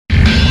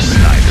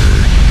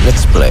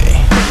Let's play.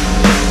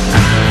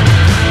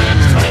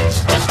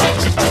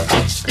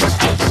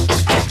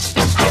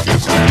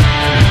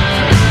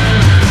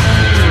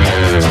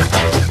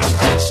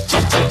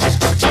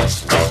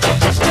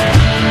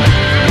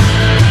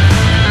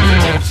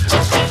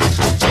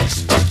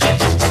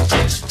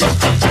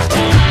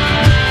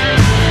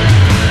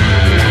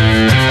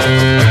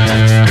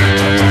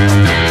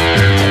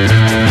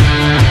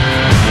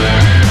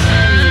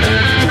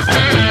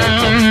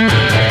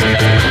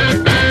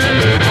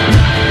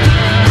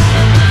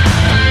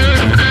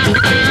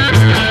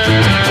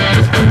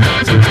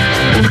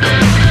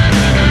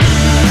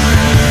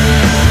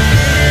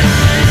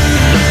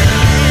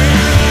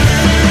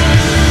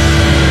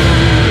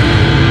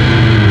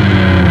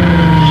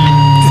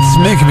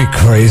 Making me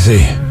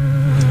crazy.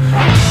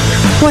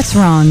 What's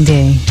wrong,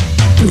 D?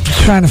 I'm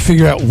trying to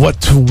figure out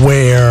what to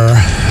wear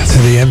to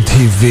the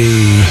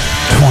MTV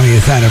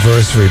 20th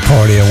anniversary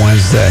party on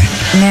Wednesday.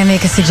 May I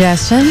make a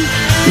suggestion?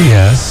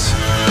 Yes.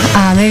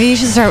 Maybe you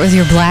should start with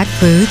your black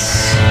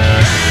boots.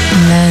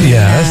 And then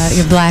Yes.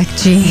 your black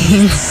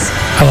jeans.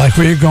 I like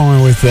where you're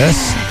going with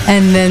this.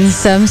 And then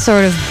some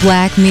sort of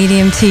black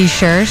medium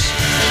t-shirt.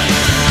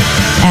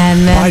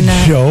 And then...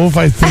 By Jove,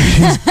 I think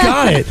she's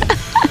got it.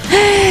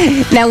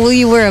 Now, will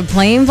you wear a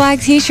plain black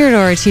t-shirt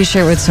or a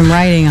t-shirt with some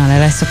writing on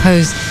it? I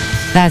suppose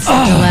that's the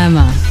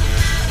dilemma.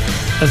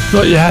 I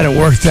thought you had it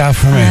worked out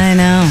for me. I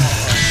know.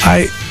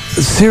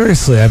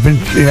 Seriously, I've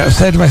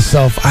said to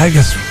myself, I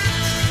guess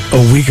a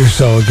week or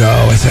so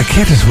ago, I said, I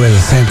can't just wear the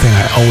same thing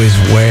I always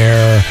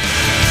wear.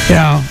 You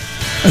know,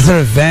 it's an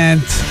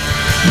event.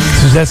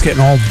 Suzette's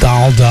getting all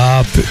dolled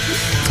up.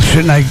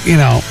 Shouldn't I,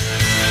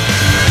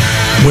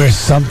 wear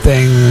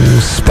something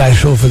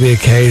special for the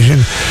occasion?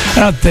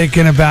 And I'm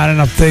thinking about it,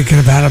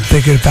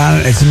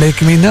 It's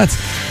making me nuts.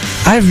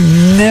 I've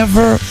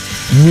never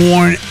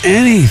worn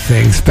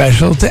anything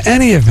special to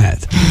any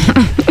event.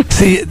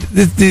 See,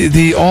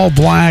 the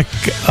all-black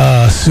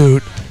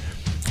suit,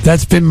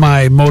 that's been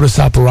my modus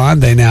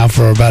operandi now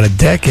for about a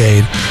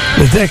decade.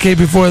 The decade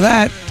before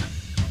that,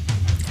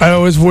 I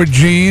always wore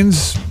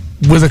jeans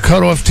with a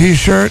cut-off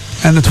T-shirt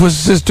and the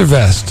Twisted Sister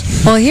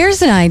vest. Well,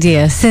 here's an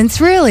idea. Since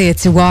really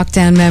it's a walk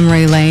down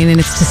memory lane and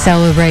it's to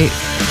celebrate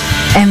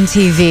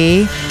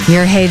MTV,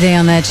 your heyday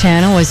on that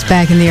channel was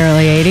back in the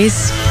early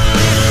 80s.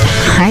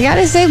 I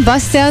gotta say,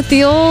 bust out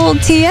the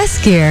old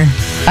TS gear.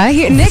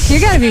 Nick, you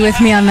gotta be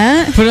with me on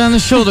that. Put it on the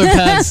shoulder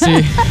pads,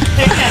 Steve.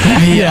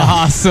 Yeah,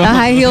 awesome. The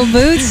high heel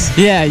boots?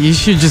 Yeah, you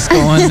should just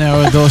go in there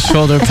with those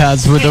shoulder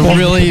pads with a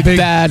really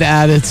bad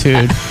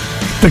attitude.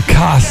 The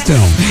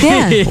costume.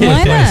 Yeah,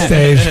 why not?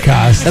 Stage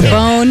costume. The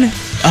bone.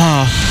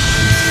 Oh.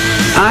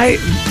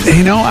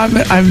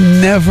 I've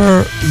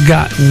never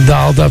gotten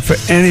dolled up for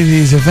any of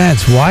these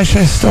events. Why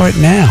should I start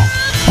now?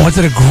 I went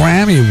to the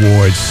Grammy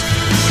Awards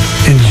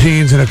in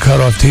jeans and a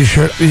cutoff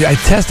T-shirt. I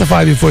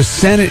testified before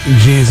Senate in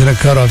jeans and a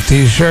cutoff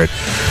T-shirt.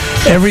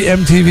 Every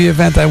MTV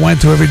event I went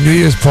to, every New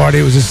Year's party,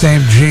 it was the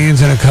same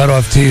jeans and a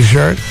cutoff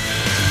T-shirt.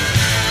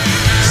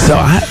 So,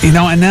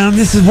 and now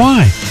this is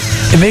why.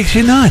 It makes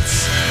you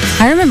nuts.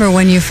 I remember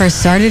when you first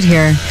started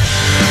here,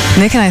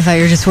 Nick and I thought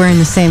you were just wearing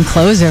the same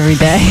clothes every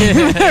day.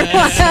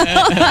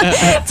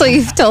 So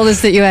you've told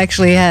us that you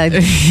actually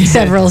had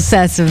several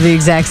sets of the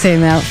exact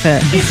same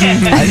outfit.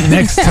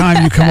 Next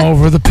time you come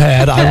over the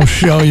pad, I will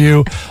show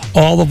you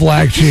all the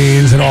black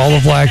jeans and all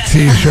the black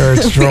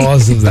T-shirts,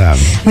 draws of them.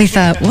 We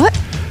thought, what?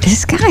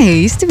 This guy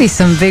used to be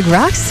some big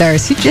rock star.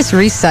 Is he just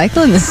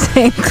recycling the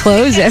same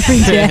clothes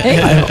every day?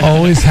 I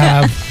always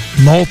have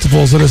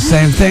multiples of the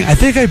same thing. I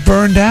think I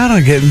burned out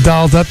on getting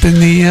dolled up in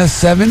the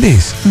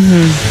 70s.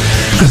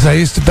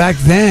 Because back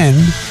then,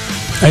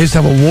 I used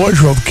to have a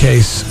wardrobe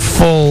case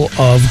full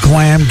of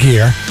glam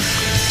gear.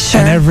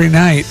 Sure. And every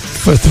night,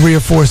 for 3 or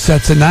 4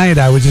 sets a night,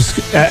 I would just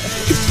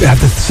have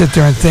to sit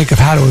there and think of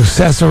how to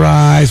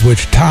accessorize,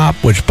 which top,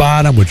 which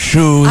bottom, which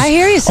shoes. I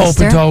hear you,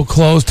 sister. Open toe,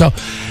 closed toe.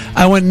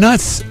 I went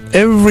nuts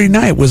every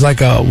night. Was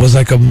like a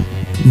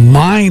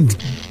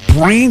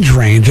brain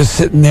drain, just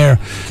sitting there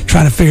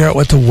trying to figure out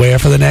what to wear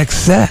for the next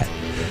set.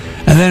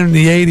 And then in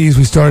the 80s,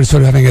 we started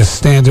sort of having a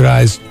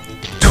standardized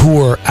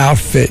tour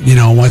outfit,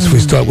 once we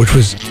start,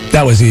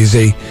 that was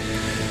easy.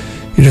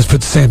 You just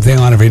put the same thing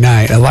on every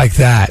night. I like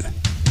that.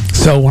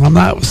 So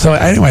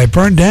anyway, I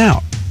burned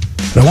out.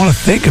 But I want to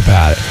think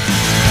about it.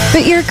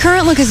 But your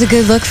current look is a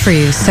good look for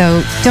you,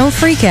 so don't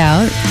freak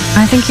out.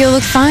 I think you'll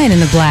look fine in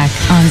the black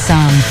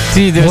ensemble.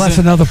 See, that's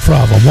another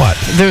problem. What?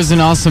 There's an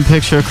awesome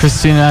picture of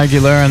Christina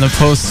Aguilera in the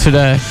post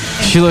today.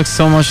 She looks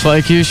so much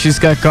like you. She's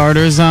got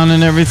garters on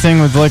and everything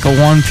with like a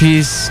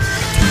one-piece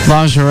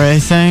lingerie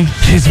thing.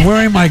 She's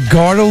wearing my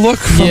garter look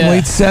from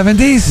late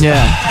 70s?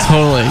 Yeah,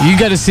 totally. You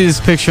got to see this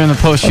picture in the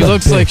post. She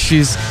looks like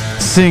she's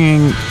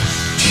singing.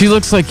 She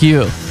looks like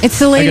you. It's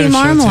the Lady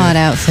Marmalade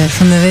outfit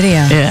from the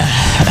video. Yeah.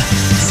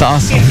 It's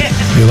awesome.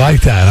 You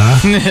like that,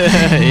 huh?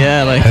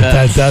 Yeah, I like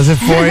that. That does it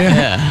for you?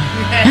 Yeah.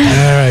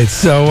 All right,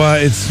 so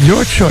it's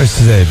your choice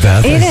today,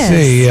 Beth. It I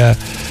see.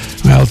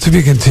 Well, to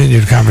be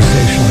continued,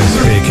 conversationally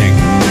speaking.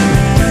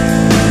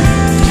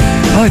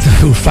 I like the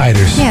Foo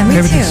Fighters. Yeah, me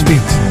Everything too.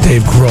 speaks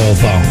Dave Grohl,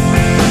 though.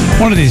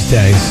 One of these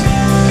days.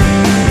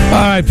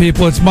 All right,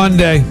 people, it's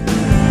Monday.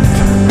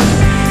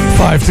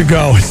 5 to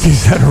go. It's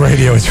Snider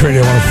Radio. It's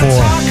Radio 104.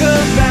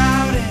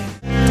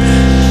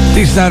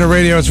 Snider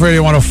Radio. It's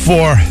Radio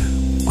 104.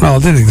 Well,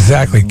 it didn't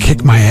exactly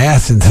kick my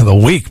ass into the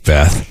week,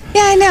 Beth.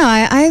 Yeah, I know.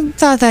 I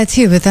thought that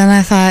too, but then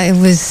I thought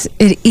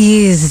it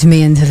eased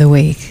me into the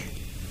week.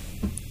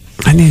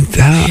 I need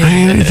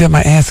to get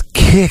my ass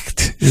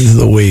kicked into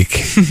the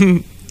week.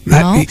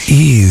 Not Well,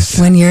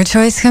 eased. When your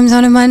choice comes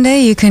on a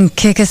Monday, you can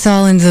kick us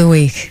all into the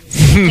week.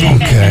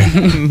 Okay.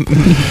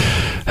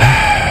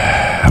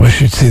 I wish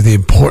you'd see the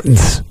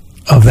importance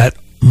of that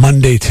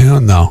Monday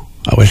tune, though.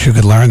 I wish you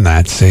could learn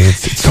that. See, it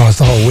starts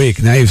the whole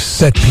week. Now you've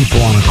set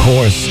people on a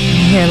course.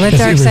 Here, let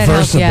It's Darkside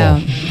help you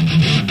out.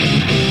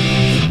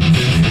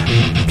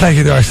 Thank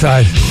you,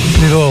 Darkside.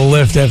 Need a little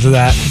lift after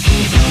that.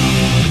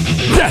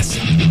 Yes!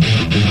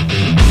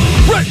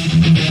 Right!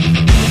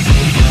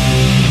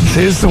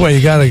 See, this is the way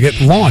you gotta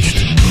get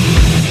launched.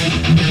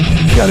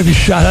 You gotta be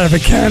shot out of a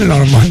cannon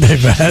on a Monday,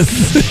 Beth.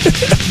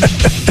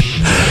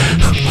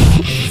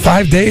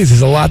 5 days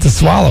is a lot to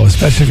swallow,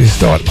 especially if you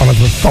start on a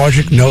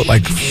lethargic note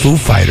like Foo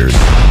Fighters.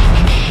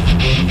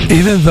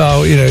 Even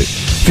though,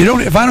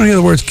 if I don't hear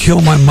the words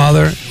 "kill my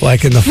mother"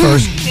 like in the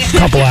first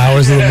couple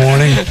hours of the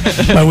morning,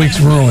 my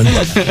week's ruined.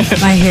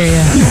 I hear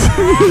you.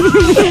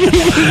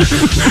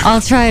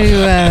 I'll try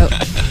to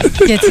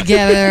get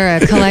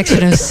together a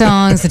collection of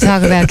songs to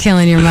talk about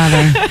killing your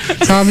mother.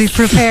 So I'll be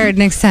prepared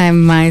next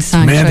time my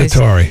song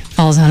Mandatory. choice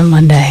falls on a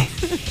Monday.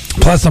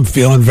 Plus, I'm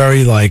feeling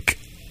very I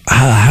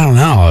don't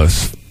know.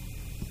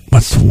 How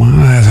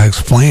do I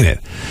explain it?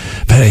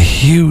 I had a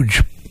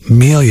huge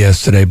meal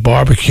yesterday,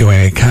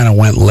 barbecuing. It kind of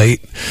went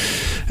late,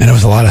 and there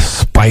was a lot of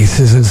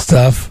spices and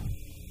stuff.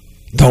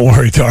 Don't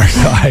worry,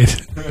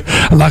 Darkside.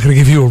 I'm not going to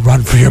give you a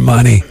run for your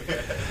money.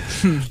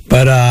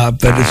 But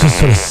it's just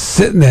sort of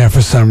sitting there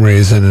for some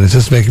reason, and it's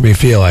just making me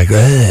feel like,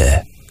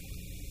 ugh.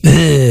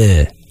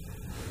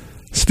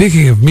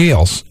 Speaking of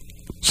meals,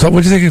 so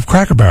what'd you think of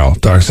Cracker Barrel,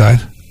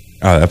 Darkside?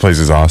 Oh, that place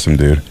is awesome,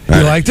 dude.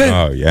 You liked it?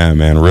 Oh, yeah,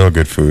 man. Real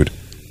good food.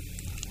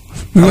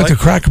 We went to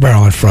Cracker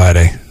Barrel on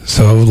Friday.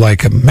 So,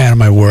 like a man of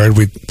my word,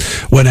 we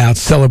went out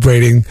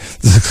celebrating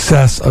the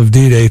success of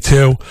D-Day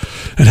 2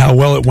 and how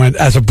well it went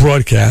as a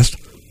broadcast.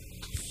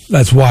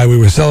 That's why we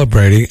were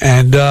celebrating.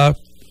 And Darcy,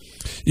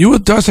 you're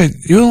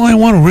the only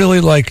one who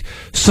really,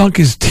 sunk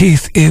his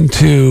teeth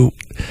into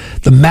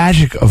the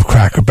magic of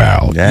Cracker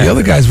Barrel. Yeah. The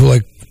other guys were,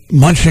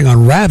 munching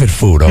on rabbit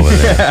food over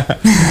there.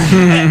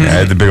 I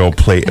had the big old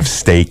plate of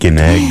steak and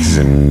eggs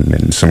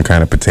and some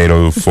kind of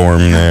potato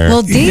form there.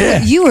 Well,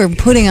 Dave, you were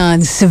putting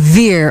on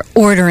severe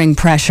ordering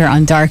pressure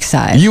on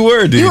Darkside. You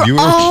were, dude. You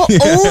were all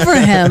over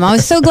him. I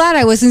was so glad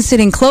I wasn't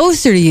sitting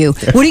closer to you.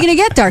 What are you going to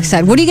get,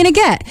 Darkside? What are you going to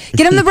get?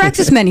 Get him the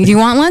breakfast menu. Do you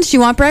want lunch? Do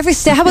you want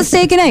breakfast? How about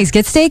steak and eggs?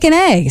 Get steak and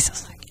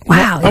eggs.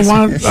 I was like,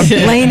 wow, he's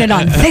laying it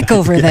on thick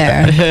over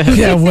there.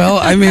 Yeah, well,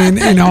 I mean,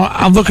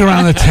 I'm looking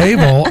around the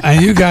table,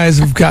 and you guys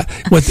have got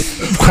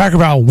Cracker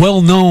Barrel,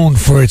 well known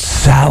for its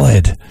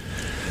salad.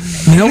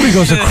 Nobody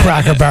goes to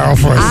Cracker Barrel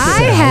for a salad.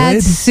 I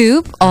had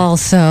soup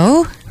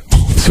also.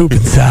 Soup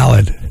and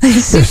salad.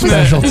 Their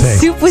specialty.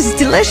 Soup was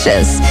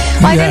delicious.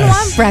 Well, I didn't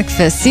want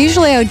breakfast.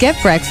 Usually I would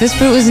get breakfast,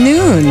 but it was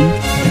noon.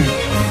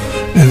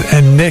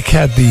 And Nick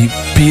had the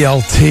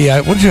BLT.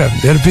 What did you have?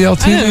 You had a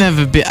BLT? I didn't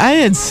have I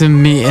had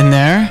some meat in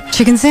there.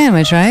 Chicken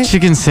sandwich, right?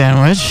 Chicken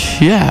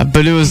sandwich, yeah,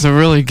 but it was a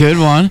really good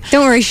one.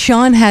 Don't worry,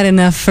 Sean had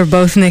enough for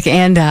both Nick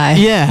and I.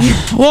 Yeah.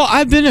 Well,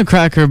 I've been to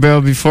Cracker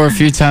Barrel before a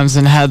few times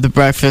and had the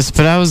breakfast,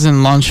 but I was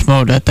in lunch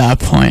mode at that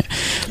point.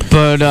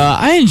 But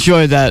I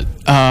enjoyed that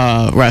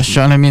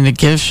restaurant. I mean, the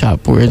gift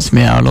shop weirds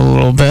me out a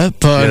little bit,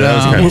 but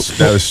that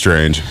was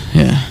strange.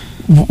 Yeah.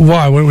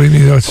 Why? What do you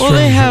mean? Well,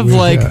 they have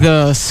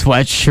the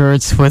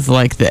sweatshirts with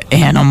the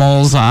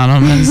animals on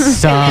them and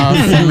stuff,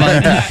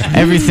 and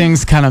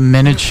everything's kind of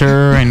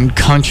miniature and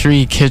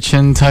country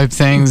kitchen type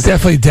things.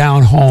 Definitely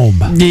down home.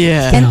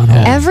 Yeah. And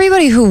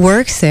everybody who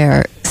works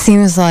there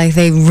seems like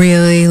they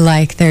really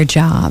like their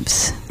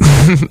jobs.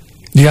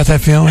 You got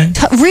that feeling?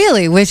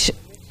 Really, which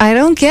I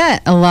don't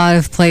get a lot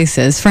of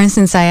places. For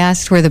instance, I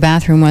asked where the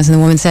bathroom was, and the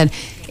woman said,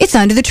 "It's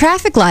under the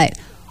traffic light."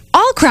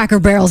 All Cracker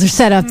Barrels are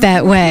set up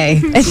that way.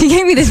 And she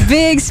gave me this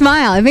big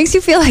smile. It makes you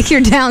feel like you're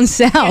down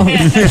south.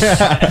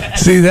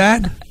 See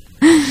that?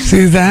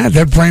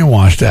 They're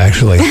brainwashed,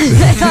 actually.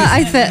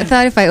 I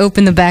thought if I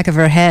opened the back of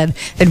her head,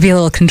 there'd be a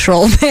little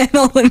control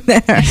panel in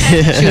there.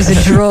 She was a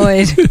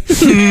droid.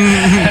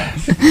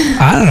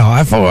 I don't know.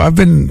 I've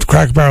been to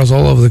Cracker Barrels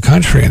all over the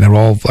country, and they're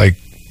all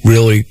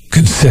really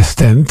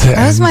consistent.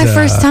 That was my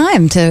first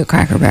time to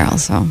Cracker Barrel,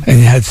 so. And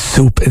you had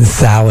soup and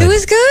salad. It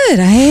was good.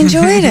 I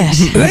enjoyed it.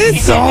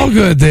 It's all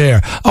good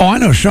there. Oh, I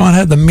know. Sean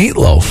had the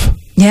meatloaf.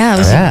 Yeah, it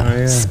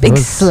was a big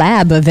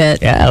slab of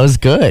it. Yeah, it was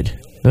good.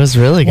 It was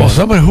really good. Well,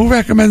 somebody who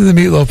recommended the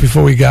meatloaf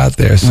before we got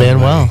there?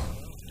 Manuel.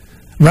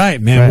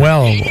 Right,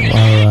 Manuel,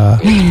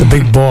 the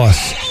big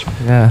boss.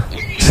 Yeah.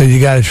 So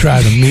you got to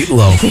try the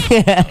meatloaf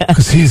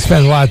because he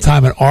spent a lot of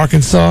time in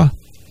Arkansas.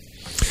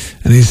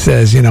 And he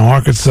says,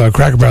 Arkansas,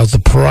 Cracker Barrel's the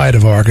pride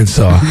of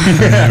Arkansas.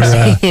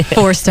 And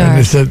 4 they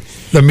stars. said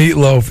the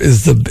meatloaf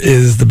is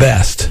the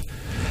best.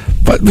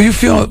 But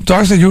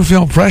Dark said you were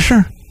feeling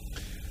pressure?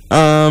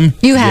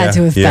 You had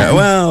to have been. Yeah,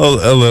 well,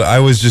 a little. I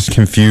was just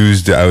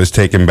confused. I was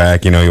taken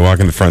back. You walk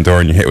in the front door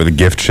and you're hit with a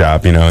gift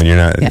shop, and you're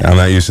not. Yeah. I'm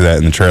not used to that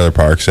in the trailer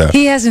park. So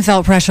He hasn't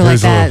felt pressure like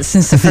There's a that little-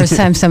 since the first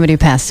time somebody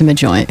passed him a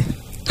joint.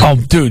 Oh,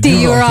 dude.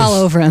 You were all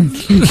over him.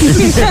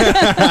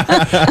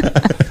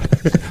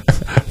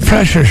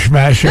 Pressure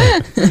smasher.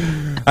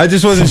 I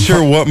just wasn't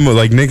sure what.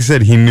 Like Nick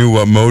said, he knew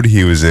what mode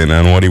he was in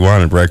on what he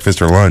wanted,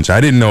 breakfast or lunch. I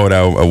didn't know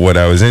what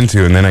I was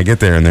into, and then I get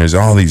there and there's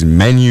all these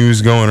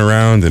menus going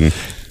around, and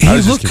He I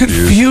was just looked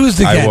confused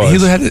again. I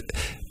was.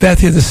 Beth,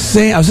 he had the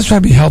same. I was just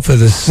trying to be helpful.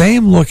 The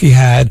same look he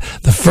had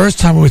the first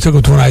time when we took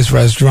him to a nice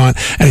restaurant,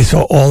 and he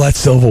saw all that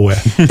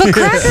silverware. But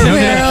Cracker That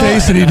Barrel,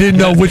 face, and he didn't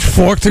know which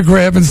fork to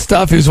grab and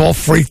stuff. He was all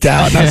freaked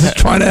out, and I was just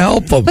trying to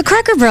help him. but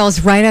Cracker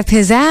Barrel's right up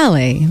his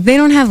alley. They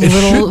don't have It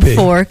little should be.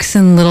 forks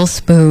and little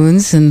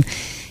spoons and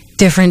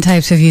different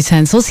types of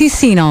utensils. He's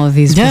seen all of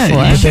these Yeah,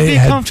 before. you should They be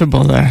had-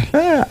 comfortable there.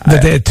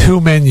 But they had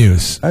 2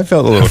 menus. I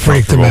felt a little It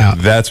freaked him comfortable.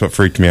 out. That's what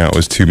freaked me out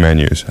was 2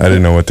 menus. I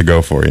didn't know what to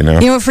go for. You know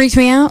what freaked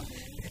me out?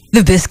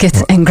 The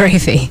biscuits and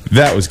gravy.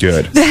 That was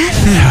good.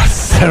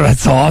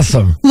 That's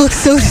awesome. Looks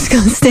so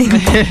disgusting.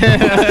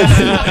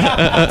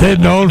 They're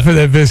known for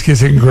their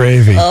biscuits and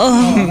gravy.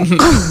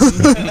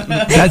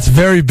 That's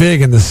very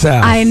big in the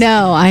South. I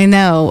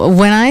know.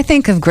 When I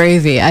think of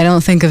gravy, I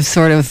don't think of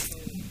sort of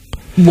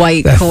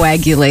white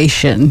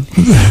coagulation.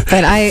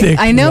 But Thick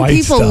I know white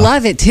people stuff.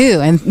 love it too.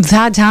 And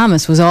Todd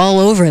Thomas was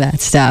all over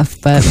that stuff.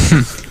 But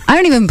I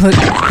don't even put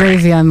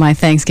gravy on my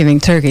Thanksgiving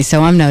turkey,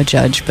 so I'm no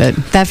judge. But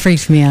that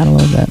freaked me out a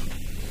little bit.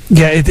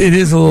 Yeah, it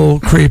is a little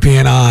creepy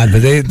and odd,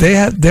 but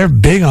they're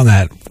big on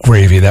that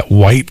gravy, that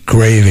white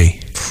gravy.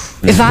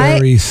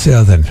 Very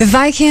Southern. If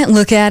I can't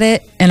look at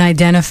it and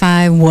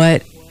identify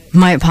what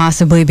might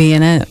possibly be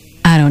in it,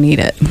 I don't eat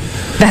it.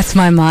 That's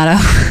my motto.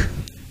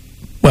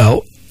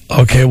 Well,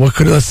 okay,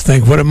 let's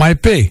think what it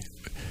might be.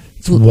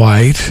 It's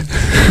white.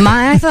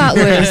 My thought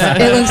was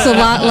it looks a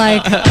lot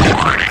like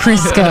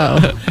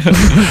Crisco.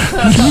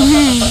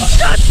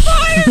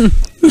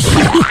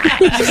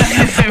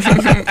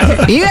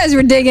 You guys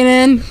were digging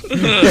in.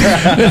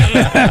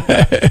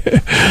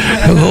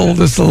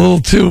 Just a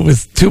little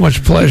with too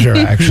much pleasure,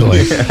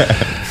 actually.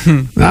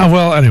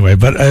 Well, anyway,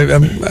 but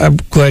I'm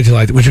glad you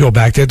liked it. Would you go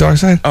back to the Dark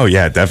Side? Oh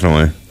yeah,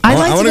 definitely. I'd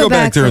like I to want go go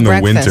back back during for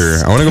the breakfast.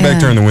 winter. I want to go back Yeah.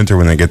 during the winter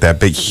when they get that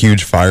big,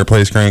 huge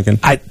fireplace cranking.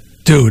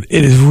 Dude,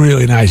 it is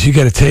really nice. You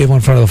get a table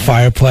in front of the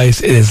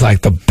fireplace. It is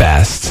like the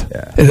best.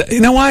 Yeah. You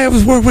know why I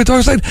was working with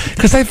Dark Side?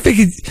 Because I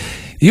figured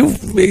you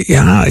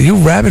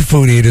rabbit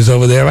food eaters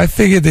over there. I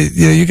figured that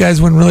you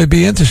guys wouldn't really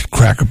be into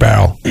Cracker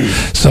Barrel.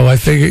 So I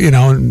figured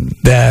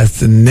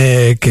Beth and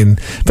Nick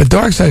but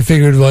Dark Side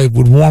figured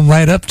would warm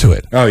right up to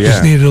it. Oh, yeah.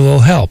 Just needed a little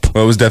help.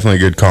 Well, it was definitely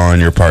a good call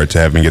on your part to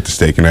have me get the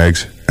steak and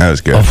eggs. That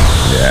was good.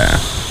 Yeah,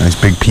 nice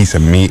big piece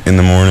of meat in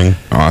the morning.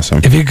 Awesome.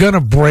 If you're gonna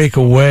break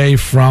away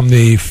from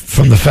the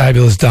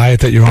fabulous diet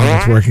that you're on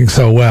that's working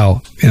so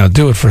well,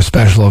 do it for a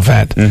special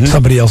event.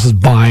 Somebody else is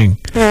buying.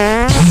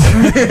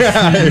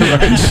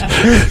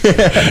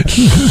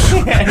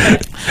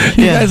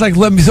 You guys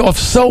let me off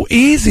so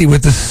easy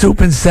with the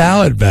soup and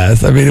salad,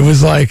 Beth. I mean, it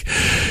was like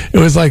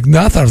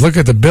nothing. I was looking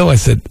at the bill. I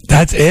said,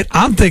 "That's it."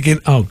 I'm thinking,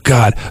 "Oh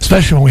God!"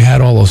 Especially when we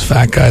had all those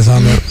fat guys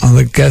on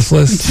the guest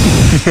list.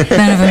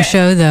 None of them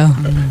show though.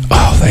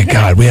 Oh, thank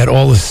God. We had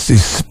all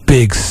these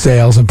big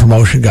sales and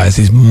promotion guys,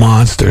 these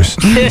monsters.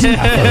 and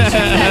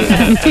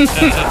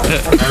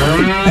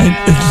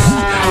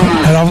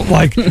I'm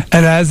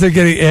and as they're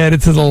getting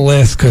added to the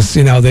list, because,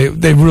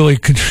 they really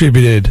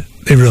contributed.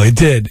 They really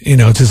did, to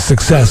the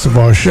success of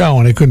our show,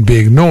 and it couldn't be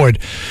ignored.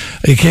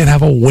 You can't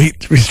have a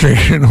weight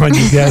restriction on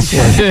your guest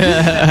list.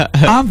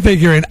 I'm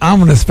figuring I'm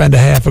going to spend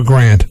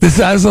 $500,000.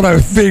 That's what I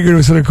figured it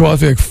was going to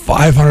cost me,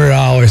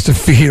 $500 to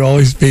feed all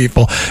these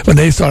people. When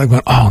they started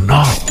going, oh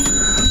no,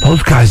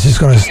 those guys just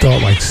going to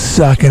start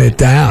sucking it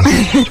down.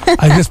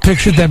 I just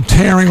pictured them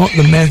tearing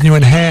the menu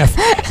in half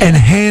and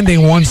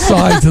handing one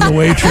side to the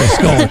waitress,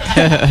 going,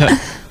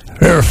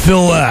 "Here,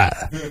 fill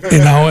that,"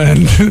 and I'll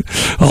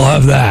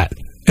have that.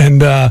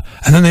 And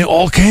then they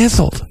all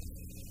canceled.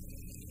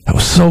 That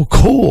was so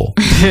cool.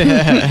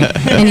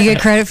 And you get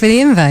credit for the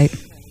invite.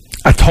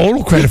 A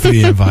total credit for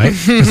the invite,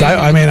 because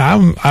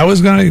I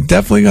was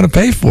definitely gonna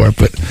pay for it,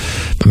 but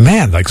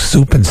man,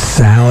 soup and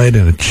salad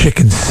and a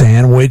chicken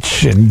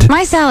sandwich and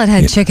My salad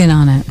had chicken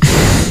on it.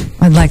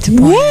 I'd like to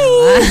point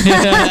out.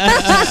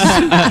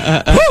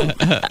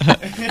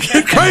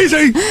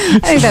 crazy. I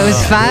think that was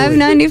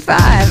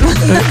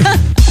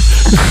 $5.95.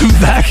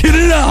 Backing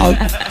it up.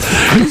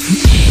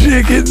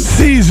 Chicken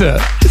Caesar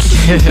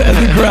at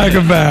the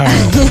Cracker Barrel.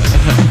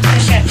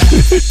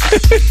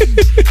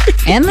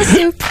 And the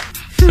soup.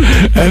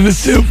 And the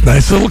soup.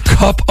 Nice little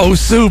cup of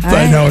soup, I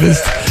Right.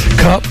 noticed.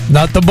 Cup,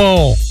 not the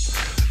bowl.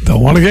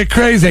 Don't want to get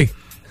crazy.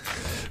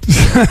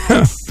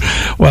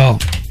 Well,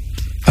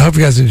 I hope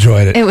you guys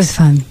enjoyed it. It was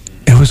fun.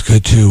 It was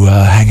good to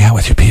hang out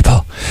with you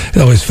people. It's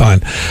always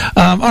fun.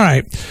 All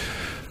right.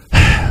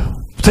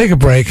 We'll take a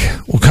break.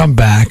 We'll come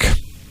back.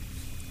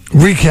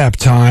 Recap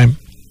time.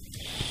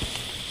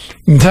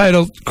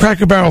 Entitled,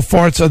 Cracker Barrel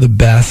Farts Are the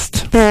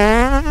Best.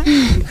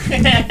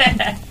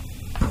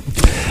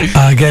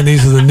 Again,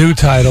 these are the new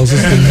titles.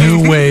 It's the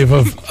new wave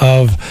of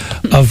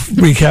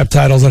recap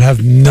titles that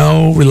have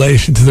no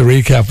relation to the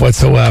recap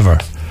whatsoever.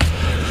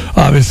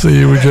 Obviously,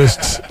 you were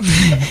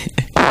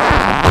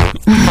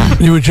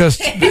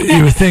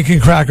thinking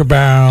Cracker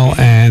Barrel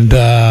and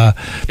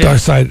Dark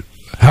Side.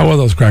 How are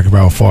those Cracker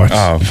Barrel farts?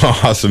 Oh,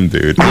 awesome,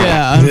 dude.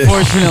 Yeah,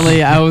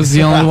 unfortunately, I was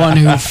the only one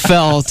who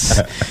felt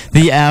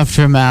the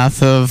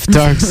aftermath of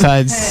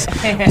Darkside's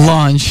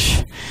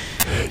lunch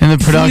in the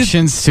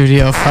production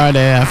studio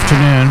Friday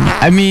afternoon.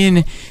 I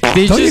mean,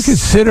 don't you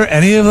consider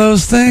any of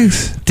those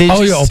things?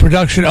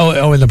 Production.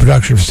 In the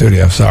production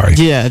studio. Sorry.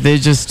 Yeah, they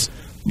just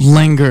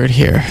lingered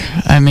here.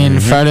 I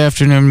mean, Friday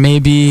afternoon,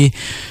 maybe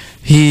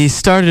he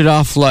started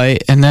off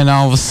light, and then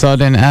all of a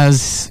sudden,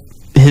 as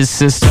his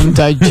system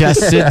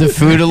digested the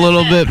food a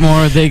little bit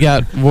more, they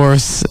got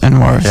worse and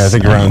worse. Yeah, I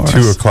think around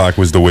 2 o'clock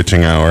was the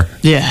witching hour.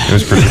 Yeah. It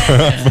was pretty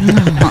rough.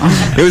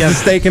 It was the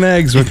steak and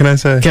eggs, what can I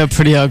say? Got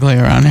pretty ugly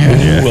around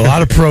here. Ooh, a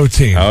lot of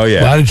protein. Oh,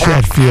 yeah. A lot of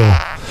jet fuel.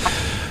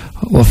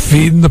 Well,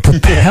 feeding the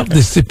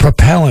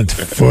propellant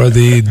for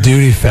the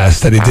duty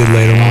fest that he did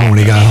later on when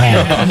he got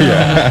home. Oh,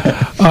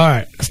 yeah. All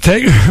right, let's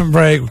take a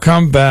break. We'll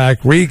come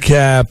back,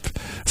 recap.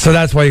 So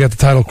that's why you got the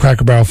title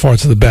Cracker Barrel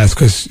Farts Are the Best,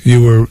 because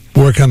you were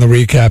working on the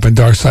recap and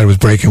Dark Side was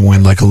breaking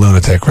wind like a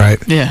lunatic, right?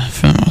 Yeah,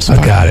 for the most part.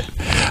 I got it.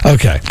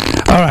 Okay.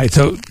 All right,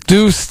 so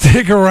do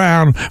stick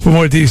around for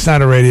more D.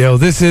 Snider Radio.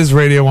 This is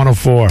Radio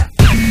 104.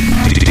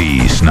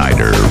 D.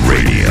 Snider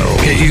Radio.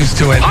 Get used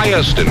to it.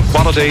 Highest in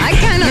quality. I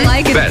kind of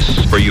like it.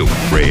 Best for you.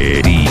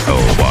 Radio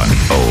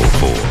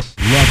 104.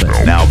 Love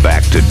it. Now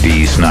back to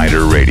D.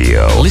 Snider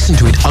Radio. Listen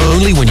to it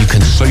only when you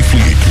can safely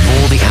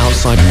ignore the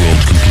outside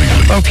world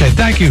completely. Okay,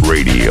 thank you.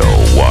 Radio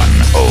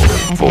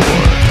 104.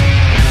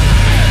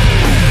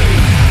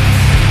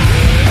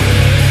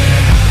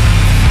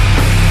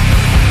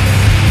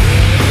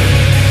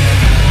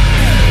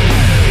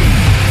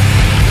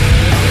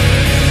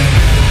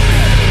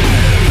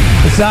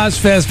 It's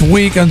OzzFest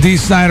week on D.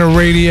 Snider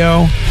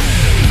Radio.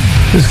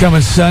 This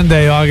coming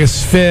Sunday,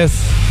 August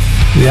 5th,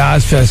 the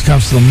OzzFest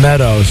comes to the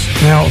Meadows.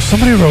 Now,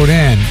 somebody wrote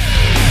in.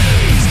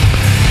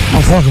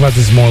 I'll talk about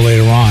this more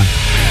later on.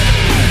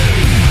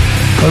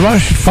 But I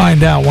should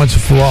find out once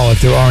and for all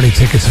if there are any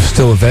tickets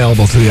still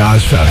available to the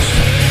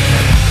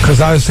OzzFest. Because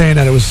I was saying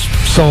that it was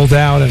sold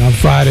out, and on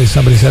Friday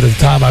somebody said at the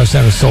time I was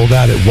saying it was sold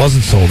out, it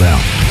wasn't sold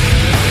out.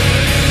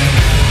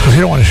 Because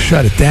you don't want to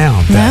shut it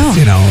down, Beth.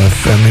 No.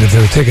 If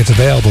there are tickets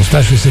available,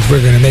 especially since we're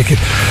going to make it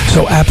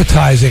so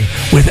appetizing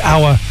with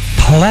our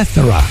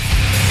plethora.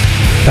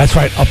 That's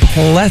right, a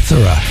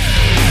plethora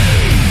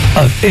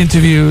of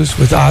interviews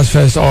with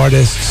OzzFest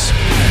artists,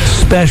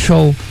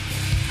 special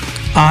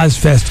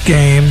OzzFest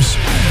games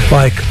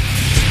like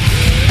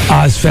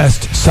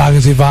OzzFest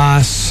Sagen Sie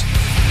Was,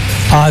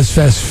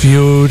 OzzFest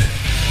Feud,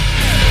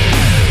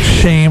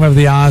 Shame of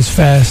the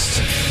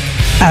OzzFest,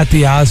 At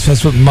the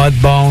OzzFest with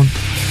Mudbone.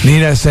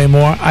 Need I say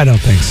more? I don't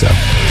think so.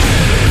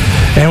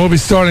 And we'll be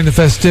starting the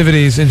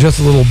festivities in just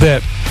a little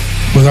bit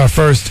with our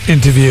first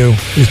interview.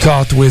 We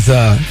talked with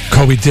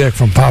Coby Dick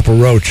from Papa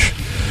Roach.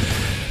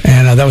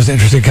 And that was an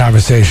interesting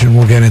conversation.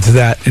 We'll get into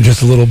that in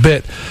just a little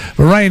bit.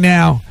 But right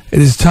now, it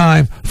is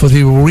time for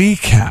the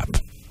recap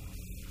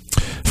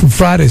from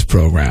Friday's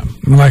program.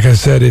 And like I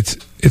said,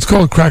 it's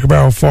called Cracker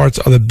Barrel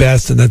Farts Are the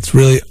Best, and that's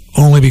really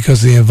only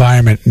because of the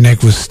environment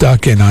Nick was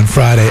stuck in on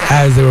Friday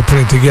as they were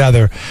putting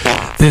together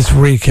this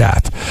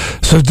recap.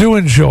 So do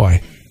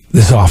enjoy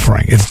this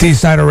offering. It's D.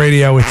 Snider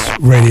Radio. It's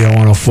Radio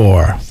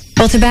 104.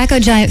 Well, tobacco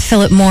giant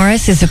Philip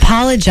Morris is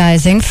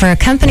apologizing for a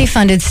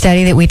company-funded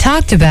study that we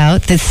talked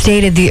about that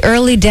stated the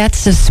early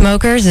deaths of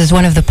smokers is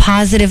one of the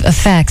positive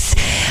effects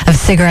of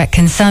cigarette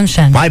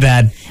consumption. My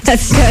bad. That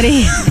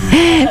study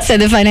said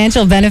the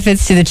financial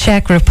benefits to the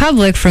Czech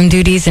Republic from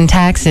duties and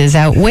taxes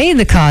outweigh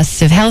the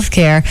costs of health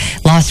care,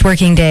 lost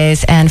working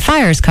days, and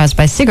fires caused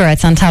by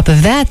cigarettes. On top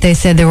of that, they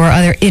said there were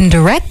other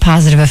indirect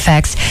positive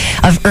effects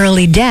of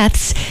early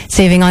deaths,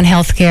 saving on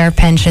health care,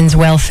 pensions,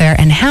 welfare,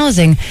 and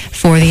housing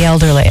for the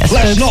elderly. A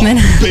Let's spokesman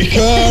not bicker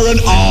and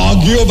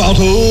argue about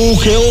who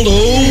killed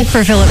who.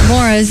 for Philip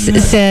Morris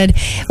said,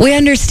 "We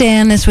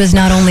understand this was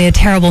not only a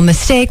terrible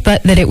mistake,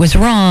 but that it was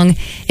wrong.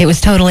 It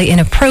was totally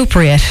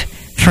inappropriate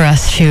for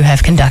us to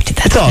have conducted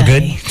that It's all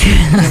study."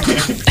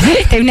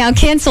 They've now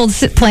canceled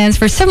plans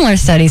for similar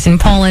studies in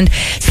Poland,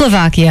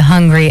 Slovakia,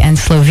 Hungary, and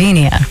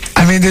Slovenia.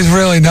 I mean, there's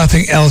really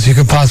nothing else you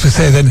could possibly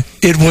say than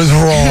it was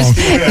wrong.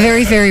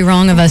 Very, very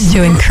wrong of us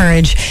to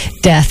encourage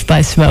death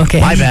by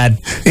smoking. My bad.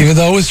 Even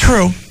though it was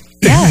true.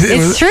 Yeah, It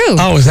it's was- true.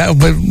 Oh, is that?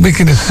 But we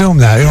can assume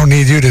that. We don't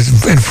need you to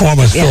inform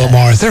us, Yeah. Philip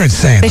Morris. They're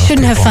insane. They those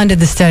shouldn't have people. funded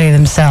the study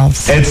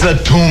themselves. It's a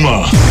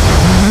tumor.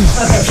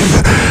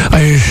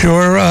 Are you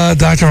sure,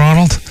 Dr.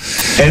 Arnold?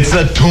 It's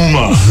a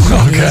tumor.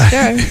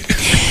 Okay.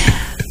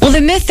 Well,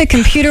 the myth that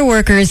computer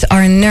workers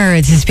are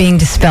nerds is being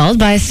dispelled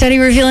by a study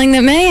revealing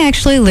that many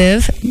actually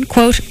live,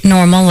 quote,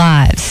 normal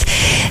lives.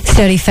 The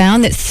study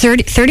found that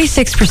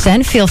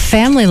 36% feel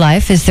family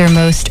life is their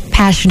most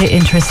passionate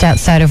interest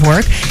outside of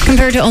work,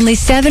 compared to only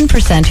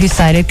 7% who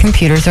cited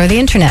computers or the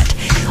internet.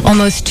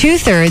 Almost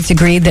 2/3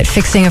 agreed that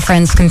fixing a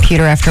friend's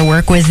computer after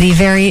work was the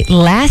very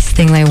last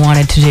thing they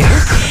wanted to do.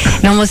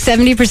 And almost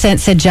 70%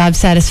 said job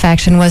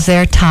satisfaction was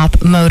their top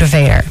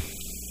motivator.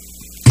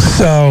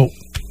 So,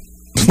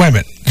 wait a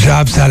minute.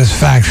 Job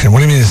satisfaction. What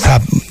do you mean it's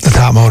the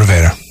top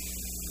motivator?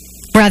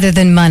 Rather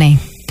than money.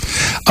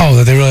 Oh,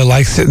 that they really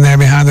like sitting there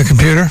behind the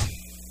computer?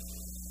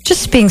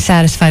 Just being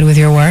satisfied with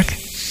your work.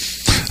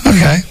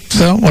 Okay.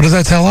 So, what does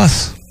that tell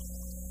us?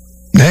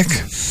 Nick?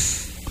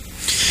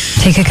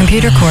 Take a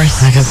computer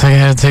course. I guess I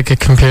gotta take a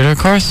computer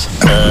course.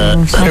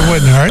 It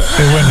wouldn't hurt.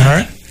 It wouldn't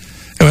hurt.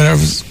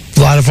 A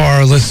lot of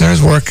our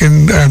listeners are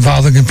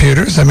involved in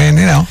computers. I mean,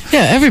 you know.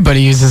 Yeah,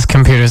 everybody uses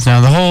computers now.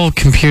 The whole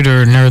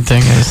computer nerd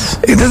thing is...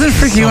 It doesn't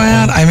freak you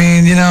out? I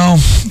mean, you know,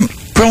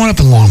 growing up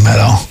in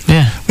Longmeadow,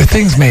 where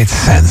things made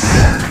sense.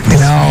 You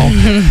know,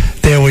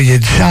 there were your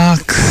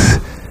jocks.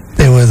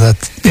 They were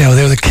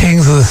the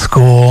kings of the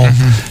school,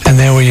 and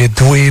there were your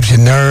dweebs, your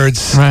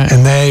nerds,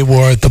 and they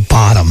were at the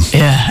bottom.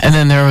 Yeah, and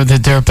then there were the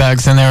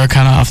dirtbags, and they were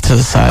kind of off to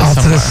the side. Off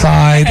to the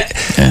side,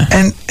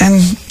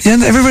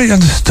 and everybody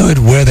understood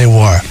where they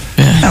were.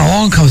 And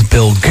along comes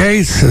Bill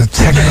Gates, a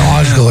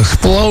technological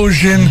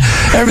explosion.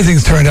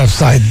 Everything's turned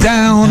upside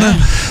down.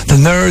 The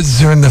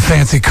nerds are in the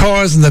fancy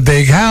cars and the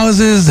big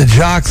houses. The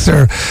jocks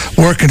are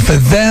working for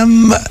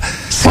them.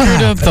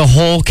 Screwed up the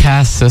whole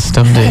caste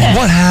system, dude.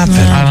 What happened?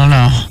 I don't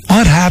know.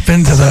 What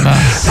happened to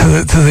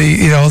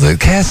the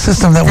caste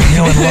system that we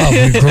knew and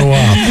loved? We grew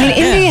up. I mean,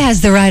 India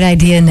has the right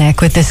idea, Nick,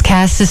 with this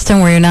caste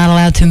system where you're not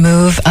allowed to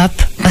move up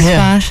a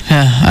spot.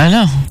 Yeah, I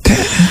know.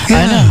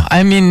 I know.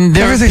 I mean,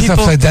 everything's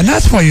upside down.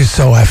 That's why you're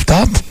so effed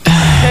up.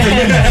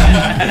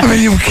 I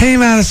mean, you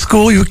came out of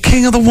school, you were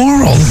king of the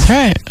world. That's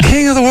right.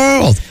 King of the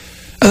world.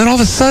 And then all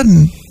of a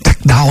sudden,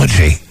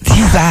 technology.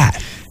 What's that?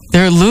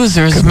 They're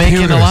losers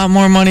making a lot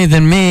more money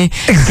than me.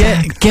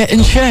 Exactly.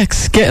 Getting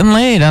checks, getting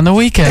laid on the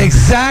weekend.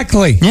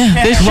 Exactly.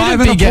 Yeah, they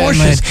shouldn't be getting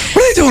laid. What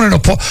are they doing in a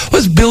Porsche? What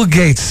does Bill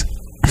Gates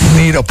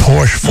need a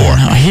Porsche for?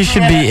 No, he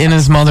should be in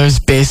his mother's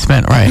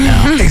basement right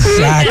now.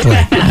 Exactly.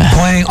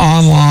 Playing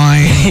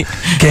online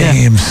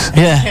games.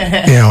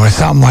 Yeah. You know, or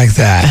something like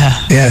that.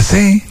 Yeah,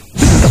 see?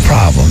 This is the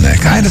problem,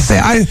 Nick. I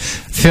understand. I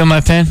feel my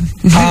pain.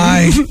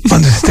 I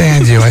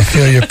understand you. I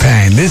feel your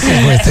pain. This is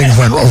where things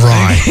went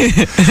awry.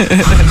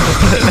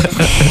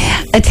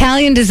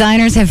 Italian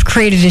designers have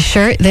created a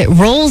shirt that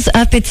rolls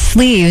up its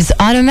sleeves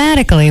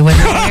automatically when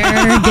the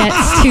air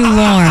gets too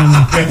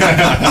warm.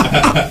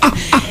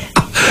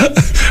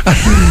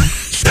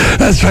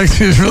 That's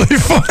actually really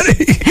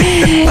funny.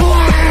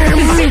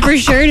 The super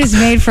shirt is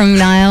made from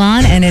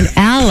nylon and an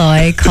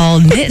alloy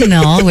called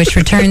nitinol, which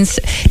returns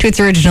to its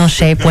original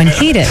shape when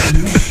heated.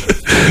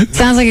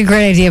 Sounds like a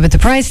great idea, but the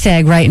price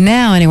tag right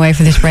now, anyway,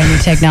 for this brand new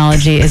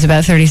technology is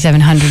about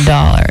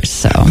 $3,700.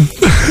 So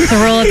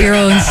roll up your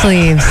own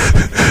sleeves.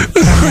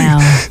 Now.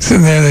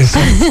 Sitting there,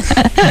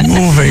 they're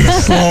moving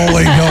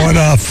slowly, going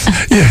up.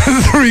 Yeah,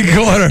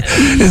 3/4.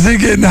 Is it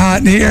getting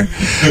hot in here?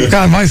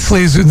 God, my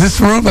sleeves in this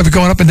room I've been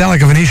going up and down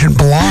like a Venetian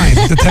blind.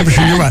 The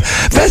temperature you're on.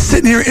 Beth's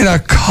sitting here in a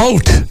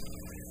coat.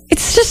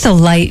 It's just a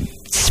light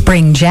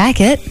spring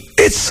jacket.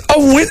 It's a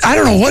I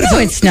don't know what No,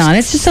 it's not.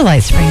 It's just a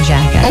light spring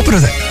jacket. Open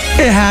it.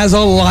 It has a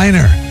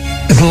liner.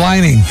 It's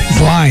lining. It's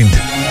lined.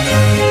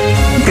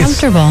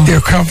 Comfortable.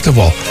 You're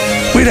comfortable.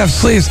 We'd have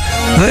sleeves.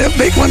 They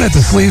make one that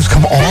the sleeves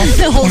come off.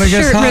 The whole when it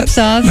gets shirt hot. rips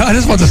off. No, I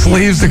just want the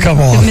sleeves to come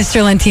off.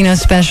 Mr. Lentino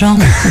special.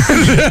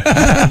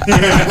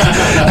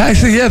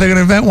 Actually, yeah, they're going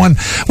to invent one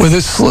where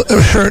the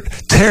shirt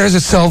tears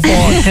itself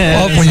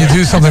off when you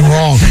do something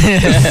wrong.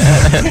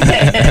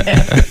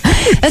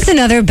 That's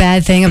another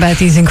bad thing about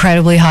these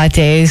incredibly hot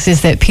days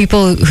is that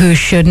people who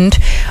shouldn't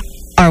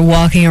are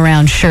walking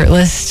around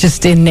shirtless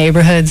just in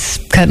neighborhoods,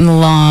 cutting the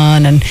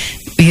lawn and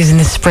using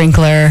the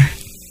sprinkler.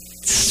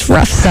 It's a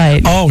rough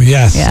sight. Oh,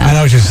 yes. Yeah. I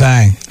know what you're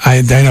saying.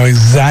 I know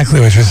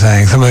exactly what you're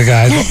saying. Some of the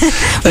guys...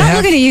 I'm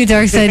looking at you,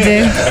 Darkside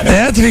Dude. They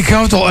have to be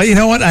comfortable. You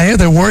know what? I hear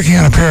they're working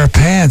on a pair of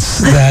pants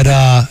that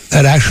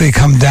actually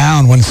come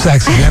down when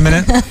sex is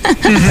imminent.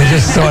 They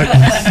just start...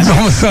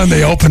 All of a sudden,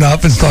 they open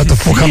up and start to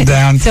come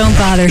down. Don't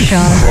bother,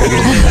 Sean.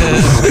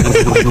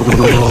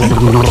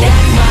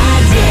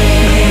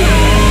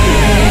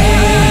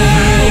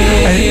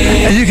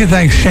 And you can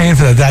thank Shane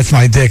for that. That's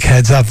My Dick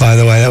heads up, by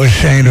the way. That was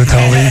Shane who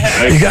told me.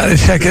 You got to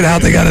check it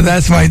out. They got a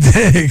That's My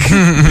Dick.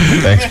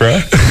 Thanks,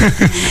 bro.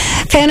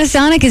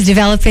 Panasonic is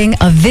developing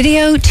a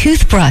video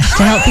toothbrush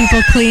to help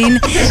people clean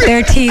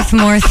their teeth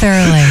more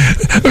thoroughly.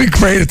 It would be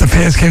great if the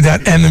pants came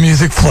down and the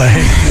music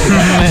played.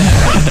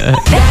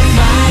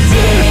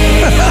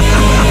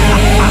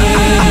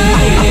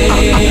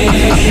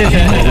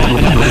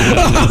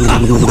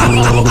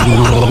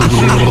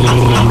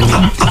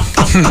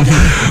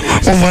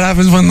 Well, what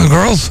happens when the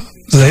girls,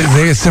 they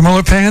get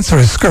similar pants or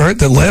a skirt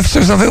that lifts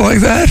or something like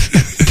that?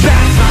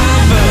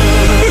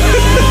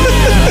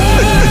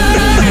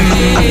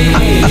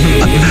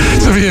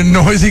 It's going to be a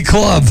noisy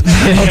club.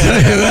 I'll tell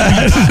you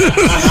that.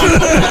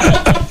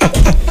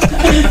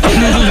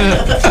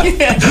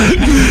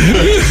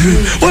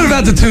 What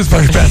about the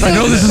toothbrush, Beth? I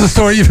know this is a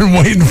story you've been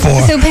waiting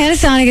for. So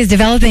Panasonic is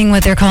developing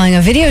what they're calling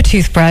a video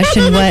toothbrush,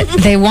 and what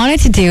they wanted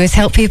to do is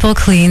help people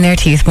clean their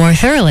teeth more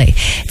thoroughly.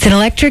 It's an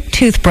electric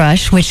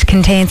toothbrush which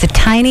contains a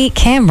tiny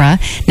camera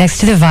next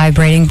to the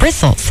vibrating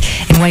bristles.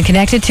 And when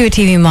connected to a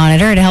TV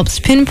monitor, it helps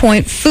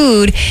pinpoint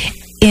food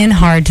in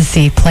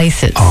hard-to-see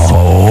places.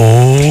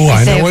 Oh,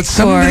 I Say, know of what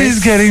somebody's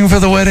course, getting for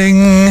the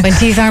wedding. When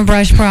teeth aren't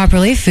brushed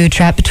properly, food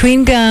trapped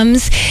between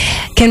gums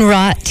can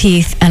rot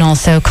teeth and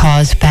also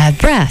cause bad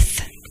breath.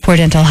 Poor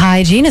dental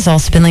hygiene has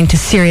also been linked to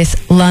serious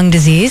lung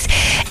disease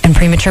and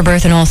premature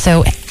birth, and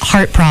also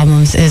heart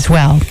problems as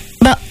well.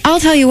 But I'll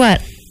tell you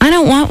what, I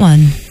don't want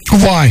one.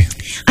 Why?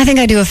 I think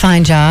I do a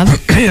fine job.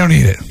 You don't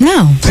need it.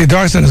 No. See,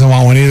 Darcy doesn't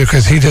want one either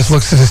because he just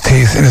looks at his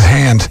teeth in his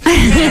hand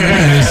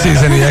and he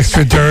sees any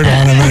extra dirt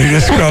on them and he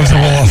just scrubs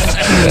them off.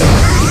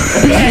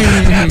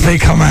 They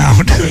come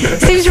out.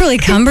 Seems really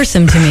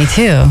cumbersome to me,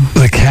 too.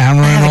 The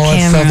camera and all that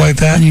camera stuff like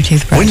that. on your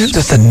toothbrush. Wouldn't it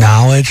just the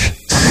knowledge,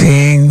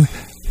 seeing,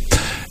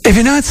 if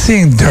you're not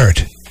seeing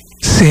dirt,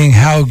 seeing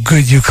how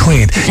good you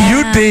clean.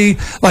 You'd be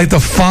like the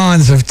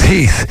Fonz of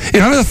teeth. You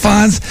remember the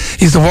Fonz?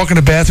 He used to walk in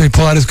the bathroom, he'd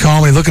pull out his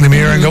comb, he'd look in the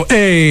mirror and go,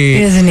 hey.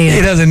 He doesn't need it.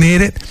 He doesn't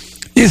need it.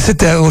 You sit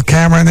that little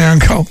camera in there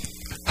and go,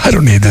 I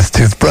don't need this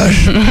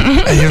toothbrush.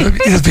 And you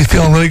just be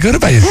feeling really good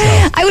about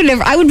yourself.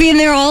 I would be in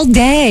there all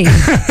day.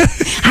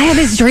 I had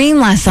this dream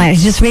last night. It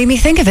just made me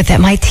think of it, that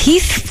my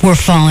teeth were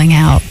falling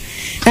out.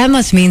 That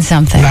must mean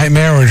something.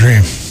 Nightmare or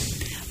dream?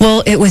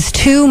 Well, it was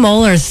 2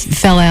 molars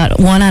fell out,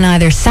 one on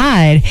either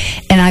side,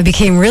 and I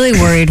became really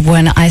worried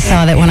when I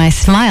saw that when I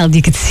smiled,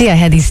 you could see I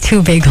had these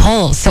 2 big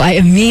holes. So I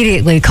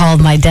immediately called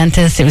my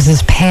dentist. It was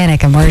this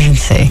panic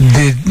emergency.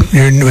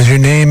 Was your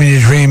name in your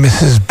dream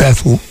Mrs.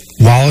 Beth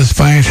Wallace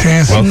by any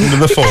chance? Welcome to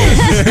the fold.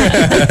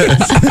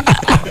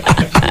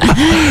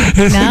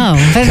 No,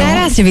 but that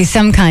has to be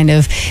some kind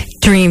of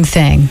dream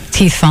thing,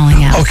 teeth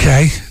falling out.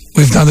 Okay,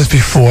 we've done this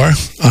before.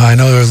 I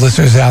know there's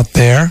listeners out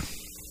there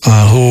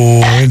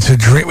who are into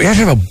dream. We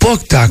actually have a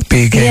book Doc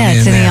B gave Yeah, me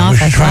it's in the there. We office.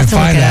 should try I'll and have to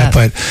find look it that. up.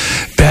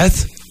 But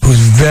Beth, who's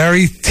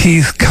very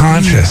teeth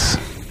conscious,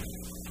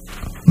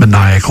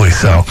 maniacally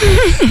so,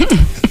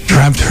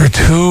 dreamt her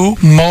 2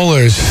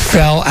 molars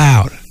fell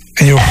out,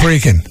 and you were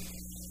freaking.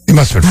 You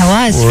must have been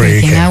I was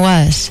freaking. I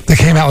was. They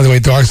came out the way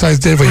Dark Sides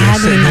did, where I you were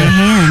had them sitting in my there.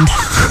 hand.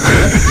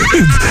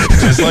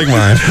 Just like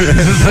mine.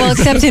 Well,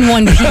 except in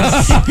one piece.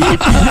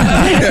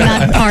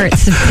 Not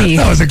parts of teeth.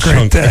 That was a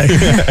great day.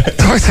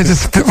 Dark Side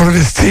just spit one of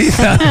his teeth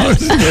out.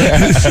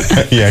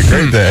 Yeah,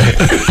 great day.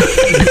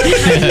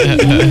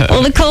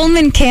 Well, the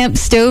Coleman Camp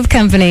Stove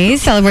Company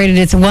celebrated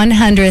its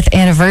 100th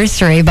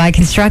anniversary by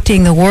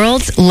constructing the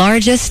world's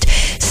largest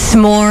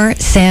s'more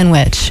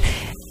sandwich.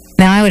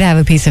 Now, I would have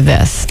a piece of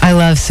this. I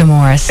love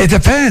s'mores. It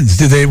depends.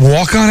 Did they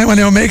walk on it when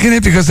they were making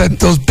it? Because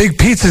those big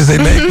pizzas they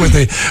make with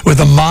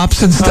the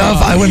mops and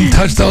stuff, I wouldn't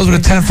touch those with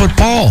a 10-foot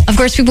pole. Of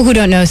course, people who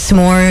don't know,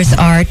 s'mores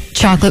are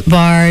chocolate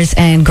bars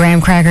and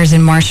graham crackers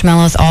and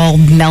marshmallows all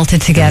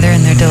melted together,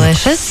 and they're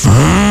delicious.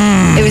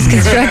 It was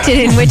constructed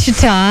in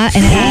Wichita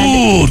and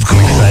had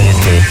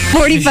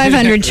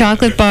 4,500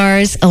 chocolate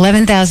bars,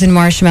 11,000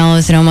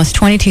 marshmallows, and almost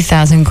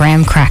 22,000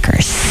 graham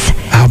crackers.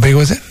 How big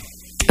was it?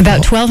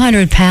 About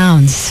 1,200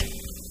 pounds.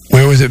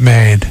 Where was it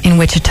made? In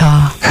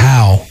Wichita.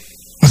 How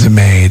was it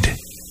made?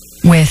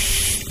 With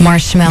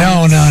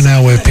marshmallows.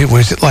 No. With people,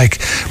 was it like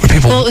with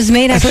people? Well, it was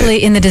made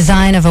actually in the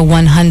design of a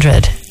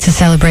 100 to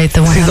celebrate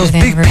the 100th See, those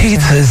big anniversary.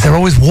 pizzas, they're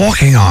always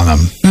walking on them.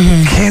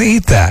 You can't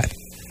eat that.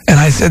 And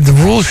I said the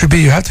rule should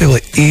be you have to be able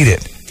to eat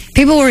it.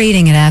 People were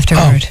eating it Oh,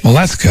 afterward. well,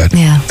 that's good.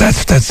 Yeah.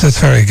 That's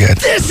very good.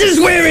 This is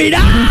where it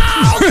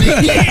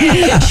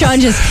out. Sean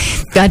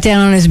just got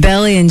down on his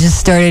belly and just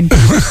started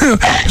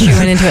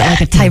chewing into it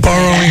like a typewriter.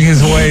 Burrowing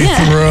his way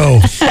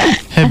through.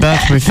 Hey,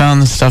 Beth, we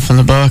found the stuff in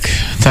the book.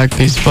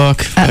 Tagby's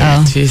book.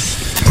 Uh-oh.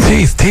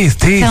 Teeth. Teeth.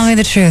 Tell me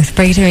the truth.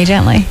 Break it to me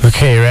gently.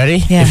 Okay, you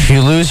ready? Yeah. If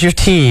you lose your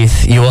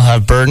teeth, you will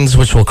have burdens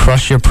which will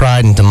crush your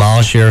pride and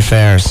demolish your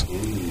affairs.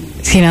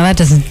 You know, that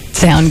doesn't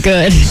sound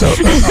good. So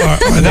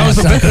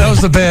that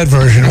was the bad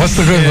version. What's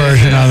the good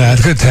version on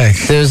that? Good take.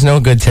 There's no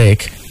good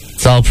take.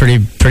 It's all pretty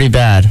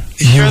bad.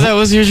 Sure that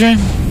was your dream?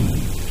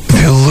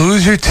 If you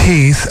lose your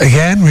teeth,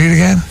 again, read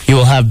again. You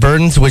will have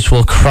burdens which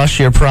will crush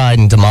your pride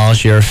and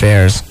demolish your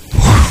affairs.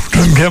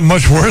 Doesn't get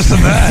much worse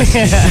than that.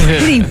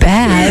 Pretty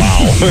bad.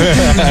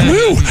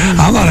 Woo,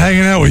 I'm not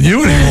hanging out with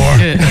you anymore.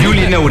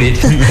 Duly noted.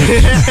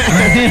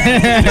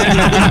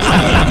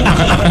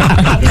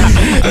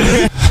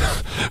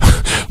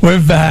 We're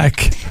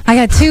back. I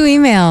got 2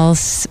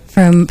 emails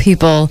from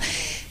people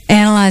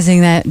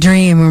analyzing that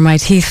dream where my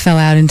teeth fell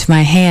out into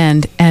my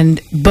hand, and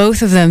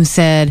both of them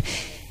said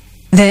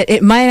that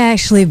it might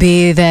actually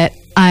be that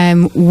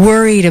I'm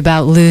worried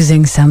about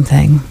losing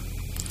something.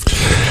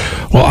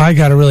 Well, I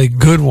got a really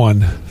good one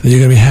that you're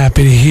going to be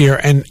happy to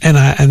hear, and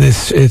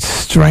it's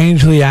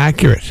strangely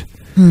accurate.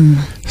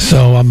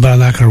 So, but I'm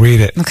not going to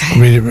read it. Okay.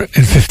 I'll read it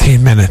in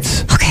 15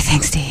 minutes. Okay,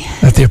 thanks, D.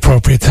 At the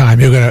appropriate time.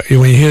 When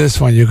you hear this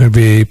one, you're going to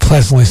be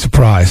pleasantly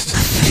surprised.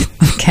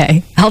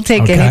 Okay. I'll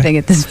take anything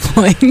at this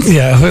point.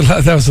 Yeah,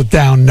 that was a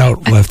down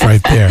note left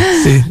right there.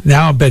 See,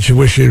 now I bet you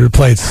wish you'd have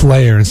played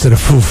Slayer instead of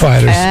Foo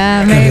Fighters.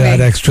 Maybe. That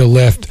extra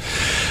lift.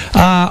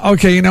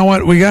 Okay, you know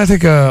what? We got to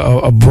take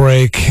a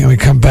break and we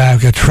come back.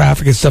 We got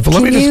traffic and stuff. But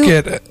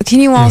Can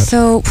you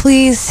also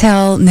please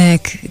tell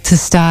Nick to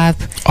stop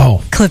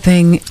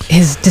clipping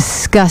his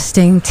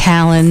disgusting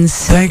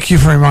talons? Thank you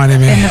for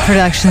reminding me. In the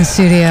production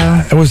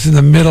studio. It was in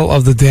the middle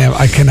of the damn.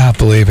 I cannot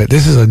believe it.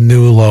 This is a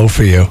new low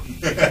for you.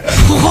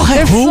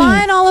 They're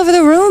flying all over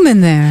the room in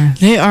there.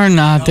 They are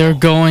not. They're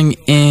going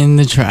in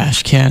the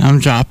trash can. I'm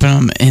dropping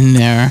them in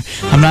there.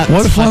 I'm not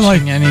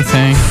touching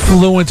anything.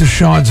 Flew into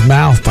Sean's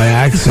mouth by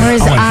accident. Or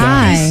his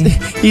eye.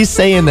 He's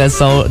saying that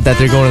so that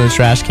they're going in the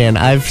trash can.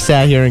 I've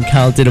sat here and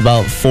counted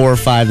about 4 or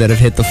 5 that have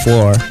hit the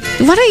floor.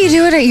 Why don't you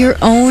do it at your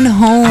own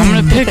home? I'm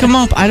gonna pick them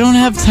up. I don't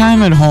have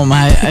time at home.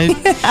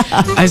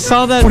 I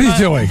saw that. What are you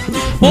doing?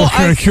 Well,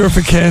 a cure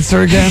for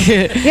cancer again?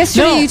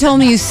 Yesterday you told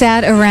me you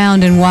sat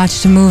around and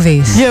watched movies.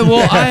 Yeah,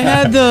 well,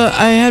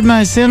 I had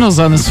my sandals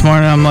on this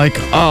morning. I'm like,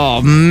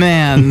 oh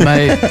man,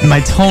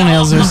 my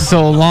toenails are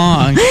so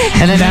long.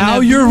 And then now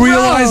you're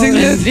realizing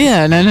this?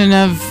 Yeah, and I didn't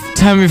have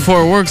time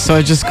before work, so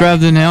I just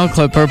grabbed the nail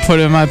clipper, put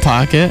it in my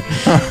pocket,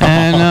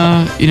 and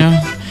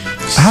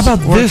how about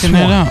this one?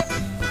 It out.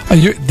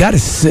 That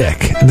is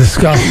sick and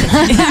disgusting.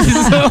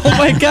 Oh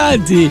my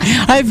God, D!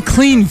 I have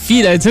clean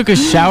feet. I took a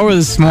shower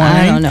this morning.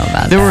 I don't know about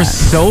that. They were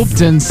soaped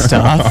and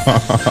stuff.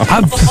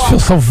 I just feel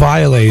so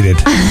violated.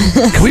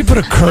 Can we put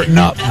a curtain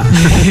up?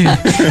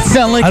 It's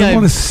not like I don't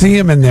want to see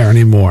him in there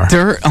anymore.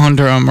 Dirt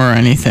under him or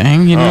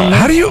anything. You know?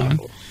 How do you?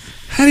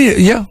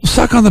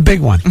 Suck on the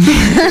big one. We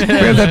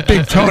have that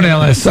big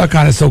toenail and suck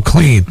on it so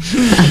clean.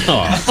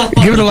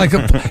 Give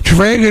it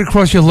drag it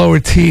across your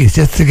lower teeth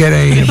just to get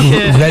a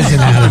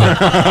resin out of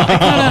it.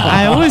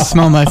 I always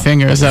smell my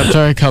fingers after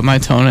I cut my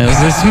toenails.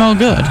 They smell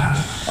good.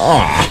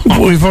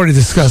 We've already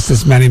discussed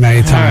this many,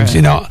 many times.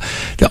 Right.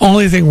 The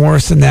only thing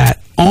worse than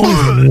that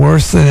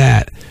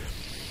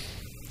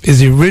is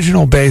the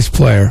original bass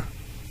player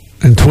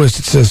in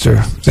Twisted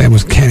Sister. His name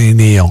was Kenny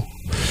Neal.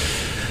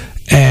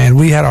 And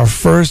we had our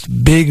first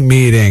big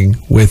meeting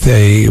with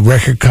a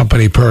record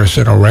company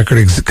person or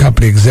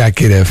company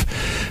executive.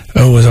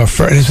 It was our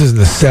first, this was in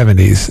the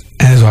 70s,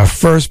 and it was our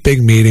first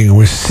big meeting. And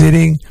we're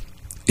sitting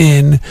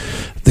in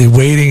the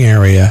waiting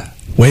area,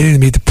 waiting to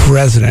meet the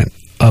president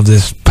of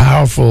this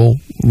powerful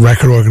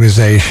record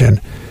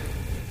organization.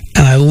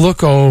 And I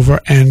look over,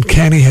 and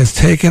Kenny has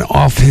taken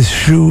off his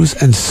shoes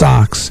and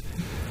socks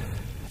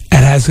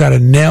and has got a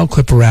nail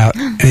clipper out,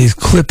 and he's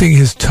clipping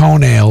his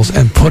toenails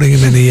and putting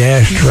them in the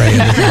ashtray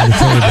on the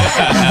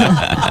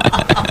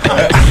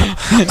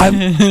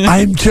table.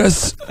 I'm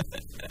just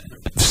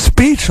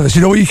speechless.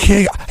 You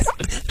can't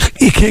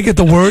get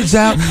the words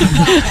out.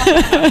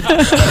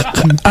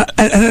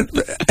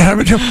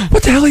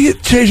 What the hell are you,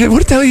 JJ?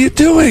 What the hell are you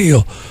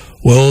doing?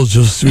 Well,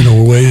 just,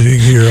 we're waiting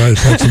here. I've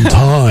had some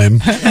time.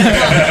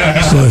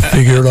 So I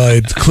figured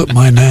I'd clip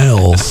my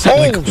nails.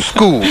 Old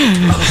school.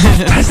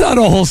 That's not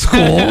old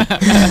school.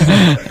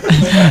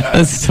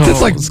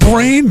 That's like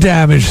brain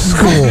damage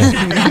school.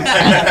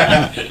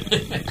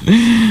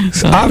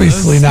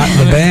 Obviously not in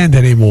the band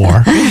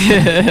anymore.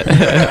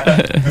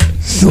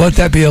 So let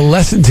that be a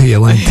lesson to you,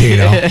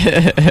 Lentino.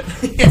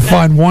 You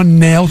find one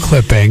nail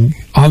clipping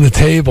on the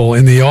table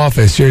in the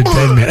office, you're a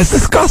dead man. It's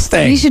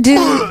disgusting. You should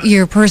do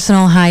your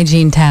personal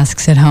hygiene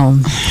tasks at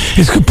home.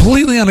 It's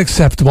completely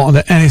unacceptable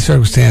under any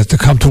circumstance to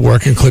come to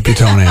work and clip your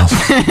toenails.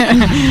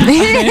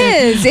 It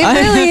is. It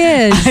really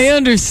is. I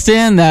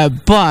understand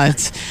that,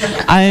 but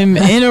I'm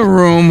in a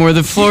room where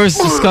the floor is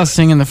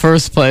disgusting in the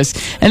first place.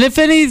 And if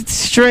any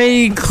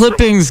stray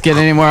clippings get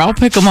anywhere, I'll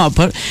pick them up.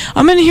 But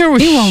I'm in here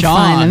with Sean. He won't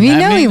find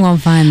them. He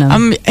won't find them.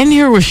 I'm in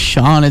here with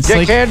Sean. It's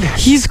Dickhead. Like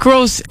he's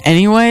gross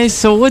anyway,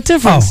 so what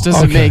difference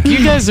does it make?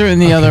 You guys are in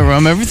the other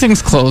room.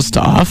 Everything's closed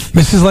off.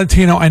 Mrs.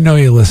 Lentino, I know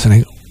you're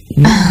listening.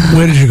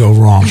 Where did you go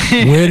wrong?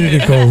 Where did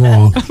it go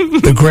wrong?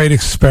 The great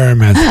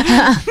experiment.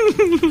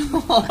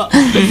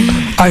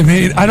 I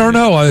mean, I don't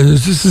know.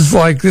 This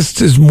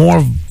is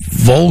more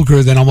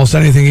vulgar than almost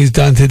anything he's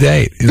done to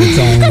date in its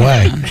own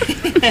way.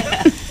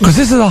 Because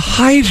this is a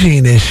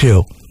hygiene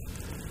issue.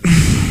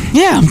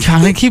 Yeah, I'm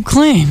trying to keep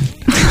clean.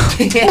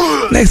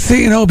 Next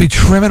thing you know, be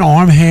trimming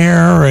arm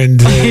hair and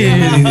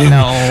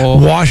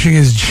washing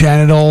his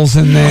genitals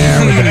in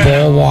there with a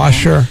ball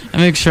washer. I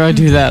make sure I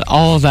do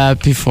all of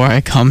that before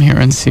I come here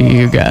and see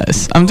you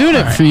guys. I'm doing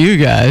it for you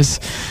guys.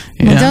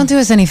 Well, don't do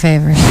us any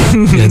favors.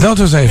 Yeah, don't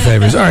do us any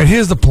favors. All right,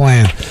 here's the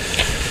plan.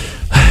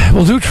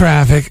 We'll do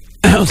traffic.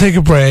 We'll take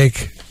a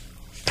break.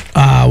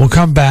 We'll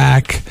come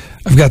back.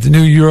 I've got the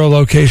new Euro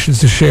locations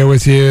to share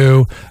with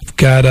you. I've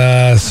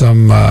got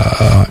some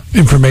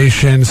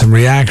information, some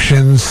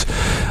reactions.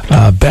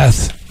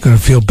 Beth going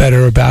to feel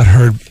better about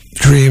her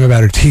dream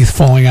about her teeth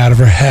falling out of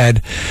her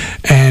head,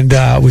 and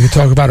we can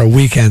talk about our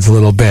weekends a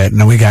little bit. And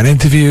then we got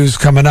interviews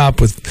coming up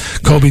with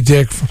Coby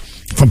Dick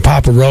from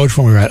Papa Roach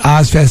when we were at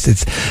OzzFest.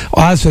 It's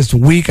OzzFest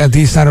week on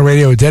D-Snider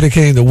Radio. We're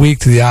dedicating the week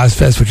to the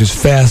OzzFest, which is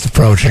fast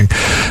approaching.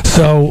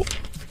 So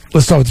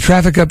let's start with the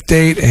traffic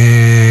update,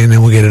 and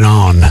then we'll get it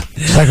on.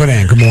 Psycho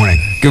Dan, good morning.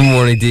 Good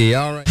morning, D.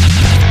 All right.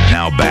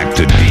 Now back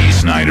to D.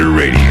 Snider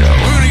Radio. We're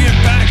going to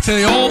get back to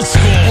the old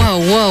school. Whoa,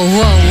 whoa,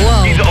 whoa,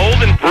 whoa. He's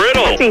old and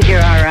brittle. I think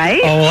you're all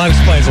right. Oh, well, that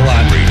explains a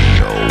lot.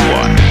 Radio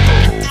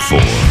 104.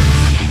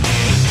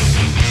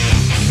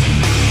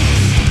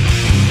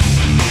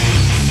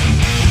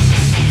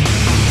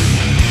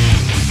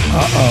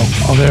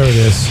 Oh, there it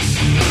is.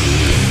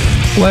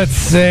 Let's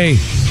see.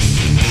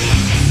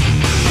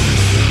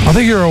 I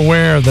think you're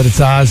aware that it's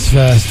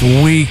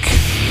OzzFest week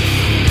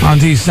on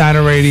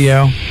D-Snider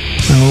Radio.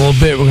 In a little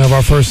bit, we're going to have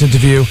our first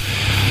interview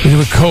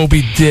with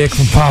Coby Dick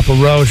from Papa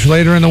Roach.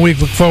 Later in the week,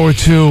 look forward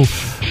to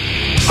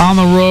On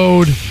the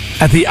Road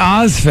at the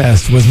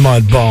OzzFest with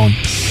Mudbone.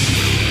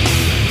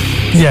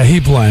 Yeah, he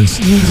blends.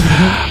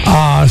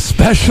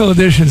 Special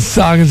edition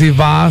Sagen Sie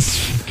Was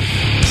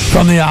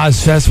from the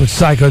OzzFest with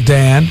Psycho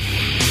Dan.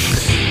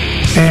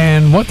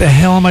 And what the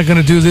hell am I going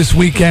to do this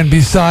weekend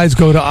besides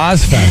go to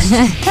OzzFest?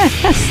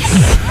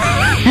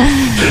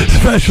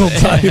 Special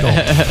title.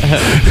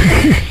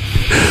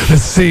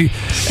 Let's see.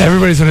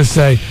 Everybody's going to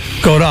say,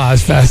 go to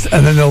OzzFest,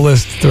 and then they'll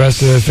list the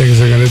rest of the things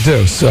they're going to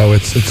do. So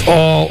it's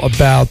all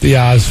about the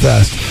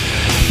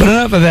OzzFest. But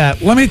enough of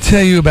that. Let me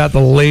tell you about the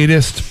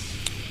latest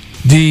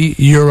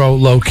D-Euro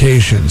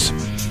locations.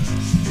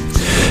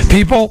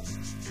 People,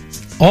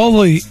 all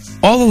the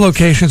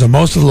locations, or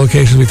most of the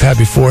locations we've had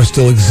before,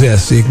 still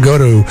exist. So you can go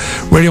to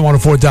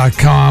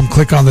radio104.com,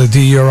 click on the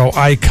D-Euro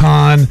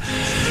icon,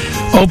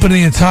 open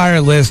the entire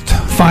list,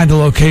 find a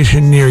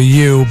location near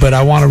you. But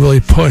I want to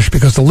really push,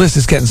 because the list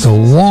is getting so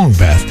long,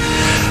 Beth,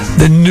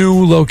 the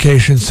new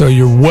locations, so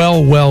you're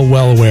well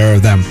aware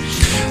of them.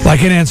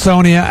 Like in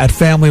Ansonia at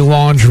Family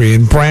Laundry,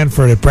 in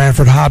Brantford at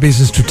Brantford Hobbies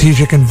and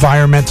Strategic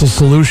Environmental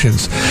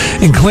Solutions,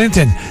 in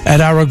Clinton at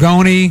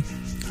Aragoni.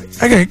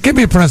 Okay, give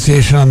me a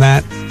pronunciation on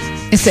that.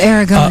 It's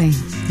Aragoni.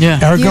 Yeah.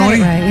 You got Aragoni?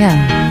 it right,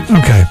 yeah.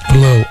 Okay, put a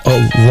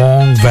little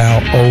long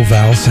vowel, O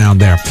vowel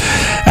sound there.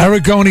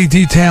 Aragoni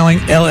Detailing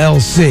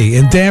LLC.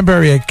 In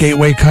Danbury at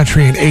Gateway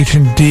Country and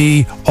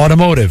H&D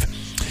Automotive.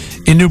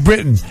 In New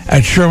Britain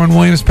at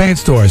Sherwin-Williams Paint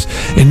Stores.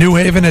 In New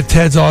Haven at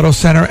Ted's Auto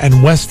Center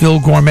and Westville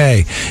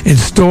Gourmet. In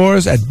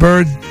stores at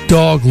Bird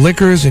Dog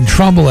Liquors. In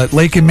Trumbull at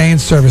Lake and Main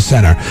Service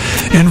Center.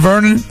 In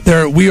Vernon,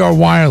 they're at We Are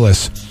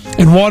Wireless.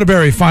 In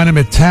Waterbury, find them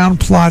at Town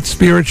Plot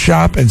Spirit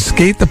Shop and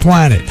Skate the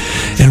Planet.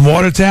 In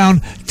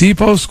Watertown,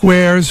 Depot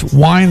Squares,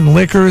 Wine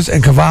Liquors,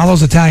 and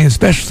Cavallo's Italian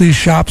Specialty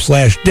Shop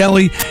 /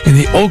 Deli in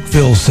the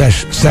Oakville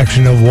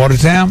section of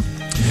Watertown.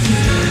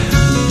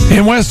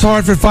 In West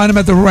Hartford, find them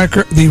at the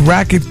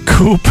Racket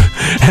Coop,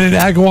 and in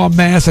Agawam,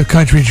 Mass at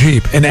Country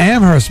Jeep. In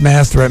Amherst,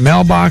 Mass, they're at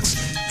Mailbox,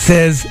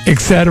 Says,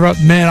 etc.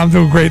 Man, I'm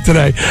doing great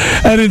today.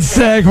 And in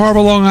Sag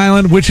Harbor, Long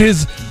Island, which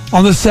is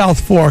on the South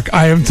Fork,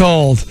 I am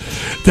told,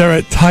 they're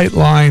at Tight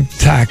Line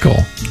Tackle.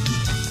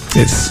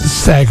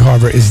 Sag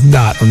Harbor is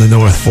not on the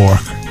North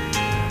Fork.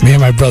 Me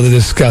and my brother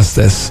discussed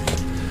this,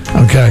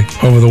 okay,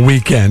 over the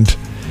weekend.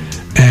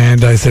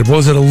 And I said,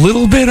 was it a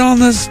little bit on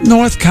the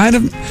north, kind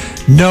of?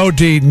 No,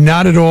 D,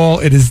 not at all.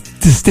 It is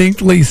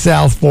distinctly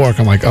South Fork.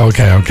 I'm like,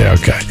 okay.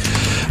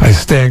 I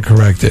stand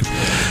corrected.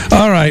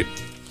 All right.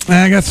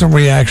 I got some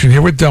reaction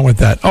here. We're done with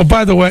that. Oh,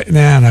 by the way,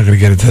 I'm not going to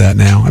get into that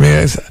now. I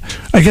mean,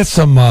 I get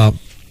some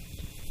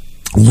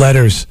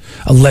letters,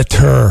 a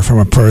letter from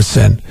a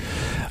person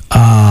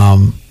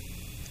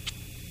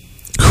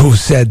who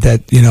said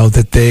that,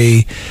 that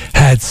they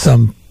had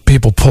some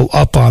people pull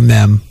up on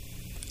them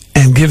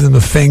and give them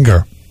a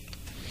finger,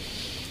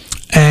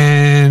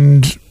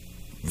 and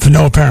for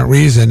no apparent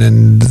reason,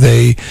 and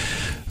they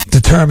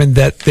determined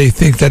that they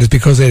think that it's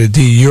because they had a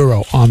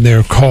D-Euro on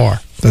their car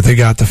that they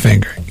got the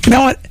finger. You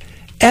know what?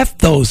 F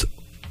those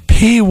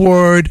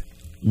P-word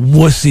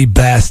wussy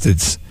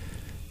bastards.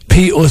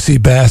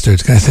 P-ussy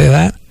bastards. Can I say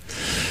that?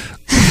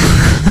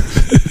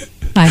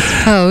 I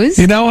suppose.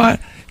 You know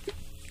what?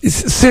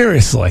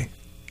 Seriously,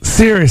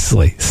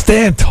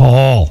 stand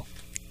tall.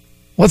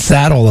 What's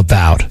that all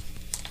about?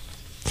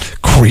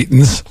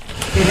 Cretins.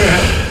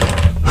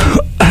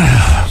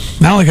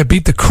 Not only I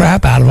beat the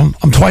crap out of them,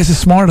 I'm twice as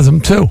smart as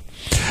them, too.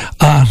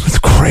 It's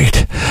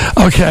great.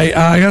 Okay,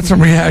 I got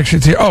some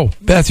reactions here. Oh,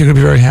 Beth, you're going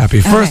to be very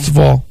happy. First of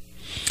all,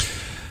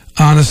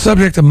 on the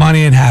subject of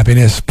money and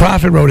happiness,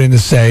 Prophet wrote in to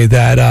say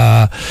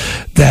that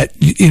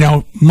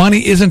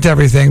money isn't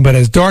everything, but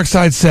as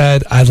Darkside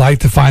said, I'd like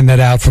to find that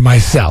out for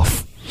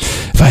myself.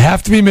 If I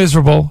have to be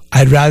miserable,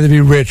 I'd rather be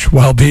rich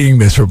while being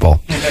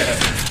miserable.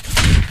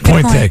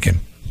 Point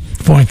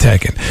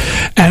taken.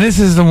 And this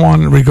is the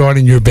one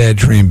regarding your bad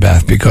dream,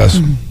 Beth,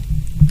 because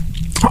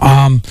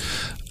I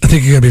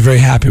think you're going to be very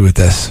happy with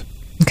this.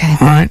 Okay.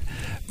 All right?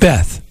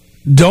 Beth,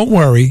 don't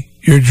worry.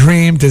 Your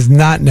dream does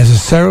not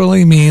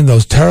necessarily mean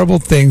those terrible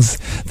things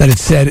that it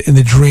said in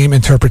the dream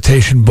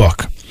interpretation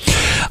book.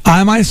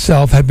 I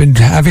myself have been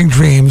having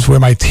dreams where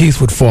my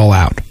teeth would fall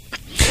out.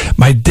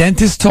 My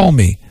dentist told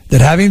me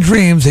that having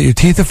dreams that your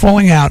teeth are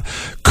falling out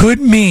could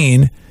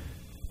mean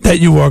that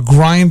you are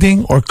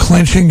grinding or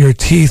clenching your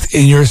teeth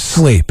in your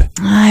sleep.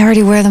 I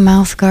already wear the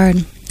mouth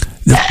guard.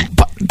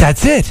 But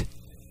that's it.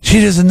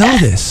 She doesn't know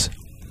this.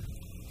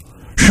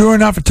 Sure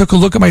enough, I took a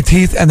look at my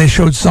teeth and they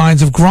showed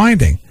signs of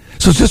grinding.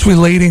 So it's just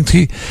relating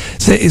to,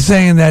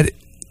 saying that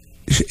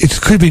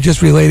it could be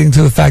just relating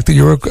to the fact that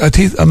you're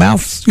a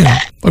mouth,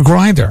 a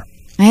grinder.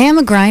 I am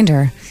a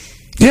grinder.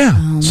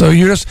 Yeah. So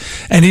you're just,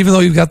 and even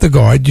though you've got the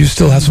guard, you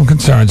still have some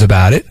concerns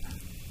about it.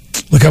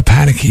 Look how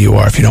panicky you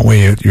are if you don't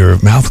wear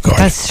your mouth guard.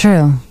 That's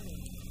true.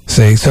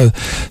 See, so,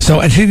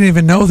 and she didn't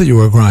even know that you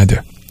were a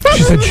grinder.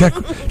 She said,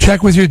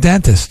 check with your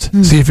dentist.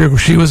 See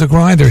if she was a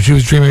grinder. She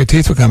was dreaming her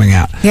teeth were coming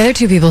out. The other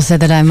two people said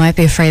that I might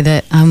be afraid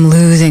that I'm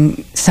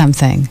losing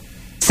something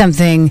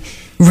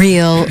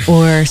real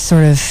or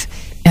sort of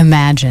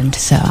imagined.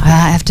 So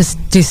I have to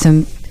do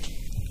some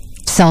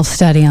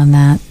self-study on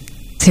that.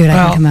 See what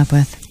I can come up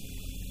with.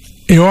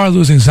 You are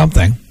losing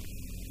something.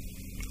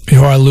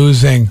 You are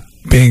losing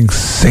being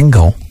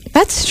single.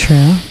 That's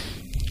true.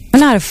 I'm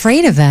not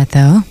afraid of that,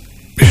 though.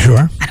 You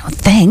sure? I don't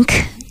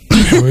think.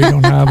 Sure you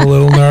don't have a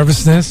little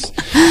nervousness?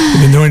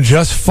 You've been doing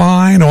just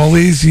fine all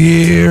these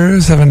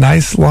years. Have a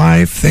nice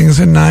life. Things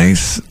are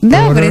nice.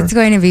 No, but it's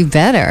going to be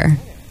better.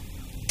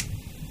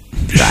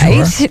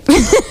 Right? Sure.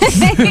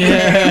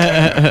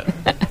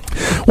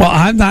 Well,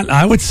 I'm not.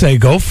 I would say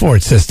go for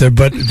it, sister.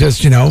 But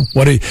just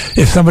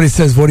if somebody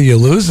says, "What are you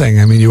losing?"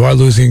 I mean, you are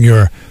losing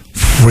your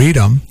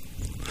freedom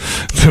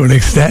to an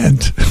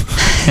extent.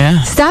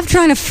 Yeah. Stop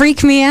trying to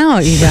freak me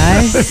out, you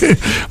guys.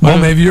 Well,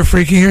 maybe you're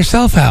freaking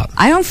yourself out.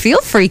 I don't feel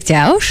freaked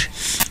out.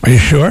 Are you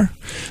sure?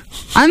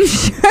 I'm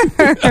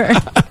sure.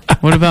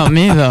 What about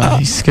me, though?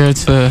 You scared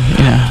to,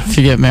 if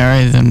you get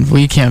married, then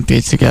we can't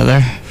be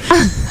together.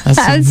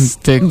 That's a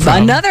big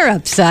problem. Another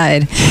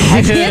upside.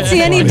 I can't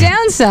see any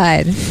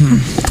downside.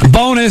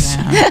 Bonus.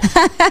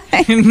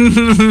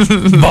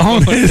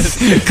 Bonus.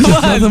 Just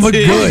nothing but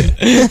good.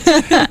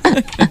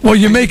 Well,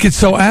 you make it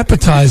so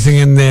appetizing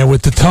in there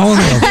with the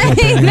toenail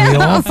clipping in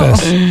the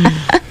office.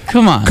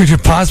 Come on. Could you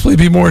possibly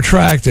be more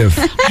attractive?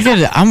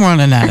 I'm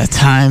running out of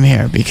time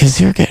here because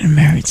you're getting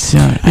married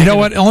soon. You know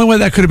what? The only way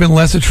that could have been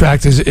less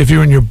attractive is if you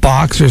were in your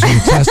boxers and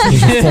your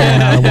testicles were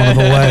falling out of one of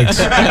the legs.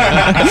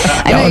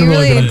 That would have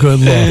really been a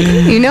good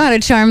look. You know how to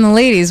charm the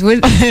ladies.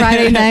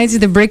 Friday nights at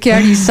the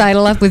Brickyard, you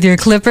sidle up with your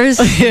clippers,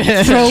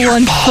 throw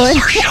one foot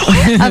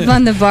up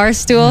on the bar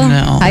stool.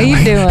 No. How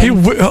you doing? He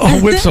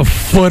whips a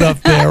foot up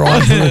there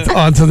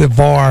onto the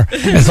bar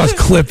and starts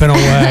clipping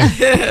away.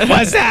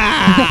 What's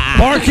that?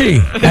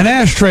 Barky, an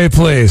ashtray,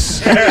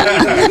 please.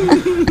 I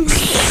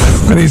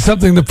need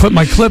something to put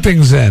my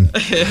clippings in.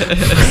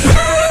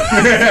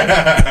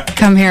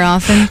 Come here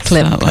often.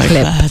 Clip, like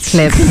clip, that.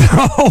 clip.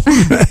 Oh,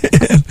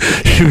 man.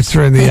 Shoots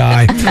her in the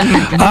eye.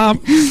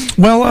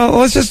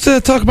 Let's just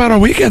talk about our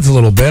weekends a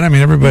little bit. I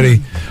mean,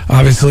 everybody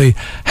obviously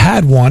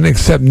had one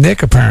except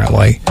Nick,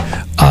 apparently.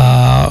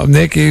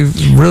 Nick, it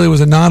really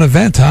was a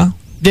non-event, huh?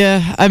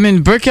 Yeah, I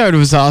mean, Brickyard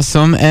was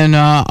awesome, and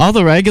all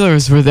the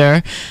regulars were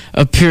there.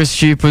 Pierce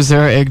Jeep was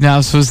there,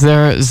 Ignace was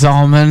there,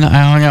 Zalman.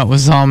 I hung out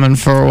with Zalman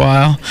for a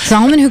while.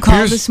 Zalman, who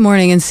called this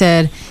morning and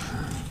said,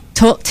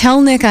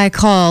 tell Nick I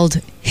called.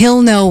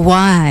 He'll know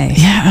why.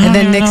 Yeah, and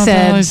then Nick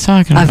said,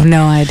 I've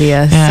no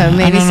idea. Yeah, so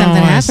maybe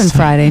something happened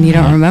Friday and you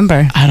don't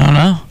remember. I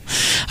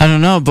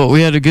don't know, but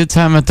we had a good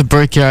time at the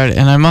Brickyard,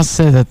 and I must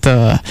say that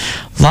a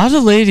lot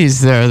of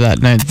ladies there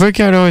that night. The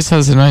Brickyard always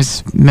has a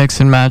nice mix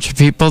and match of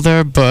people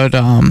there, but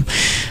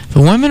the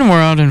women were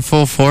out in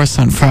full force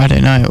on Friday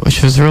night,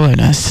 which was really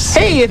nice to see.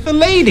 Hey, it's a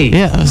lady.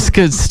 Yeah, it was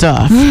good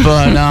stuff.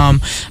 But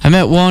I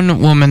met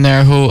one woman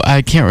there who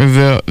I can't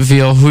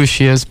reveal who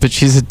she is, but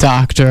she's a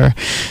doctor.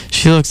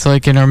 She looks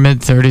like in her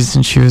mid-30s,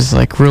 and she was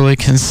like really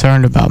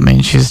concerned about me,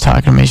 and she was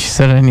talking to me. She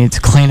said I need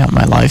to clean up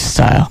my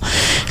lifestyle.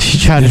 She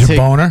tried to take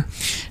boner?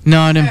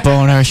 No, I didn't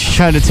bone her. She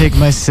tried to take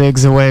my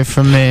cigs away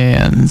from me,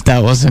 and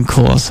that wasn't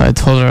cool, so I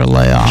told her to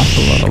lay off a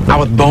little bit. I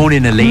was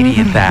boning a lady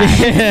at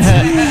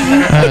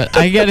that.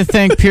 I got to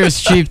thank Pierce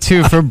Jeep,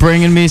 too, for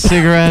bringing me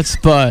cigarettes,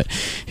 but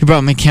he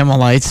brought me Camel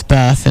Lights,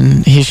 Beth,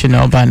 and he should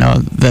know by now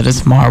that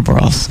it's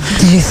Marlboros.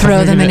 Did you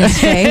throw them in his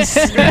face?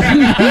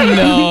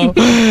 No.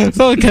 It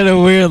felt kind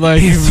of weird.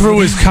 Like he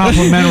threw his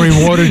complimentary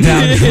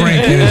watered-down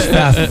drink in his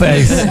fat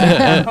face.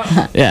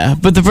 Yeah,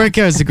 but the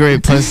Brickyard's a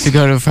great place to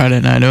go to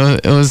Friday night.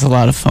 It was a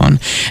lot of fun.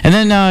 And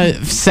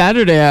then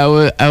Saturday,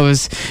 I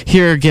was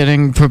here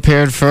getting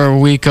prepared for a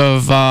week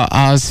of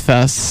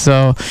OzzFest,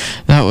 so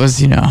that was,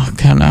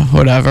 kind of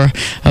whatever.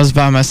 I was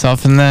by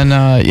myself, and then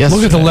yesterday...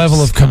 Look at the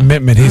level of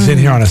commitment. He's in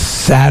here on a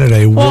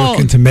Saturday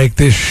working to make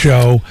this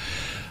show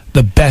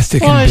the best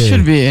it can be. I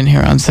should be in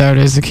here on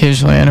Saturdays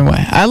occasionally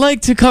anyway. I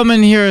like to come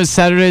in here on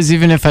Saturdays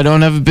even if I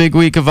don't have a big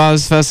week of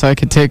OzzFest, so I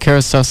could take care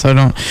of stuff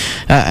so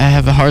I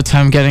have a hard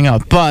time getting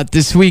up. But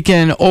this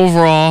weekend,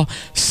 overall,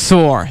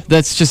 sore.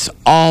 That's just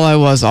all I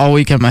was all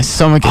weekend. My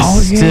stomach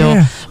is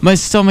still My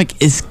stomach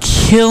is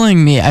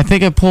killing me. I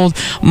think I pulled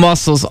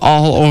muscles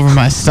all over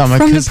my stomach.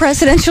 From the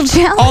presidential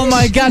challenge? Oh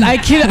my God, I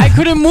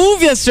couldn't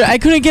move yesterday. I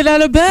couldn't get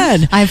out of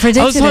bed. I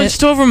predicted I was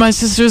hunched over. My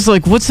sister's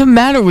like, what's the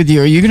matter with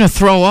you? Are you going to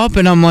throw up?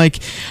 And I'm like,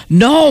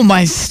 no,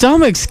 my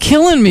stomach's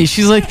killing me.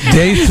 She's like...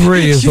 Day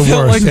 3 is the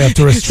worst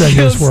after a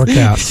strenuous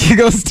workout. She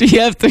goes, do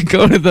you have to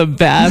go to the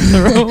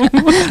bathroom?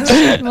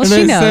 Well,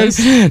 she knows.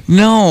 Said,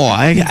 no,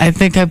 I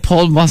think I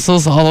pulled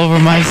muscles all over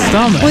my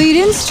stomach. Well, you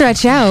didn't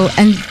stretch out,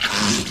 and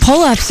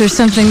pull-ups are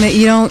something that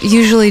you don't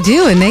usually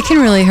do, and they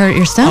can really hurt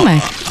your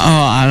stomach. Oh,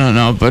 I don't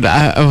know, but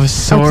I was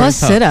sore. Plus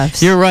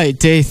sit-ups. You're right.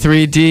 Day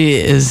 3D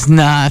is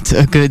not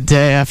a good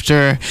day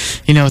after,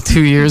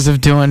 2 years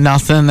of doing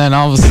nothing. Then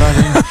all of a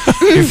sudden,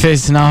 you're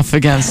facing off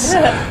against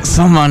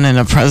someone in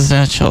a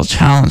presidential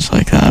challenge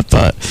like that.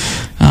 But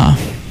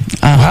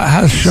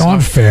how's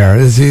Sean fare?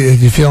 Did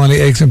you feel any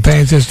aches and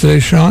pains yesterday,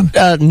 Sean?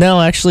 No,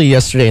 actually,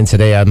 yesterday and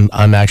today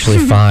I'm actually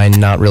fine.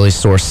 Not really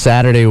sore.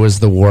 Saturday was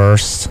the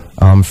worst.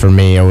 For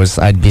me,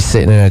 I'd be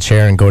sitting in a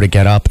chair and go to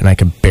get up, and I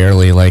could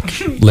barely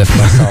lift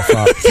myself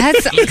up.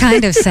 That's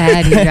kind of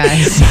sad, you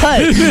guys.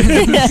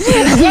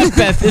 What,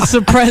 Beth? It's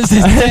a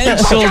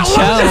presidential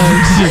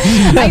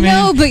challenge. I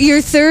know, but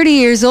you're 30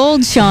 years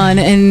old, Sean,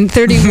 and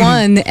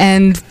 31,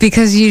 and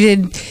because you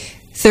did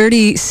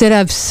 30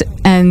 sit-ups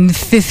and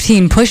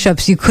 15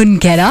 push-ups, you couldn't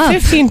get up.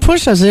 15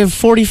 push-ups. I have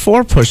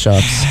 44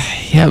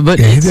 push-ups. Yeah, but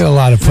he did a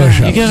lot of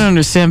push-ups. You gotta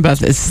understand,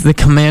 Beth. It's the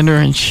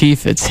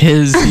commander-in-chief. It's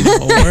his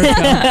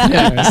workout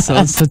there, so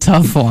it's a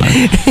tough one.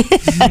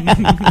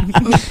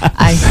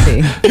 I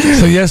see.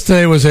 So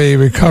yesterday was a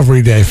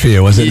recovery day for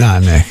you, was it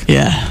not, Nick?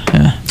 Yeah.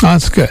 Oh,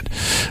 that's good.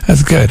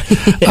 That's good.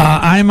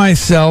 I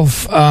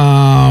myself, we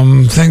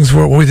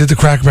did the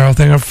Cracker Barrel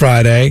thing on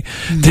Friday.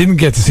 Didn't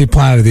get to see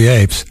Planet of the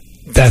Apes.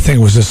 That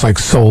thing was just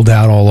sold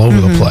out all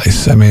over the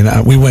place. I mean,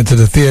 we went to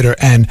the theater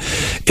and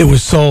it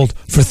was sold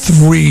for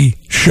 3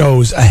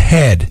 shows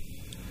ahead.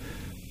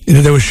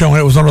 They were showing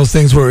it was one of those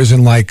things where it was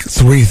in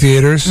 3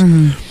 theaters,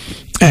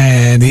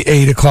 and the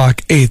 8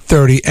 o'clock,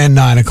 8:30, and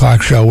 9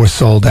 o'clock show were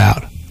sold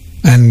out.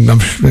 And I'm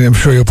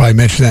sure you'll probably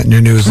mention that in your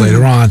news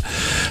later on.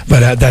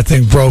 But that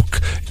thing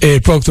broke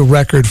the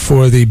record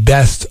for the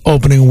best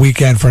opening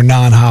weekend for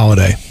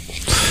non-holiday.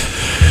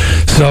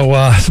 So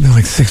something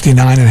like $69.5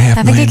 million.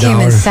 I think it came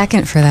in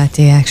second for that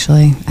day,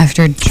 actually,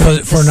 after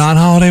for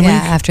non-holiday week. Yeah,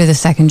 after the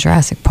second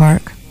Jurassic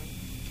Park.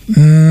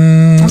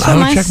 I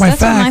would check my facts.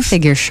 That's what my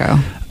figures show.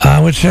 I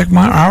would check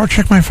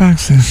my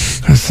facts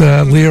because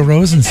Leah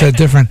Rosen said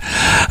different,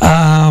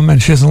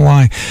 and she doesn't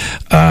lie.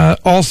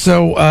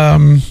 Also,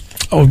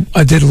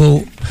 I did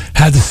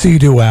had the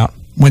Sea-Doo out.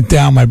 Went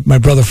down. My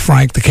brother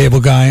Frank, the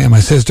cable guy, and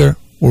my sister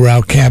were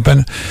out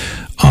camping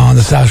on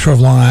the South Shore of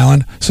Long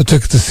Island. So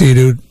took the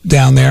Sea-Doo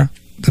down there,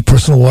 the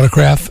personal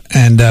watercraft,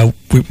 and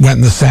we went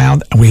in the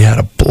Sound, and we had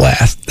a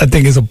blast. That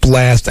thing is a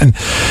blast. And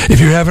if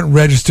you haven't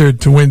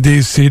registered to win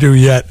these Sea-Doo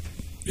yet,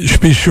 you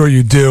should be sure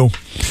you do.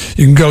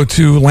 You can go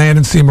to Land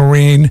and Sea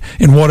Marine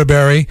in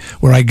Waterbury,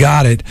 where I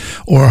got it,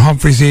 or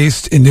Humphreys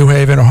East in New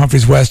Haven, or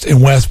Humphreys West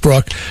in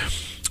Westbrook.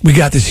 We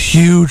got this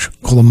huge,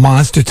 called a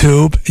monster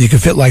tube. You can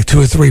fit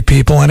 2 or 3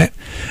 people in it,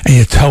 and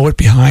you tow it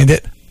behind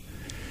it.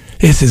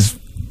 This is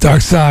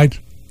Dark Side.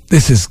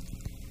 This is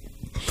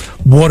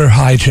water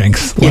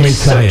hijinks, let me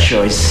tell you.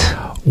 Choice.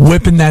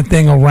 Whipping that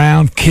thing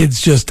around,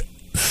 kids just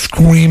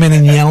screaming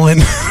and yelling,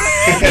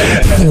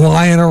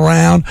 flying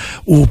around.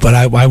 Ooh, but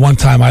I one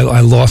time I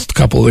lost a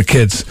couple of the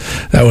kids.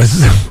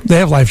 They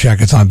have life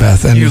jackets on,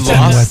 Beth, and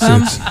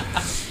wetsuits.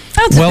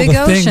 That's a big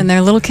ocean.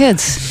 They're little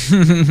kids.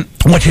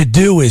 What you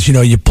do is,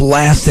 you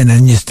blast in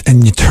and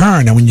you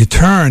turn, and when you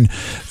turn,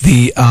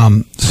 the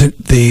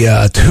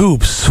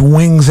tube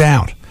swings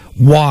out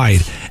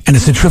wide, and the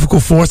centrifugal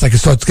force, it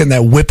starts getting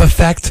that whip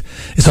effect.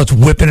 It starts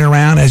whipping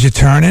around as you're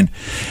turning,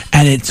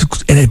 and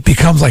it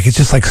becomes it's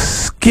just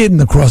skidding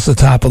across the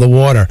top of the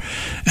water,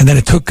 and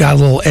then got a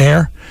little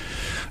air.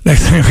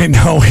 Next thing I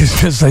know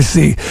is I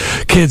see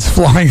kids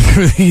flying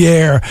through the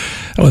air.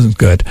 That wasn't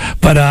good,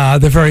 but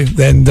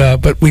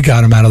but we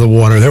got them out of the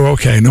water. They were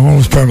okay. No one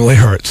was permanently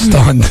hurt,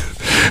 stunned.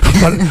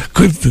 But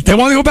good. They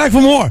want to go back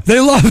for more.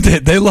 They loved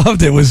it.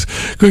 It was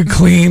good,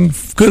 clean,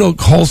 good,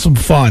 wholesome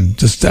fun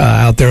just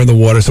out there in the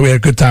water. So we had a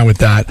good time with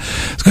that.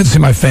 It's good to see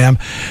my fam.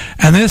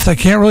 And this I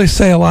can't really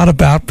say a lot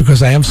about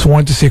because I am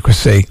sworn to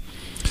secrecy.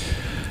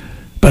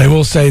 But I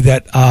will say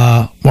that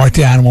Mark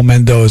the Animal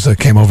Mendoza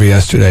came over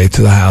yesterday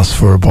to the house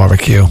for a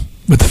barbecue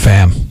with the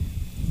fam.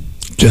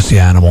 Just the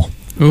animal.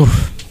 Ooh.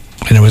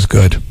 And it was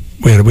good.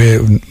 We had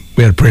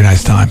a pretty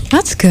nice time.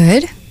 That's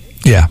good.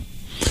 Yeah.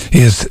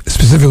 He has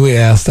specifically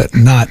asked that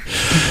not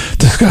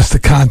discuss the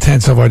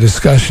contents of our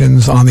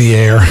discussions on the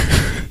air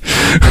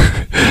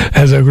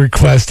as a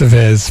request of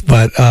his,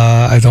 but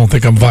I don't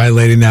think I'm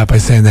violating that by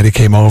saying that he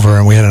came over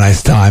and we had a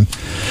nice time.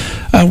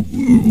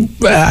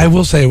 I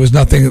will say it was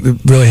nothing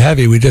really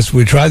heavy. We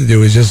tried to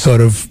do is just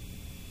sort of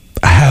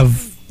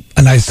have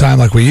a nice time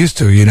like we used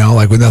to,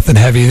 with nothing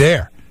heavy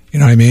there. You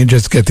know what I mean?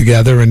 Just get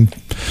together and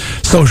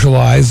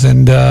socialize,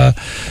 and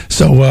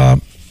so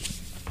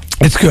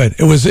it's good.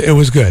 It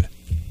was good.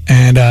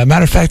 And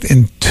matter of fact,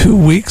 in 2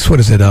 weeks, what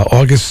is it,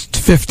 August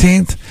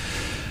 15th,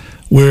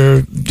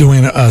 we're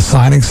doing a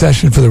signing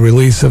session for the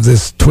release of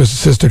this Twisted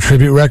Sister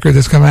tribute record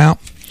that's coming out.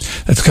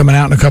 That's coming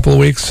out in a couple of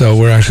weeks, so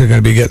we're actually going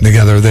to be getting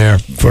together there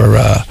for,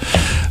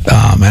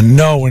 and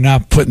no, we're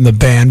not putting the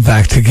band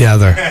back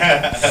together.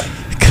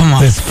 Come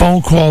on. There's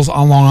phone calls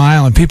on Long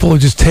Island. People who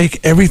just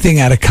take everything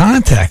out of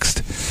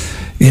context.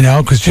 You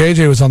know, because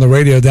JJ was on the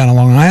radio down on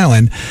Long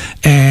Island,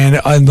 and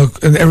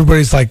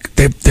everybody's like,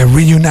 they're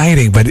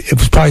reuniting, but it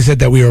was probably said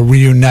that we are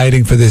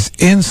reuniting for this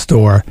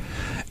in-store,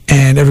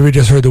 and everybody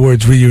just heard the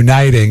words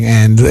reuniting,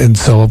 and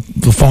so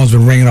the phone's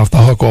been ringing off the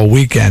hook all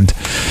weekend.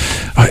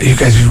 You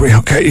guys, you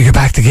get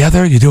back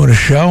together? You doing a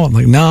show? I'm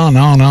like, no,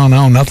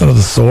 nothing of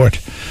the sort.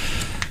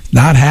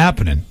 Not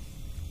happening.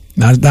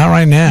 Not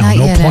right now. Not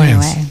no yet,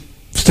 plans. anyway.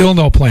 Still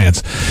no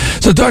plans.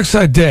 So Dark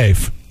Side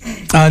Dave.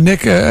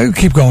 Nick,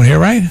 keep going here,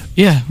 right?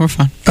 Yeah, we're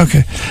fine.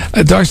 Okay.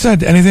 Dark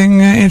Side,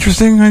 anything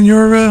interesting on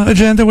your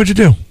agenda? What'd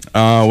you do?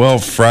 Well,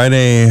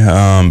 Friday,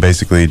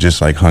 basically just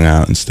like hung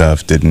out and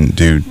stuff. Didn't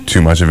do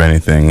too much of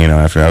anything. You know,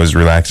 after I was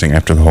relaxing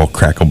after the whole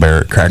Cracker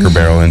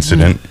Barrel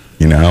incident.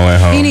 You know, at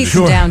home. You need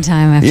some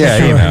downtime after. Yeah,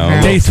 you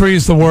know. Day 3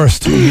 is the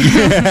worst.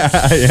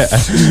 Yeah.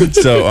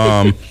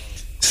 So,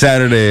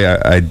 Saturday,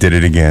 I did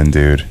it again,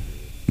 dude.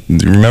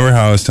 Remember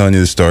how I was telling you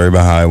the story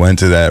about how I went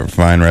to that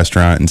fine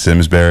restaurant in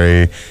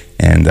Simsbury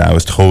and I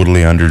was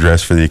totally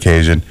underdressed for the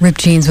occasion? Ripped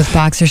jeans with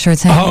boxer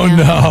shorts hanging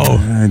out. Oh,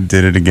 no. I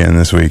did it again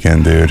this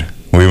weekend, dude.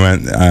 We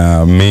went,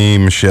 me,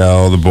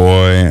 Michelle, the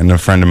boy, and a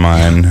friend of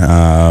mine,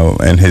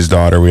 and his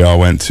daughter. We all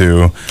went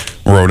to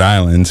Rhode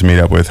Island to meet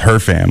up with her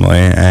family,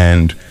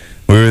 and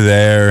we were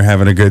there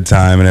having a good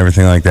time and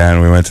everything like that,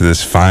 and we went to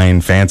this fine,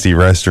 fancy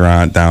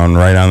restaurant down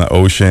right on the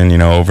ocean, you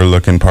know,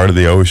 overlooking part of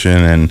the ocean.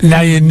 And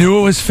now you knew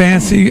it was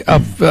fancy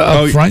up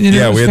front? You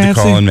knew it was we had fancy?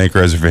 to call and make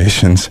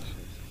reservations.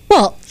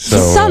 Well,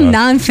 some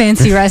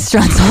non-fancy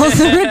restaurants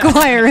also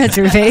require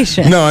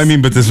reservations. No, I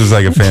mean, but this was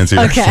like a fancy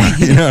restaurant.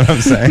 You know what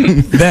I'm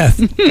saying? Beth,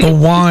 the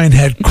wine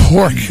had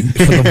cork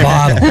for the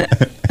bottle.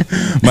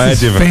 My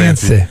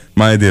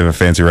idea of a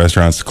fancy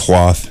restaurant's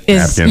cloth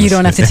is napkins. You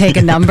don't have to take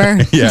a number.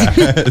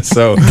 Yeah.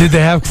 So did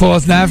they have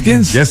cloth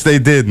napkins? Yes, they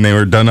did, and they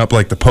were done up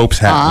like the Pope's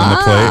hat on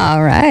the plate.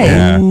 All right.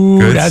 Yeah, Ooh,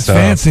 good that's stuff.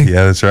 fancy.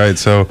 Yeah, that's right.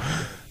 So,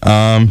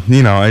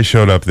 you know, I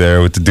showed up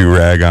there with the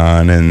do-rag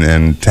on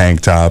and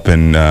tank top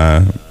and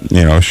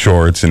you know,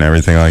 shorts and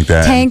everything like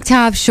that. Tank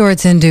top,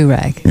 shorts, and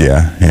do-rag.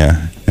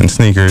 Yeah, and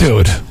sneakers.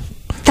 Dude,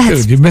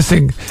 you're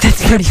missing.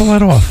 That's pretty. Pull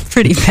that off.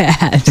 Pretty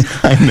bad.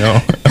 I know.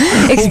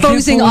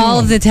 Exposing all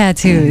of the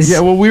tattoos.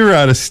 Yeah, well, we were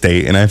out of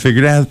state, and I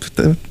figured,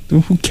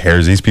 who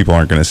cares? These people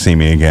aren't going to see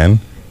me again.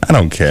 I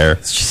don't care.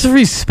 It's just a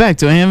respect.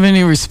 Do I have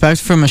any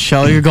respect for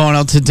Michelle? You're going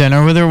out to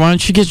dinner with her. Why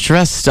don't you get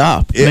dressed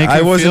up?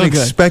 I wasn't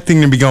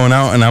expecting to be going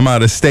out, and I'm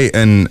out of state,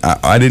 and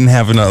I didn't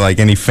have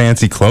any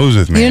fancy clothes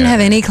with me. You didn't have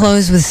any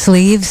clothes with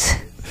sleeves?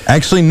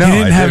 Actually, no. He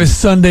didn't have his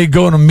Sunday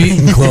going to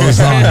meeting clothes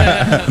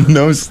on.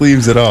 No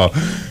sleeves at all.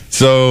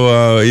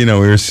 So, you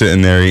know, we were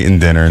sitting there eating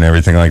dinner and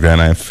everything like that,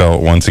 and I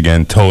felt, once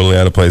again, totally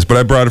out of place. But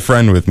I brought a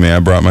friend with me. I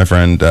brought my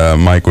friend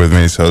Mike with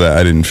me so that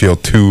I didn't feel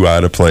too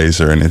out of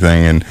place or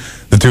anything. And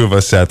the two of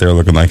us sat there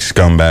looking like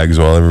scumbags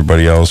while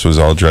everybody else was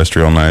all dressed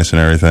real nice and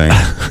everything.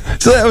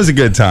 So that was a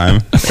good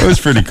time. It was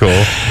pretty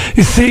cool.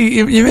 You see,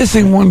 you're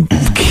missing one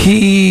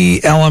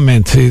key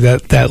element to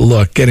that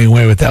look, getting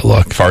away with that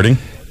look. Farting?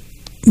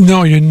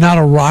 No, you're not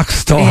a rock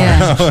star.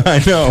 Yeah.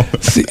 I know.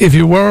 See, if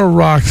you were a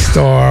rock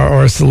star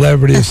or a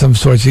celebrity of some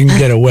sort, you can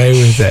get away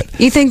with it.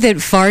 You think that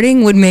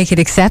farting would make it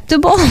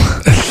acceptable?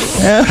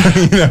 Yeah,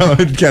 you know,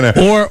 it kind of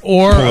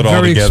or a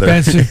very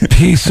expensive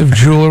piece of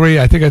jewelry.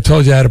 I think I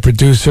told you I had a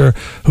producer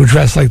who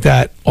dressed like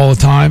that all the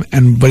time,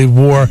 but he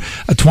wore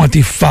a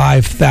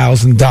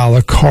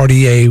 $25,000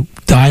 Cartier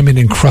diamond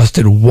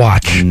encrusted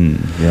watch.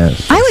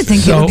 Yes. I would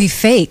think it would be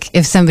fake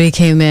if somebody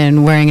came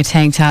in wearing a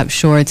tank top,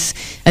 shorts,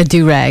 a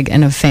do-rag,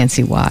 and a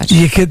fancy watch.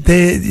 You can't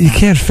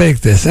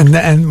fake this.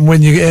 And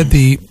when you add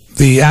the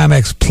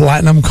Amex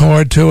Platinum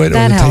card to it,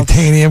 That or the helps.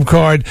 Titanium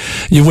card,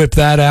 you whip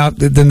that out,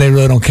 then they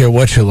really don't care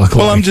what you look like.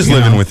 Well, I'm just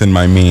living within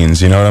my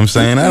means, you know what I'm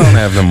saying? I don't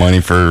have the money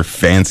for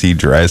fancy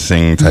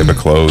dressing type of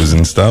clothes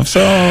and stuff,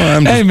 so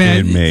I'm just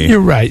being me.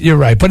 You're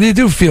right. But you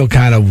do feel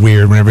kind of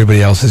weird when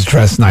everybody else is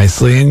dressed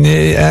nicely, and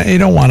you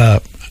don't want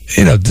to,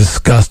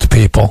 disgust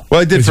people.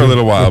 Well, I did for a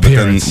little while, but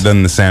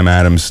then the Sam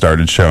Adams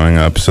started showing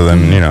up, so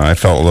then, I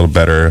felt a little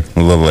better a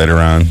little later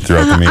on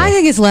throughout the meal. I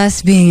think it's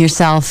less being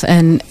yourself,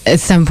 and at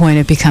some point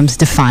it becomes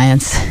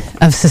defiance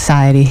of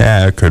society.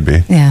 Yeah, it could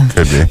be. Yeah.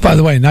 Could be. By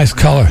the way, nice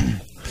color.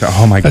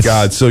 Oh, my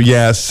God. So,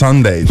 yeah,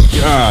 Sunday.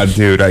 God,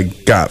 dude, I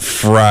got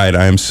fried.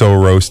 I am so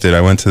roasted.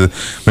 We went to,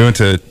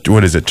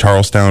 what is it,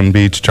 Charleston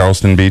Beach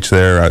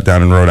there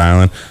down in Rhode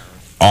Island.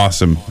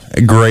 Awesome.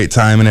 A great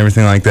time and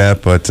everything like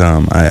that, but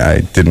I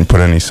didn't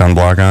put any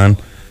sunblock on.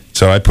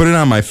 So I put it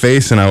on my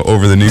face and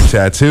over the new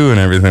tattoo and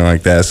everything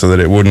like that so that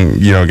it wouldn't,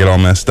 get all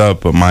messed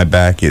up, but my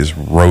back is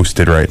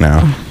roasted right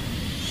now.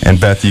 And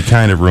Beth, you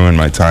kind of ruined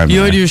my time. You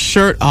there. had your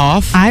shirt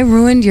off? I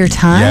ruined your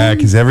time? Yeah,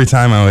 because every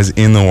time I was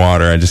in the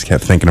water, I just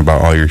kept thinking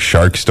about all your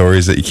shark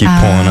stories that you keep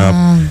pulling up.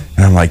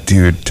 And I'm like,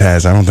 dude,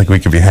 Taz, I don't think we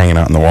could be hanging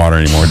out in the water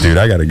anymore, dude.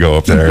 I got to go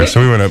up there.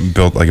 So we went up and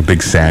built like a big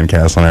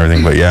sandcastle and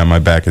everything. But yeah, my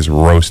back is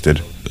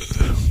roasted.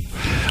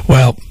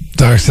 Well,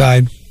 Dark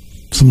Side,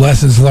 some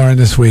lessons learned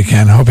this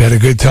weekend. Hope you had a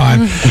good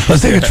time.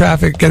 Let's get a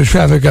traffic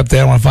update.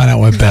 I want to find out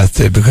what Beth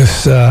did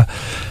because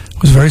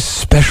it was a very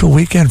special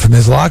weekend for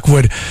Ms.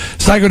 Lockwood.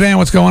 Psycho Dan,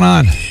 what's going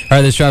on? All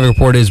right, this traffic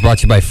report is brought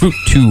to you by Fruit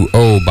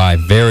 2-0 by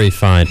Very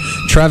Fine.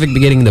 Traffic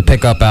beginning to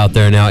pick up out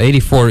there now.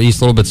 84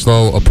 east, a little bit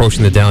slow,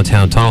 approaching the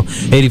downtown tunnel.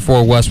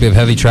 84 west, we have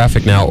heavy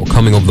traffic now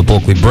coming over the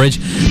Bulkley Bridge.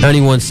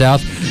 91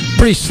 south,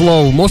 pretty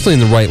slow, mostly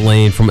in the right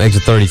lane from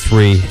exit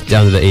 33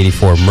 down to the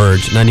 84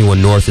 merge. 91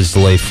 north is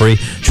delay-free.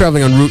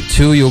 Traveling on Route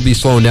 2, you'll be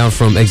slowing down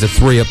from exit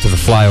 3 up to the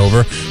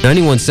flyover.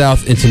 91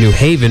 south into New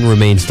Haven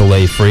remains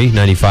delay-free.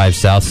 95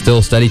 south,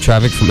 still steady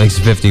traffic from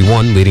exit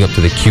 51 leading up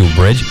to the Q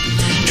Bridge.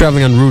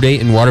 Traveling on Route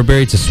 8 in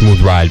Waterbury, it's a smooth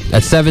ride.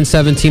 At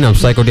 7:17, I'm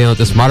Psycho Dan with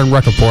this Modern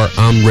Rec Report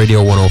on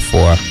Radio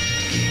 104.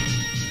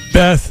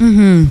 Beth,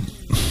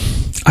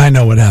 I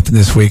know what happened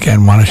this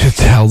weekend. Why don't you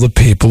tell the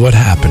people what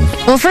happened?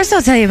 Well, first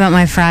I'll tell you about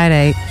my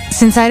Friday.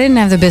 Since I didn't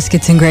have the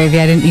biscuits and gravy,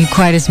 I didn't need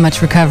quite as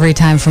much recovery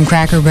time from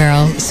Cracker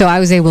Barrel, so I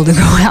was able to go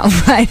out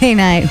Friday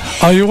night.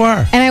 Oh, you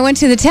were? And I went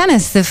to the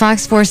tennis, the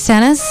Fox Sports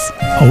Tennis,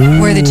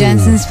 where the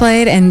Jensens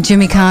played, and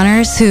Jimmy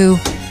Connors, who,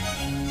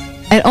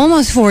 at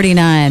almost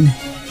 49,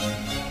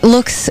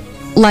 looks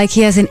like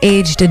he hasn't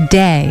aged a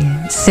day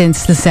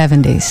since the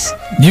 70s.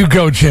 You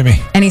go,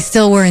 Jimmy. And he's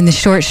still wearing the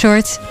short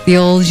shorts, the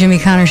old Jimmy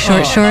Connors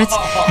short shorts,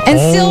 and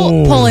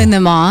still pulling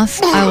them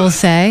off, I will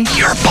say.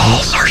 Your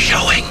balls are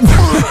showing.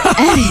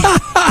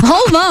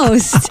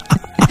 Almost.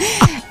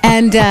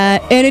 And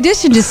in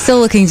addition to still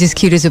looking just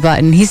cute as a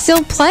button, he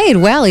still played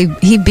well.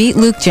 He beat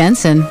Luke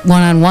Jensen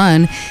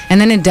one-on-one,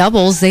 and then in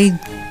doubles, they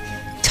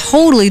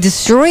totally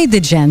destroyed the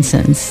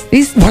Jensens.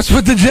 What's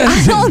with the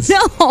Jensens?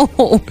 I don't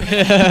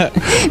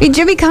know.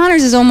 Jimmy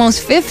Connors is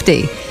almost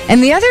 50,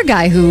 and the other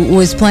guy who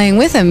was playing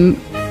with him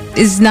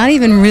is not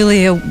even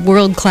really a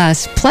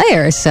world-class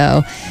player,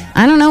 so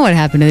I don't know what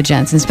happened to the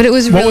Jensens, but it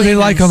was really What were they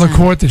like nice on the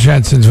court, the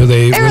Jensens? Were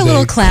they were a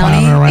little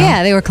clowny.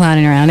 Yeah, they were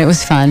clowning around. It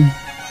was fun.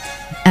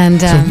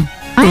 And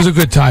it was a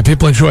good time.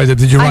 People enjoyed it.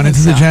 Did you run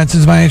into the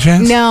Jensens by any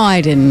chance? No,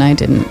 I didn't. They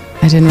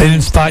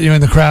didn't spot you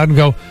in the crowd and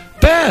go,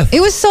 Beth! It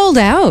was sold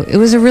out. It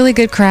was a really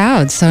good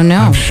crowd, so no.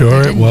 I'm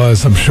sure it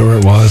was.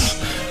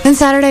 Then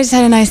Saturday, I just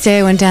had a nice day.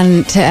 I went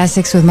down to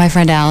Essex with my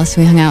friend Alice.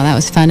 We hung out. That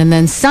was fun. And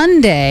then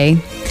Sunday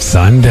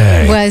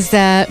was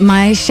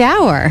my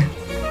shower.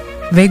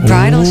 Big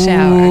bridal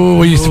shower.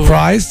 Were you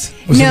surprised?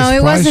 No,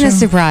 it wasn't a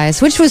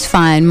surprise, which was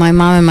fine. My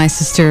mom and my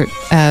sister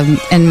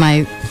and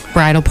my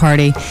bridal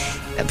party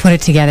put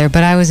it together,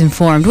 but I was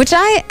informed, which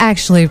I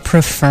actually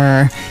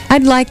prefer.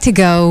 I'd like to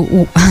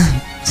go...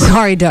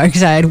 Sorry, Dark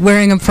Side,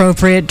 wearing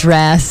appropriate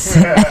dress.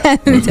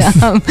 And,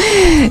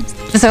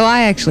 so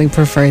I actually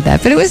preferred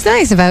that. But it was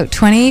nice, about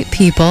 20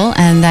 people,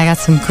 and I got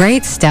some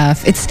great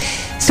stuff. It's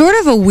sort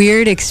of a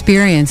weird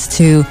experience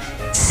to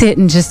sit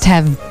and just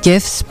have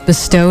gifts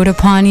bestowed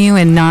upon you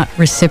and not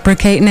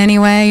reciprocate in any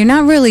way. You're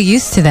not really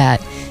used to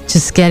that,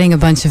 just getting a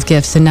bunch of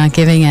gifts and not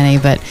giving any,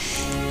 but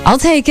I'll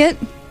take it.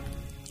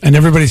 And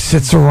everybody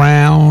sits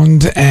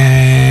around,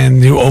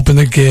 and you open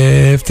the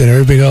gift, and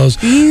everybody goes,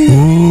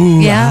 ooh,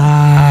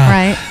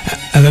 right.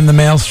 And then the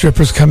male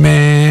strippers come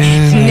in,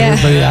 and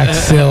everybody acts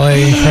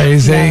silly,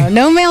 crazy.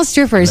 No male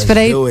strippers, but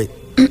I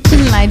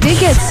did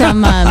get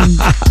some.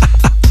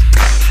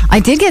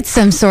 I did get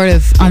some sort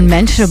of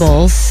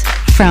unmentionables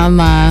from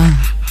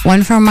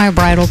one from my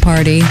bridal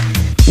party,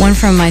 one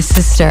from my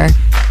sister,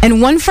 and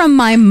one from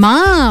my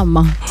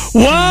mom.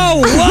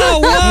 Whoa!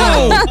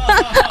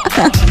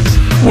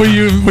 Were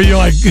you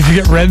like, did you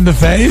get red in the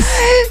face?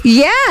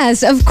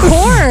 Yes, of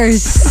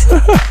course.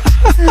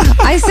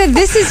 I said,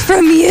 this is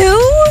from you?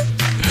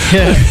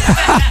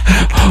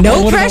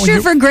 No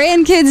pressure for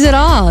grandkids at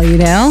all, you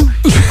know?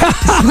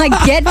 Like,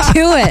 get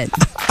to it.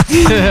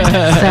 So,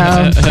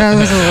 that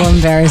was a little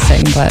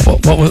embarrassing, but...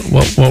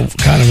 What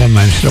kind of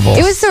unmentionable?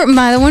 It was the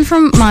one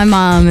from my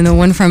mom and the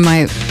one from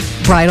my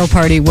bridal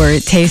party were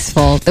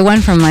tasteful. The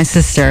one from my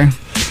sister...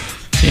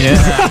 Yeah.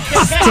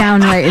 It's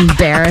downright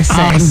embarrassing.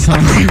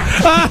 Awesome.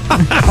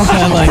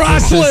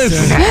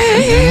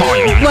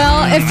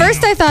 Well, at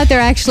first I thought there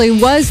actually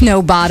was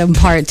no bottom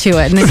part to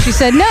it. And then she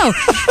said, no,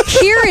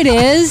 here it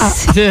is.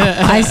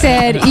 I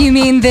said, you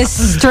mean this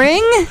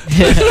string?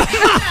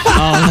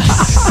 Oh,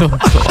 that's so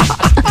cool.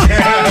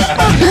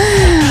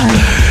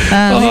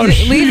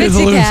 Leave it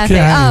to Kathy.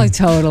 Oh,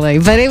 totally.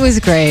 But it was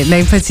great.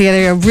 They put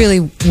together a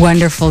really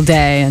wonderful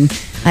day, and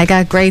I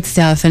got great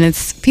stuff. And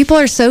people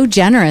are so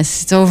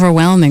generous. It's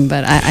overwhelming,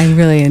 but I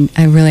really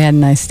had a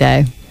nice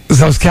day.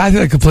 So is Kathy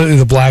like completely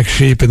the black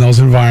sheep in those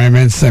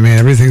environments? I mean,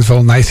 everything's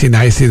all nicey.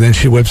 Then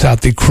she whips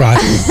out the crotch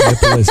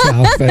nippless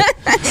outfit.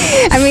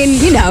 I mean,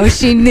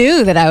 she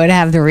knew that I would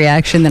have the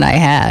reaction that I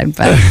had,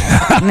 but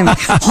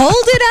hold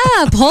it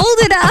up.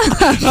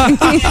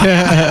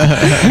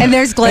 And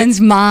there's Glenn's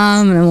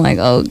mom, and I'm like,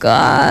 oh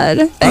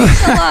God,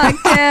 thanks a lot,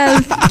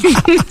 Kev.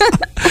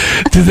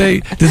 Did they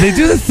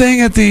do the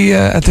thing at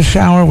the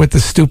shower with the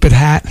stupid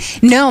hat?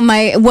 No,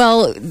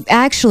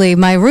 actually,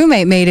 my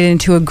roommate made it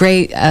into a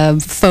great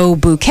faux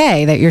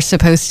bouquet that you're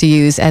supposed to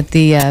use at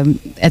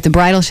the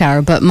bridal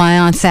shower, but my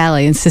Aunt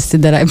Sally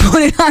insisted that I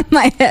put it on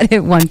my head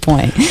at one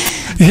point.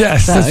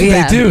 Yes, that's what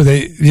they do.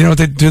 You know what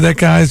they do, that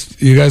guys?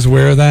 You guys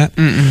aware of that?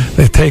 Mm-mm.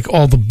 They take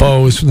all the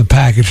bows from the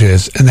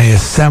packages and they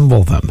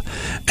assemble them,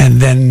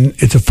 and then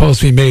it's supposed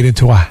to be made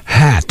into a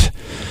hat,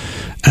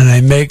 and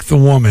they make the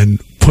woman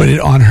put it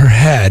on her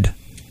head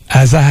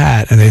as a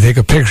hat, and they take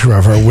a picture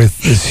of her with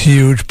this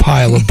huge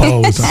pile of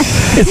bows on.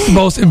 It's the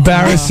most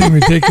embarrassing,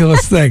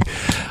 ridiculous thing.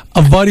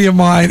 A buddy of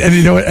mine, and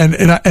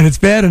and it's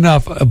bad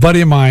enough, a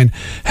buddy of mine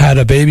had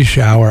a baby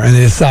shower, and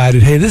they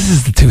decided, hey, this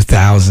is the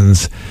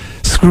 2000s.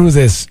 Screw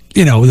this,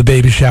 the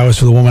baby showers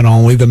for the woman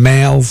only, the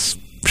males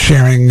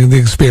sharing the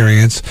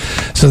experience.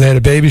 So they had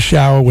a baby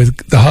shower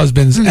with the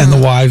husbands and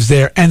the wives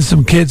there, and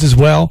some kids as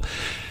well.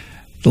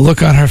 The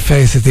look on her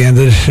face at the end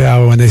of the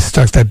shower when they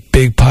stuck that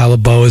big pile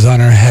of bows on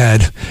her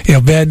head.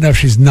 Bad enough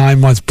she's 9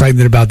 months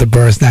pregnant about to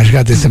burst. Now she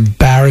got this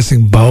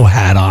embarrassing bow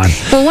hat on.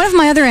 Well, one of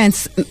my other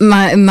aunts,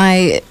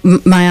 my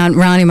Aunt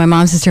Ronnie, my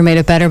mom's sister, made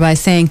it better by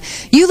saying,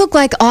 you look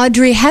like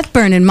Audrey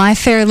Hepburn in My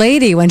Fair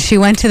Lady when she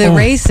went to the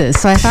races.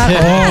 So I thought,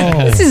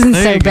 this isn't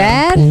so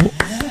bad.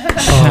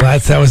 Oh,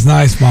 that was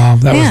nice, Mom.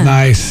 That was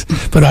nice.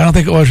 But I don't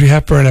think Audrey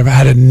Hepburn ever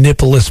had a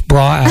nippleless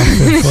bra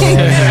outfit.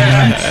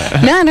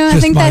 No, I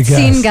think that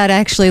scene got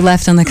actually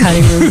left on the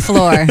cutting room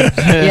floor.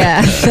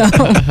 Yeah. So.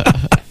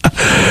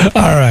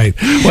 All right.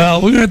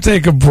 Well, we're going to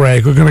take a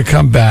break. We're going to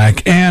come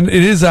back. And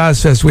it is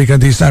OzzFest week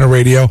on Snider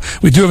Radio.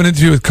 We do have an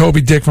interview with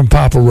Coby Dick from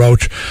Papa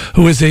Roach,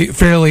 who is a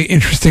fairly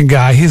interesting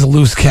guy. He's a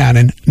loose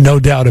cannon, no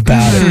doubt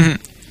about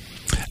it.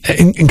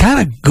 And kind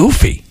of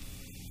goofy.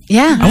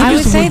 Yeah, I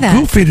would say that.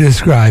 Goofy to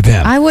describe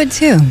him. I would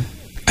too.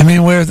 I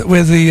mean, where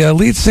the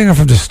lead singer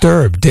from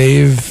Disturbed,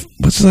 Dave,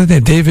 what's his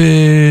name?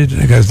 David,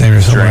 that guy's name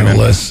is somewhere on the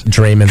list.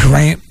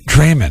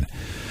 Draymond.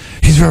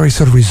 He's very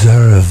sort of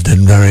reserved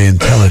and very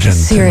intelligent.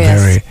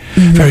 Serious.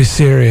 And very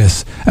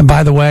serious. And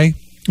by the way,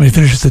 when he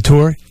finishes the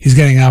tour, he's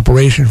getting an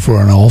operation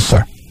for an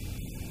ulcer.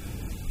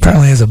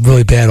 Apparently he has a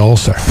really bad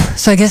ulcer.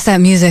 So I guess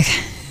that music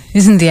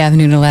isn't the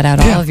avenue to let out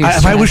all of your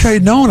stress. If I wish I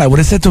had known, I would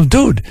have said to him,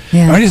 dude,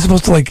 aren't you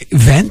supposed to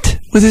vent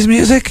with his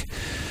music?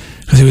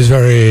 Because he was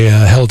very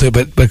held to it.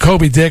 But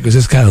Coby Dick was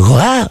just kind of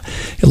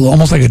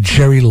almost like a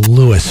Jerry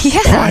Lewis.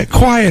 Yeah.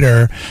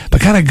 Quieter,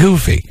 but kind of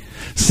goofy.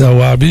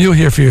 So you'll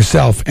hear for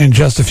yourself in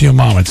just a few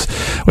moments.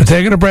 We're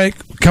taking a break,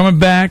 coming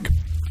back.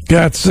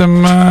 Got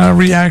some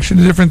reaction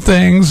to different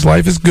things.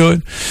 Life is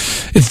good.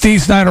 It's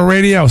Snider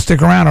Radio.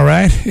 Stick around, all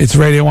right? It's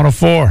Radio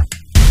 104.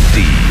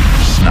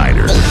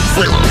 Snider.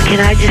 Well, can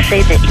I just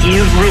say that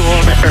you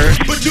rule the earth?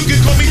 But you can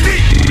call me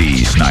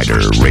D. Snider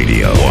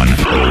Radio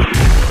 104.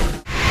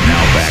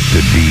 Now back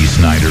to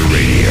Snider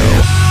Radio.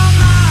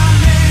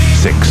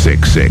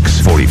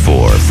 666-4444.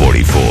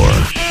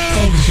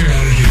 Focus your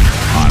energy.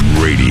 On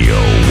Radio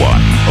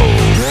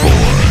 104.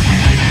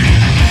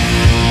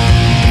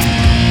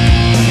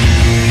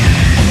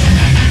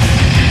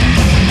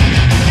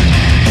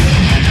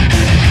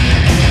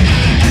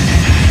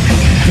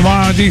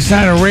 Tomorrow on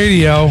Snider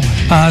Radio,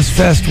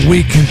 OzzFest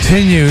week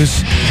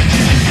continues.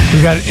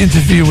 We got an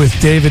interview with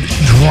David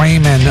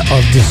Draymond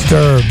of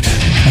Disturbed.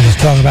 I was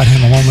talking about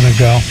him a moment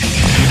ago.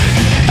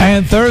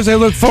 And Thursday,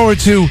 look forward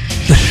to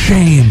the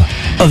shame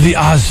of the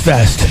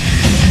OzzFest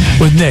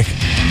with Nick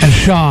and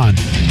Sean,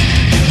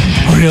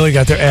 who really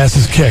got their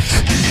asses kicked,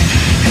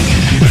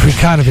 which we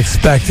kind of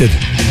expected.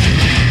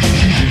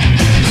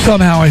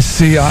 Somehow I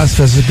see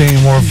OzzFest as being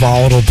a more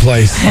volatile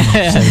place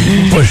than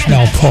say,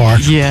 Bushnell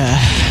Park. Yeah.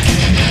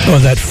 Or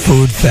that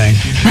food thing.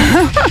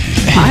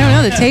 I don't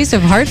know. The Taste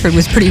of Hartford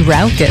was pretty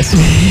raucous.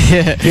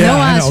 No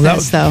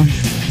OzzFest, though.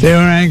 They were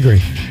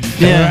angry.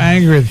 They were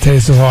angry at the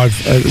Taste of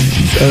Hartford.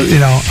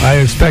 I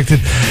expected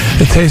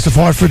the Taste of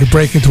Hartford to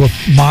break into a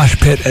mosh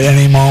pit at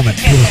any moment.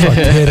 People start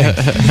pitting.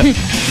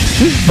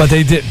 But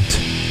they didn't.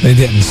 They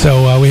didn't.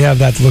 So we have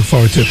that to look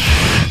forward to.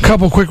 A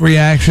couple quick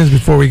reactions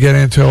before we get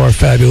into our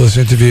fabulous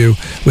interview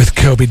with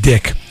Coby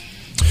Dick.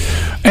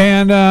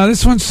 And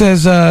this one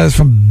says, it's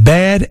from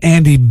Bad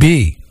Andy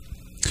B,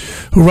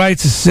 who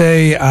writes to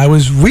say, I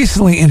was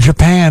recently in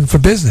Japan for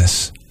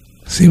business.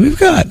 See, we've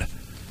got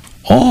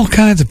all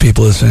kinds of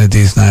people listening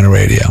to Snider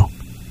Radio.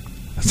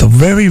 It's a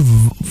very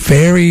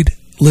varied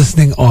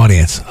listening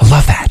audience. I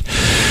love that.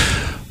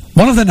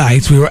 One of the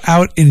nights, we were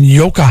out in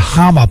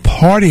Yokohama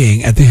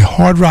partying at the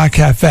Hard Rock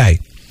Cafe.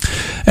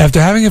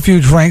 After having a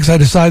few drinks, I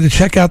decided to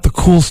check out the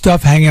cool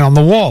stuff hanging on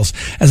the walls.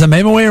 As I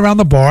made my way around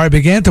the bar, I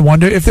began to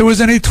wonder if there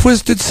was any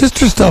Twisted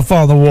Sister stuff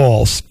on the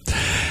walls.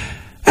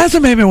 As I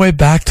made my way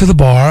back to the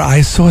bar, I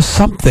saw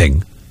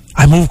something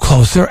I moved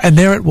closer, and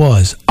there it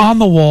was, on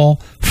the wall,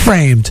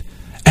 framed,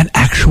 an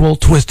actual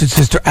Twisted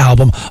Sister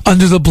album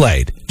under the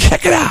blade.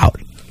 Check it out.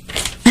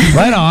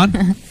 Right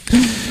on.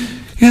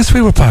 Yes,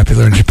 we were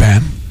popular in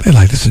Japan. They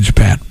liked us in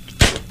Japan.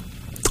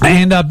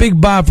 And Big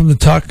Bob from the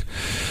Tuck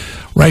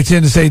writes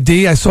in to say,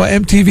 D, I saw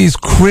MTV's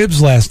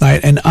Cribs last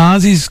night, and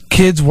Ozzy's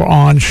kids were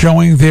on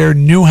showing their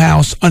new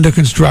house under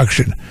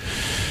construction.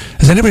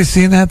 Has anybody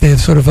seen that? They have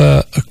sort of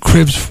a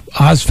Cribs,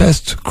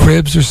 OzzFest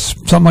Cribs or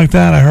something like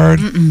that, I heard.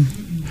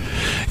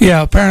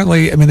 Yeah,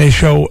 apparently, I mean, they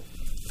show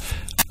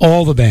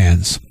all the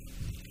bands.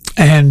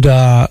 And,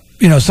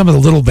 some of the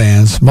little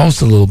bands,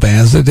 most of the little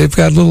bands, they've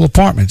got little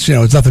apartments.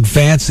 It's nothing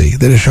fancy.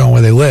 They're just showing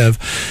where they live.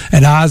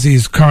 And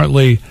Ozzy's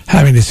currently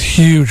having this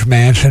huge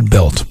mansion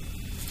built.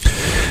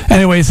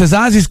 Anyway, he says,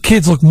 Ozzy's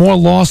kids look more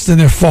lost than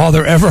their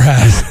father ever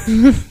has.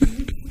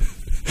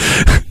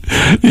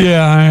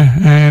 Yeah,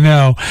 I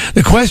know.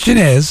 The question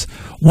is,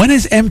 when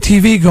is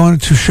MTV going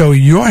to show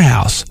your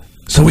house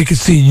so we can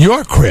see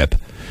your crib?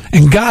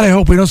 And God, I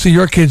hope we don't see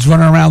your kids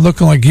running around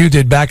looking like you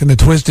did back in the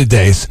Twisted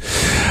days.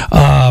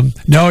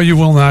 No, you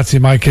will not see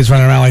my kids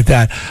running around like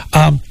that.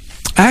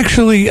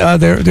 Actually,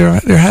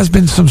 there has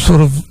been some sort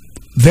of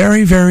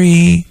very,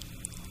 very,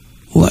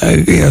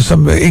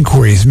 some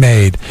inquiries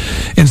made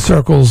in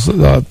circles,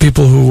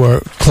 people who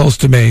are close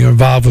to me,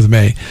 involved with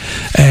me,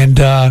 and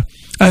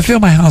I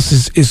feel my house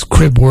is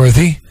crib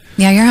worthy.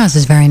 Yeah, your house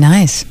is very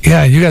nice.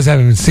 Yeah, you guys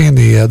haven't even seen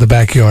the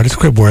backyard. It's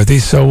crib worthy,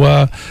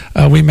 so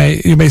you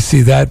may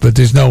see that, but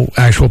there's no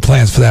actual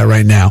plans for that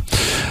right now.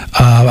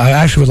 I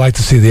actually would like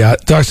to see the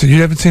Darcy.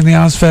 You haven't seen the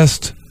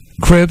OzzFest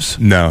Cribs?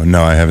 No,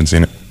 I haven't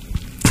seen it.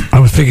 I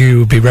would figure you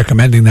would be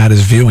recommending that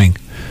as viewing.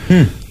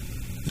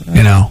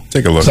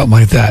 Take a look. Something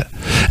like that.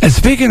 And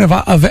speaking of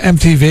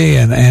MTV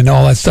and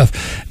all that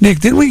stuff, Nick,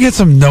 didn't we get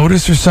some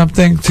notice or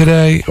something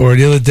today or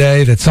the other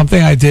day that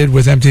something I did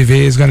with MTV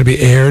is going to be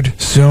aired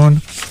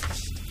soon?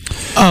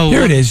 Oh,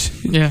 here it is.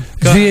 Yeah,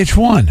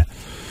 VH1.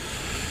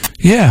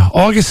 Yeah,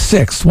 August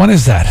 6th. When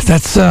is that?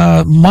 That's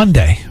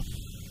Monday.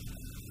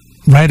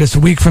 Right? It's a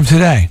week from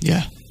today.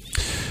 Yeah.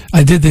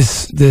 I did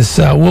this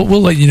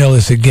we'll let you know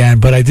this again,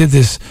 but I did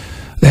this.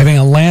 They're having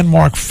a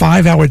landmark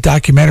 5-hour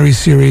documentary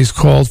series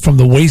called From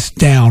the Waist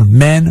Down,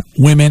 Men,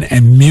 Women,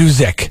 and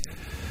Music.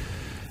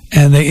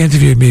 And they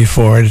interviewed me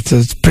for it.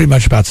 It's pretty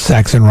much about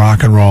sex and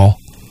rock and roll.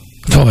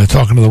 I told them they're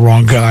talking to the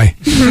wrong guy.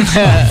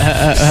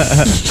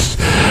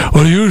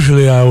 Well,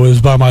 usually I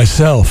was by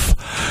myself.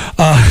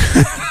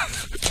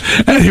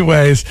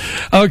 Anyways,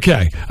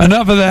 okay.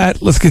 Enough of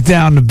that. Let's get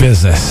down to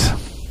business.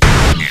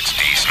 It's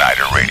D.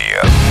 Snider Radio.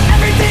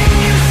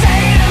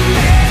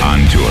 On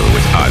tour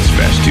with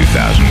OzzFest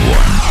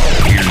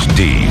 2001. Here's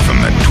D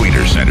from the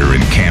Tweeter Center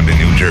in Camden,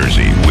 New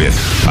Jersey with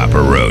Papa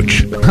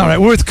Roach. All right,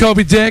 we're with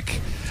Coby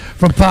Dick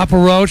from Papa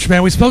Roach.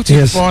 Man, we spoke to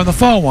you before on the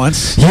phone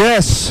once.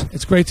 Yes.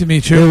 It's great to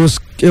meet you.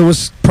 It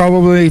was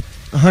probably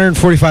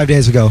 145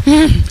 days ago.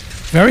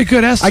 Very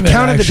good estimate, I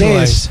counted actually. the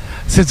days.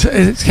 Since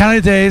it's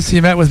counted days,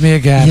 you met with me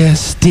again.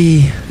 Yes,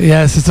 D.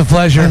 Yes, it's a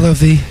pleasure. I love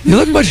thee. You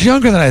look much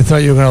younger than I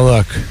thought you were going to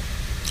look.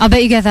 I'll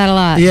bet you get that a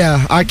lot.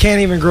 Yeah, I can't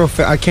even grow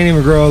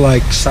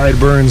like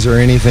sideburns or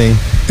anything.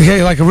 Yeah,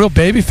 you're like a real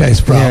baby face,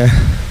 bro. Yeah.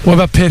 What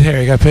about pit hair?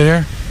 You got pit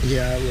hair?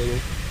 Yeah, a little.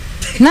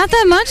 Not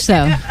that much,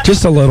 though.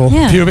 Just a little.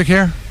 Yeah. Pubic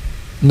hair?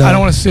 No. I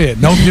don't want to see it.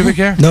 No pubic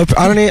hair? Nope.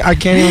 I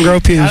can't even grow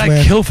pubes, I'd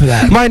man. kill for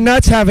that. My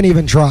nuts haven't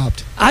even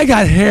dropped. I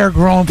got hair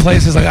growing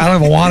places like I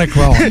don't even want it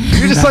growing.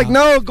 You're just like,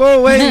 no, go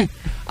away.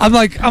 I'm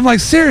like,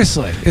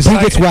 seriously. It's Who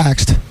like, gets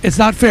waxed? It's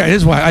not fair. It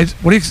is why.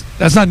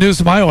 That's not news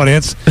to my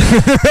audience.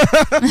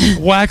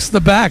 Wax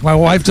the back. My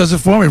wife does it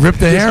for me. Rip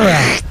the hair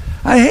out.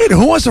 I hate it.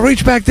 Who wants to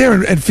reach back there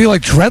and feel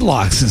like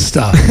dreadlocks and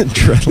stuff?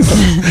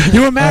 Dreadlocks.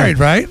 You were married,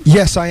 right?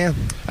 Yes, I am.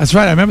 That's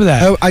right. I remember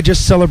that. I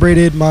just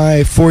celebrated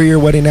my 4-year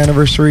wedding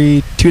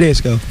anniversary 2 days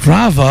ago.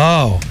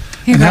 Bravo.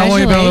 And how long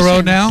you been on the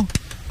road now?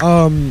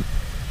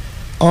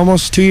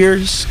 Almost 2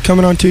 years.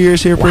 Coming on 2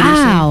 years here pretty soon.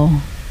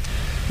 Wow.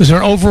 Was there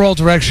an overall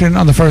direction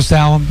on the first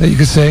album that you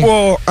could see?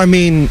 Well, I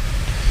mean,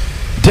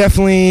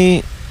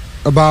 definitely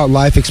about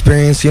life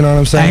experience, you know what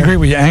I'm saying? Angry?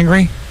 Were you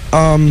angry?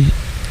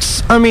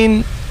 I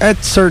mean,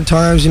 at certain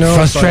times, you know.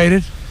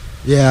 Frustrated?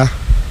 Yeah.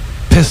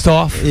 Pissed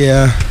off?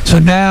 Yeah. So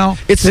now...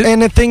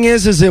 And the thing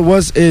is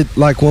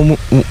like when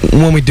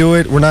we do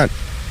it, we're not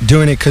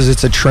doing it because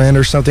it's a trend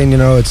or something, you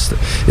know.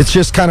 It's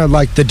just kind of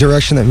like the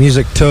direction that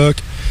music took,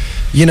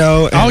 you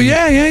know. And,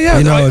 yeah.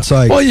 You know, it's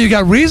like... Well, you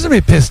got reason to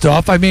be pissed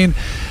off. I mean,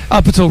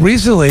 up until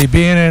recently,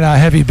 being in a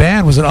heavy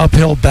band was an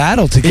uphill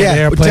battle to get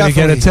airplay, to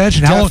get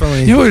attention. How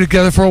long? You were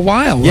together for a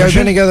while, Yeah, we've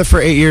been together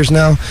for 8 years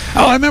now.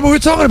 Oh, I remember we were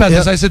talking about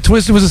this. I said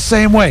Twisted was the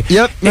same way.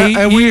 Yep.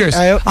 8 years.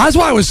 That's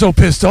why I was so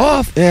pissed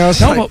off. Yeah, I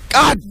was like,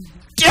 God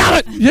damn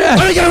it! Yeah.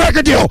 Let me get a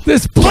record deal!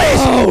 This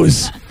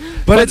blows!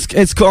 But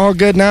it's all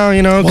good now,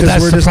 you know,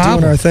 because we're just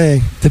doing our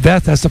thing. To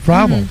Beth, that's the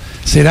problem.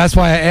 See, that's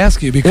why I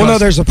ask you, because... Well,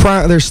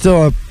 no, there's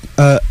still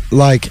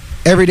like,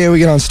 every day we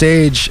get on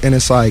stage, and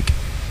it's like,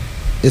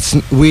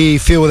 we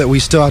feel that we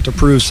still have to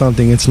prove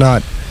something. It's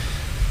not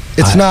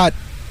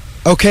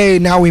okay,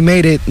 now we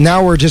made it.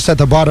 Now we're just at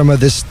the bottom of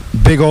this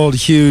big old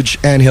huge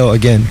anthill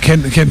again.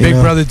 Can Big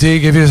Brother D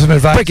give you some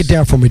advice? Break it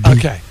down for me, D.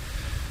 Okay.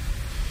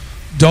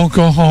 Don't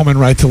go home and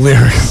write the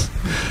lyrics.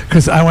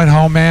 Because I went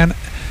home, man,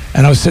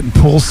 and I was sitting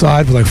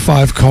poolside with like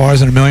 5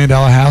 cars and $1 million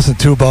house and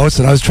 2 boats,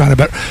 and I was trying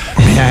to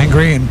be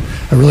angry, and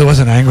I really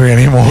wasn't angry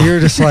anymore. You're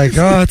just like,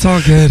 oh, it's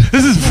all good.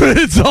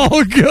 It's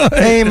all good.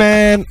 Hey,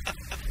 man,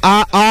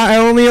 I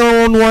only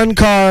own 1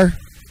 car.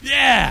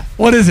 Yeah.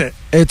 What is it?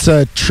 It's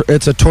a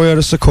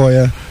Toyota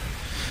Sequoia,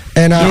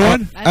 and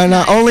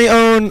I only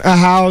own a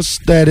house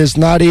that is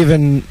not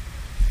even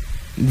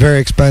very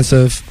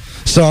expensive.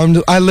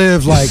 So I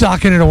live like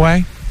socking it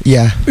away.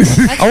 Yeah,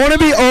 I want to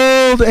be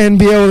old and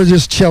be able to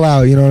just chill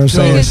out. You know what I'm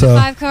saying? So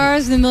 5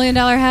 cars and $1 million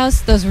house,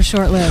 those were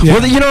short-lived. Yeah.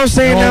 Well, you know what I'm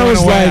saying? That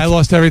was like I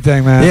lost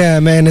everything, man. Yeah,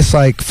 man. It's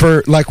like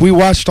we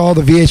watched all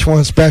the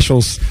VH1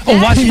 specials. Oh,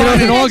 watch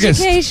mine in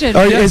August.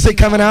 Is it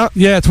coming out?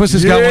 Yeah,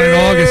 Twister's got one in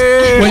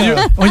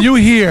August. When you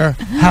hear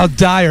how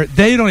dire,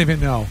 they don't even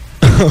know.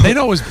 They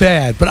know it was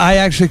bad, but I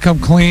actually come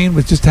clean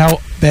with just how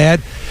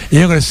bad. And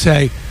you're going to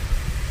say,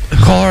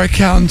 call our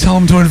accountant, tell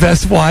him to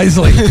invest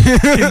wisely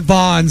in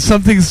bonds,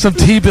 some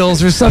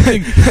T-bills or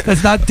something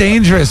that's not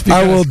dangerous.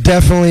 I will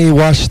definitely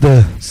watch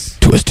the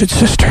Twisted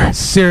Sister.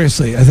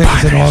 Seriously, I think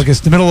it's in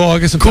August, the middle of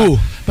August. Cool.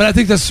 But I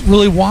think that's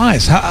really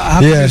wise. How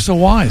come you're so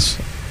wise?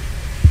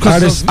 I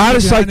just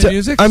like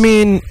to. I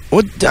mean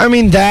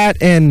that,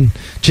 and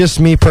just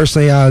me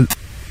personally.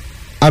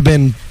 I've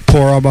been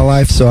poor all my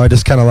life, so I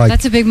just kind of like.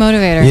 That's a big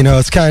motivator. You know,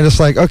 it's kind of just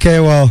like, okay,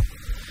 well,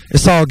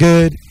 it's all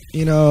good.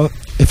 You know,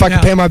 if I can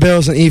pay my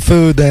bills and eat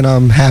food, then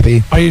I'm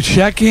happy. Are you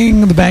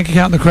checking the bank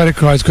account and the credit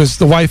cards because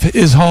the wife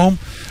is home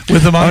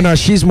with the money? Oh, no,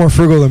 she's more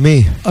frugal than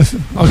me.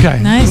 Okay.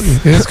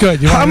 Nice. That's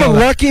good. I'm a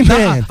lucky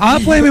man.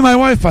 I'm blaming my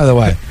wife, by the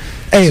way.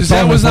 Hey,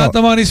 that was not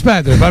the money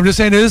spent. But I'm just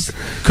saying this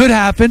could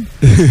happen.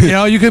 You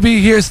know, you could be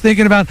here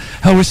thinking about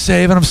how we're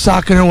saving, I'm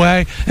socking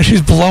away, and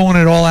she's blowing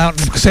it all out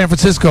in San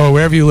Francisco or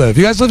wherever you live.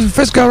 You guys live in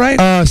Frisco,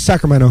 right?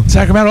 Sacramento.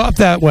 Sacramento, up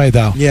that way,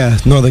 though. Yeah,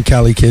 Northern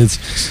Cali kids.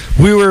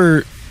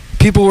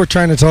 People were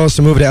trying to tell us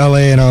to move to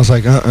LA, and I was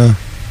like,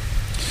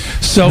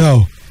 So,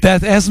 no.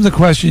 Beth, ask them the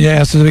question you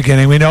asked at the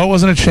beginning. We know it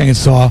wasn't a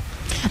chainsaw.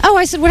 Oh,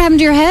 I said, what happened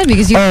to your head?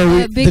 Because you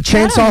had a big the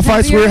chainsaw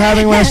fights we were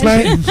having last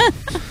night?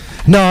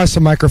 No, it's a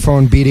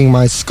microphone beating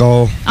my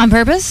skull. On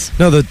purpose?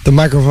 No, the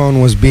microphone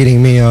was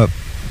beating me up.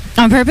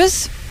 On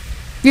purpose?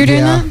 You're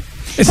doing that?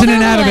 It's an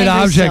inanimate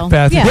object, still.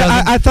 Beth.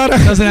 Yeah. I thought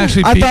doesn't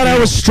actually. I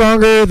was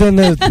stronger than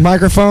the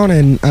microphone,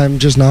 and I'm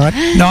just not.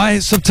 No, I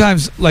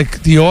sometimes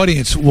like the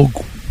audience will.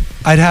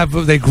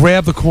 They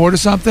grab the cord or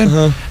something,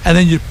 and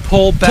then you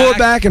pull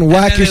back and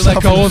whack yourself.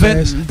 Let go of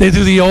it. They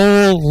do the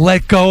old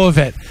let go of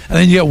it, and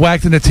then you get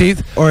whacked in the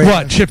teeth. Or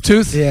what? Chipped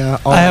tooth? Yeah.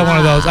 I had one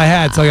of those. I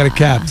had, so I got it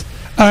capped.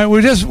 All right,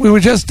 we were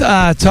just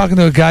talking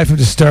to a guy from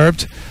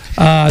Disturbed,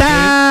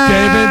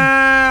 David.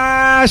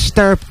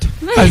 Disturbed.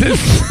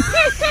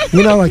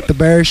 You know, like the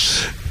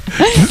Bears.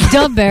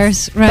 Dub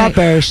Bears, right? Dub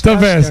Bears.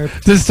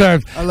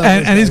 Disturbed.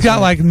 And he's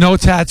got like no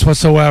tats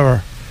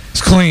whatsoever.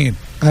 It's clean.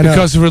 I know.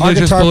 Because of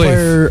religious Our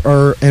belief.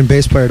 Player and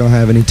bass player don't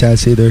have any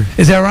tats either.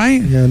 Is that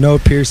right? Yeah, no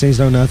piercings,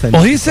 no nothing.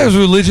 Well, he says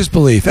religious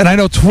belief. And I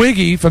know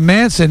Twiggy from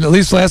Manson, at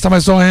least last time I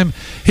saw him,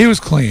 he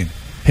was clean.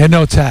 He had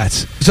no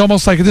tats. It's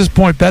almost like at this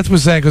point, Beth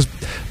was saying, because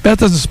Beth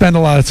doesn't spend a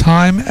lot of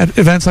time at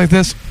events like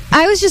this.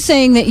 I was just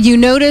saying that you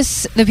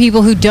notice the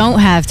people who don't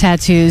have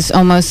tattoos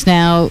almost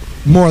now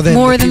more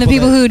than the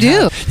people who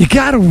do. You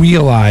got to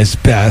realize,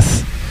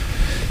 Beth,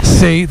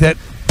 see that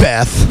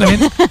Beth. I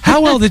mean,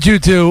 how well did you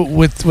do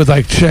with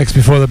like chicks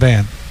before the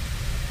band?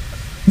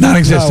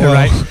 Non-existent,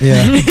 right?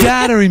 Yeah. You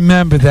got to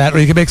remember that, or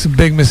you can make some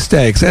big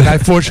mistakes. And I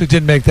fortunately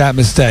didn't make that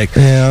mistake.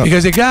 Yeah.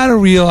 Because you got to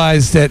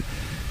realize that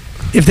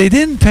if they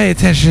didn't pay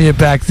attention to you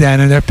back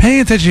then and they're paying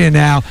attention to you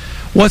now,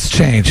 what's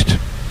changed?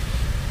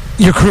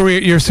 Your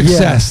career, your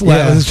success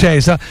has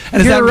changed. So,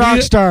 and you're a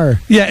rock star.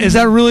 Yeah, is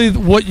that really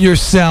what you're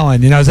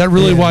selling? You know, is that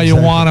really why you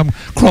want them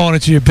crawling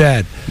into your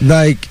bed?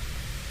 Like,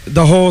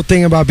 the whole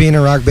thing about being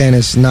a rock band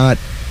is not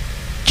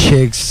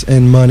chicks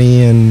and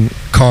money and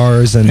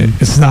cars and.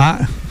 It's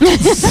not.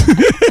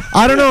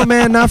 I don't know,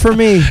 man. Not for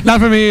me. Not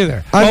for me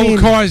either. I mean,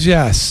 cars,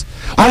 yes.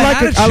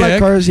 I like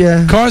cars.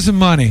 Yeah, cars and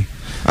money.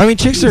 I mean,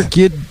 chicks are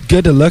good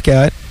to look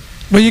at.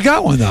 Well, you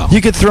got one though. You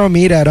could throw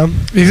meat at them.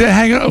 You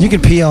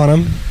can pee on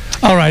them.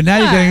 All right, now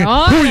you're getting. Who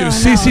are you,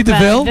 CC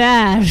DeVille?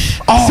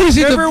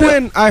 Remember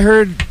when I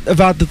heard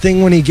about the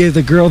thing when he gave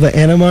the girl the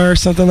enema or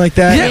something like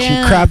that? Yeah. And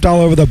she crapped all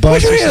over the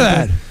bus. Where'd you hear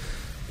that?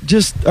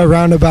 Just a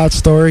roundabout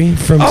story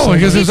from.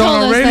 Because it was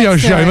on a radio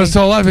show. He must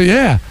have told us.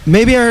 Yeah.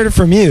 Maybe I heard it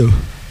from you.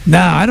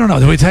 Nah, I don't know.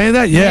 Did we tell you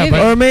that? Yeah, maybe.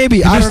 Or maybe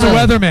Mr.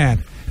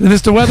 Weatherman. The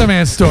Mr.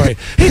 Weatherman story.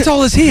 He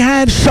told us he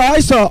had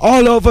Shiza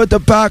all over the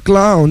back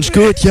lounge.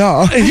 Good,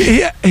 yeah.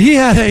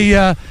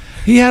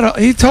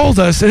 He told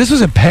us, and this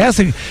was in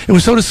passing, it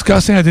was so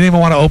disgusting I didn't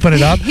even want to open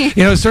it up.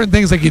 You know, certain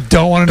things like you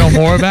don't want to know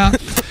more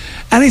about.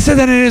 And he said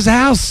that in his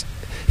house,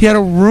 he had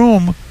a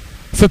room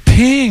for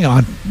peeing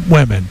on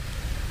women.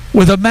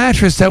 with a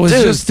mattress that was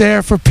just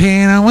there for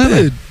peeing on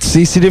women. Dude,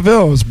 CeCe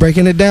DeVille was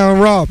breaking it down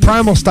raw,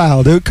 primal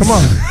style, dude. Come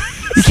on.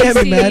 You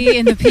can't be mad.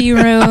 in the pee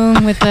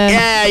room with the...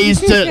 Yeah,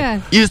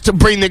 I used to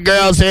bring the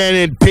girls in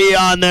and pee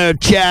on their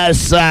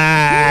chests.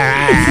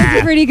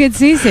 That's pretty good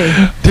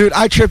CeCe. Dude,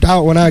 I tripped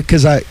out when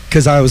because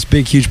I was a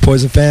big, huge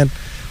Poison fan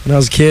when I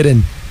was a kid,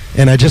 and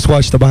I just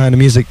watched the Behind the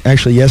Music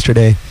actually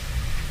yesterday.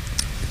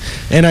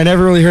 And I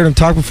never really heard him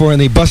talk before,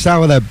 and he busts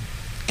out with that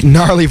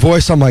gnarly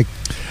voice. I'm like,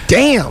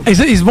 damn.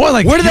 He's more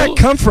like... Where did that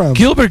come from?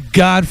 Gilbert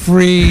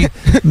Godfrey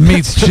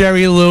meets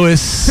Jerry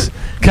Lewis.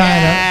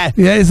 Kind of.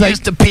 Yeah, he's like...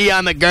 Used to pee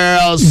on the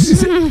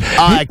girls.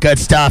 All that good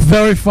stuff.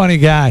 Very funny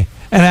guy.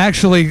 And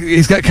actually,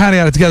 he's got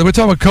it together. We're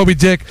talking about Coby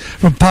Dick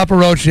from Papa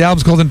Roach. The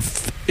album's called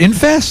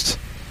Infest?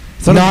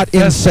 Not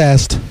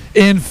Incest.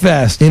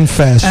 Infest.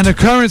 And the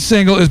current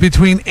single is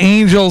Between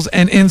Angels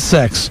and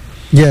Insects.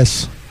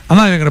 Yes. I'm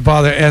not even going to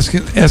bother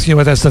asking you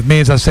what that stuff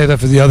means. I'll say that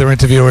for the other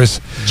interviewers.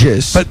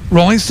 Yes. But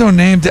Rolling Stone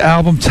named the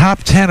album top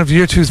 10 of the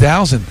year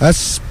 2000.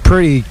 That's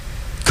pretty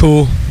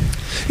cool.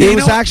 It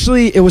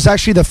was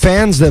actually the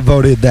fans that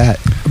voted that.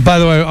 By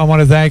the way, I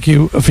want to thank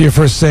you for your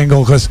first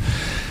single, because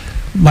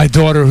my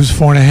daughter, who's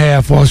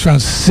 4.5, walks around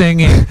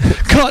singing,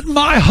 "Cut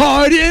my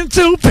heart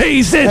into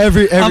pieces."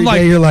 Every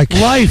day you're like,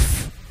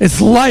 life.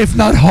 It's life,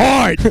 not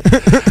heart.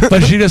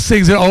 But she just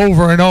sings it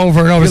over and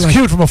over and over. It's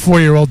cute from a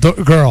 4-year-old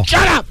girl.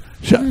 Shut up.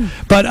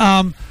 But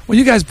when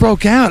you guys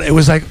broke out, it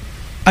was like,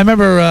 I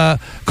remember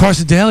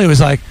Carson Daly was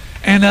like,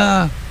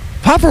 and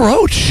Papa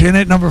Roach in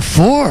at number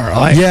 4.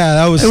 Like, yeah,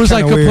 that was. It was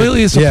like weird.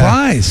 completely a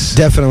surprise.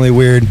 Yeah, definitely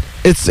weird.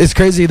 It's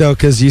crazy though,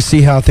 because you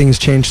see how things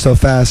change so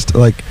fast.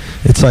 Like,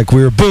 it's like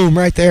we were boom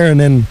right there, and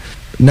then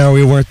now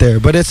we weren't there.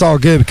 But it's all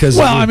good because.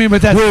 Well, I mean,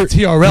 but that's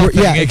the TRL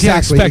thing. Yeah, you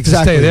exactly. Can't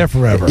expect to stay there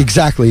forever.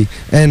 Exactly,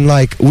 and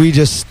like we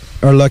just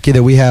are lucky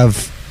that we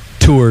have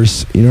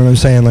tours. You know what I'm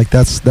saying? Like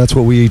that's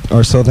what we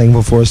are so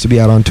thankful for, is to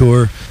be out on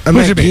tour. I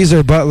met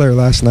Geezer Butler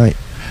last night.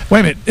 Wait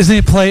a minute, isn't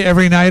he play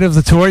every night of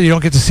the tour? You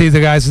don't get to see the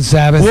guys in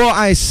Sabbath? Well,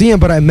 I see him,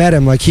 but I met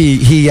him. Like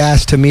he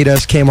asked to meet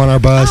us, came on our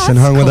bus, and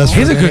hung with us.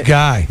 He's a good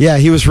guy. Yeah,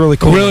 he was really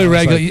cool. Really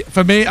regular. Like,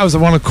 for me, I was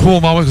one of the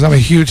cool moments because I'm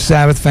a huge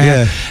Sabbath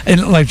fan. Yeah.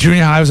 And like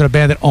junior high, I was in a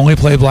band that only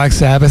played Black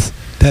Sabbath.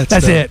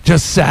 That's it,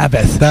 just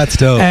Sabbath. That's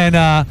dope.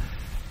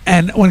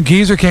 And when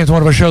Geezer came to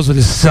one of our shows with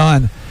his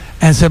son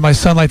and said, "My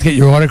son liked to get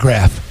your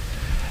autograph,"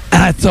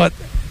 and I thought,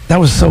 that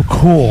was so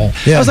cool.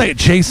 Yeah. That was like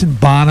Jason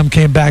Bonham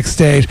came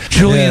backstage,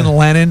 Julian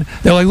Lennon.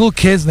 They're like little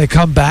kids, and they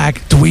come back.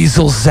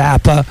 Dweezil,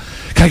 Zappa.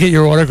 Can I get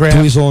your autograph?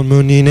 Dweezil and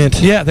Moon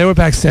Unit. Yeah, they were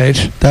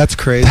backstage. That's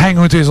crazy.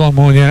 Hanging with Dweezil and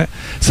Moon Unit.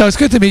 So it's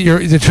good to meet your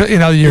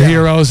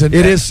heroes. And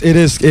it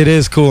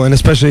is cool, and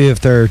especially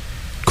if they're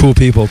cool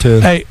people too.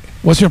 Hey,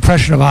 what's your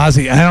impression of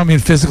Ozzy? I don't mean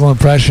physical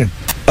impression.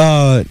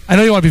 I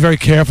know you want to be very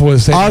careful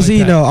with saying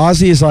Ozzy. Like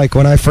Ozzy is like,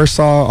 when I first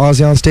saw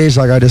Ozzy on stage,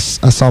 like I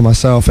saw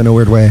myself in a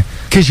weird way,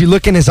 because you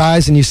look in his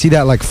eyes and you see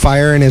that like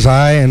fire in his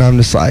eye, and I'm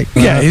just like,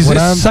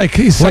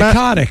 he's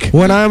psychotic.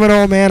 When I'm an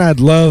old man, I'd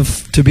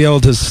love to be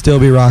able to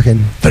still be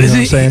rocking. But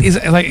he's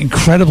like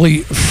incredibly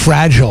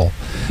fragile.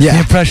 Yeah. The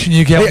impression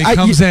you get when he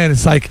comes in,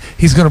 it's like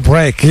he's going to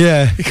break.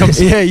 Yeah. He comes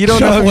you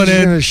don't know if he's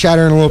going to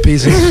shatter in little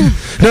pieces.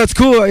 No, it's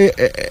cool.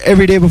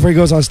 Every day before he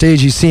goes on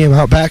stage, you see him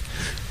out back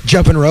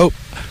jumping rope.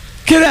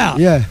 Get out.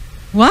 Yeah.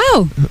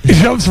 Wow. He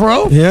jumps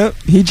rope? Yeah.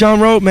 He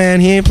jump rope,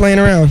 man. He ain't playing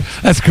around.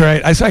 That's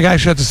great. I actually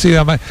had to see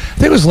him. I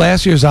think it was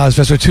last year's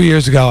OzzFest or 2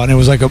 years ago, and it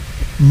was like a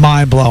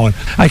mind-blowing.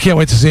 I can't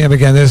wait to see him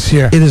again this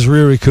year. It is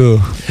really cool.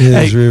 It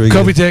is really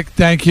Coby good. Dick,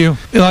 thank you.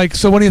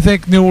 So what do you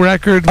think? New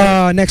record?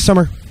 Next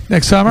summer.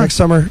 Next summer? Next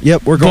summer.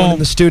 Yep. We're going in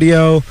the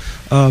studio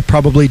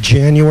probably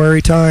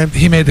January time.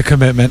 He made the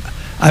commitment.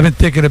 I've been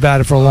thinking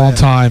about it for a long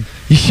time.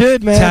 You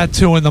should, man.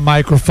 Tattooing the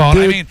microphone.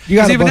 Dude, I mean,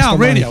 even now,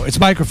 radio, it's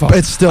microphone.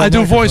 It's still I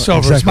do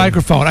voiceover, it's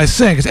microphone. I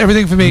sing, it's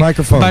everything for me.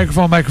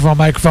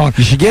 Microphone.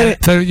 You should get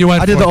it. So you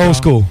went I did the old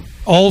school.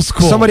 Old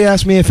school. Somebody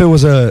asked me if it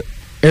was a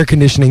air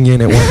conditioning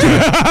unit one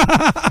time.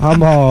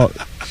 I'm all,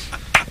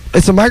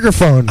 it's a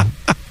microphone.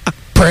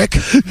 Prick.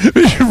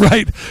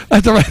 Right. I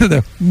have to write in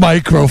there,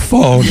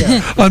 microphone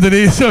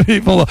underneath some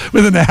people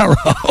with an arrow.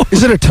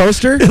 Is it a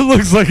toaster? It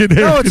looks like an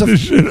air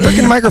conditioner. It's a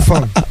freaking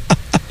microphone.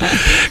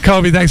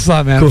 Kobe, thanks a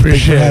lot, man. Cool.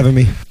 Appreciate Thanks for having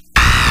me.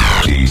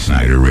 T.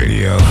 Snider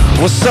Radio.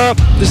 What's up?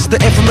 This is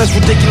the infamous,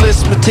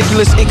 ridiculous,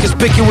 meticulous,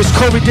 inconspicuous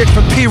Coby Dick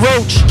from P.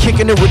 Roach,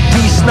 kicking it with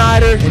D.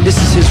 Snider, and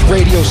this is his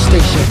radio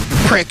station.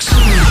 Pricks.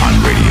 On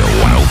Radio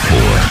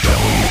 104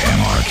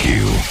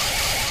 WMRQ.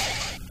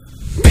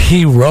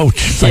 P. Roach.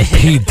 It's like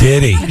P.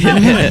 Diddy.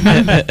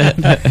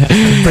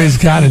 But he's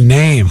got a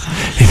name.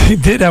 He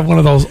did have one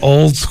of those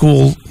old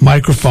school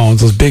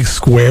microphones, those big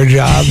square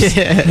jobs.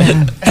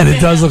 And it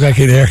does look like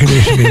an air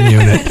conditioning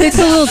unit. It's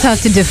a little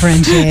tough to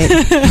differentiate.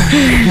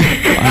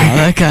 Wow,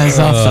 that guy's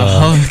off the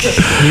hook.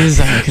 He's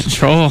out of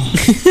control.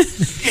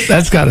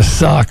 That's got to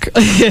suck.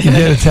 You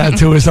get a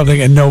tattoo or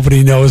something and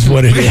nobody knows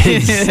what it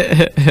is.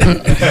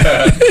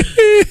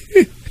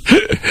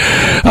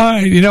 All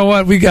right, you know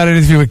what? We got an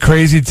interview with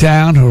Crazy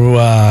Town, who,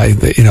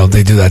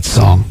 they do that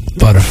song,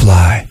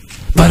 Butterfly.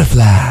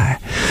 Butterfly.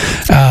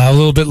 A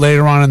little bit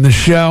later on in the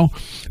show.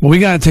 Well, we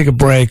got to take a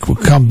break. We'll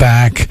come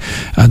back.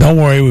 Don't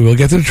worry, we will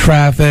get to the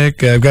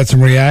traffic. I've got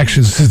some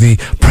reactions to the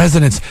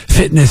President's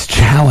Fitness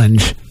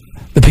Challenge,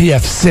 the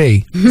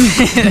PFC.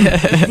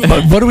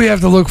 But what do we have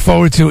to look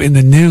forward to in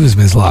the news,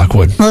 Ms.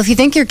 Lockwood? Well, if you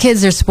think your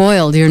kids are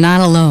spoiled, you're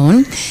not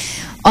alone.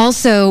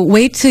 Also,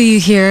 wait till you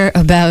hear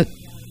about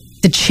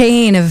the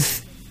chain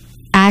of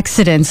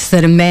accidents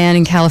that a man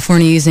in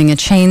California using a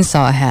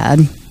chainsaw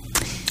had.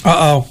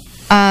 Uh-oh.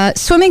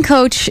 Swimming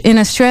coach in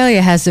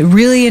Australia has a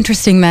really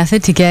interesting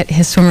method to get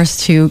his swimmers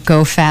to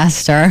go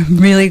faster. I'm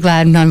really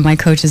glad none of my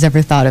coaches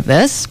ever thought of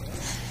this.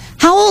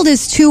 How old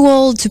is too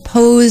old to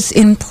pose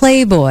in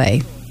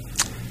Playboy?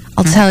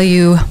 I'll tell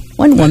you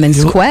one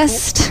woman's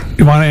quest.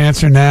 You want to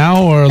answer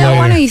now or later? No,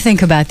 why don't you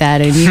think about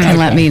that and you can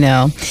let me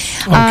know.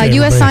 Okay,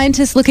 U.S.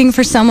 scientists looking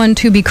for someone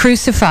to be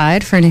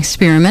crucified for an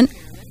experiment.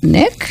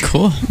 Nick?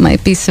 Cool.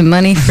 Might be some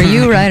money for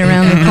you right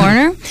around the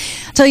corner.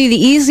 I'll tell you the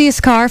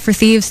easiest car for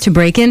thieves to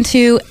break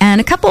into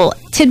and a couple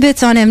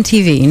tidbits on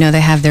MTV. You know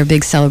they have their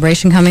big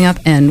celebration coming up.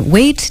 And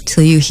wait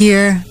till you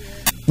hear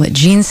what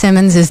Gene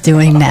Simmons is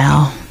doing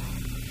now.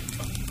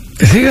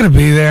 Is he going to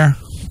be there?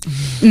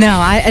 No,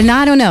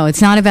 I don't know.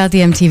 It's not about the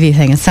MTV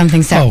thing. It's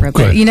something separate.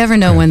 good. But you never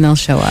know when they'll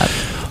show up.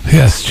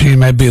 Yes, Gene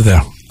might be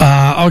there.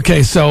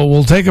 Okay, so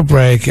we'll take a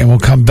break and we'll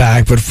come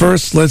back. But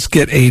first, let's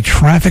get a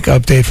traffic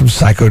update from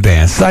Psycho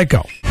Dan.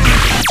 Psycho.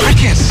 I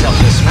can't sell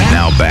this, man.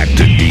 Now back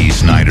to D.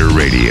 Snider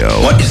Radio.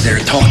 What is there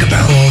to talk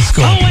about? Well, let's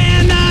go. Oh,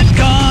 we're not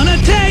gonna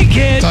take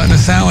it. Starting to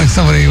sound like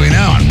somebody we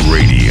know. On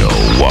Radio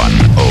 104.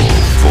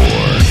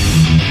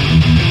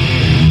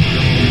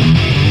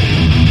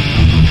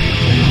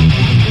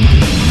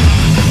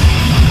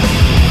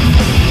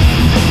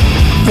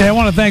 Yeah, I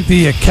want to thank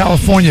the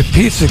California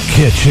Pizza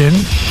Kitchen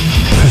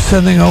for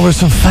sending over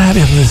some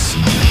fabulous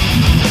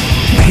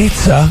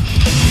pizza.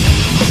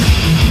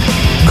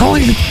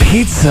 Calling it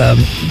pizza,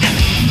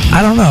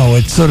 I don't know,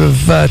 it sort of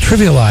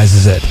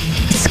trivializes it.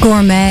 It's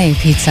gourmet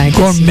pizza. I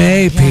guess.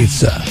 Gourmet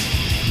pizza,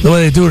 the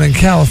way they do it in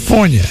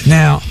California.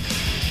 Now,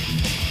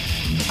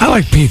 I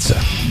like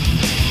pizza.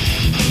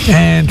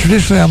 And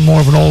traditionally, I'm more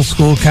of an old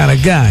school kind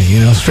of guy, you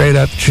know, straight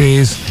up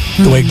cheese,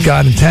 the way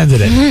God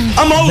intended it.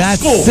 I'm old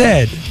school.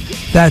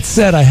 That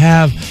said, I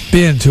have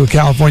been to a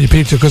California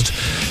pizza because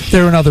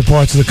they're in other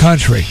parts of the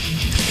country.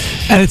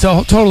 And it's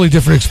a totally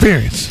different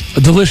experience, a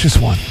delicious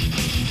one.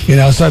 You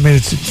know, so I mean,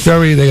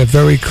 they got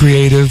very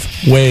creative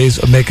ways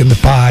of making the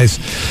pies.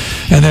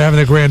 And they're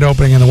having a grand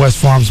opening in the West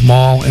Farms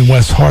Mall in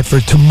West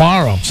Hartford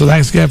tomorrow. So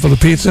thanks again for the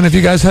pizza. And if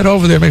you guys head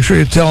over there, make sure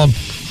you tell them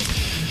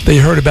that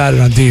you heard about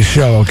it on Dee's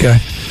show, okay?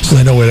 So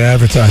they know where to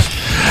advertise.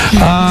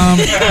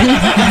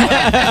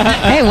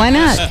 Hey, why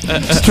not?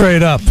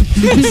 Straight up.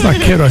 Let's not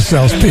kid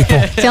ourselves,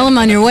 people. Tell them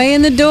on your way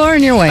in the door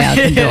and your way out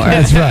the door.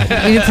 That's right.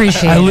 We'd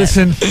appreciate it. I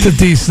listen to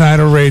D.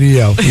 Snider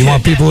Radio. You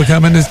want people to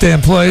come in this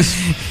damn place?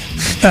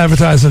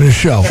 Advertise on his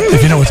show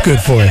if you know what's good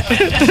for you.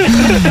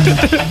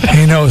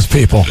 He knows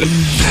people. All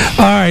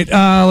right,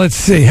 let's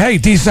see. Hey,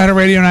 D. Snider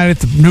Radio Night at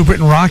the New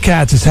Britain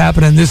Rockettes is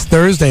happening this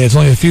Thursday. It's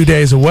only a few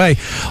days away.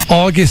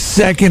 August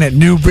 2nd at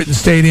New Britain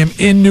Stadium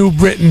in New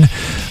Britain.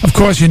 Of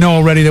course, you know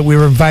already that we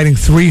were inviting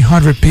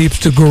 300 peeps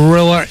to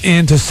gorilla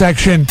into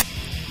section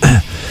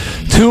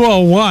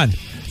 201.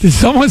 Did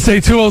someone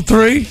say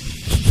 203?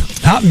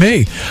 Not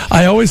me.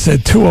 I always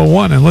said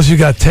 201 unless you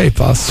got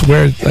tape. I'll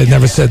swear I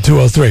never said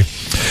 203.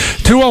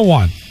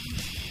 201.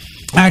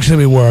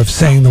 Actually, we were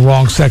saying the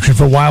wrong section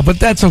for a while, but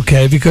that's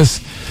okay because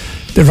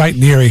they're right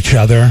near each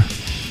other.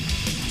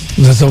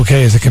 That's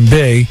okay as it can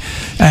be.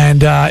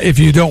 And if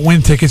you don't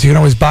win tickets, you can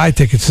always buy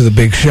tickets to the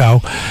big show.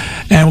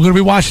 And we're going to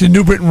be watching the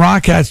New Britain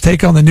Rockettes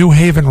take on the New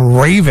Haven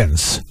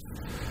Ravens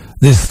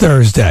this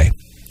Thursday.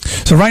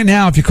 So right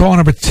now, if you call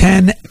number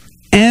 10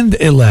 and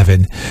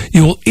 11,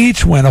 you will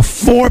each win a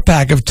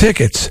 4-pack of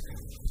tickets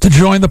to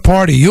join the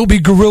party. You'll be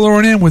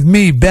gorillaing in with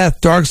me, Beth,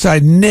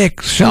 Darkside,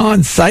 Nick,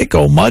 Sean,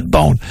 Psycho,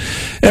 Mudbone.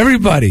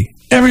 Everybody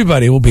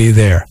will be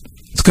there.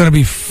 It's going to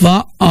be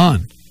fun. All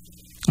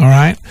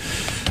right?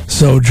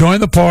 So join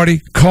the party.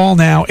 Call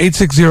now,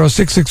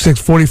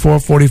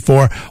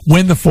 860-666-4444.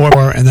 Win the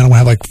 4, and then we'll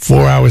have like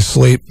 4 hours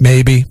sleep,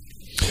 maybe.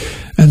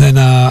 And then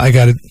I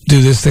got to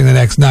do this thing the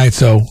next night,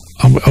 so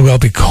I'll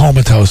be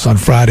comatose on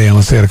Friday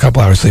unless I get a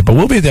couple hours sleep. But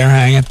we'll be there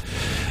hanging.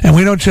 And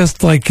we don't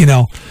just like,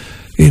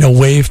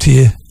 wave to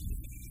you.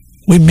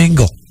 We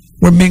mingle.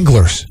 We're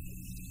minglers.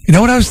 You know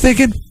what I was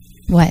thinking?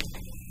 What?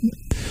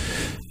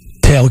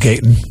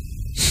 Tailgating.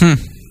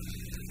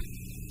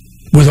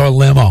 With our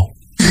limo.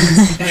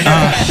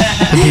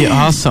 That'd be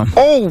awesome.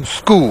 Old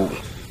school.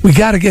 We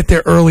got to get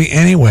there early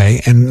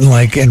anyway and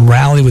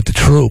rally with the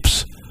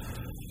troops.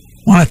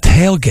 Want a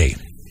tailgate.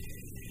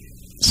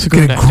 It's a Get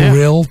good a idea.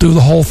 grill, do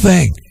the whole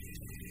thing.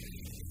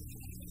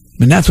 I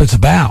mean, that's what it's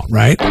about,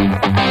 right?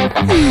 Yeah!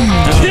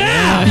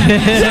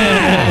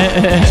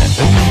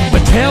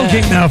 But tailgate.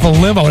 tailgating off a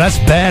limo. That's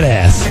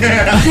badass.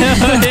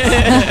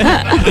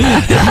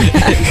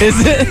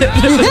 Is it?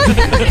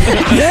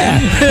 Yeah.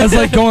 That's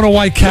like going to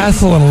White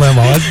Castle in a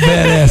limo. That's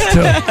badass,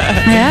 too.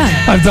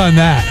 Yeah. I've done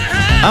that.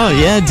 Oh,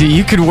 yeah, dude.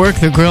 You could work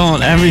the grill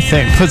and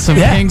everything. Put some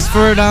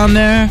Kingsford on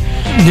there.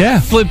 Yeah.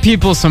 Flip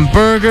people some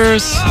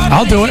burgers.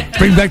 I'll do it.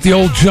 Bring back the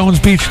old Jones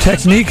Beach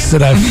techniques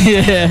that I've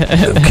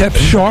kept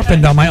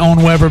sharpened on my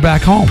own Weber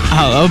back home.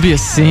 Oh, that'll be a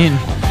scene.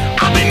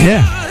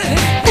 Yeah.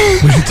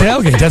 We should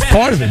tailgate. That's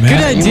part of it, man.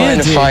 Good idea, You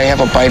mind if I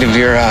have a bite of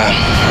your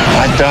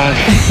hot dog?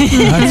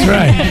 That's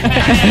right.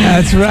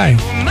 That's right.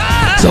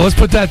 So let's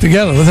put that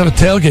together. Let's have a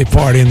tailgate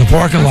party in the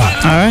parking lot.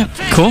 All right.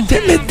 Cool.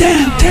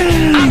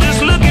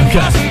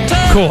 Okay.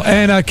 Cool.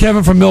 And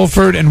Kevin from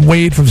Milford and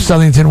Wade from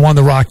Southington won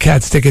the Rock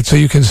Cats ticket, so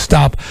you can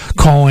stop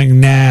calling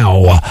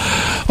now.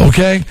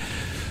 Okay?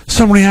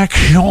 Some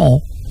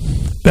reaction.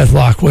 Beth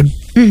Lockwood.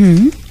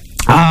 Mm-hmm.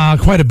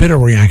 Quite a bit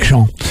of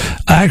reaction.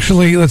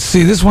 Actually, let's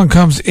see. This one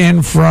comes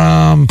in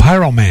from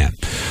Pyroman,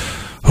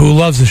 who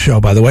loves the show,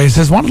 by the way. He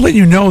says, want to let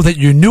you know that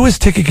your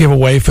newest ticket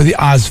giveaway for the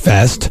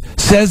OzzFest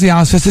says the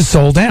OzzFest is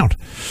sold out.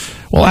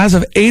 Well, as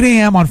of 8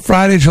 a.m. on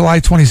Friday, July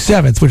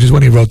 27th, which is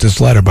when he wrote this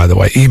letter, by the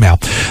way, email,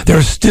 there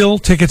are still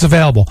tickets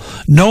available.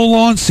 No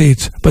lawn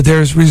seats, but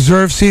there's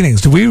reserved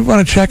seatings. Do we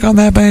want to check on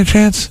that by any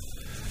chance?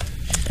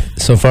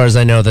 So far as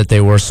I know that they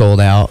were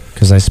sold out,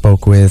 because I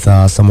spoke with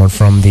someone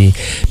from the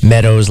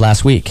Meadows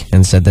last week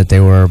and said that they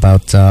were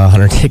about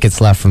 100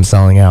 tickets left from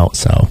selling out.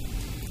 So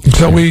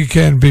we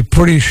can be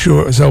pretty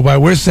sure. So by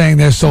we're saying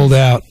they're sold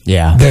out,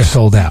 yeah, they're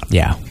sold out.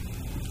 Yeah.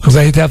 Because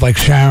I hate to have like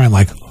Sharon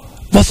like,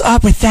 what's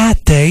up with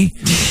that, D?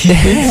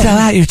 They sell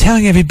out. You're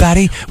telling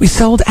everybody we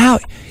sold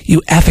out.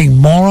 You effing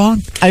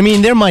moron. I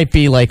mean, there might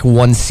be like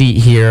one seat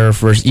here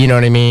for, you know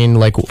what I mean,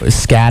 like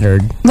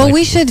scattered. Well, like,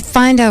 we should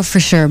find out for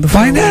sure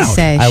before we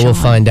say. I will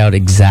find out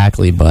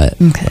exactly, but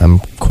I'm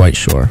quite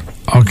sure.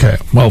 Okay.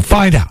 Well,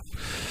 find out.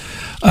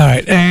 All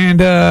right.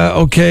 And,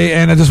 okay.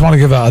 And I just want to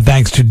give a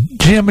thanks to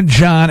Jim and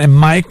John and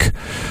Mike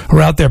who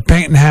are out there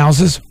painting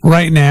houses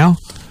right now.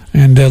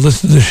 And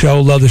listen to the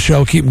show, love the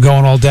show, keep them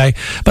going all day.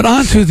 But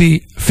on to the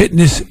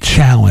fitness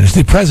challenge,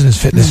 the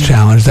President's Fitness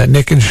Challenge that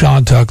Nick and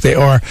Sean took. They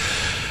are,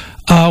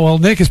 well,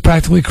 Nick is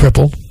practically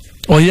crippled.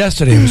 Well,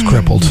 yesterday he was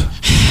crippled,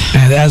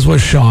 and as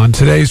was Sean.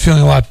 Today he's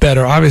feeling a lot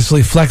better,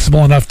 obviously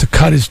flexible enough to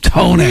cut his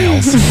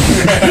toenails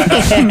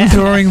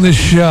during the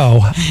show.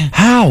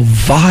 How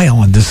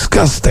vile and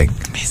disgusting.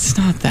 It's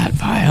not that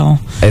vile.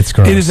 It's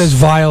gross. It is as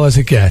vile as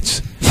it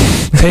gets.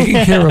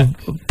 Taking care of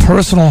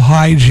personal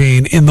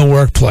hygiene in the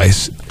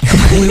workplace.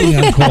 Completely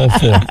uncalled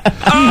for.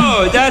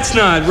 Oh, that's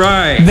not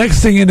right.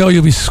 Next thing you know,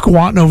 you'll be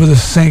squatting over the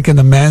sink in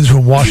the men's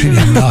room washing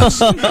your nuts.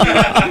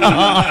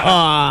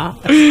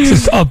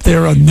 Just up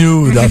there,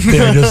 nude up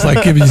there, just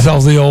like giving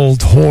yourselves the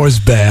old horse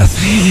bath.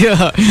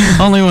 Yeah,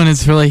 only when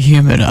it's really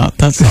humid out.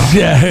 That's all.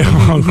 Yeah,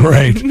 oh,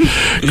 great.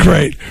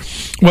 Great.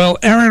 Well,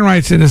 Aaron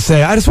writes in to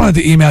say, I just wanted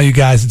to email you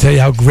guys and tell you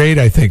how great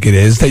I think it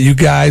is that you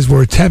guys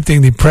were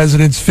attempting the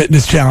President's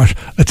Fitness Challenge,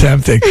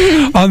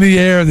 on the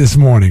air this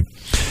morning.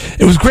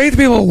 It was great to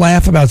be able to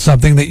laugh about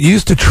something that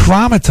used to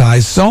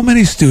traumatize so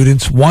many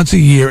students once a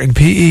year in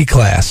PE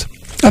class.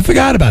 I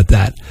forgot about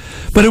that,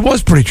 but it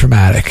was pretty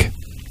traumatic.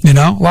 You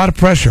know, a lot of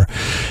pressure.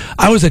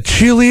 I was a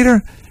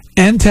cheerleader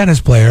and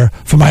tennis player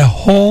for my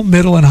whole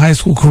middle and high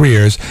school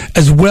careers,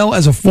 as well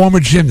as a former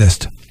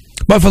gymnast.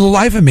 But for the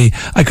life of me,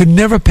 I could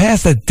never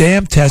pass that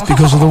damn test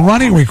because of the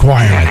running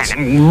requirements.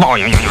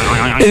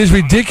 It is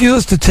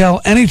ridiculous to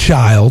tell any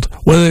child,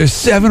 whether they're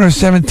 7 or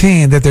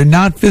 17, that they're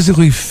not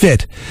physically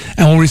fit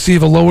and will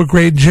receive a lower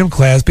grade gym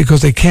class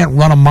because they can't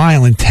run a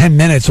mile in 10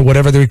 minutes or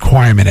whatever the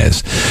requirement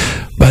is.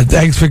 But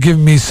thanks for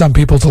giving me some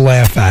people to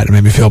laugh at. It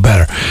made me feel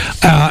better.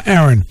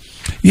 Aaron,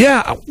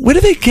 yeah, where do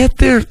they get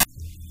their...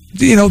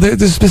 You know,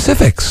 the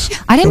specifics.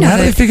 I didn't know. How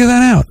did they figure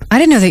that out? I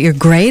didn't know that your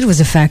grade was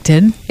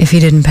affected if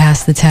you didn't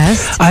pass the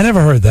test. I never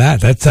heard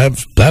that.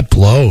 That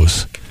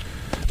blows.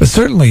 But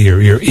certainly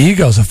your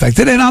ego's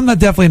affected. And I'm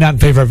definitely not in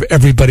favor of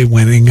everybody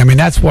winning. I mean,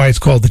 that's why it's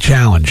called the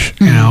challenge.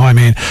 You know, I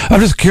mean, I'm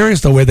just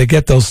curious, though, where they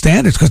get those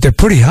standards because they're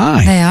pretty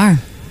high. They are.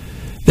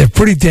 They're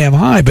pretty damn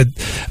high. But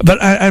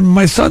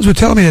my sons were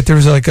telling me that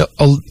there's like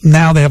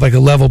now they have like a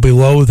level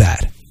below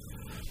that.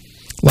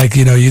 Like,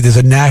 you know, there's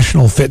a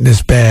national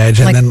fitness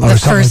badge, and like then or the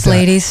something First like that.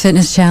 Ladies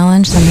Fitness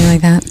Challenge, something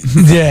like that.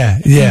 Yeah.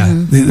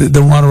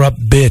 The runner-up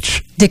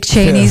bitch. Dick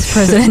Cheney's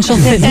presidential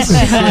fitness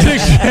challenge.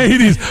 Dick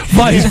Cheney's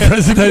vice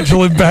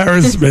presidential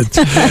embarrassment.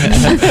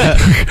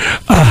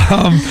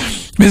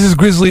 Mrs.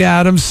 Grizzly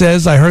Adams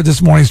says, I heard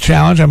this morning's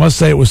challenge. I must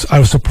say I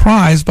was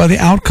surprised by the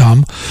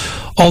outcome,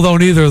 although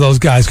neither of those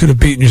guys could have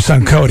beaten your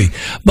son Cody.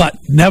 But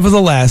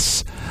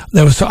nevertheless,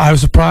 I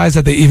was surprised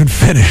that they even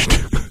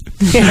finished.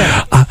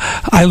 Yeah.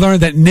 I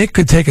learned that Nick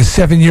could take a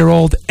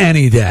 7-year-old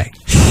any day.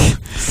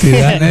 See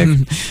that, Nick?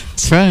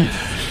 That's right.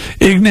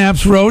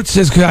 Ignaps wrote,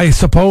 says, I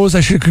suppose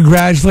I should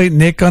congratulate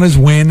Nick on his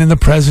win in the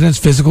President's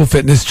Physical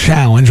Fitness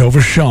Challenge over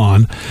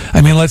Sean.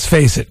 I mean, let's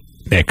face it.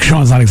 Nick.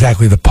 Sean's not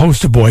exactly the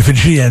poster boy for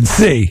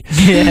GNC.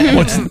 Yeah.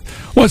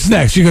 What's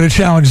next? You're going to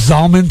challenge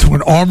Zalman to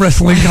an arm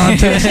wrestling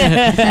contest?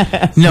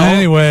 No.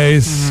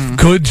 Anyways,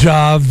 good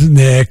job,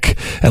 Nick.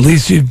 At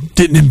least you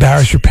didn't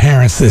embarrass your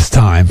parents this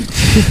time.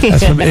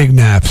 That's from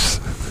Ignaps.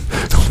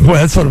 Well,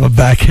 that's sort of a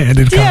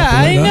backhanded compliment. Yeah,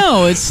 I huh?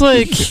 know. It's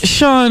like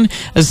Sean,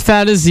 as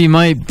fat as he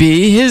might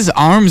be, his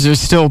arms are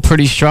still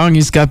pretty strong.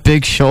 He's got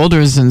big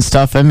shoulders and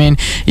stuff. I mean,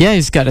 yeah,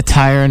 he's got a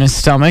tire in his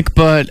stomach,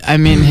 but I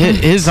mean,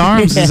 his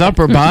arms, his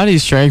upper body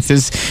strength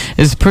is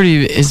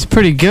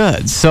pretty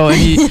good. So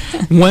he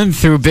went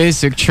through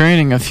basic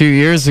training a few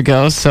years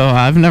ago. So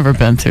I've never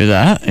been through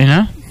that, you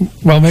know.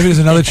 Well, maybe there's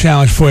another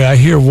challenge for you. I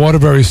hear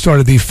Waterbury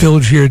started the Phil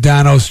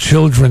Giordano's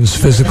Children's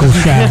Physical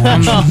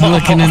Challenge. I'm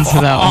looking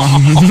into that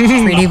one.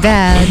 Pretty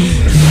bad.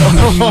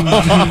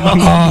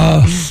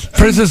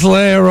 Princess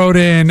Leia wrote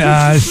in,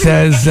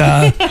 says,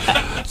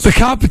 the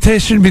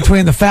competition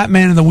between the Fat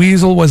Man and the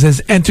Weasel was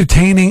as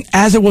entertaining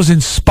as it was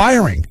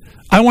inspiring.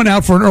 I went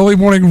out for an early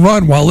morning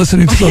run while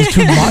listening to those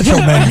two macho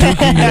men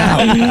duking it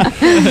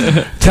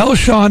out. Tell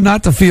Sean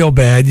not to feel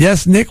bad.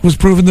 Yes, Nick was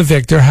proven the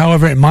victor.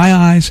 However, in my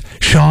eyes,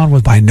 Sean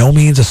was by no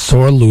means a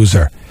sore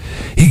loser.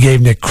 He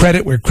gave Nick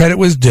credit where credit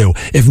was due.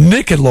 If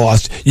Nick had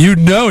lost, you'd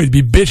know he'd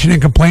be bitching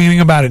and complaining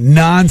about it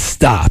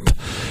nonstop.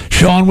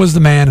 Sean was the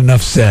man,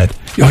 enough said.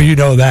 Oh, you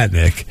know that,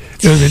 Nick.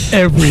 There's been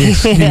every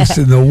excuse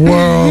in the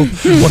world.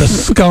 What a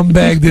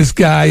scumbag this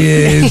guy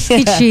is.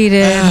 He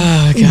cheated.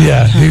 Oh, God.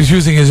 Yeah, he was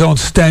using his own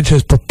stench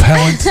as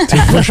propellant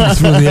to push him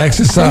through the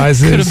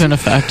exercises. Could have been a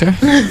factor.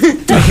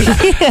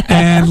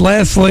 And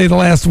lastly, the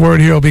last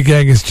word here will be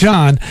Genghis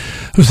John,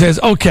 who says,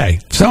 okay,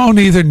 so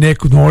neither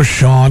Nick nor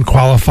Sean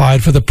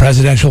qualified for the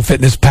presidential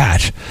fitness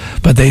patch,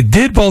 but they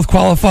did both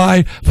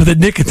qualify for the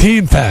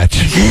nicotine patch.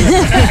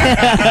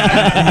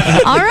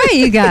 All right,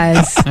 you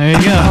guys. There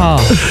you go.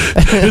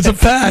 It's a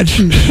patch.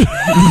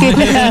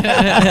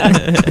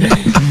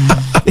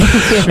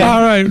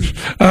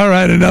 All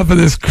right, enough of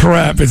this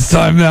crap. It's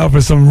time now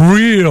for some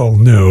real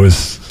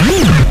news.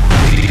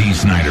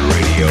 Snider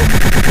Radio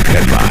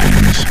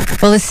headlines.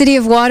 Well, the city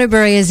of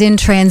Waterbury is in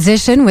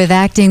transition with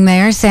acting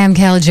mayor Sam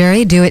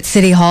Caligiuri due at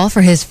City Hall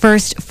for his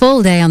first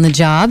full day on the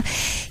job.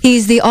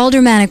 He's the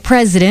aldermanic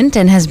president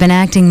and has been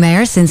acting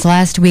mayor since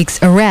last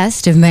week's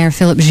arrest of Mayor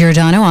Philip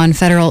Giordano on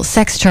federal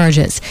sex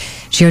charges.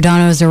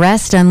 Giordano's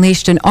arrest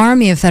unleashed an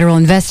army of federal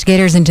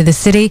investigators into the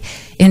city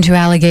into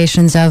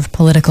allegations of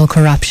political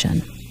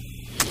corruption.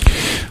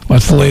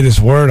 What's the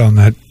latest word on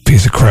that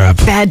piece of crap?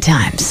 Bad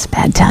times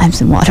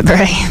in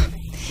Waterbury.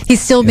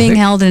 He's still being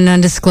held in an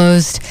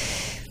undisclosed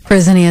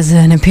prison. He has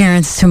an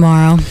appearance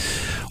tomorrow.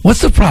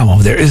 What's the problem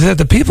over there? Is it that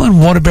the people in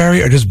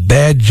Waterbury are just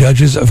bad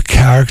judges of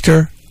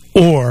character?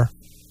 Or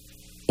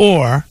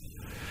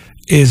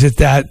is it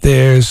that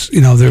there's,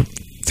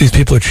 these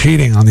people are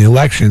cheating on the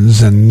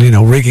elections and,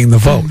 rigging the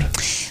vote?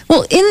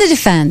 Well, in the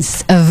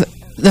defense of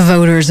the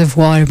voters of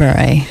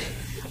Waterbury,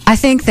 I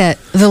think that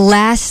the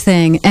last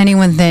thing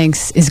anyone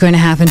thinks is going to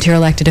happen to your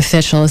elected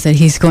official is that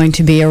he's going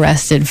to be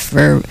arrested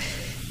for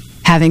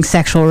having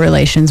sexual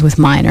relations with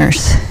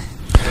minors.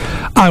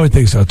 I would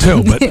think so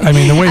too, but I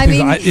mean the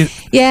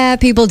way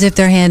people dip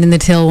their hand in the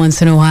till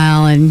once in a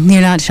while, and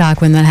you're not shocked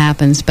when that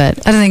happens.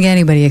 But I don't think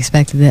anybody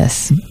expected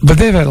this. But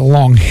they've had a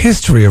long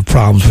history of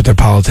problems with their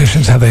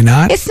politicians, have they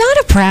not? It's not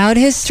a proud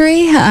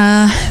history,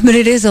 but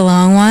it is a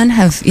long one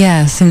of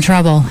some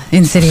trouble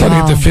in City Hall. So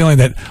I get the feeling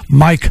that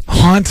Mike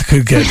Hunt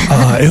could get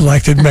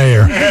elected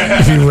mayor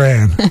if he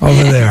ran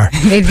over there.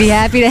 They'd be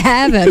happy to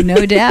have him,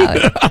 no doubt.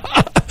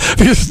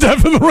 Be a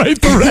step in the right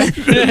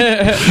direction.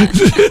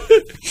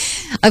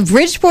 A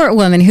Bridgeport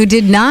woman who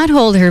did not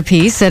hold her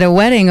peace at a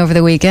wedding over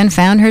the weekend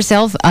found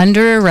herself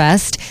under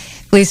arrest.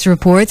 Police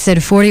reports said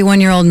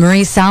 41-year-old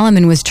Marie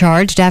Solomon was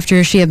charged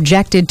after she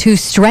objected too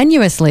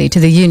strenuously to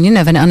the union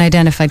of an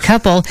unidentified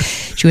couple.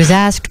 She was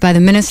asked by the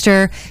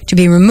minister to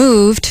be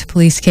removed.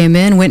 Police came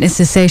in.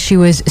 Witnesses say she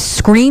was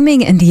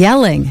screaming and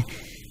yelling.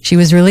 She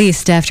was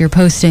released after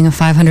posting a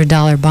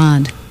 $500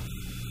 bond.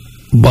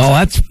 Well,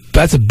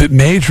 that's a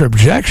major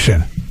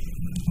objection.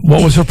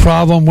 What was her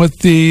problem with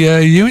the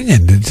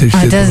union?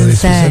 It doesn't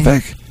say.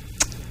 Specific?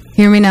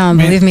 Hear me now and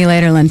believe me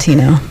later,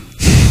 Lentino.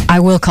 I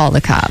will call the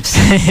cops.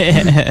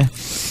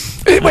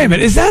 Wait a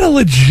minute. Is that a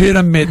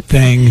legitimate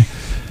thing?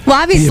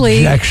 Well, obviously.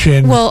 The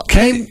objection. Well,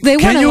 can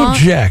you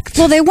object?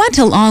 Well, they went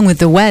along with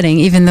the wedding,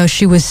 even though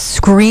she was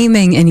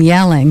screaming and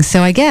yelling.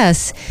 So I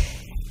guess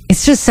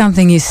it's just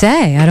something you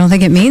say. I don't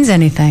think it means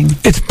anything.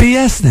 It's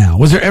BS now.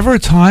 Was there ever a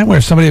time where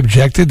if somebody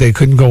objected, they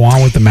couldn't go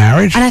on with the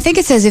marriage? And I think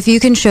it says if you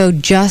can show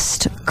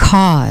just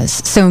cause.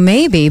 So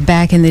maybe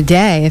back in the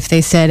day, if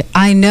they said,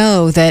 I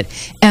know that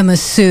Emma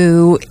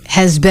Sue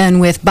has been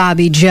with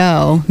Bobby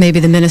Joe, maybe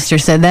the minister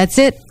said, that's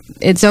it.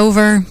 It's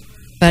over.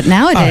 But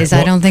nowadays,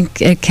 I don't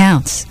think it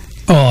counts.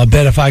 Oh, I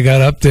bet if I got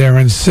up there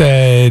and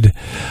said,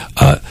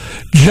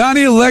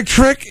 Johnny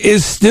Electric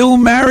is still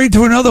married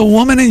to another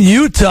woman in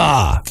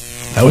Utah,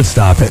 that would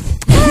stop it.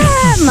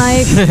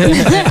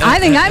 I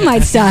think I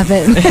might stop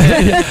it.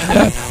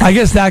 I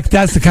guess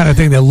that's the kind of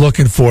thing they're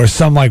looking for,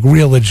 some like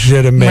real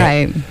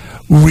legitimate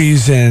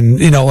reason,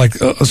 like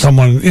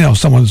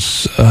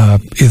someone's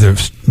either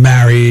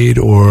married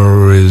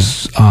or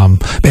is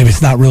maybe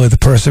it's not really the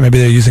person. Maybe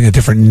they're using a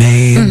different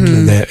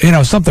name.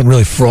 Something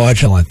really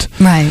fraudulent.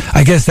 Right.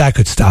 I guess that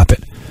could stop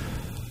it.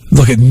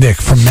 Look at Nick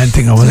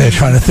fermenting over there,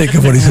 trying to think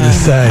of what he's going to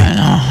say. I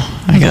know.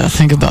 I gotta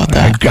think about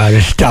that. I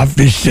gotta stop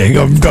this thing.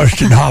 I'm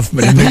Dustin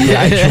Hoffman in the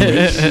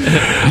Graduates.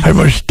 I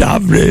must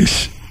stop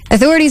this.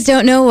 Authorities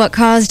don't know what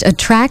caused a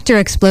tractor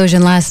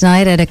explosion last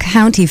night at a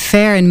county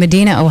fair in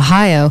Medina,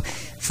 Ohio.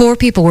 4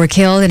 people were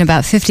killed and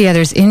about 50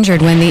 others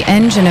injured when the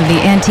engine of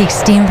the antique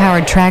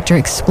steam-powered tractor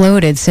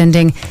exploded,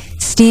 sending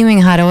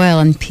steaming hot oil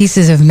and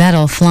pieces of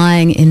metal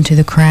flying into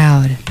the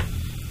crowd.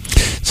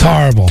 It's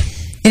horrible.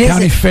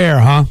 County fair,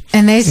 huh?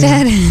 And they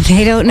said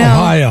they don't know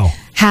Ohio.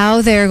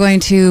 how they're going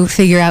to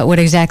figure out what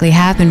exactly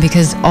happened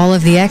because all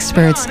of the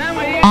experts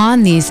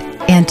on these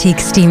antique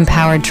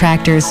steam-powered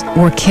tractors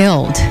were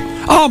killed.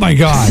 Oh, my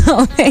God.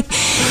 So they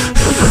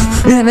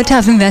have a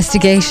tough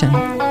investigation.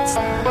 It's a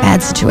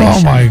bad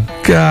situation. Oh, my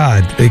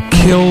God. They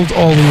killed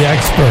all the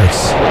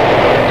experts.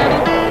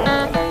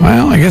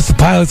 Well, I guess the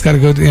pilot's got to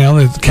go,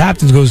 the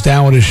captain goes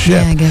down with his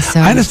ship. Yeah, I guess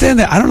so. I understand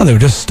that. I don't know. They were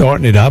just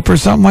starting it up or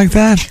something like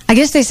that. I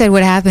guess they said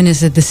what happened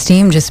is that the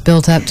steam just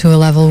built up to a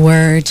level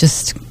where it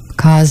just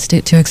caused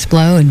it to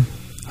explode.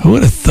 Who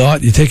would have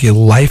thought you take your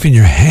life in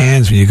your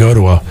hands when you go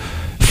to a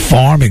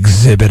farm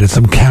exhibit at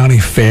some county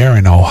fair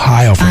in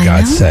Ohio, for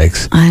God's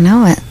sakes? I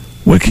know it.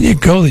 Where can you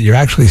go that you're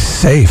actually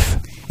safe?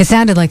 It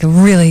sounded like a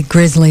really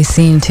grisly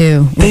scene,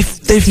 too. They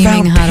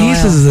found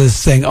pieces of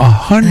this thing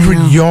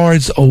 100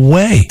 yards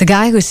away. The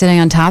guy who was sitting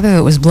on top of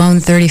it was blown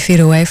 30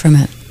 feet away from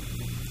it.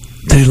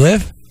 Did he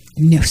live?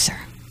 No, sir.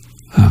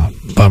 Oh,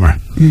 bummer.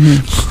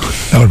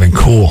 That would have been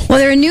cool. Well,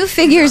 there are new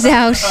figures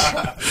out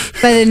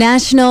by the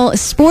National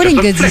Sporting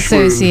Goods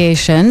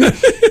Association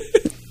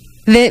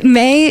that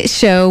may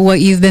show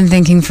what you've been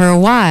thinking for a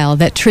while,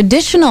 that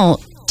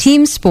traditional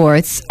team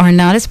sports are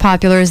not as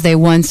popular as they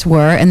once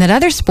were, and that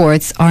other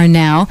sports are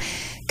now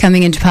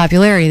coming into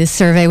popularity. This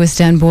survey was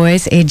done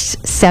boys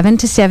aged 7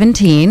 to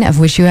 17, of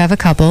which you have a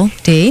couple,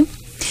 D.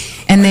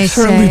 And they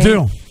certainly say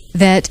do.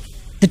 that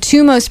the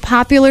 2 most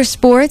popular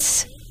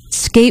sports,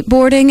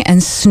 skateboarding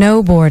and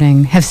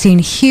snowboarding, have seen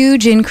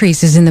huge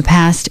increases in the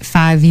past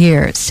 5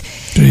 years.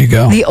 There you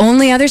go. The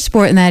only other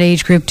sport in that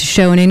age group to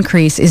show an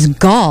increase is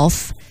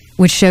golf,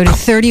 which showed a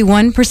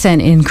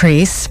 31%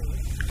 increase.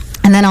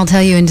 And then I'll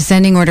tell you in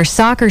descending order,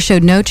 soccer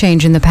showed no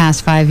change in the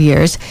past 5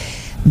 years.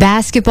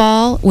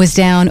 Basketball was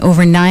down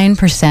over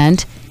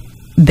 9%.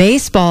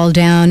 Baseball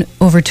down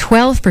over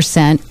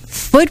 12%.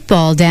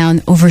 Football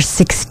down over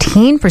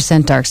 16%,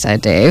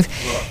 Darkside Dave.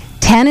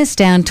 Tennis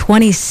down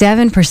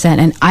 27%.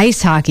 And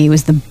ice hockey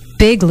was the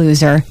big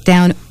loser,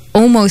 down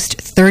almost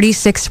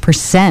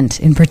 36%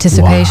 in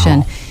participation.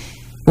 Wow.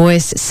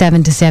 Boys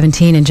 7 to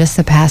 17 in just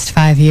the past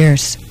 5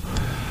 years.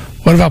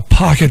 What about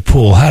pocket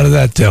pool? How did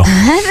that do?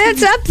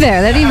 That's up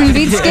there. That even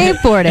beats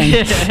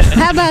skateboarding.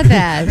 How about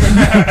that?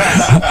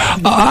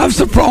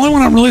 The only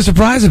one I'm really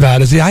surprised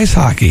about is the ice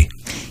hockey.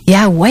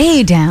 Yeah,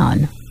 way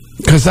down.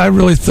 Because I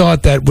really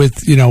thought that with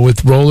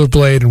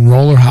rollerblade and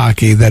roller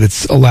hockey that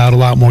it's allowed a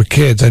lot more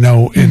kids. I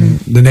know in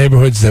the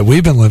neighborhoods that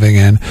we've been living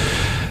in,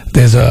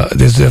 there's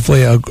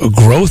definitely a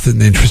growth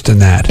and interest in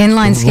that.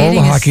 Inline skating.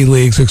 Roller hockey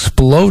leagues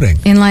exploding.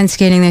 Inline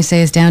skating, they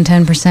say, is down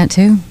 10%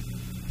 too.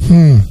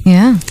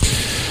 Yeah.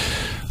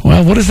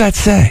 Well, what does that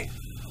say?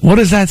 What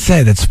does that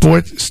say? That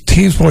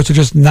team sports are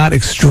just not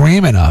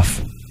extreme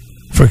enough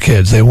for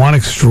kids. They want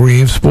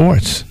extreme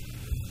sports.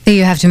 So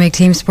you have to make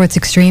team sports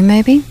extreme,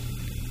 maybe?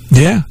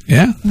 Yeah.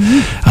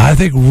 I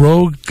think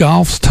road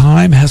golf's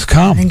time has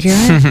come. I think you're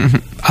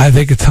right. I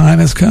think the time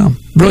has come.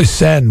 Really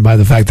saddened by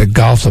the fact that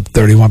golf's up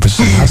 31%.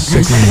 How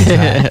sickening is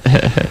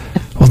that?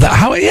 Well,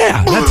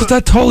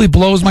 that totally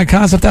blows my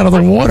concept out of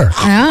the water.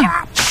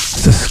 Yeah.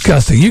 It's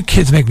disgusting. You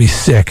kids make me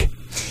sick.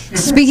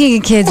 Speaking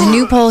of kids, a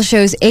new poll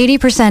shows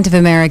 80% of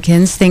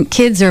Americans think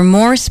kids are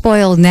more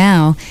spoiled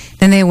now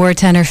than they were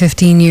 10 or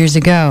 15 years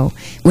ago,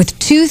 with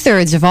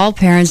 2/3 of all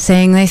parents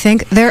saying they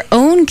think their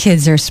own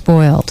kids are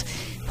spoiled.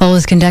 Poll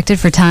was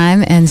conducted for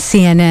Time, and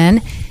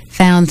CNN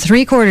found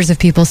 3/4 of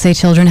people say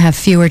children have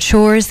fewer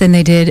chores than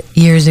they did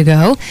years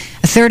ago.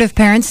 1/3 of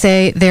parents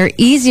say they're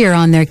easier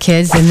on their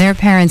kids than their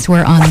parents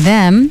were on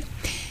them.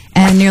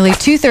 And nearly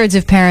 2/3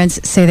 of parents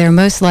say they're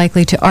most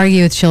likely to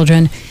argue with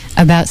children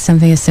about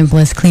something as simple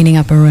as cleaning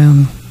up a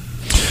room.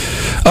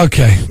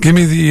 Okay, give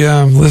me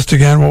the list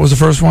again. What was the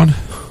first one?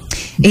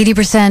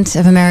 80%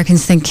 of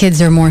Americans think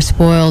kids are more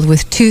spoiled,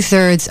 with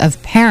 2/3 of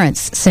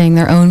parents saying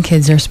their own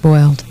kids are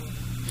spoiled.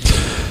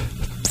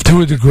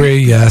 To a degree,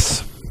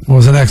 yes. What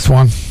was the next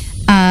one?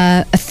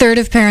 1/3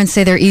 of parents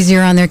say they're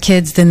easier on their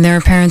kids than their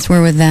parents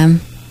were with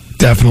them.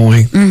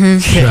 Definitely.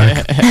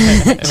 Check.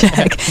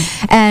 Check.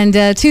 And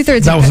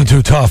 2/3 That wasn't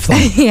too tough, though.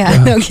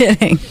 Yeah, no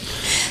kidding.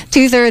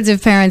 2/3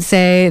 of parents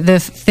say the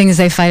things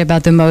they fight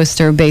about the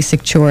most are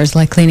basic chores,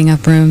 like cleaning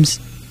up rooms.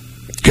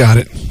 Got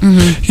it.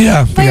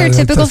 Yeah. Well, you're a that's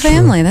typical true.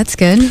 family. That's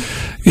good.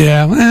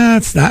 Yeah,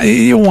 it's not.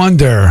 You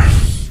wonder.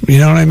 You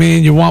know what I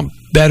mean? You want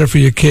better for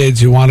your kids.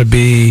 You want to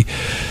be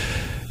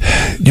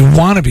you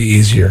want to be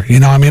easier. You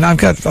know, I mean, I'm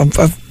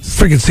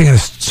friggin' seeing a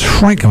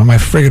shrink. I'm in my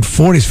friggin'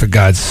 40s, for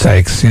God's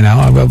sakes. You know,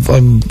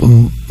 I'm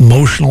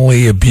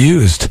emotionally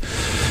abused,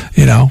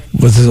 you know,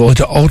 with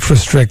an ultra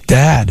strict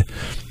dad.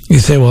 You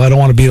say, well, I don't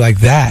want to be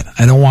like that.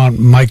 I don't want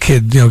my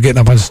kid, you know,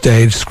 getting up on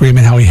stage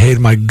screaming how he hated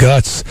my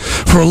guts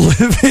for a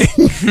living.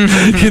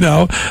 You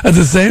know, at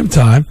the same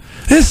time,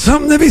 there's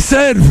something to be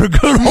said for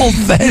good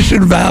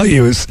old-fashioned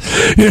values.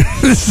 You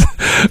know,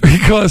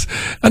 because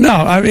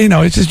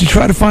it's just you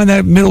try to find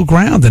that middle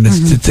ground, and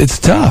it's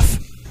tough.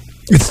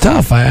 It's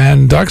tough.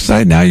 And Dark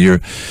Side, now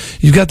you've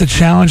got the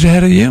challenge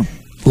ahead of you,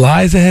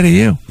 lies ahead of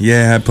you.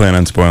 Yeah, I plan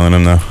on spoiling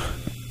him though.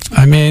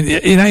 I mean,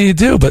 you know you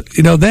do, but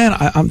you know then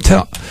I'm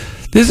telling.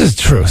 This is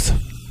truth.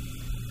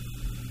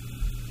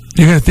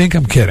 You're going to think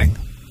I'm kidding.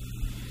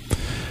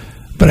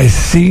 But I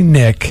see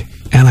Nick,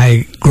 and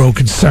I grow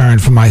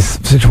concerned for my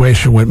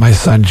situation with my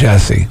son,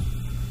 Jesse,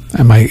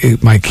 and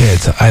my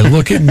kids. I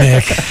look at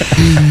Nick,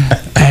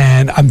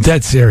 and I'm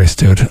dead serious,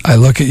 dude. I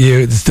look at you.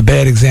 It's the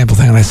bad example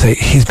thing, and I say,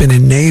 he's been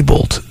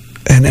enabled.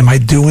 And am I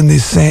doing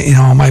these things? You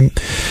know, am I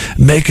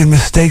making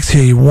mistakes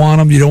here? You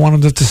want him. You don't want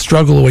him to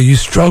struggle the way you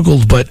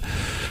struggled, but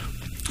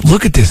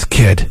look at this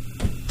kid.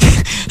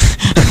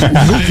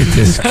 Look at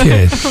this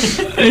kid.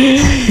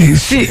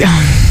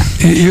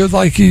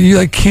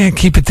 You can't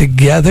keep it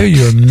together.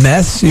 You're a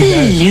mess.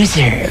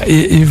 Loser.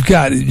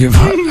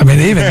 I mean,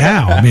 even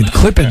now. I mean,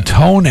 clipping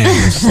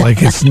toenails.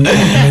 Like it's. I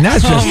mean,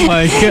 that's just. Oh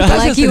my God.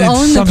 Like you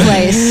own the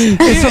place.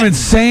 It's some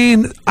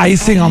insane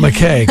icing on the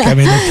cake. I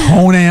mean, the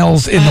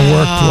toenails in the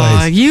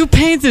workplace. You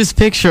paint this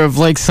picture of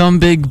like some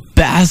big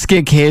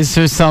basket case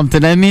or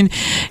something. I mean,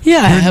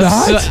 yeah, I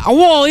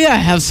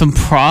have some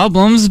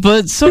problems,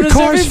 but so your does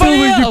car's everybody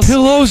filled with your else.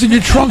 pillows and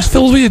your trunk's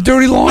filled with your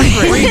dirty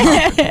laundry.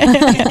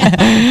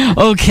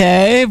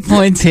 Okay,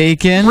 point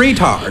taken.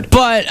 Retard.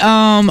 But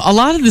a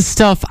lot of the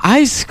stuff,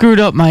 I screwed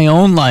up my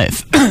own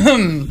life.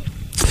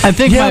 I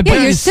think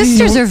your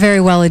sisters are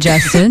very well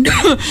adjusted.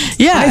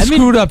 I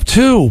screwed up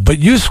too, but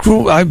you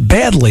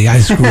badly. I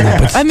screwed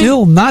up, but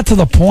still not to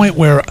the point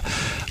where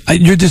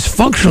you're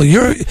dysfunctional.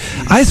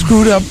 I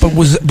screwed up,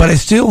 but I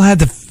still had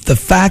the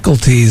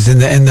faculties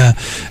and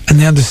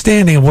the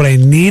understanding of what I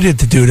needed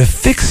to do to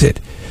fix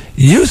it.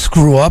 You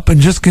screw up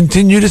and just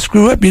continue to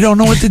screw up. You don't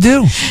know what to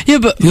do. Yeah,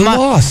 but you're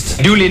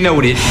lost. Duly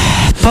noted.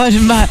 But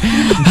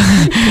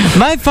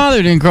my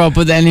father didn't grow up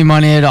with any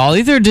money at all.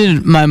 Either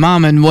did my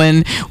mom. And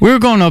when we were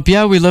growing up,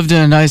 we lived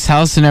in a nice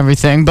house and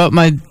everything. But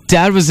my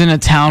dad was in a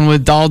town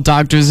with all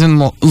doctors and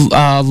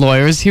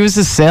lawyers. He was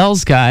a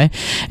sales guy,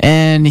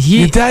 and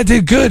your dad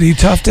did good. He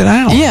toughed it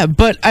out. Yeah,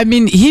 but I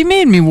mean, he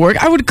made me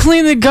work. I would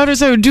clean the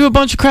gutters. I would do a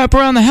bunch of crap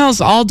around the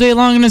house all day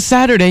long on a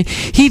Saturday.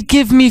 He'd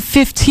give me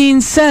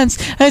 15 cents.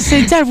 I'd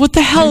say, Dad, what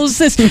the hell is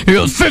this? He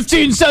goes,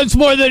 15 cents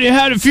more than you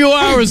had a few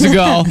hours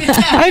ago.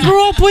 I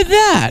grew up with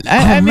that.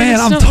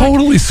 I'm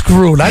totally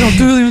screwed. I don't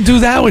even do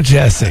that with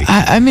Jesse.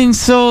 I mean,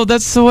 so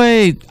that's the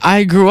way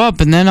I grew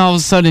up, and then all of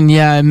a sudden,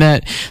 I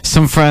met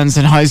some friends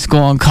in high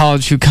school and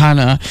college who kind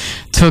of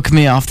took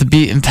me off the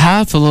beaten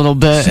path a little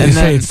bit. So and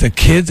say it's the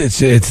kids,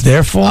 it's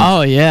their fault?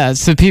 Oh yeah,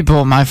 it's the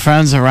people, my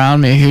friends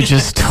around me, who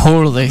just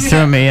totally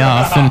threw me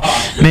off and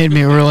made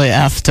me really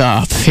effed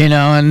up, you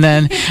know. And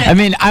then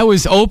I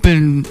was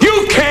open.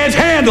 You can't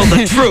handle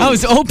the truth. I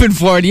was open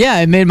for it.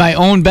 I made my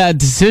own bad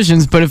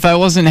decisions, but if I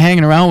wasn't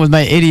hanging around with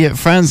my idiot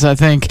friends, I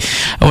think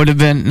I would have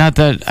been, not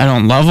that I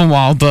don't love them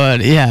all,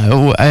 but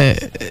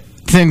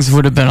things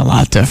would have been a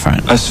lot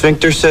different. A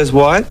sphincter says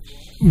what?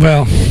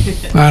 Well,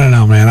 I don't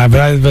know, man.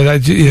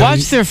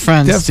 Watch their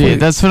friends, dude.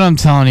 That's what I'm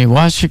telling you.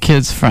 Watch your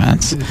kids'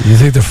 friends. You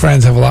think the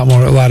friends have a lot of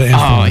influence?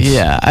 Oh,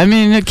 yeah. I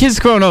mean, the kids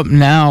growing up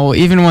now,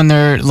 even when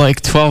they're like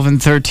 12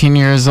 and 13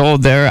 years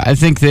old, I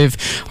think they've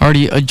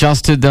already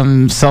adjusted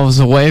themselves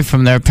away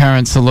from their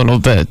parents a little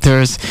bit.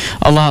 There's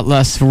a lot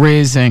less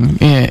raising,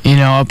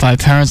 up by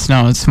parents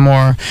now. It's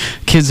more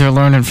kids are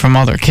learning from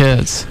other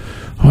kids.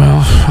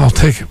 Well, I'll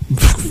take.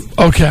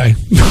 Okay.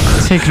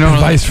 Take no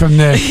advice from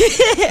Nick.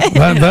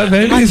 but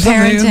maybe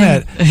something in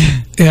that.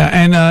 Yeah,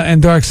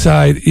 and Dark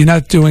Side, you're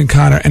not doing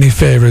Connor any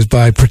favors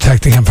by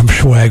protecting him from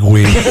swag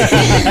weed.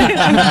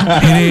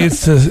 He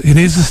needs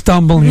to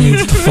stumble. He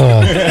needs to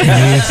fall. He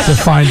needs to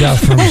find out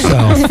for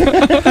himself.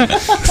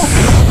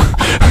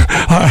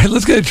 All right,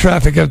 let's get a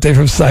traffic update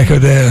from Psycho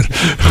Dan.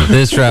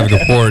 This traffic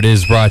report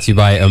is brought to you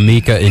by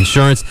Amica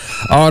Insurance,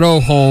 Auto,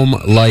 Home,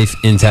 Life,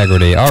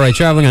 Integrity. All right,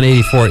 traveling on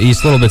 84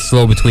 East, a little bit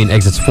slow between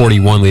exits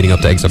 41 leading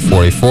up to exit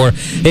 44.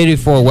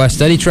 84 West,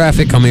 steady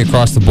traffic coming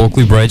across the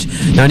Bulkley Bridge.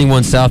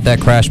 91 South,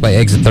 that crash by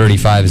exit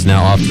 35 is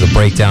now off to the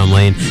breakdown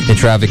lane, and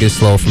traffic is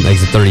slow from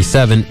exit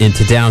 37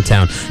 into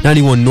downtown.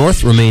 91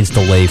 North remains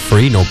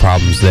delay-free, no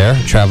problems there.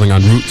 Traveling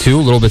on Route 2,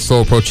 a little bit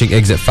slow approaching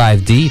exit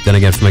 5D, then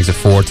again from exit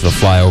 4 to the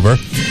flyover.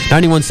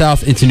 91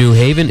 South into New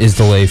Haven is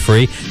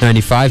delay-free.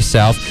 95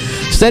 South,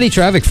 steady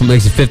traffic from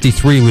exit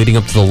 53 leading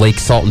up to the Lake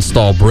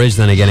Saltonstall Bridge.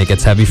 Then again, it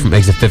gets heavy from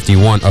exit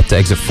 51 up to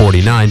exit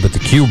 49, but the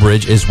Q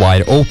Bridge is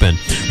wide open.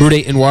 Route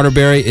 8 in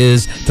Waterbury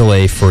is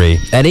delay-free.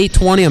 At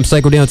 8:20, I'm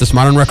Psycho Dan with this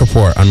Modern Wreck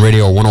Report on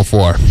Radio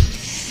 104.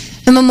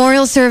 The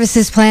memorial service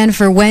is planned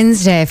for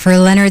Wednesday for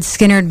Leonard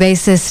Skinner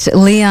bassist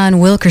Leon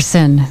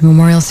Wilkerson. The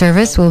memorial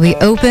service will be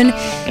open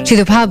to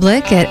the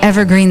public at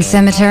Evergreen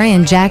Cemetery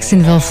in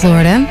Jacksonville,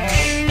 Florida.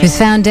 He was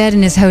found dead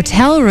in his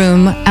hotel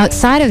room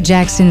outside of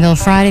Jacksonville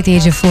Friday at the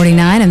age of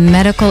 49. A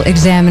medical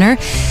examiner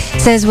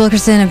says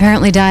Wilkerson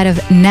apparently died of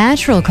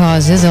natural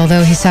causes,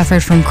 although he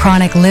suffered from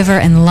chronic liver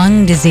and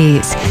lung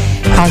disease.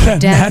 Cause of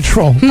death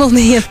will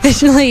be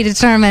officially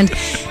determined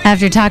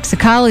after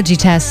toxicology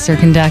tests are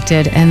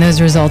conducted, and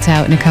those results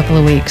out in a couple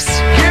of weeks.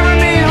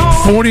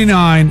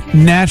 49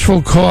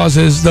 natural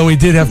causes, though he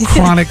did have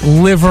chronic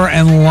liver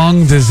and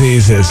lung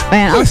diseases.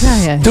 Man, I'll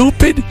tell you.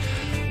 Stupid,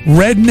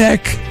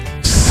 redneck,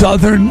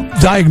 southern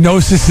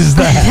diagnosis is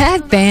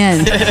that?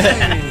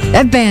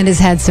 That band has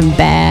had some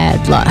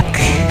bad luck.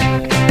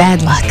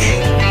 Bad luck.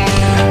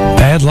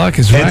 Bad luck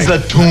is right. It's a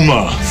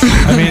tumor.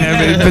 I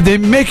mean, but they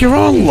make your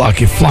own luck.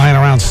 You're flying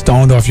around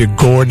stoned off your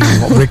Gordon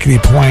rickety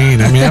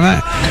plane. I mean,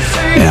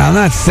 I'm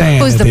not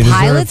saying Was that the they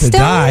pilot deserve to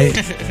die.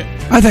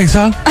 I think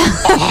so.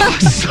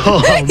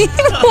 What?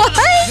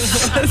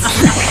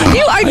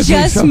 You are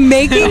just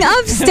making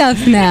up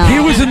stuff now. He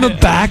was in the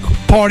back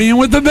partying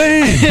with the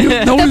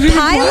band. No one's even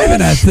driving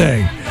that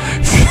thing.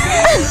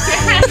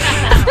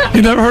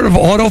 You never heard of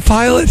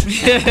autopilot?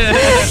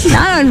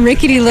 Not on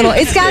rickety little.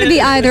 It's got to be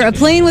either a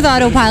plane with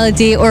autopilot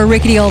D or a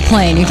rickety old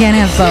plane. You can't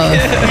have both.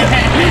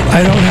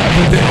 I don't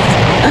have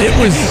the. It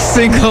was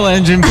single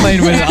engine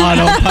plane with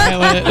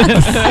autopilot.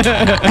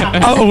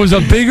 Oh, it was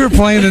a bigger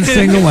plane than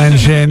single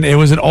engine. It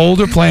was an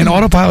older plane.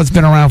 Autopilot's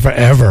been around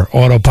forever.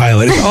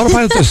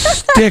 Autopilot's a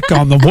stick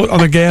on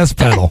the gas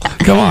pedal.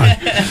 Come on.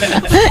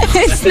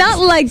 It's not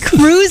like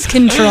cruise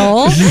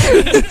control.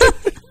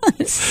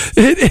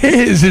 It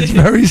is. It's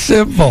very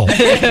simple.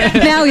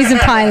 Now he's a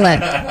pilot.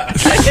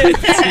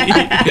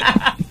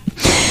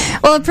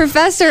 Well, a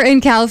professor in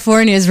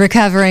California is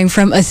recovering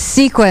from a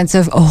sequence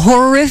of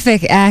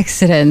horrific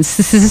accidents.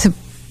 This is a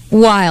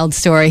wild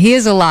story. He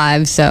is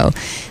alive, so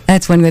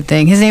that's one good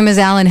thing. His name is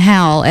Alan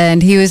Howell,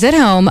 and he was at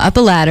home up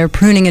a ladder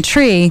pruning a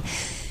tree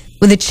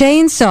with a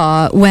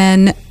chainsaw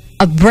when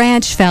a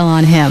branch fell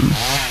on him.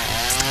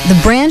 The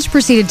branch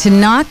proceeded to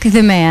knock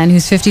the man,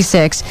 who's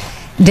 56,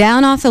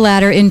 down off the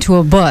ladder into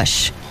a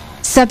bush.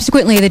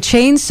 Subsequently, the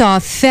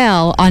chainsaw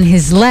fell on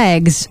his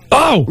legs,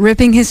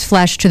 ripping his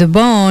flesh to the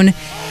bone,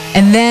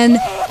 and then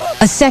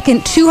a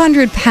second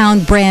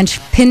 200-pound branch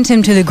pinned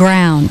him to the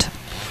ground.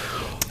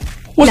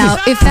 Now,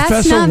 if that's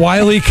Professor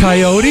Wile E.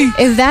 Coyote?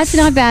 If that's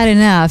not bad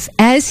enough,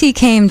 as he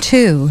came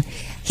to,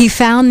 he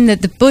found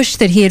that the bush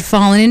that he had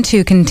fallen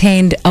into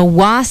contained a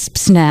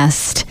wasp's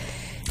nest.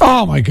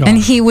 Oh, my God. And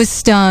he was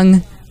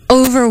stung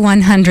over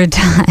 100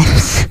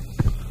 times.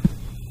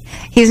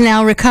 He's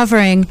now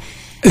recovering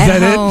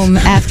at home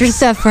after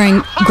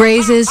suffering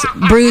grazes,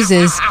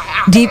 bruises,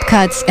 deep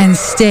cuts, and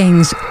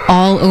stings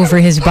all over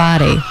his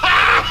body.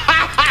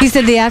 He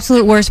said the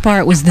absolute worst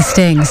part was the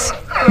stings,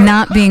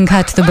 not being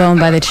cut to the bone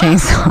by the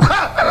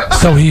chainsaw.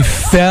 So he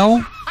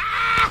fell,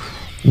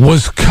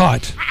 was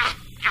cut,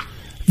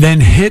 then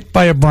hit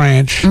by a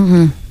branch,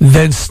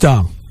 then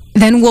stung.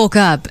 Then woke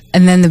up,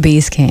 and then the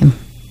bees came.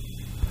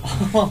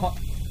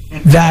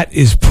 That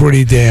is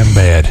pretty damn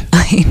bad.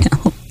 I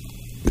know.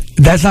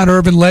 That's not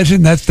urban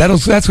legend. That's going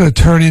to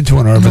turn into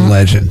an urban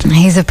legend.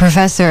 He's a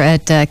professor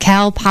at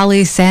Cal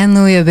Poly San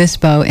Luis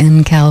Obispo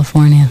in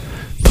California.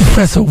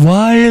 Professor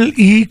Wile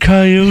E.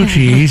 Coyote.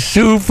 He's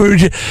super.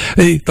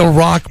 The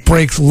rock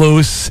breaks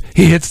loose.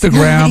 He hits the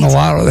ground. The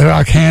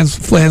rock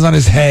lands on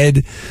his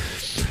head.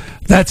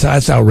 That's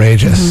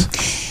outrageous.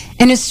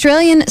 An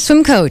Australian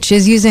swim coach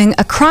is using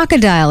a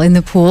crocodile in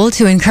the pool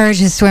to encourage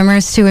his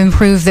swimmers to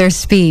improve their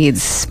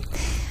speeds.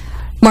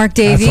 Mark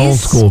Davies That's old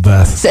school,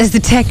 Beth. says the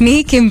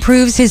technique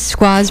improves his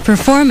squad's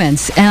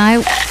performance, and I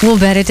will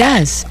bet it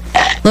does.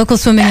 Local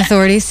swimming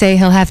authorities say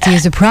he'll have to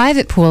use a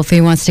private pool if he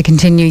wants to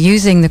continue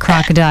using the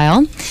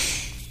crocodile.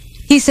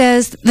 He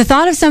says, the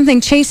thought of something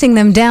chasing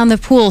them down the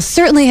pool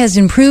certainly has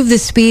improved the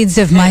speeds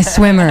of my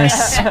swimmers.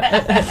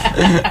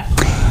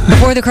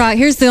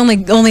 Here's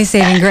the only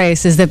saving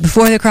grace is that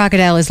before the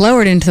crocodile is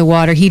lowered into the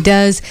water, he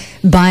does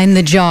bind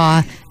the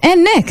jaw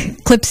and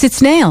clips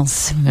its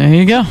nails. There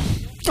you go.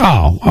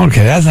 Oh,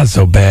 okay. That's not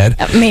so bad.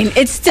 I mean,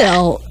 it's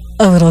still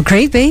a little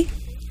creepy.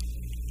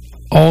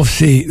 Oh,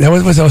 see, that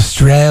was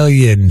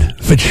Australian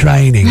for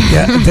training.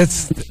 Yeah,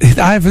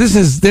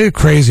 they're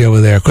crazy over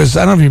there. Because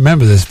I don't know if you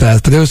remember this,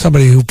 Beth, but there was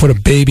somebody who put a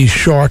baby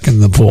shark in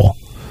the pool.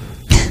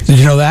 Did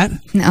you know that?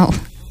 No.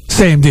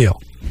 Same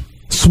deal.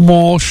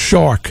 Small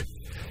shark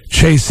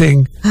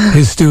chasing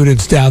his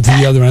students down to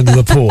the other end of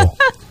the pool.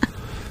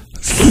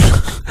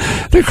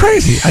 They're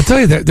crazy. I tell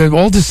you, they're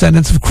all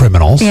descendants of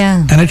criminals.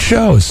 Yeah. And it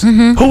shows.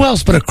 Who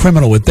else but a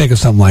criminal would think of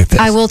something like this?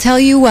 I will tell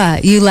you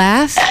what. You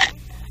laugh,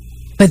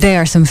 but they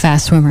are some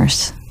fast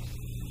swimmers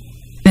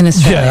in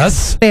Australia.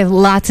 Yes. They have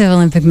lots of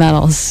Olympic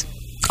medals.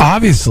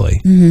 Obviously.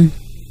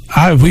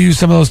 If we use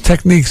some of those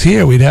techniques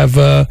here, we'd have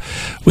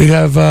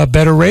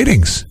better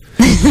ratings.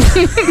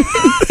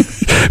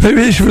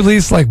 Maybe they should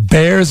release like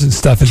bears and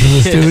stuff into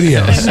the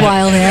studios.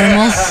 Wild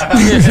animals.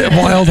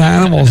 Wild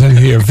animals in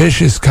here,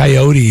 vicious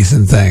coyotes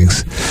and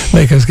things.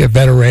 Make us get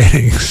better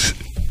ratings.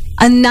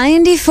 A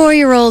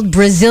 94-year-old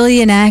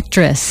Brazilian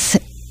actress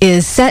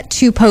is set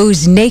to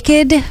pose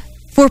naked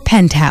for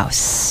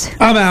Penthouse.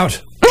 I'm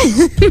out.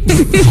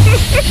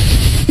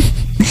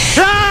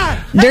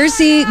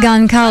 Dirce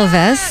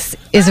Goncalves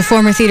is a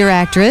former theater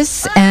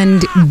actress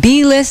and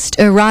B-list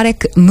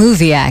erotic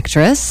movie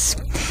actress.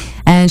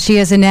 And she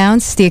has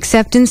announced the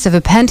acceptance of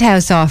a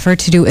Penthouse offer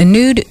to do a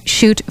nude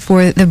shoot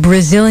for the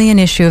Brazilian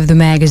issue of the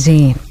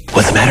magazine.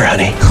 What's the matter,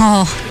 honey?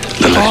 Oh,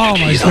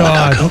 My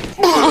God.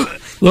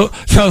 Look,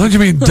 no, don't you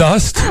mean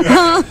dust?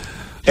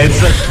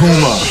 It's a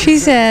tumor. She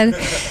said,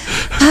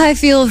 I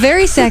feel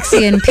very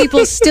sexy and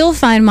people still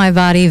find my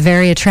body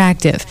very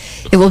attractive.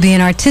 It will be an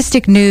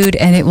artistic nude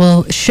and it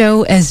will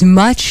show as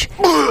much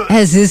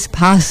as is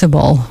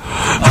possible.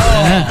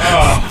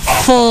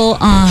 Full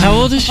on. How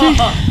old is she?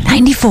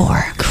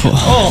 94. Cool.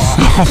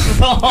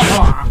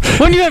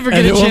 When do you ever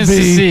get a chance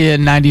to see a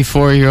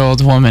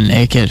 94-year-old woman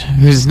naked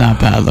who's not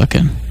bad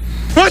looking?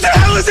 What the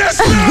hell is this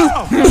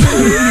smell?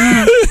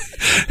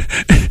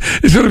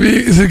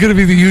 Is it going to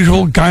be the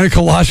usual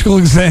gynecological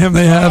exam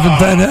they have in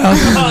Penthouse?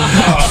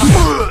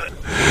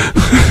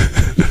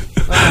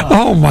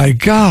 Oh my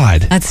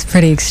God. That's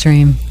pretty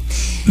extreme.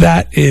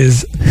 That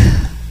is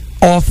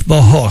off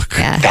the hook.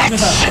 Yeah.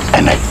 That's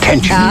an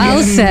attention.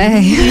 I'll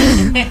say.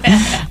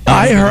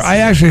 I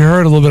actually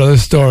heard a little bit of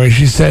this story.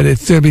 She said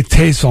it's going to be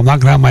tasteful. I'm not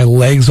going to have my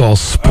legs all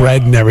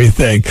spread and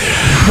everything.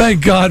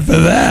 Thank God for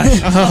that.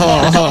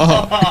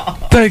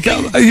 Thank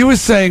God. You were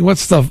saying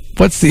what's the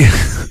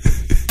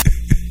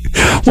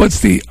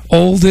what's the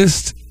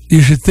oldest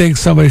you should think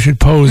somebody should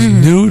pose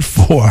nude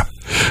for?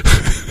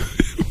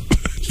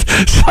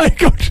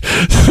 Psycho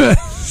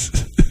says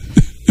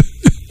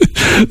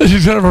that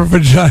she's got her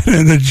vagina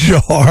in a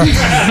jar.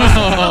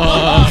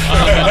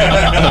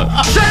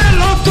 Say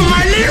hello to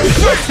my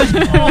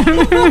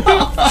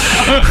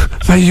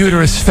lymph. My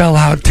uterus fell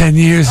out 10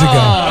 years ago.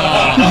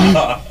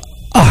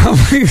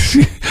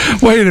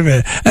 Wait a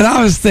minute. And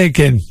I'm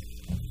thinking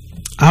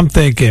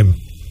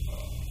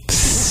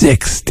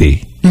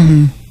 60.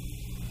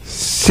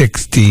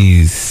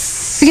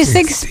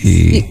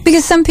 60s.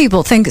 Because some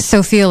people think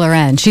Sophia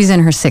Loren, she's in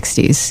her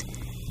 60s.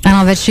 And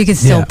I'll bet she could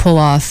still pull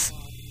off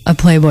a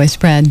Playboy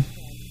spread.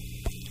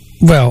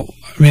 Well,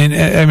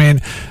 I mean,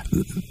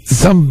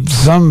 some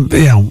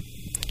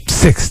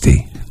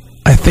 60.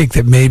 I think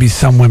that maybe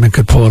some women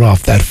could pull it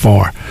off that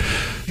far.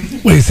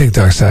 What do you think,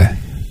 Darkside?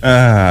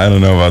 I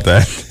don't know about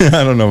that.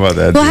 I don't know about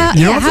that. Well,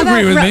 how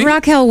about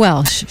Raquel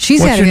Welch?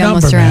 She's got to be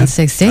almost around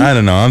 60. I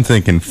don't know. I'm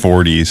thinking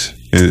 40s.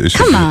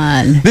 Come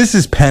on. This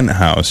is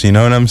Penthouse. You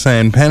know what I'm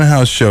saying?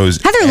 Penthouse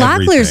shows Heather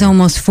everything. Locklear's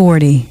almost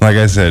 40. Like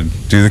I said,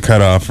 do the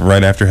cutoff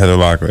right after Heather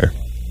Locklear.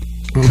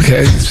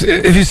 Okay.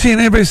 Have you seen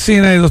anybody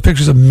seen any of those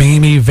pictures of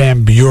Mamie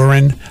Van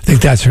Buren? I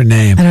think that's her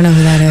name. I don't know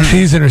who that is.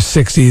 She's in her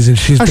 60s and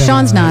she's. Oh,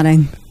 Sean's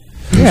nodding.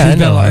 Yeah,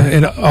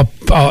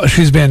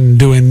 she's been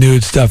doing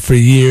nude stuff for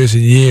years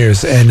and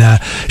years, and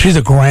she's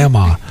a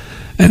grandma,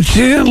 and she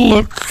didn't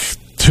look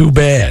too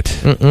bad.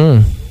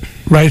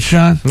 Right,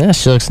 Sean? Yeah,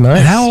 she looks nice.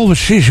 And how old was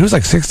she? She was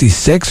like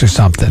 66 or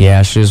something.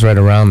 Yeah, she was right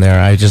around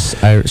there.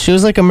 She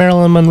was like a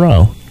Marilyn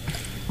Monroe.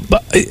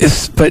 But what do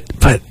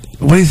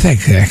you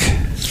think, Nick?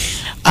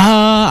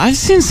 I've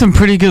seen some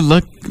pretty good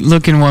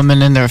looking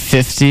women in their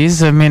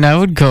 50s. I mean, I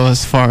would go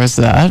as far as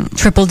that.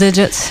 Triple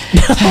digits.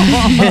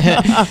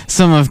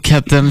 Some have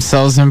kept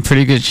themselves in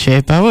pretty good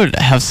shape. I would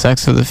have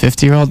sex with a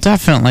 50-year-old,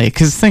 definitely,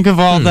 because think of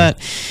all that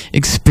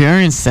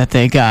experience that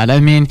they got. I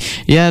mean,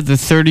 yeah, the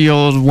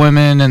 30-year-old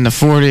women and the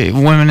 40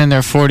 women in their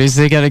 40s,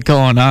 they got it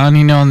going on,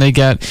 and they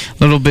got a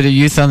little bit of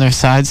youth on their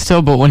side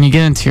still. But when you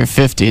get into your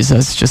 50s,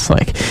 that's just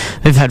like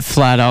they've had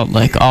flat out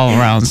like all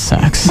around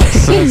sex.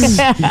 So it's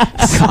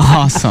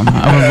awesome.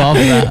 I would love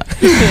that.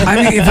 I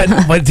mean,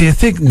 but do you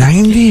think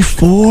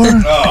 94?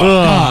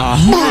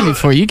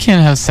 94. You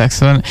can't have sex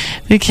with them.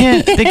 They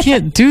can't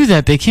do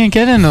that. They can't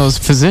get in those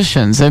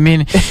positions. I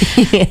mean,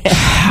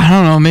 I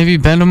don't know. Maybe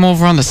bend them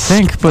over on the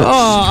sink. But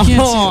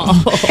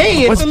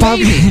hey, what's Bob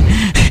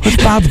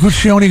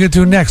Guccione gonna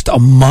do next? A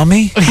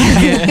mummy?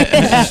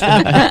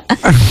 I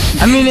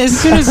mean, as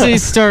soon as they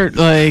start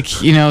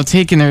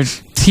taking their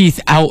teeth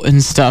out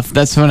and stuff,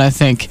 that's when I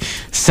think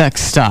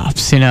sex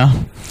stops.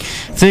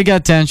 If they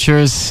got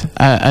dentures,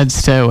 I'd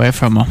stay away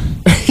from them.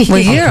 Well,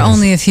 you're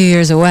only a few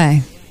years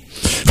away.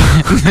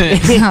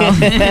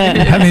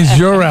 That means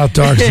you're out,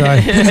 dark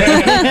side.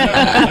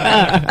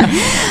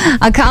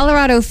 A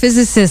Colorado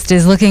physicist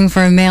is looking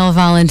for a male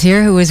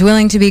volunteer who is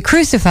willing to be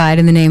crucified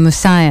in the name of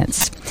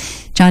science.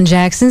 John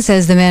Jackson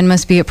says the man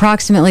must be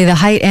approximately the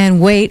height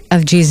and weight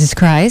of Jesus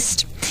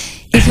Christ.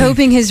 He's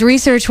hoping his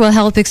research will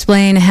help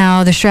explain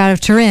how the Shroud of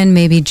Turin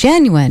may be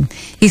genuine.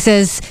 He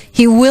says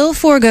he will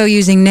forego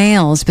using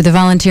nails, but the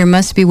volunteer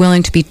must be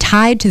willing to be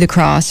tied to the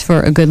cross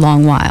for a good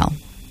long while.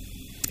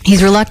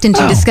 He's reluctant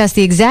to discuss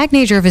the exact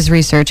nature of his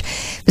research,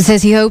 but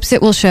says he hopes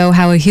it will show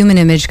how a human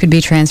image could be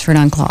transferred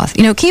on cloth.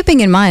 Keeping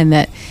in mind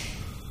that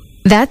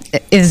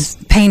That is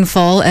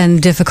painful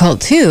and difficult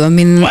too. I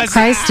mean,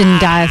 Christ didn't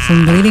die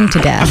from bleeding to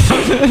death.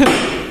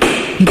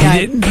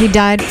 He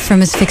died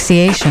from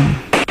asphyxiation.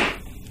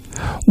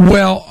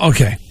 Well,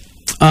 okay.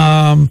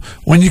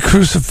 When you're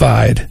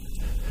crucified,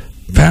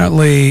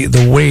 apparently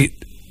the weight,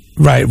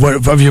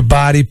 of your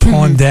body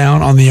pulling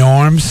down on the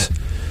arms,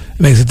 it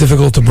makes it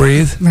difficult to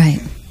breathe.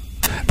 Right.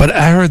 But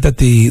I heard that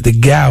the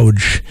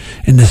gouge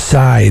in the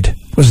side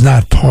was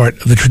not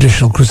part of the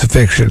traditional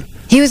crucifixion.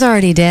 He was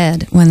already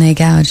dead when they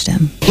gouged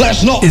him.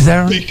 Let's not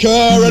bicker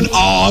and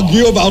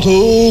argue about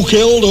who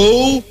killed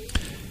who.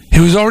 He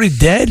was already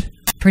dead?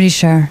 Pretty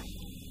sure.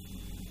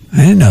 I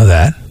didn't know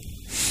that.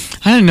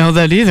 I didn't know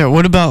that either.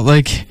 What about,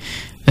 like,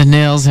 the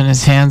nails in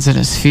his hands and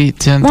his feet?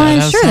 Didn't Well, that I'm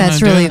have sure something that's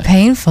to do really with it?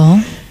 painful.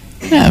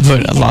 Yeah,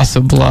 but loss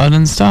of blood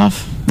and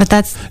stuff. But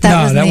that wasn't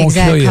that the won't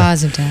kill exact you.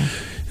 cause of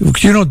death.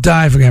 You don't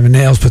die from having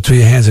nails put through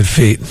your hands and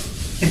feet.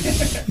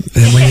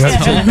 And when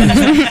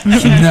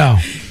no.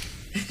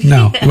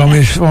 You want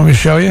me to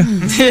show you?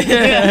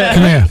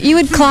 Come here. You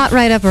would clot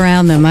right up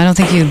around them. I don't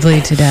think you'd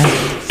bleed to death.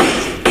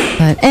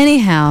 But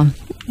anyhow.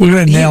 We're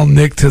going to nail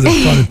Nick to the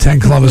front of 10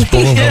 Columbus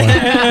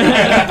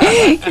Boulevard.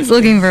 He's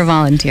looking for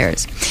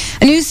volunteers.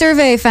 A new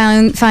survey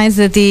finds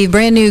that the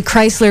brand new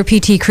Chrysler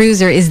PT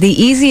Cruiser is the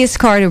easiest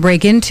car to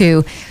break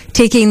into,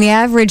 taking the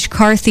average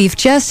car thief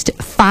just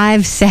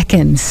 5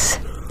 seconds.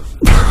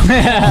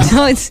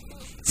 So it's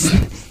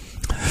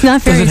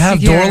not very Does it have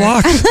secure. door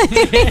locks?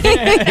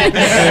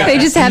 They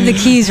just have the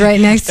keys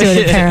right next to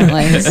it,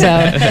 apparently.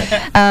 So,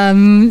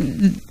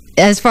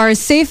 as far as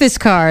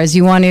safest cars,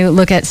 you want to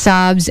look at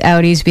Saabs,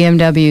 Audis,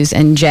 BMWs,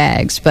 and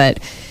Jags.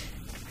 But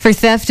for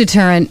theft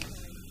deterrent,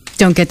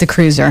 don't get the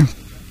Cruiser.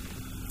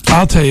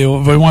 I'll tell you,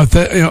 if we want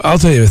I'll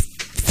tell you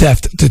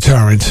theft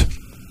deterrent.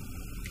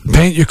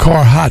 Paint your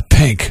car hot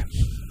pink.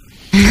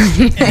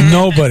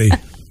 Nobody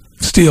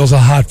steals a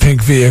hot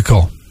pink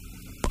vehicle.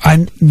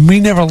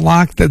 We never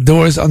locked the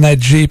doors on that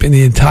Jeep in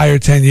the entire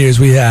 10 years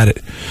we had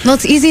it. Well,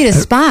 it's easy to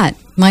spot.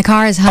 My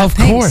car is hot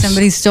pink. Course.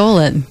 Somebody stole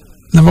it.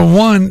 Number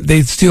one,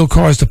 they steal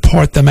cars to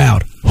part them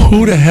out.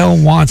 Who the hell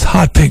wants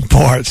hot pink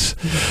parts?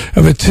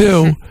 Number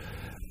two,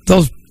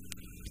 those,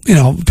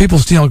 people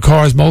stealing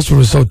cars, most of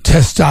them are so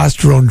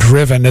testosterone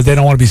driven that they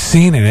don't want to be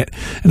seen in it.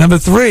 And number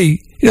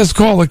three, you just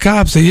call the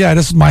cops and say, yeah,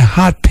 this is my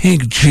hot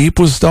pink Jeep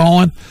was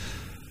stolen.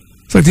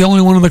 It's like the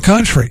only one in the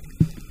country.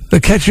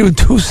 They'll catch you in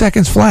 2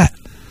 seconds flat.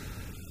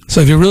 So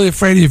if you're really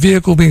afraid of your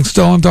vehicle being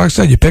stolen, dark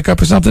side, you pick up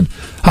or something,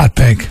 hot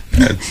pink.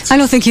 I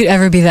don't think you'd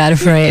ever be that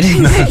afraid.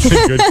 That's a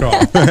good call.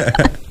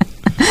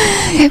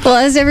 Well,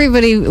 as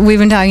we've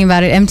been talking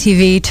about it,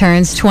 MTV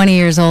turns 20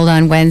 years old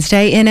on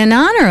Wednesday. And in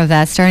honor of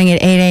that, starting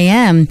at 8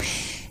 a.m.,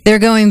 they're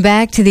going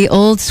back to the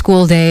old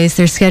school days.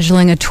 They're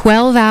scheduling a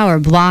 12-hour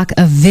block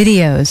of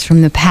videos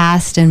from the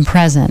past and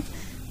present,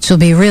 which will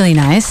be really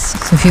nice.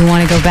 So if you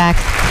want to go back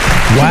to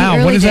the Wow,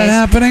 early when is that days,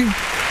 happening?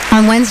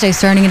 on Wednesday,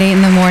 starting at 8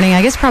 in the morning.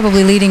 I guess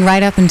probably leading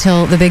right up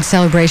until the big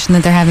celebration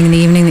that they're having in the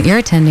evening that you're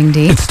attending,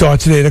 Dee. It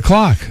starts at 8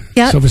 o'clock.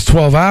 Yep. So if it's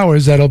 12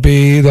 hours, that'll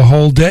be the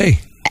whole day.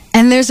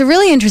 And there's a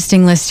really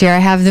interesting list here. I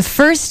have the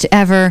first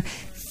ever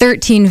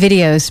 13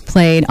 videos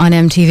played on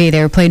MTV.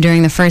 They were played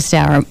during the first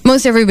hour.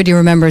 Most everybody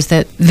remembers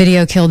that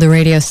Video Killed the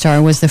Radio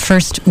Star was the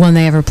first one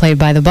they ever played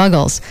by the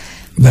Buggles.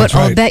 That's but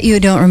I'll right. bet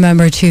you don't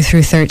remember 2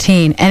 through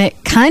 13. And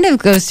it kind of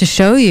goes to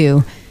show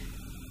you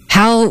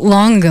how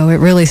long ago it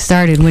really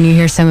started when you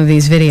hear some of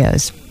these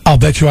videos. I'll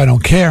bet you I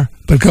don't care,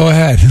 but go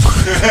ahead.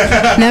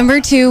 Number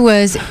 2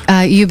 was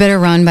You Better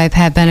Run by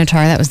Pat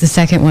Benatar. That was the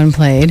second one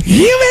played.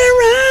 You better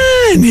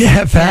run!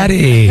 Yeah,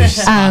 Patty.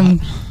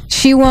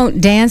 She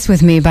Won't Dance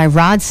With Me by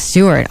Rod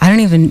Stewart. I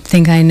don't even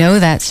think I know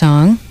that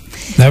song.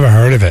 Never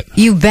heard of it.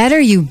 You Better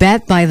You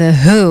Bet by The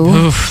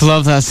Who. Oof,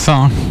 love that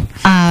song.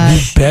 You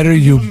better,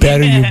 you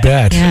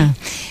bet. Yeah.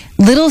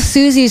 Little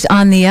Susie's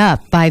on the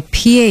Up by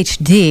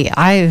PhD.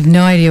 I have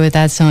no idea what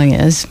that song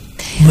is.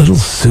 Little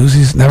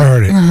Susie's? Never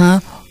heard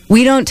it.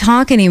 We Don't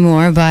Talk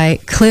Anymore by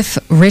Cliff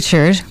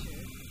Richard.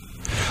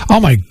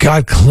 Oh my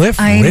God, Cliff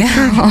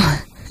Richard? Know.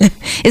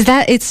 Is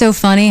that It's So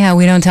Funny How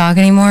We Don't Talk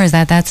Anymore? Is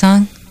that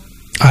song?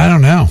 I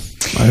don't know.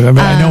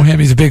 I know him.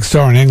 He's a big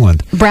star in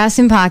England. Brass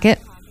in Pocket,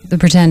 The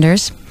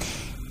Pretenders.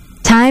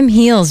 Time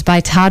Heals by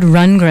Todd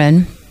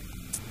Rundgren.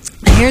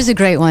 Here's a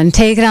great one.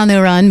 Take It On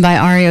The Run by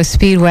REO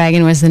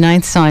Speedwagon was the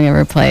 9th song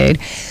ever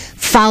played.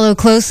 Follow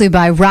Closely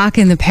by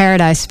Rockin' the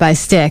Paradise by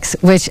Styx,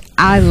 which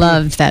I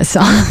loved that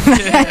song.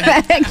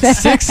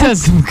 Styx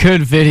has some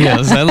good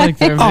videos. I like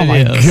their videos. Oh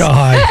my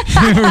God.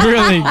 They're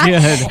really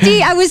good.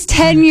 Dee, I was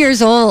 10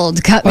 years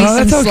old. Cut me some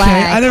That's okay.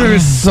 slack. I never even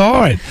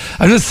saw it.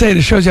 I'm just saying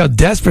it shows you how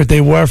desperate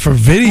they were for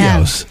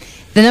videos. Yeah.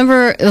 The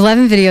number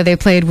 11 video they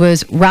played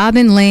was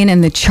Robin Lane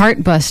and the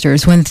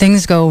Chartbusters, When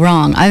Things Go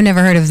Wrong. I've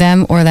never heard of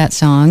them or that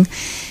song.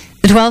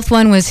 The 12th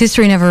one was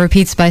History Never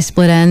Repeats by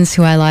Split Ends,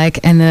 who I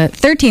like. And the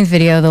 13th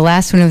video, the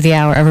last one of the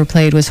hour ever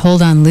played, was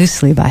Hold On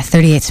Loosely by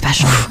 38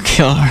 Special.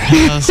 Killer.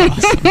 That was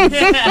awesome.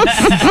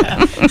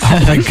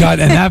 Oh, my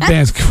God. And that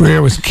band's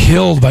career was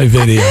killed by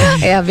video.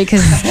 Yeah,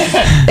 because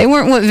they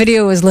weren't what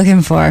video was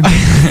looking for.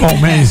 Oh,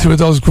 man. You see what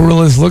those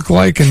gorillas look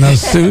like in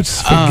those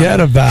suits? Forget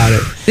about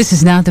it. This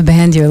is not the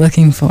band you're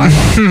looking for.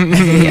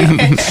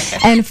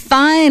 And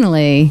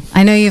finally,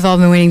 I know you've all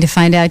been waiting to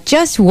find out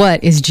just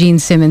what is Gene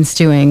Simmons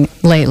doing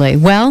lately.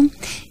 Well,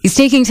 he's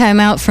taking time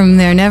out from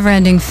their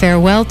never-ending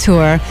farewell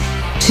tour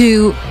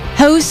to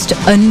host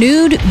a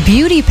nude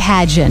beauty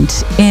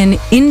pageant in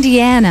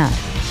Indiana.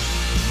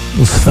 It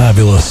was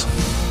fabulous.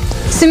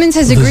 Simmons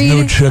has agreed.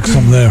 There's no chicks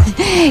from there.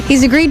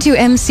 He's agreed to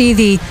MC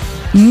the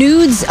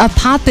Nudes A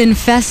Poppin'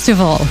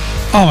 Festival.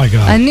 Oh, my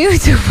God. A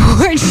nudes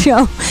award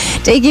show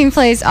taking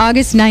place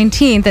August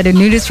 19th at a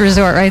nudist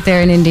resort right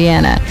there in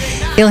Indiana.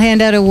 He'll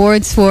hand out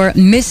awards for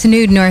Miss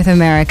Nude North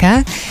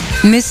America,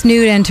 Miss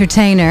Nude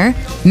Entertainer,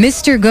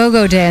 Mr.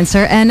 Go-Go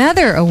Dancer, and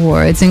other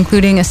awards,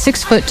 including a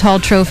 6-foot-tall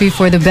trophy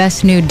for the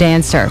best nude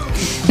dancer.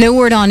 No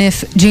word on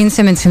if Gene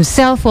Simmons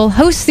himself will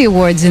host the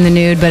awards in the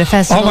nude, but a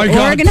festival Oh, my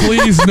God,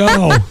 please,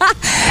 no.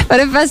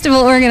 But a festival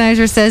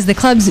organizer says the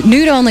club's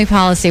nude-only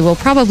policy will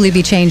probably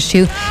be changed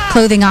to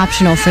clothing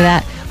optional for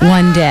that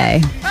one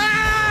day.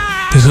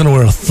 He's going to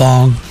wear a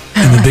thong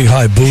and the big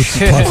high boots,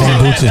 platform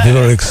boots. He'd be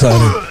very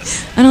excited.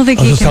 I don't think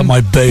I'll he just can. have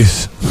my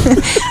base.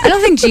 I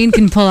don't think Gene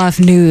can pull off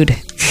nude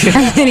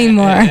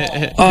anymore.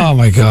 Oh,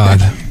 my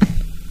God.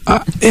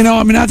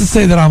 Not to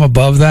say that I'm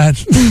above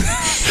that,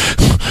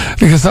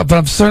 but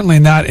I'm certainly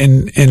not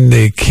in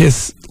the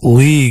KISS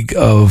league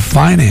of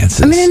finances.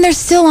 And they're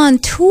still on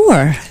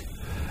tour.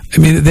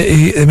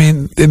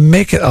 They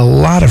make it a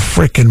lot of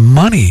freaking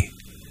money.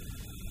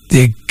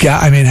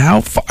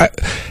 How far?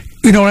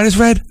 You know what I just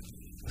read?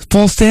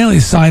 Paul Stanley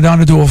signed on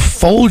to do a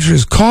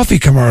Folgers coffee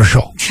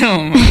commercial.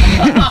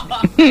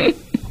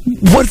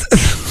 What?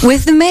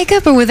 With the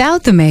makeup or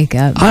without the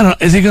makeup? I don't.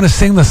 Is he going to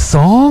sing the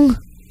song?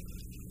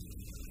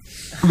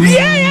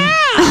 Yeah.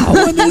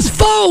 When this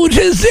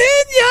Folgers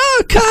in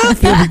your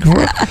coffee.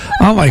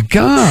 Oh my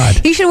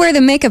God. He should wear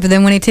the makeup, but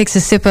then when he takes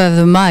a sip of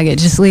the mug, it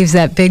just leaves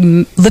that big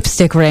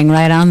lipstick ring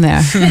right on there.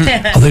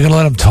 Are they going to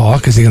let him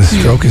talk? Is he going to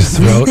stroke his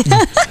throat?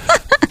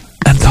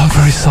 And talk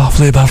very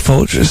softly about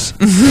Folgers.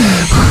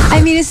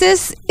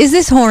 Is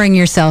this whoring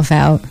yourself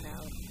out?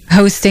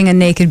 Hosting a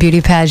naked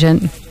beauty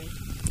pageant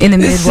in the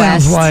This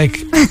Midwest? sounds like,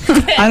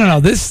 I don't know,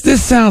 this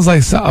sounds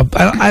like, I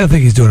don't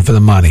think he's doing it for the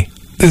money.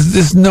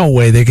 There's no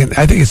way they can,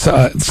 I think it's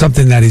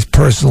something that he's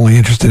personally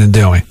interested in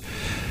doing.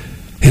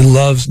 He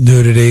loves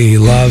nudity, he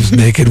loves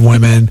naked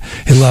women,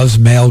 he loves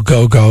male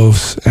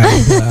go-go's,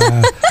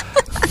 and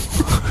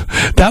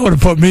that would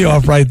have put me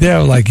off right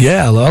there. Like,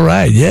 yeah, all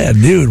right, yeah,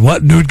 nude.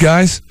 What, nude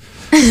guys?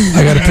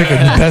 I got to pick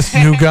the best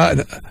nude guy.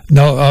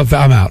 No,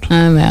 I'm out.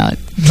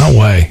 No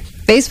way.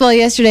 Baseball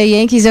yesterday,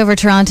 Yankees over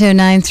Toronto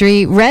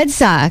 9-3. Red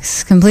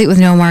Sox, complete with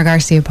Nomar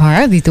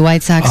Garciaparra, beat the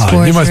White Sox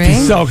 4-3. You must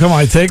be come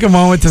on, take a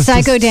moment to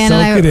Psycho Dan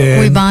and I,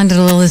 we bonded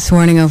a little this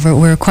morning over it.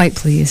 We're quite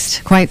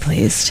pleased.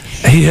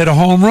 He hit a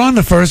home run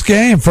the first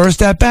game,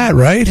 first at bat,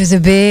 right? It was a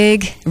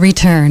big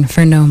return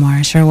for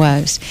Nomar, sure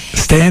was.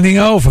 Standing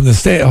O from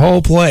the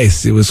whole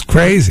place. It was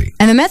crazy.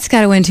 And the Mets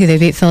got a win, too. They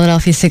beat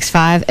Philadelphia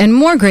 6-5. And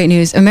more great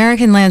news,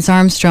 American Lance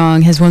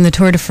Armstrong has won the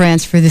Tour de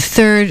France for the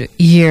 3rd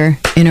year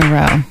in a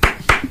row.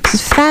 This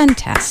is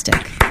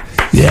fantastic.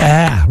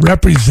 Yeah,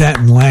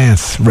 representing,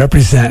 Lance.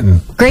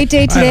 Representing. Great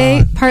day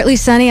today. Partly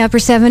sunny, upper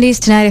 70s.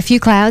 Tonight, a few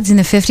clouds in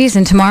the 50s.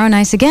 And tomorrow,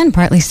 nice again.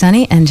 Partly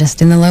sunny and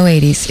just in the low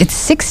 80s. It's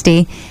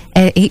 60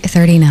 at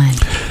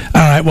 8:39.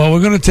 All right, well,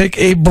 we're going to take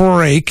a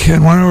break.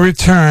 And when we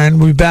return,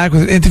 we'll be back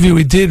with an interview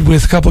we did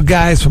with a couple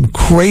guys from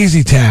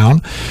Crazy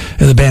Town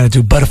and the band that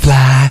do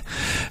Butterfly.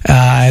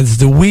 As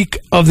the week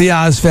of the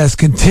OzzFest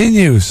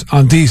continues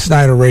on D.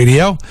 Snider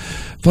Radio.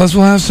 Plus,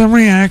 we'll have some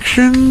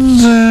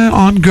reactions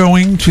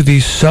ongoing to the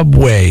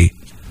Subway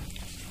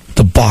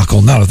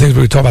debacle. No, the things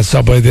we talked about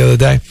Subway the other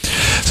day.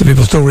 Some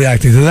people still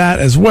reacting to that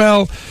as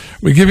well.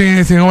 We giving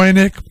anything away,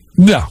 Nick?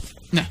 No.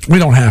 We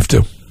don't have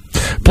to.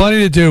 Plenty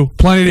to do,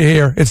 plenty to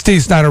hear. It's D.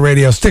 Snider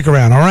Radio. Stick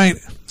around, all right?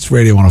 It's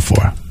Radio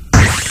 104.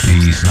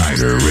 D.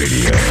 Snider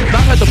Radio.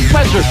 I had the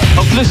pleasure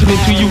of listening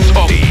to you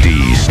talk.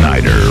 D.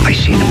 Snider. I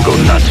seen him go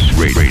nuts.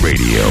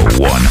 Radio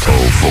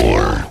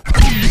 104.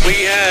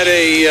 We had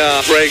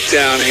a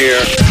breakdown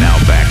here. Now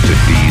back to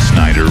D.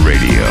 Snider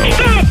Radio.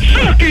 Stop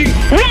sucking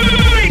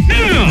right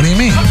now! What do you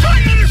mean?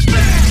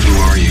 Who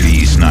are you?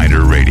 D.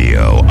 Snider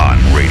Radio on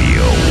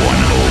Radio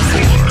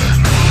 104.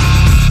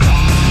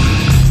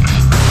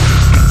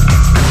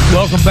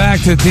 Welcome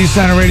back to D.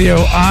 Snider Radio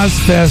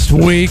OzzFest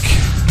week.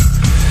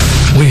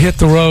 We hit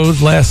the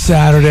road last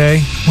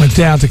Saturday, went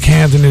down to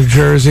Camden, New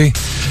Jersey,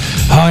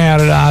 hung out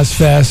at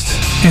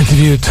OzzFest,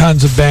 interviewed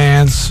tons of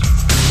bands.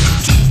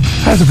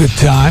 Had a good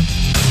time.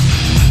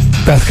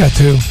 Beth got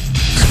to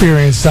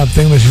experience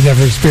something that she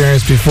never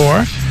experienced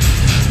before.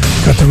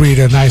 Got to read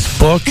a nice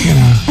book in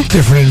a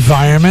different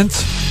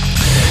environment.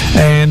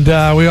 And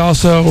we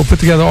also put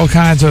together all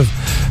kinds of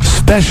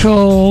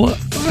special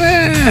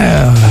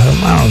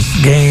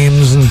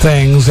games and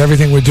things.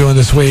 Everything we're doing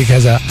this week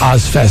has a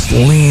OzzFest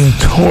lean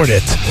toward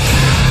it.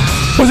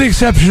 With the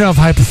exception of,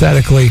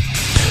 hypothetically,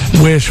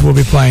 Wish will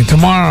be playing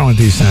tomorrow on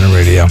D-Center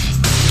Radio.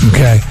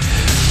 Okay?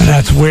 And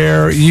that's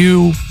where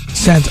you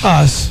sent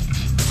us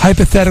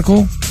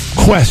hypothetical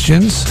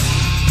questions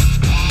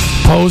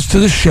posed to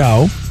the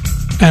show,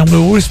 and we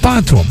will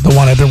respond to them. The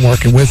one I've been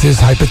working with is,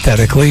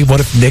 hypothetically,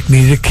 what if Nick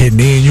needed a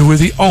kidney and you were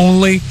the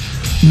only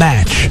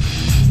match?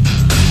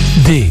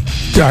 D,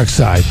 dark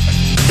side.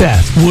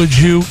 Beth, would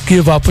you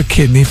give up a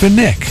kidney for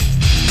Nick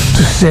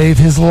to save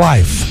his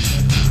life?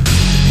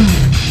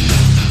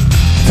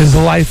 If his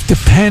life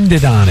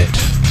depended on it.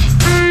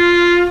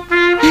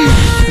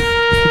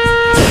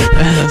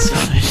 That's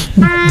funny.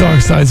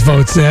 Dark side's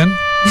votes in.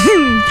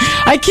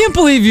 I can't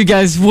believe you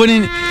guys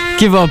wouldn't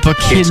give up a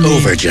kidney. It's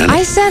over, Jenny.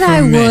 I said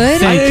I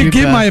would. I didn't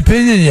give my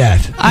opinion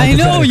yet. I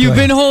know, you've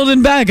been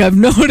holding back. I've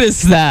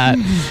noticed that.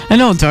 I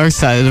know dark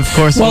side, of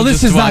course. Well,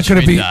 this is not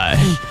going to be...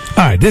 Die.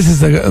 All right, this is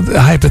the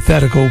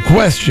hypothetical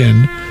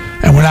question,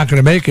 and we're not going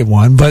to make it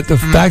one, but the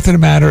fact of the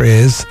matter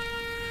is,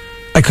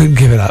 I couldn't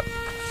give it up.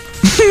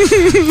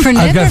 For Nick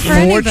I've got or for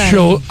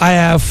anybody? I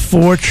have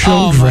 4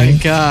 children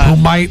who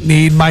might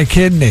need my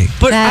kidney.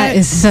 But that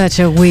is such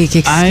a weak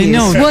excuse. I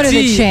know. What are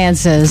the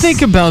chances?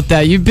 Think about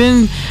that. You've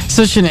been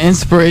such an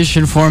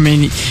inspiration for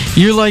me.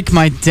 You're like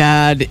my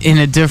dad in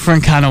a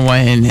different kind of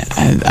way, and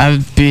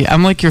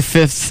I'm like your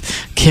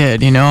 5th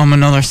kid. You know, I'm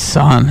another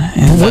son.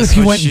 But what if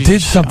he went and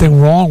did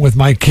something wrong with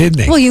my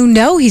kidney? Well, you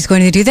know he's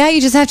going to do that.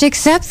 You just have to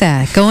accept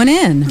that going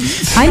in.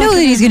 I know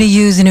that he's going to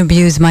use and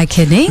abuse my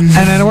kidney. And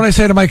then what I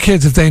say to my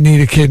kids if they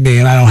need a kidney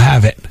and I don't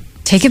have it?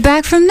 Take it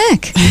back from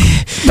Nick.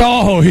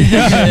 Oh,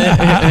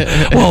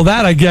 yeah. Well,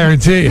 that I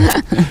guarantee you.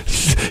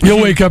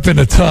 You'll wake up in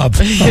the tub.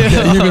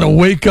 Okay? You're going to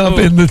wake up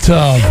in the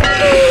tub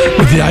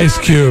with the ice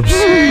cubes.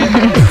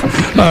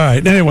 All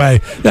right. Anyway,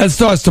 that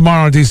starts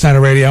tomorrow on D-Center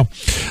Radio.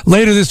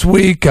 Later this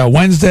week,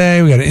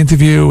 Wednesday, we got an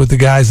interview with the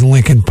guys in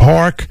Lincoln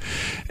Park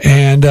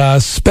and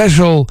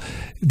special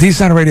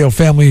D-Center Radio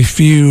Family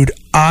Feud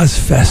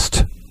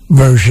OzzFest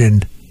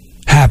version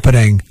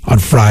happening on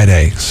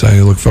Friday. So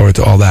you look forward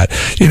to all that.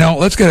 You know,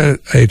 let's get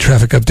a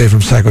traffic update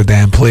from Psycho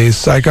Dan, please.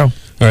 Psycho?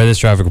 All right, this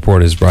traffic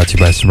report is brought to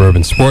you by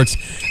Suburban Sports.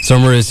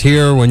 Summer is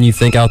here. When you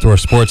think outdoor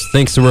sports,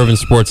 think Suburban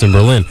Sports in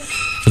Berlin.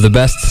 For the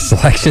best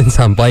selections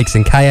on bikes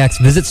and kayaks,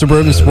 visit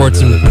Suburban Sports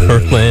in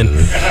Berlin.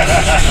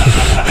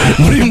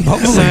 What are you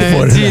mumbling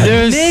for?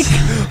 Nick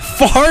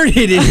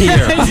farted in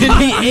here.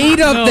 He ate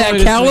up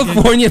that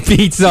California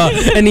pizza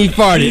and he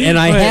farted. And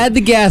I had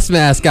the gas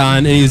mask on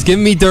and he was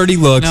giving me dirty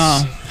looks.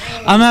 No.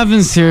 I'm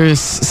having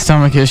serious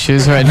stomach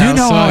issues right now. You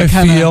know so how I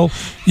feel.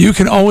 You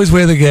can always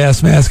wear the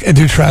gas mask and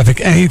do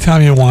traffic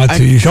anytime you want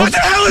to. What the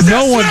hell is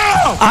that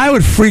smell? I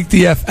would freak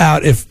the F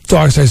out if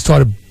Darkside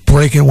started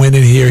breaking wind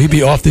in here. He'd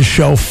be off the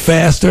show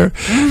faster.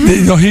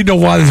 You know, he'd know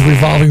why there's a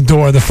revolving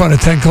door in the front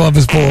of 10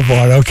 Columbus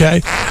Boulevard, okay?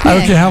 I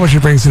don't care how much he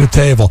brings to the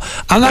table.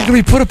 I'm not going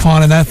to be put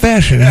upon in that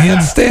fashion, and he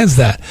understands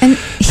that.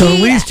 So the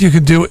least you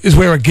can do is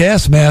wear a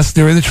gas mask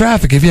during the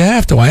traffic if you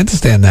have to. I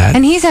understand that.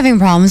 And he's having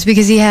problems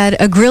because he had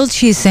a grilled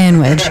cheese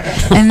sandwich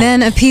and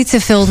then a pizza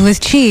filled with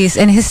cheese,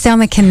 and his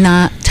stomach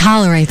cannot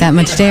tolerate that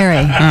much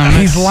dairy.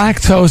 He's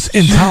lactose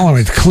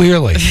intolerant,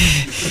 clearly.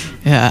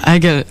 Yeah, I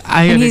get it.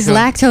 And he's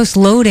lactose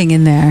loading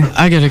in there.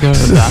 I gotta go to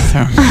the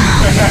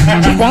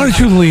bathroom. Why don't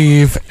you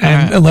leave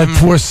and let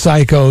poor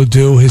Psycho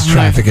do his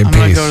traffic in peace?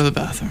 I'm gonna go to the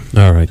bathroom.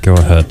 All right, go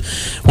ahead.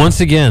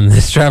 Once again,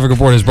 this traffic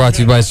report is brought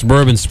to you by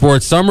Suburban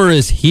Sports. Summer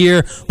is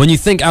here. When you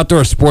think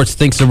outdoor sports,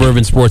 think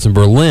Suburban Sports in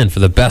Berlin. For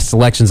the best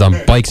selections on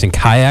bikes and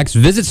kayaks,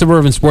 visit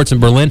Suburban Sports in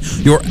Berlin,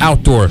 your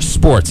outdoor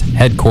sports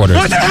headquarters.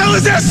 What the hell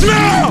is that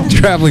smell?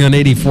 Traveling on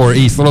 84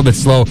 East, a little bit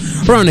slow.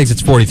 Around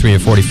exits 43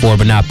 and 44,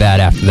 but not bad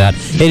after that.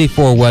 84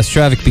 West,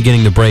 traffic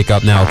beginning to break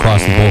up now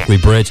across the Bulkley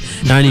Bridge.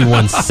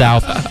 91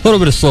 South, a little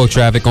bit of slow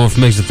traffic going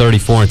from exit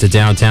 34 into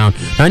downtown.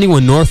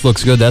 91 North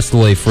looks good, that's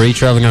delay free.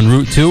 Traveling on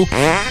Route 2,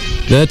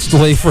 that's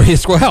delay free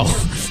as well.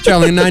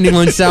 Traveling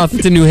 91 South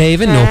into New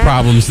Haven, no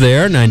problems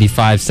there.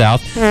 95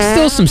 South,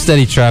 still some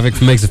steady traffic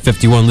from exit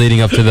 51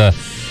 leading up to the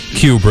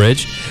Q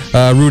Bridge.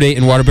 Route 8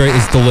 in Waterbury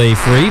is delay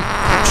free.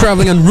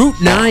 Traveling on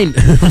Route 9,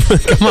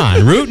 come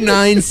on, Route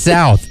 9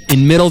 South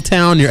in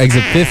Middletown near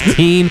exit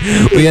 15.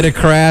 We had a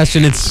crash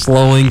and it's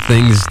slowing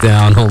things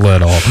down a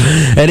little.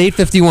 At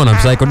 8:51, I'm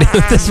Psycho Dan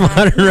with this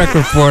Modern Rec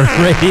Report,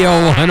 Radio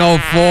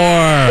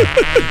 104.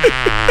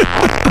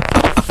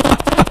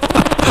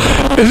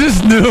 Is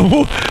this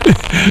new?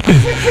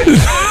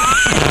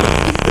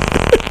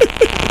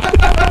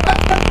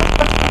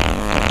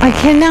 I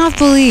cannot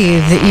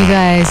believe that you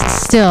guys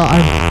still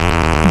are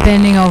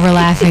bending over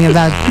laughing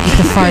about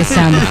the fart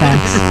sound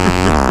effects.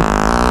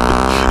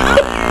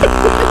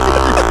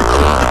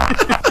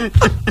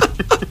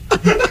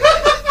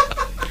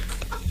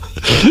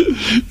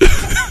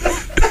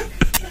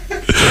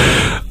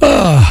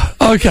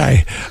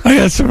 Okay. I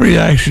got some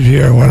reaction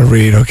here I want to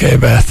read. Okay,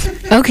 Beth?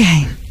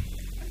 Okay.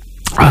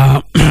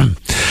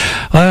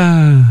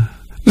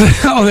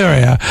 Oh, there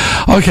we are.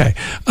 Okay.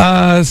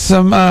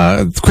 Some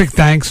quick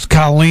thanks.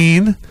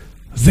 Colleen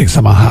thinks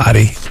I'm a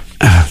hottie.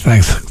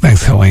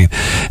 Thanks, Colleen.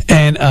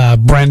 And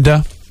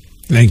Brenda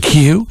and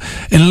Q.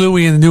 And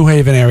Louie in the New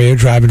Haven area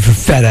driving for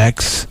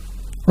FedEx.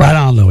 Right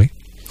on, Louie.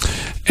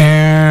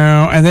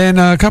 And then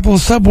a couple of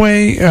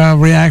Subway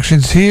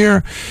reactions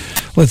here.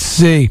 Let's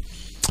see.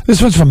 This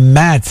one's from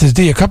Matt. It says,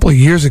 D, a couple of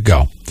years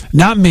ago,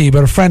 not me,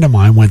 but a friend of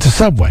mine went to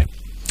Subway.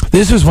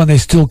 This was when they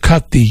still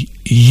cut the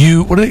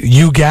U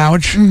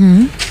gouge.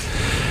 Mm-hmm.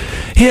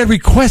 He had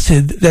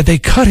requested that they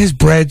cut his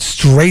bread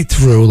straight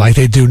through like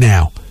they do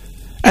now.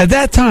 At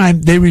that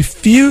time, they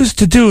refused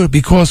to do it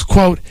because,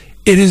 quote,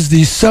 it is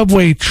the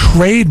Subway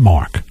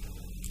trademark,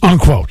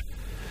 unquote.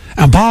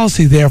 And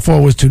policy,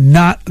 therefore, was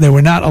they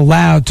were not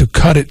allowed to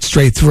cut it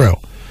straight through.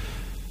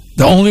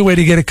 The only way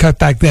to get it cut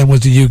back then was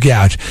the U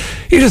gouge.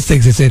 He just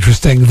thinks it's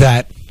interesting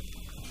that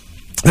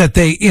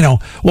they,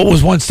 what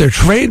was once their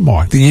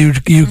trademark, the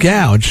U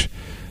gouge,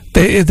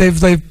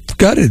 they've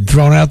gutted,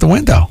 thrown it out the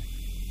window,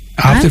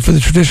 opted for the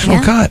traditional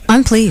cut.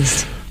 I'm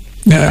pleased.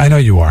 Yeah, I know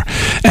you are.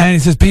 And he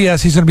says,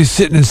 P.S. he's going to be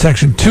sitting in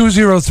section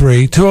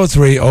 203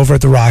 over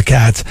at the Rock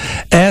Hats.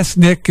 Ask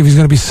Nick if he's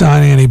going to be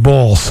signing any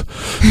balls.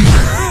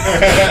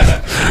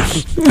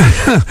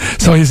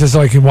 So he says,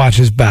 so I can watch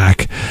his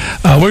back.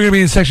 We're going to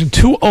be in section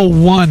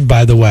 201,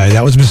 by the way.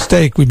 That was a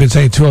mistake. We've been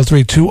saying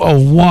 203,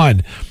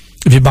 201.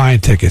 If you're buying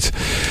tickets.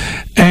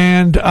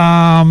 And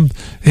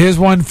here's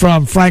one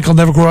from Frank will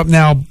Never Grow Up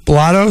Now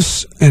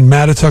Blados in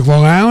Mattatuck,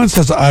 Long Island.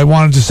 Says, I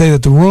wanted to say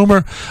that the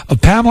rumor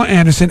of Pamela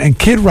Anderson and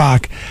Kid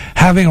Rock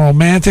having a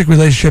romantic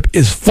relationship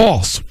is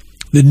false.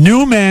 The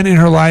new man in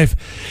her life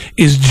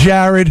is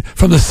Jared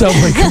from the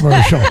Subway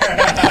commercial.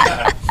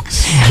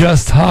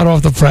 Just hot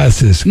off the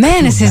presses.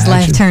 Man, is his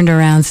life turned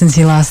around since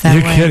he lost that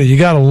weight. You're kidding. You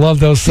got to love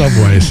those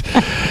Subways.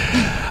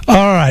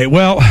 All right.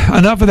 Well,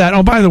 enough of that.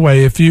 Oh, by the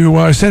way, if you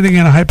are sending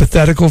in a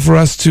hypothetical for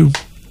us to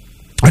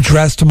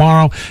address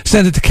tomorrow,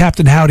 send it to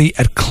Captain Howdy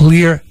at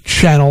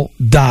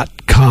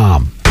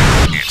clearchannel.com.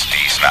 It's D.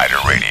 Snider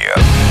Radio.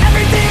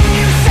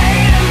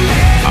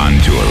 On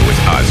tour with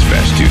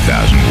OzzFest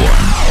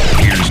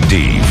 2001. Here's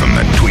D from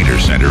the Tweeter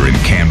Center in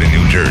Camden,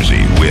 New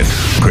Jersey with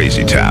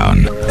Crazy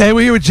Town. Hey,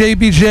 we're here with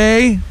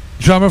JBJ,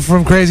 drummer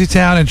from Crazy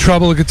Town, and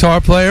Trouble, a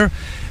guitar player.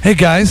 Hey,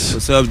 guys.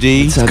 What's up,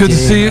 D? It's good to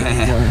see you.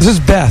 This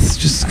is Beth,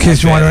 just in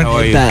case you're wondering. How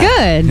are you?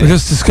 Good. We're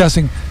just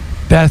discussing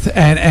Beth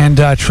and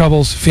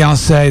Trouble's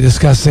fiance,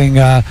 discussing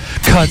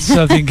cuts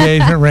of the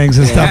engagement rings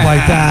and stuff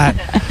like that.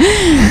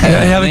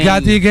 You haven't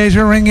got the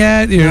engagement ring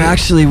yet? No,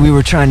 actually, we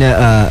were trying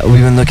to,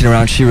 we've been looking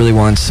around. She really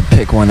wants to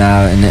pick one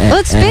out. Well,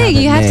 it's big.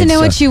 You have to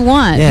know what you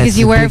want because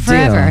you wear it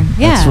forever.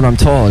 Yeah. That's what I'm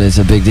told. It's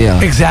a big deal.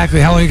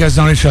 Exactly. How long you guys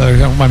known each other?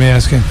 Don't mind me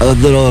asking. A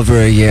little over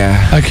a year.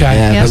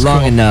 Okay. Yeah, but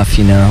long enough,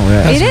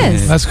 It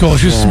is. That's cool.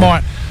 She's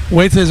smart.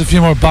 Wait till there's a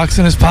few more bucks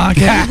in his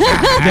pocket.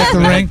 Get the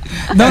ring.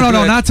 No,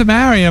 not to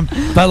marry him,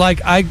 but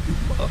like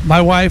my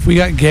wife, we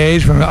got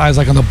engaged when I was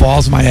like on the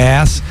balls of my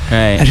ass,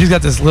 and she's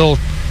got this little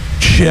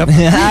chip,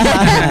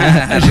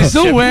 and she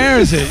still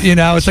wears it.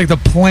 It's like the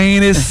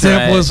plainest,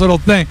 simplest little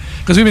thing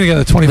because we've been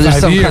together 25 years.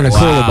 There's something kind of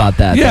cool about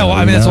that. Yeah, well,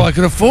 I mean that's all I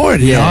could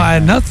afford. You know, I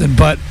had nothing,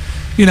 but.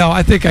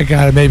 I think I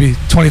got it maybe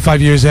 25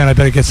 years in. I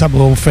better get something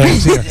a little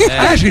fancier.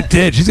 I actually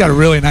did. She's got a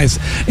really nice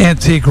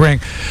antique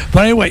ring.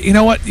 But anyway, you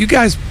know what? You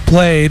guys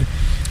played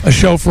a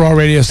show for our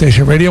radio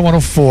station, Radio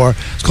 104.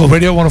 It's called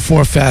Radio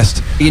 104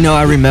 Fest.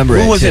 I remember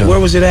it. Where was it?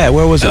 Where was it at?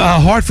 Where was it?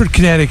 Hartford,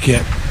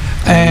 Connecticut.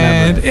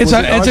 And it's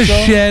a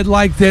shed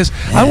like this.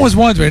 I was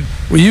wondering,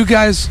 were you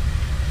guys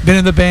been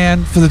in the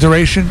band for the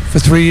duration for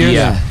 3 years?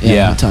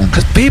 Yeah.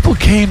 Because people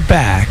came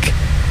back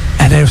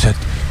and they said,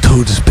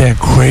 dude, this band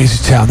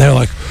Crazy Town. They're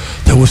like,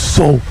 they were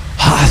so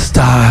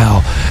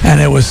hostile, and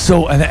it was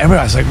so, and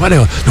everybody was like, what? They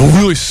were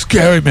really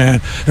scary,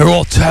 man. They were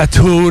all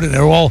tattooed, and they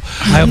were all.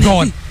 I'm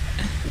going,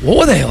 what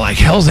were they like,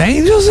 Hell's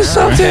Angels or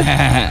something?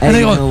 And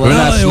they go,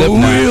 no, they were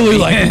really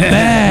like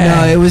mad.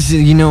 No, it was.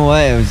 You know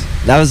what?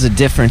 That was a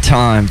different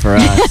time for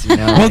us.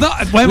 Well,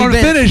 wait, I want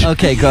to finish.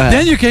 Okay, go ahead.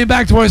 Then you came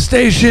back to our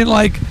station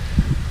like.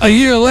 A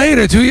year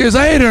later, 2 years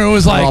later, it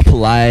was like all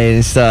polite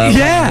and stuff.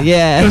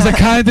 Yeah. It was a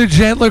kinder,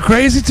 gentler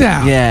Crazy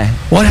Town. Yeah.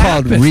 What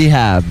happened? Called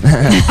rehab.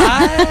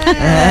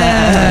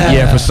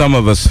 Yeah, for some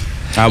of us,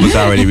 I was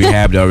already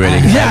rehabbed already.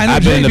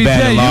 I've been in the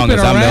band the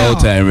longest. I'm the old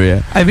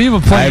timer. I've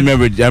even played.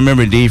 I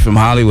remember D from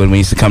Hollywood when we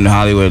used to come to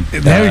Hollywood.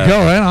 There we go,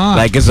 right on.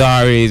 Like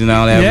Gazzari's and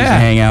all that. We used to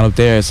hang out up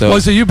there. So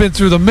you've been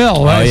through the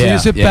mill, right? So you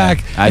sit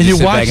back and you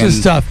watch this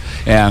stuff.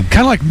 Yeah.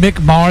 Kind of like Mick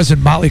Mars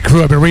and Motley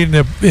Crue. I've been reading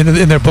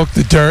in their book,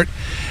 The Dirt.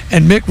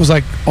 And Mick was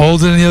like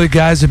older than the other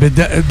guys, had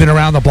been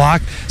around the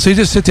block. So he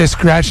just sit there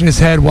scratching his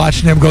head,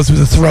 watching them go through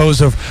the throes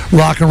of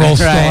rock and roll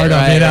stardom,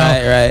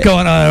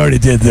 going, I already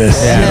did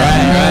this.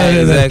 Yeah, right,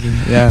 exactly.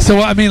 Yeah. So,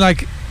 I mean,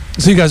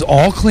 so you guys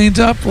all cleaned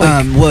up?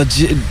 Well,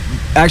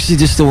 Actually,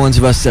 just the ones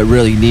of us that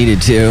really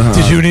needed to.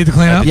 Did you need to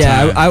clean up?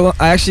 Yeah,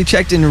 I actually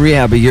checked into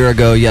rehab a year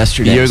ago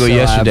yesterday. A year ago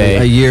yesterday.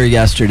 A year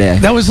yesterday.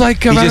 That was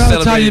like right around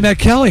the time you met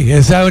Kelly.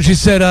 Is that what she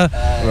said?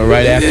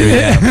 Right after,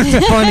 yeah.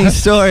 Funny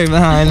story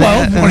behind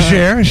that. Well,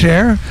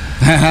 share.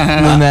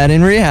 We met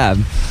in rehab.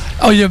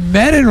 Oh, you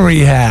met in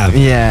rehab?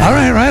 Yeah. All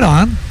right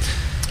on.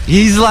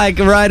 He's like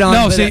right on.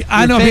 No, see,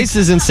 I know. Face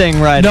isn't saying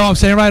right No, on. I'm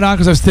saying right on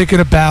because I was thinking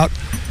about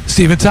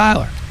Steven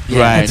Tyler.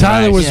 Right. And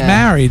Tyler was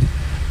married,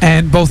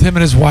 and both him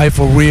and his wife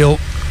were real,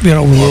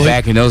 really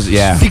back in those,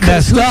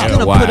 Because who's going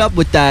to put up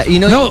with that?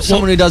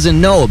 Someone who doesn't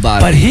know about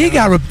it. But he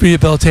got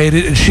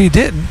rehabilitated, and she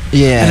didn't.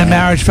 Yeah. And the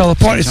marriage fell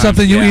apart. It's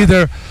something you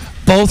either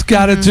both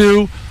got to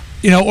do,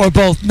 or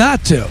both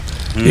not do.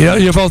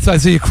 You're both, I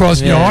see you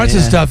crossing your hearts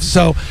and stuff.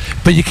 So,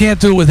 but you can't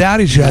do it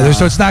without each other.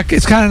 So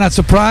it's kind of not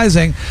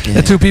surprising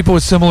that two people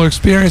with similar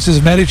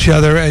experiences met each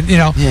other and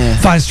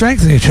find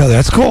strength in each other.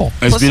 That's cool.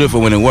 It's beautiful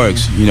when it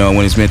works.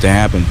 When it's meant to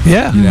happen.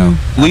 Yeah.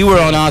 We were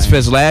on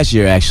OzzFest last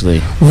year,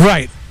 actually.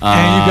 Right.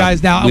 And you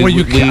guys now,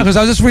 because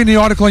I was just reading the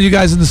article on you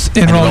guys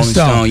in Rolling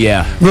Stone.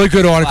 Yeah. Really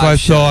good article, I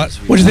thought.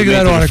 What did you think of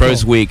that article? The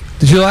first week.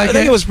 Did you like it? I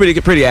think it was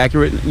pretty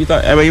accurate. You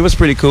thought? I mean, it was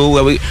pretty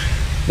cool. We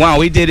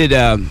did it.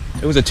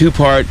 It was a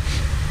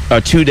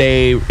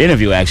 2-day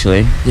interview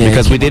actually,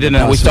 because we did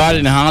it. We started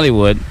in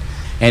Hollywood,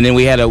 and then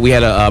we had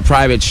a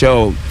private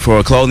show for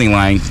a clothing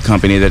line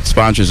company that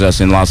sponsors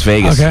us in Las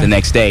Vegas the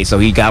next day. So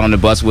he got on the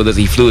bus with us.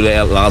 He flew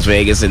to Las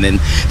Vegas, and then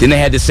they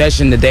had the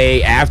session the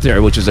day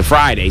after, which was a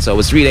Friday. So it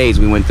was 3 days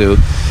we went through,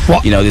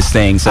 this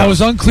thing. So I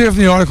was unclear from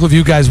the article if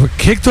you guys were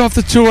kicked off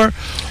the tour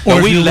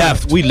or we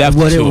left. We left.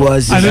 What the tour. it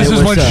was. And this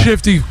is when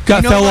Shifty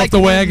fell off the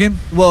wagon.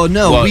 Well,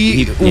 no,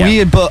 we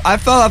I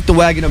fell off the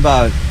wagon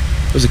about.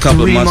 It was a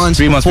couple of months,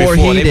 3 months before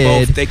he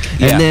did,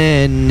 and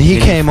then he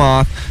came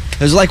off.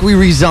 It was like we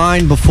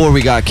resigned before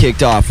we got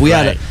kicked off. We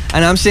had,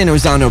 and I'm saying it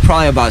was down to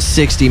probably about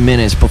 60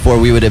 minutes before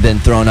we would have been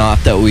thrown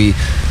off. That we,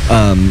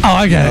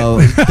 I get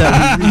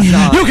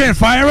it. You can't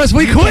fire us.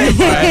 We quit.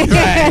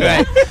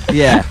 right.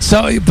 Yeah.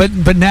 So,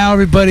 but now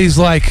everybody's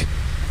like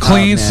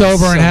clean,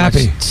 sober, and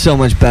happy. So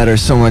much better,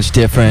 so much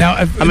different.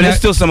 Now, there's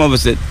still some of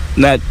us that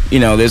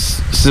there's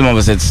some of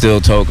us that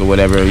still talk or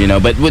whatever,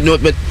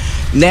 But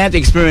that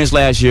experience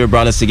last year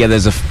brought us together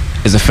as a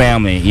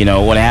family.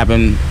 What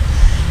happened,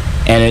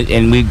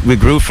 and we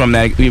grew from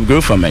that. We grew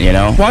from it.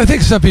 Well, I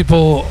think some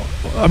people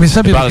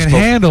can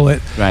handle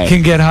it,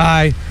 can get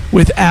high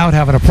without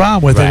having a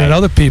problem with it, and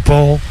other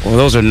people. Well,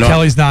 those are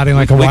Kelly's nodding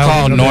like a we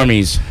wild. We call them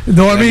normies.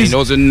 Normies.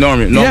 Those are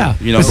normies.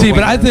 Yeah.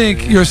 But I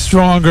think you're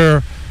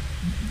stronger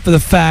for the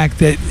fact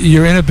that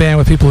you're in a band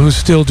with people who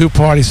still do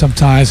party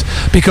sometimes,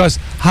 because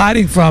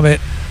hiding from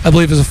it, I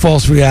believe, is a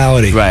false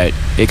reality. Right.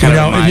 It kind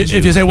of reminds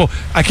if you say, well,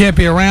 I can't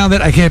be around it,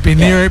 I can't be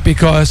near it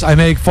because I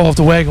may fall off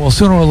the wagon, well,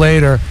 sooner or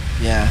later,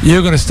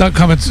 you're going to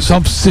come into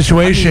some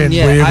situation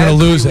where you're going to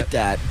lose it.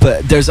 That,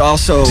 but there's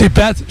also... See,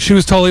 Beth, she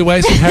was totally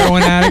wasted,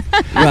 heroin addict,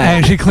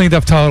 and she cleaned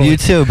up totally. You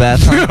too,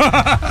 Beth.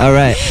 All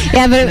right.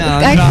 Yeah, but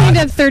I cleaned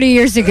up 30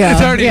 years ago.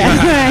 30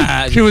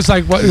 years. She was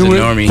like,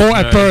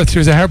 at birth, she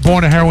was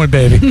born a heroin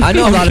baby. I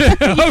know a lot of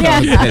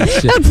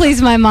people. Don't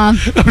please my mom.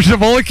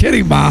 I'm only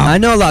kidding, Mom. I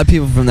know a lot of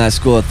people from that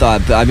school of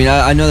thought, but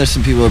I know there's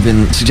some people who have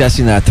been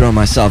suggesting that I throw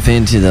myself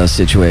into those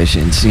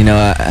situations,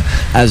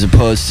 as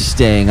opposed to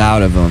staying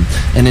out of them.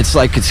 And it's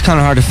kind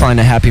of hard to find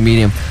a happy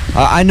medium.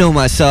 I know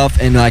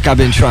myself, and I've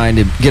been trying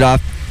to get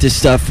off this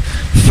stuff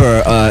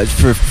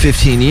for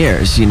 15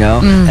 years,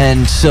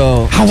 And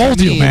so how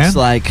old are you, man? It's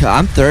like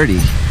I'm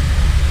 30.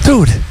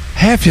 Dude,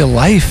 half your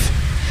life.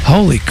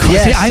 Holy crap!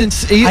 Yeah,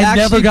 I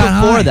never got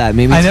high. That,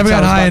 maybe I never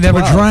got high. I never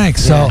 12. drank.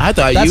 So I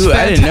thought I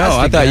didn't know.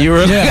 I thought you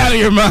were out of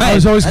your mind. I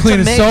was always clean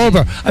and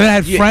sober. I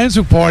had friends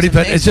who partied,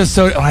 but it's just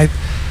so.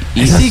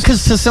 You see,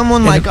 because to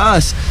someone like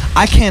us,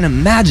 I can't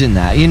imagine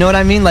that. You know what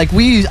I mean?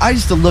 I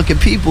used to look at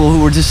people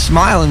who were just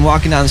smiling,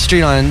 walking down the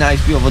street on a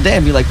nice, beautiful day,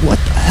 and be like, "What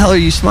the hell are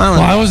you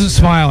smiling?" Well, I wasn't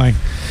smiling.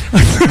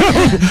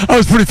 I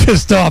was pretty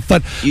pissed off,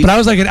 but I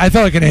was I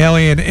felt like an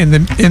alien in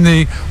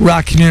the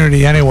rock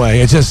community anyway.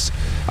 It's just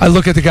I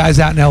look at the guys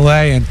out in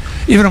L.A. and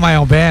even in my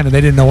own band, and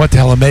they didn't know what the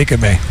hell to make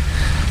of me.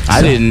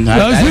 I didn't.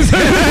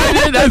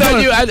 I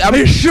thought you. Are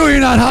you sure you're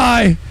not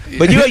high?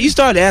 But you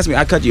started asking me.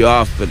 I cut you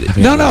off. But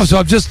no. So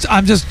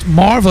I'm just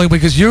marveling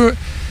because you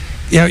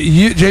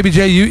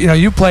JBJ,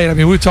 you played. I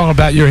mean, we were talking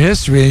about your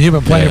history, and you've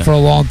been playing for a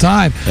long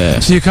time. Yeah.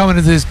 So you're coming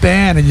into this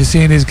band, and you're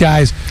seeing these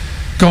guys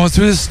going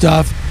through this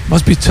stuff.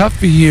 Must be tough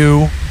for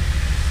you.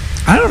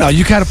 I don't know.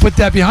 You kind of put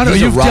that behind you.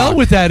 You've dealt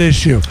with that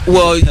issue.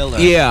 Well,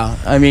 yeah.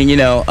 I mean, is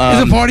a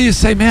part of you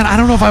say, man, I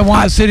don't know if I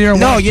want to sit here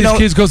and watch these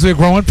kids go through their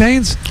growing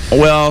pains?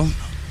 Well,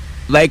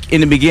 like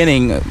in the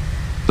beginning,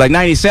 like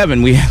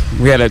 97, we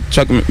had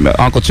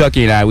Uncle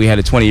Chucky and I, we had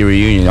a 20-year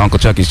reunion. Uncle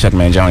Chucky's Chuck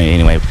Mangione,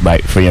 anyway,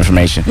 for your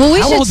information. Well,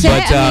 we should say,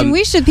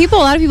 a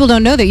lot of people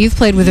don't know that you've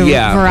played with a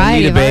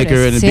variety of Anita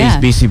Baker artists. and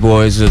the Beastie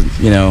Boys,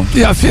 Yeah,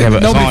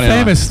 nobody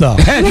famous, though.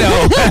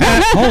 No.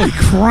 Holy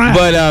crap.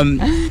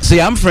 But, see,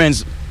 I'm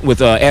friends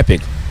with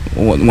Epic.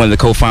 one of the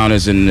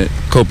co-founders and the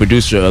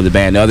co-producer of the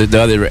band,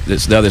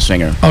 the other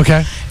singer.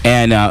 Okay.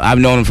 And I've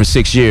known him for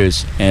 6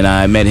 years, and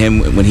I met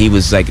him when he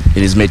was like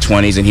in his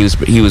mid-20s, and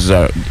he was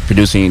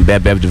producing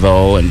Bev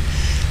DeVoe, and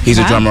he's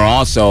a drummer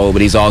also,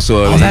 but he's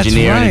also an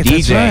engineer and a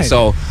DJ. Right.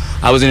 So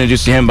I was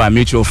introduced to him by a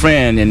mutual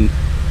friend, and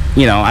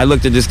I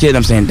looked at this kid,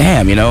 I'm saying,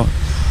 damn,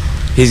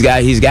 he's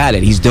got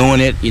it. He's doing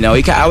it.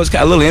 I was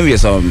a little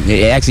envious of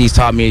him. He's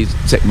taught me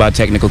about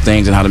technical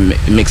things and how to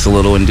mix a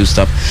little and do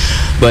stuff.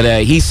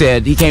 But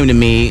he came to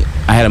me.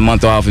 I had a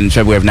month off in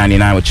February of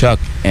 '99 with Chuck,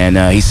 and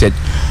he said,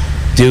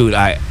 dude,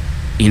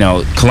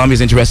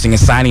 Columbia's interested in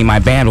signing my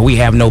band, but we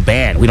have no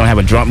band. We don't have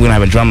a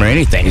drummer or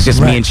anything. It's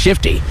just me and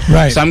Shifty.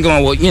 Right. So I'm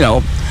going,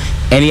 well,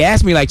 and he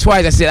asked me like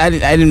twice. I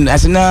said, I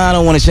said, no, I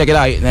don't want to check it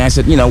out. And I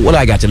said, what do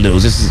I got to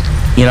lose? This is,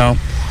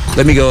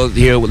 let me go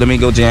here. Let me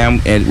go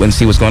jam and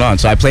see what's going on.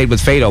 So I played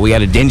with Fado. We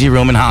had a dingy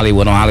room in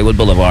Hollywood on Hollywood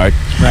Boulevard.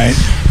 Right.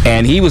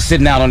 And he was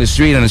sitting out on the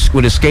street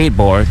with a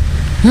skateboard.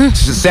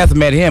 Seth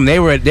met him. They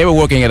were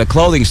working at a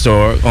clothing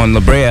store on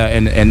La Brea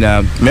and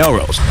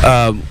Melrose.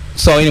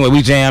 So anyway,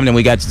 we jammed and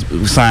we got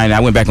signed. I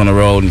went back on the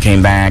road and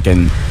came back.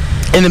 And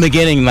in the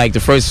beginning, like the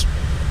first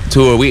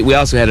tour, we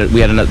also had a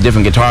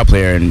different guitar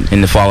player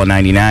in the fall of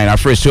 '99. Our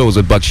first tour was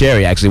with Buck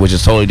Cherry, actually, which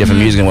is totally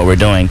different music than what we're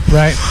doing.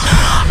 Right.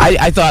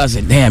 I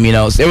said, damn,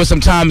 there were some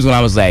times when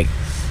I was like,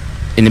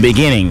 in the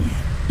beginning,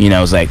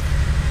 I was like,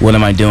 what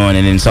am I doing?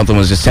 And then something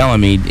was just telling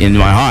me in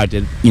my heart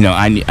that,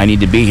 I need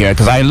to be here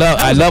because I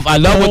love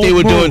what they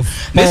were doing.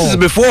 This is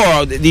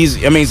before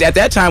these. I mean, at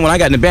that time when I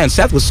got in the band,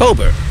 Seth was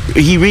sober.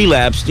 He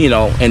relapsed,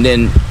 and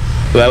then.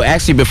 Well,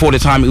 actually, before the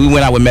time we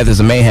went out with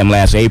Methods of Mayhem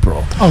last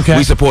April. Okay.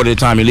 We supported the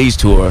Tommy Lee's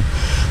tour,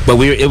 but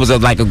it was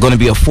going to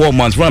be a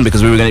 4-month run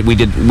because we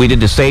did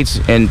the States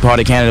and part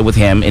of Canada with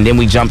him, and then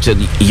we jumped to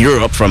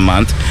Europe for a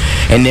month,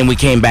 and then we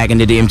came back and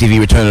did the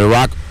MTV Return of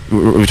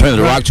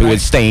the Rock tour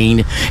with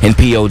Stain and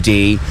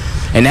POD.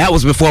 And that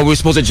was before we were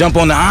supposed to jump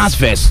on the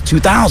OzzFest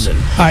 2000.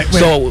 All right,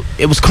 so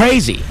it was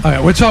crazy. All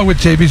right, we're talking with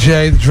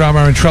JBJ, the drummer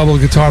and Trouble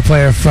guitar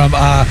player from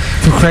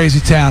Crazy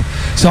Town.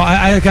 So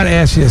I got to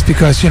ask you this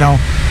because,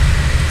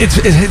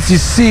 it's you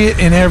see it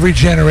in every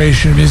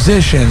generation of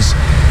musicians.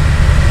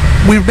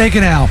 We make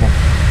an album.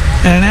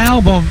 And an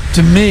album,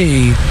 to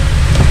me,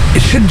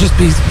 it shouldn't just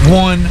be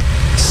one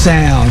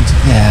sound.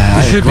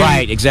 Yeah, there should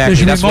right, exactly.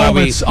 There should be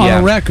moments on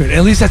a record.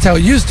 At least that's how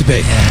it used to be.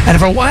 Yeah. And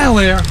for a while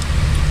there,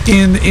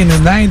 in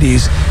the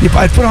 90s,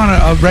 I'd put on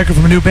a record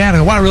from a new band,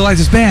 and I realize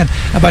this band,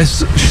 and by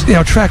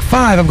track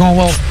 5, I'm going,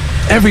 well,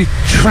 every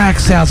track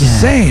sounds the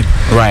same.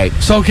 Right.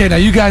 So, okay, now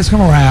you guys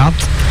come around,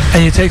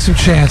 and you take some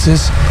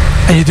chances,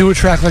 and you do a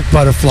track like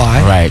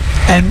Butterfly. Right.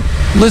 And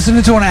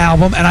listening to an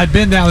album, and I've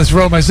been down this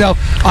road myself,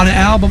 on an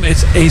album,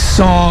 it's a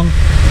song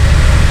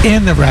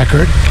in the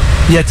record,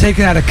 yet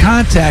taken out of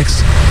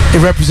context,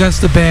 it represents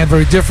the band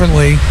very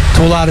differently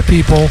to a lot of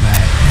people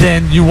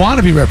than you want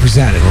to be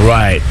represented.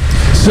 Right.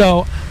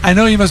 So I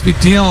know you must be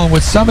dealing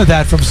with some of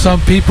that from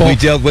some people. We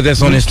dealt with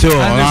this on this tour,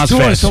 on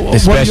OzzFest, so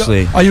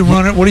especially. What are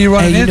you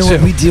running into? You know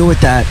what, we deal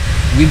with that.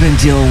 We've been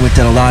dealing with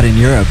that a lot in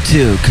Europe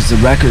too, because the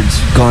record's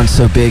gone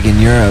so big in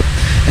Europe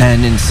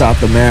and in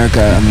South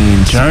America. I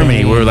mean,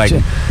 Germany, we're like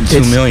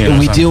 2 million. And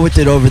we deal with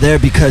it over there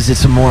because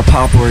it's a more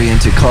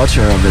pop-oriented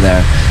culture over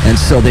there, and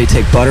so they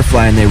take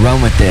Butterfly and they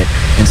run with it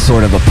in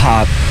sort of a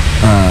pop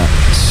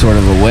sort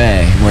of a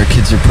way, where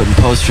kids are putting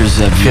posters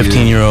of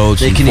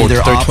 15-year-olds. They can either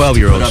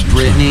 12-year-olds put up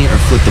Britney or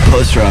flip the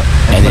poster up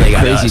and then they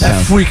got Crazy Town.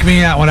 That freaked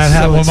me out when I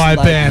had with my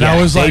band.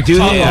 I was like,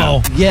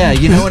 yeah,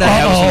 you know what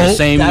I was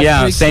on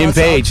the same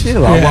page.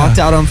 Too. I walked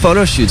out on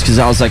photo shoots because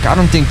I was like, I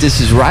don't think this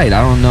is right.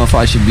 I don't know if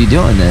I should be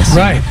doing this.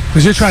 Right,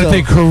 because you're trying to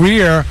think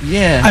career.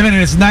 Yeah. I mean,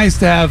 it's nice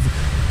to have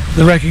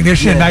the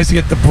recognition, nice to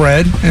get the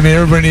bread. I mean,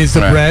 everybody needs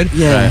the bread.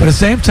 Yeah. But at the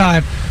same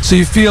time, so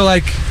you feel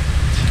like,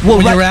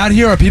 when you're out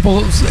here, are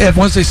people,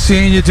 once they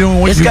see you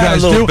doing what you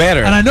guys do,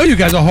 better. And I know you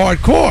guys are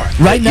hardcore.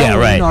 Right now,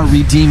 we're in our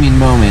redeeming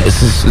moment.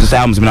 This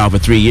album's been out for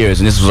 3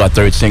 years, and this was our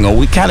 3rd single.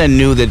 We kind of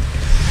knew that,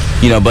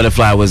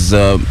 Butterfly was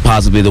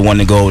possibly the one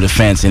to go over the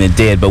fence, and it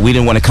did. But we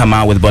didn't want to come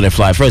out with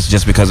Butterfly first,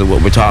 just because of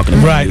what we're talking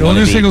about. Right. Well,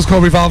 new single's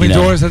called Revolving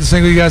Door. Is that the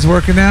single you guys are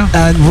working now?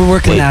 We're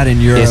working out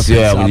in Europe. In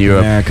South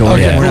America.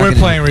 Okay, we're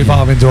playing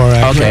Revolving Door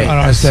actually on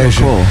our station. So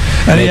cool.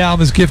 And the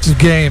album is Gift of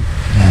Game.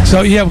 Yeah.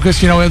 So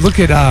because look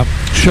at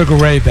Sugar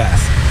Ray,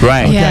 Beth.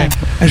 Right. Okay. Yeah.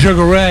 And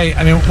Sugar Ray,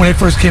 I mean, when it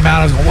first came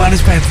out, I was going, "Wow,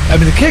 this band!" I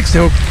mean, the Kicks, they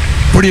were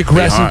pretty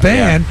aggressive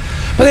band,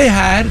 but they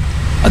had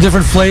a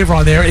different flavor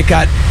on there. It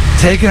got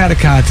taken out of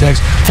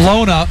context,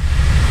 blown up,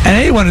 and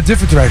they went a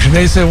different direction.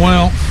 They said,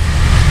 "Well,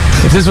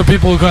 if this is what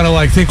people are going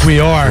to think we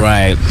are,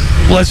 right?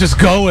 Let's just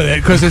go with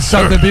it because it's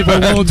something people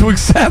are willing to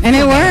accept." And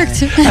it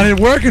worked. And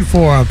it's working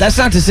for them. That's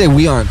not to say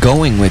we aren't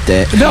going with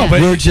it. No, but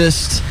we're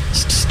just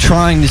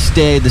trying to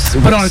stay this.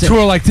 But on a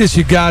tour like this,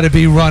 you got to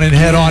be running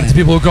head on to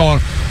people who are going,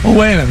 "Oh,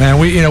 wait a minute, man.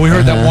 We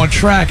heard that one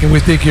track, and we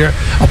think you're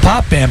a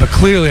pop band, but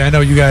clearly, I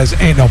know you guys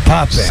ain't no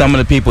pop band." Some of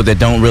the people that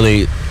don't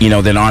really,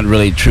 that aren't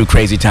really true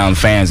Crazy Town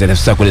fans that have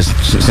stuck with us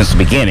since the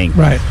beginning,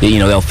 right?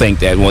 They'll think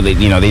that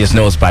they just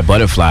know us by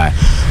Butterfly,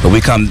 but we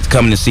come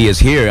to see us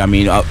here. I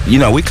mean,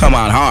 we come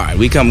out hard.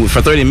 We come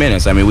for 30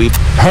 minutes. I mean, we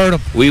heard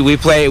them. We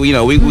play. We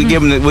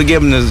give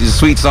them the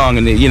sweet song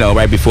and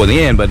right before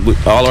the end, but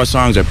all our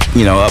songs are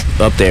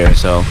up there.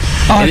 So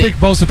I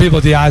think most of the people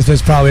at the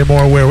OzzFest probably are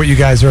more aware of what you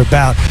guys are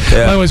about.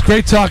 Yeah. By the way, it's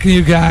great talking to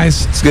you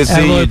guys. It's good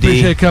seeing you, D.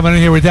 Appreciate coming in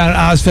here. We're down at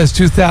OzzFest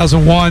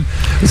 2001.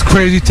 It's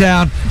Crazy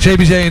Town.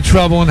 JBJ in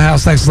trouble in the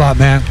house. Thanks a lot,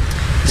 man.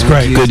 It's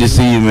great. Good to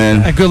see you,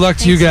 man. And good luck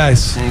to you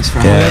guys. Thanks for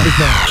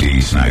everything.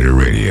 D. Snider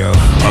Radio.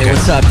 Hey,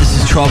 what's up?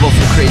 This is Trouble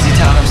from Crazy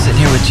Town. I'm sitting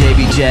here with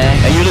JBJ.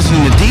 And you're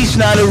listening to D.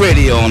 Snider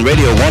Radio on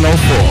Radio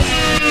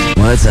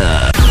 104. What's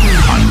up?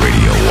 On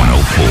Radio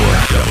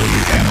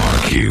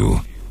 104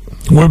 WMRQ.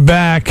 We're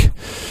back.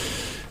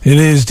 It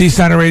is D.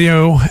 Snider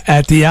Radio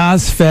at the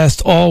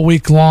OzzFest all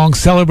week long,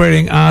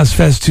 celebrating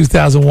OzzFest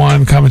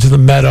 2001, coming to the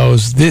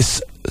Meadows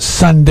this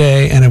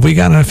Sunday. And have we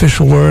got an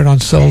official word on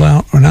sold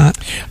out or not?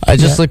 I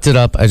just looked it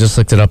up. I just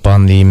looked it up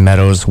on the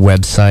Meadows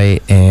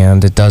website,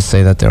 and it does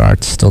say that there are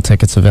still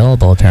tickets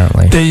available,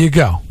 apparently. There you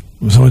go.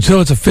 So until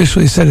it's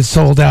officially said it's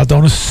sold out,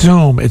 don't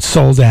assume it's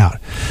sold out.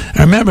 And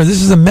remember,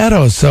 this is the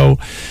Meadows, so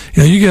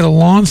you get a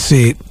lawn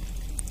seat,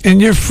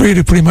 and you're free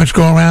to pretty much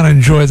go around and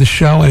enjoy the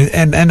show.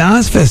 And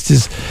OzzFest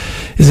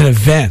is an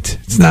event.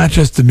 It's not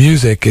just the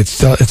music.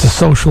 It's a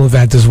social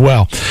event as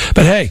well.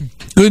 But hey,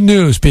 good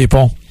news,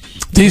 people.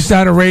 D.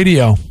 Snider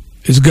Radio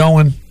is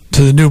going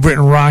to the New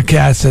Britain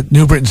Rockcats at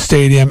New Britain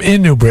Stadium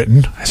in New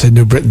Britain. I said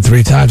New Britain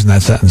 3 times in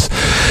that sentence.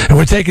 And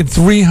we're taking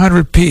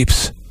 300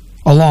 peeps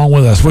along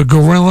with us. We're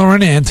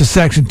gorillaing into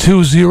section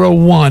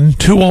 201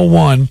 to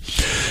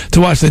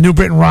watch the New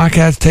Britain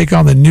Rockcats take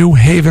on the New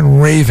Haven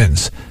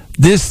Ravens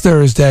this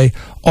Thursday,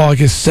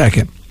 August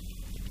 2nd.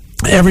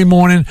 Every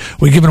morning,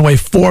 we're giving away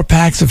 4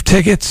 packs of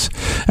tickets.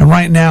 And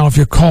right now, if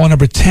you're calling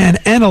number 10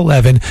 and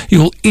 11,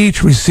 you will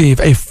each receive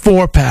a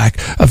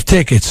 4-pack of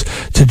tickets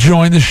to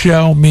join the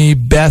show, me,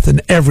 Beth,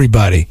 and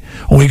everybody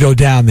when we go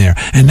down there.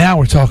 And now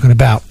we're talking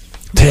about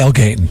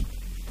tailgating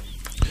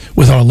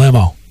with our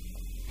limo.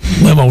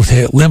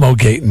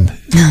 Limo-gating.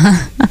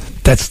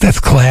 That's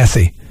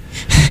classy.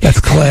 That's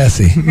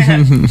classy.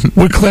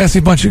 We're a classy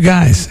bunch of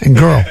guys and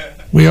girl.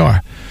 We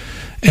are.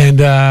 And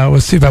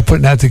we'll see about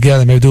putting that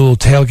together. Maybe do a little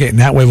tailgating. And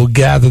that way we'll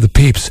gather the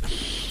peeps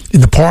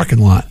in the parking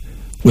lot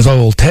with a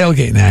little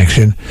tailgating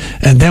action.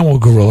 And then we'll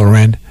gorilla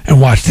in and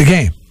watch the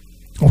game.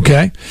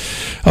 Okay?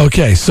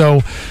 Okay,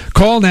 so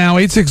call now,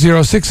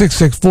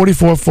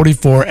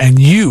 860-666-4444, and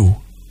you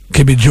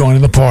can be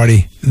joining the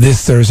party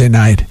this Thursday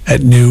night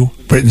at New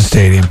Britain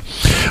Stadium.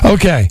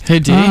 Okay. Hey,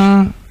 D.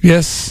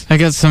 Yes? I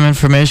got some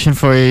information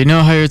for you. You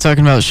know how you were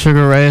talking about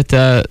Sugar Ray at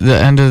the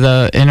end of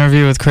the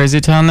interview with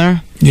Crazy Town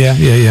there?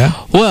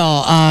 Yeah.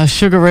 Well,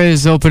 Sugar Ray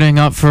is opening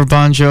up for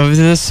Bon Jovi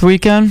this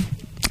weekend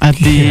at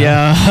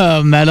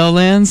the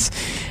Meadowlands.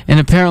 And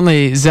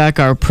apparently, Zach,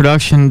 our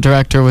production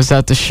director, was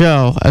at the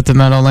show at the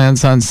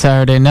Meadowlands on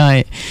Saturday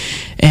night.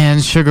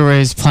 And Sugar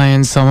Ray's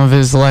playing some of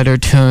his lighter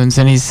tunes.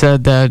 And he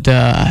said that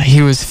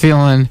he was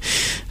feeling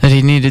that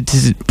he needed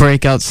to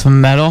break out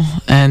some metal.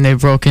 And they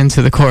broke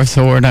into the chorus,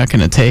 so we're not going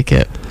to take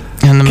it.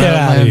 And the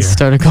Meadowlands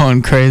started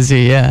going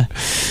crazy, yeah.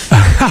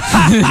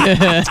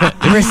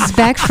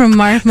 Respect from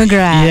Mark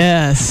McGrath.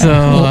 Yeah, so...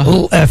 A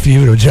little F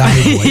you to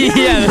Johnny Boy.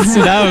 Yeah, that's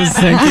what I was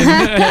thinking.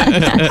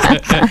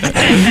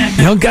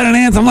 You don't got an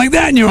anthem like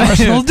that in your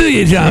arsenal, do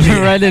you, Johnny?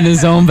 Right in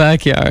his own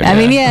backyard. I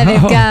mean, yeah, they've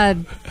got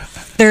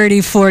 30,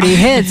 40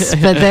 hits,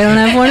 but they don't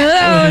have one of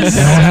those.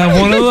 They don't have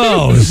one of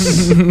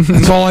those.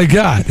 That's all I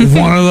got, is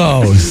one of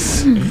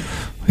those.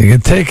 You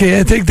can take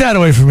that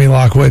away from me,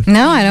 Lockwood.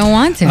 No, I don't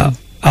want to.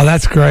 Oh,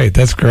 that's great.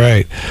 That's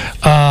great.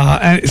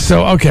 And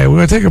so, okay, we're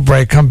going to take a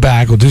break, come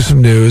back, we'll do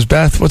some news.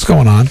 Beth, what's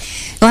going on?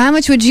 Well, how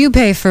much would you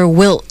pay for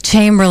Wilt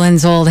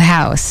Chamberlain's old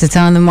house? It's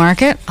on the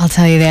market. I'll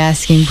tell you the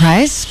asking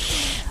price.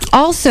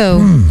 Also,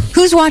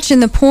 who's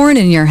watching the porn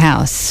in your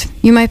house?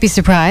 You might be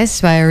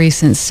surprised by a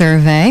recent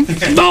survey.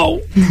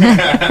 No!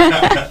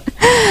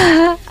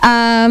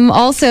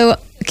 Also,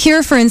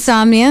 cure for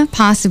insomnia,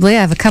 possibly.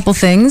 I have a couple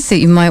things that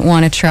you might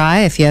want to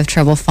try if you have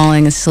trouble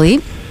falling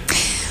asleep.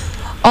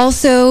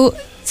 Also,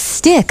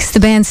 Styx, the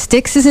band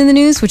Styx is in the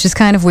news, which is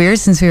kind of weird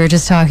since we were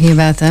just talking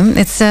about them.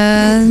 It's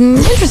an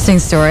interesting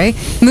story.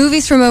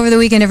 Movies from over the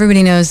weekend,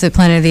 everybody knows that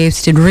Planet of the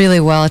Apes did really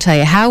well. I'll tell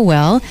you how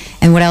well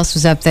and what else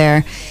was up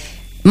there.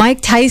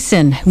 Mike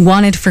Tyson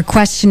wanted for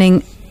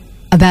questioning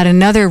about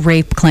another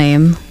rape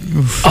claim.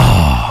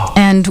 Oh.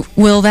 And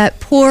will that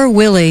poor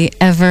Willy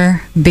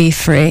ever be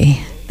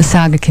free? The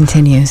saga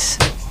continues.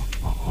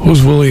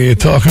 Who's Willy you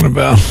talking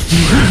about?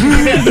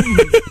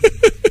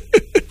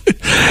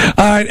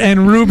 All right,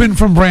 and Ruben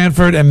from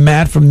Brantford and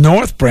Matt from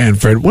North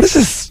Brantford. What is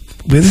this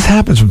this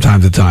happens from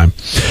time to time.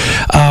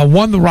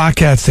 Won the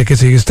Rockcats ticket,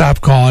 so you can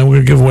stop calling. We're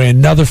going to give away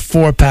another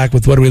 4-pack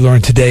with What Do We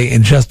Learn Today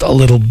in just a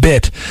little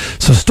bit.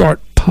 So start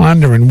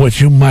pondering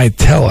what you might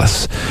tell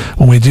us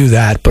when we do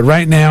that. But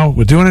right now,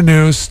 we're doing the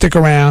news. Stick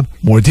around.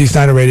 More D.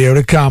 Snider Radio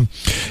to come.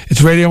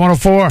 It's Radio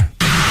 104.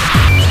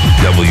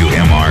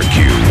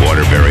 WMRQ,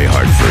 Waterbury,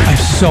 Hartford. I'm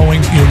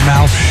sewing your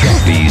mouth shut.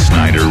 D.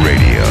 Snider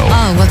Radio.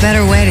 Oh, what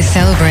better way to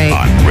celebrate?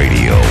 On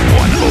Radio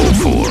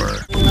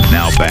 104.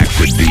 Now back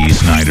to D.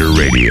 Snider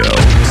Radio.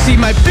 See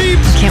my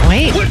peeps? Can't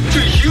wait. What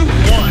do you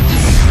want?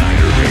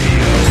 Snider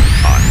Radio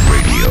on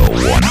Radio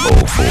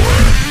 104.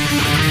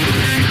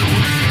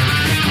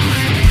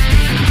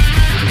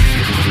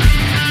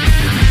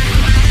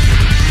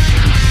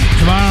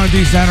 Tomorrow on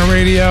D. Snider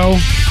Radio,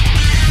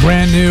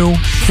 brand new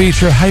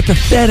feature,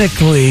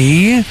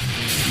 hypothetically, ...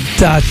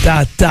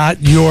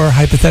 your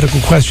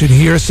hypothetical question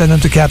here. Send them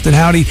to Captain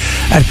Howdy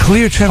at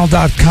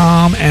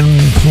clearchannel.com, and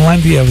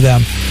plenty of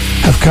them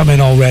have come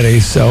in already,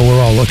 so we're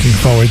all looking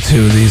forward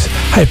to these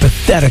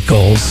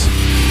hypotheticals.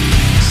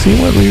 See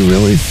what we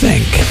really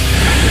think.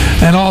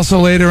 And also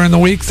later in the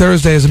week,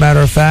 Thursday as a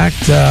matter of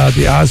fact,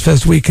 the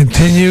OzzFest week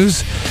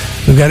continues.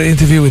 We've got an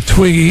interview with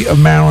Twiggy of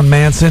Marilyn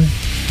Manson.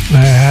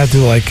 I had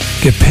to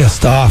get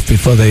pissed off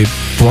before they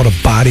brought a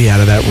body out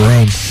of that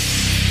room,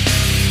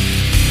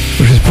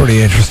 which is pretty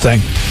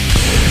interesting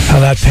how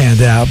that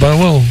panned out. But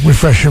we'll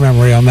refresh your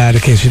memory on that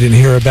in case you didn't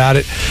hear about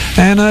it.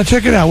 And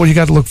check it out. What do you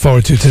got to look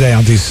forward to today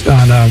on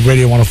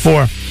Radio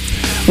 104?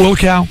 Will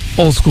Cow,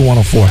 Old School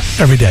 104,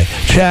 every day.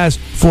 Chaz,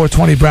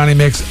 420 Brownie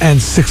Mix, and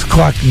 6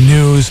 o'clock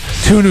news.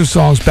 2 new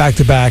songs back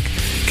to back.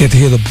 Get to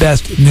hear the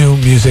best new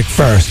music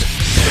first.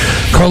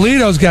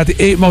 Carlito's got the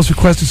 8 most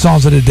requested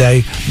songs of the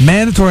day.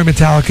 Mandatory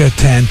Metallica at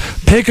 10.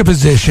 Pick a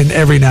position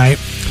every night.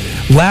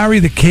 Larry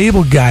the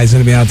Cable Guy is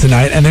going to be on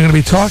tonight, and they're going to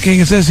be talking,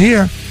 it says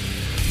here,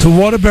 to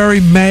Waterbury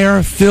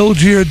Mayor Phil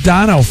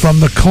Giordano from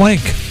the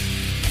Clink.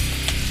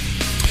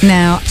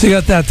 Now, so you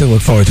got that to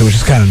look forward to, which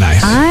is kind of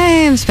nice. I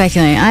am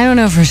speculating. I don't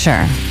know for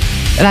sure,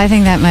 but I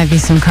think that might be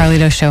some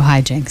Carlito show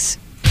hijinks.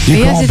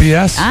 You call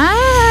BS?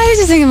 I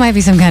just think it might be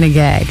some kind of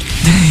gag.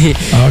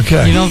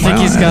 Okay. You don't think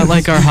he's got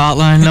our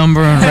hotline number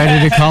and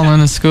ready to call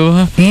in a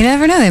school? You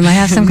never know. They might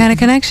have some kind of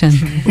connection.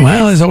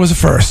 Well, there's always a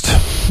first.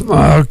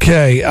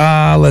 Okay,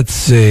 let's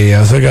see.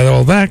 So I got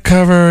all that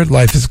covered.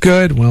 Life is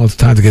good. Well, it's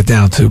time to get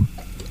down to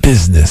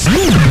business.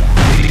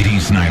 D.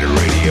 Snider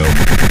Radio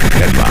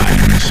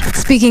headlines.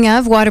 Speaking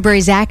of,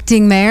 Waterbury's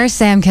acting mayor,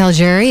 Sam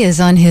Calgary, is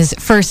on his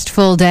first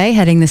full day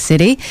heading the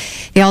city.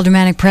 The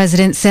aldermanic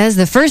president says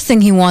the first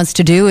thing he wants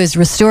to do is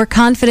restore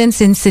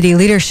confidence in city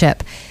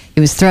leadership.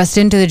 He was thrust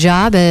into the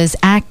job as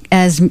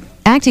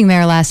acting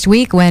mayor last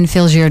week when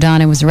Phil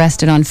Giordano was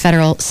arrested on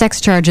federal sex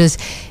charges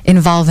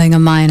involving a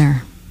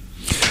minor.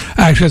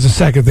 Actually, that's the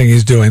second thing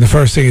he's doing. The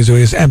first thing he's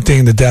doing is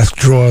emptying the desk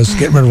drawers,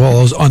 getting rid of all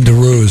those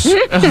underoos.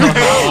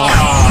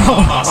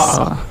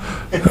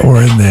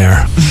 We're in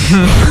there.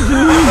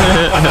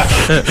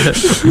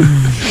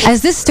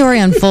 As this story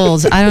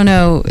unfolds, I don't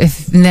know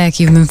if, Nick,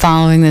 you've been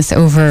following this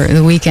over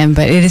the weekend,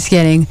 but it is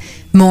getting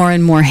more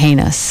and more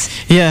heinous.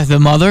 Yeah, the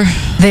mother?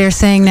 They're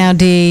saying now,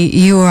 Dee,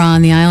 you were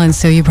on the island,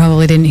 so you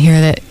probably didn't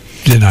hear that.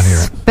 Did not hear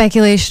it.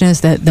 Speculation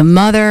is that the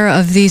mother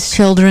of these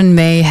children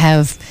may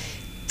have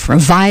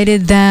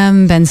provided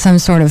them, been some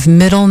sort of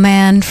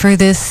middleman for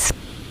this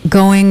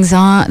goings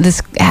on,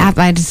 this app.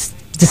 I just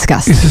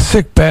disgusting. He's a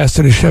sick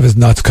bastard. He should have his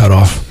nuts cut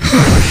off.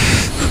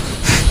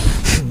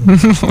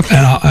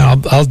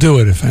 and I'll do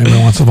it if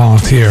anyone wants to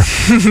volunteer.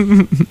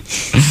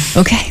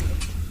 Okay.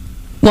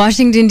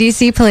 Washington,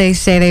 D.C. police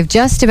say they've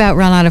just about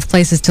run out of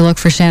places to look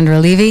for Chandra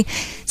Levy.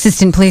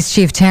 Assistant Police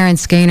Chief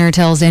Terrence Gaynor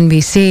tells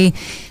NBC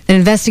that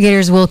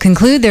investigators will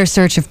conclude their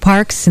search of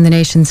parks in the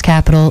nation's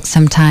capital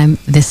sometime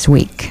this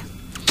week.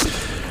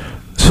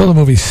 Saw the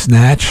movie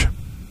Snatch.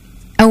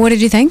 Oh, what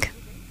did you think?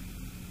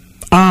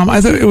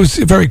 I thought it was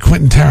very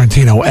Quentin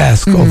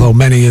Tarantino-esque, although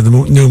many of the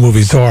new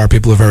movies are.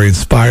 People are very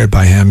inspired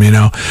by him, We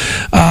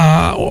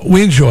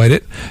enjoyed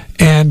it,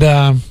 and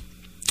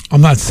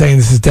I'm not saying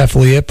this is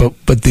definitely it, but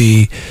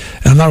and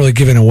I'm not really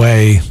giving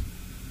away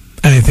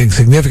anything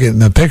significant in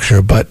the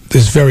picture, but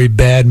this very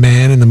bad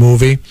man in the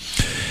movie,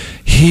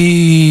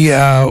 he,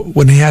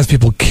 when he has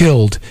people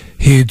killed,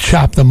 he'd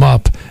chop them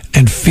up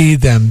and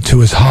feed them to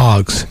his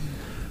hogs.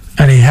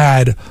 And he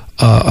had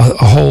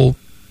a whole,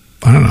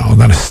 I don't know,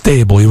 not a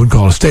stable, you wouldn't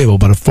call it a stable,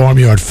 but a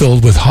farmyard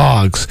filled with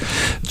hogs.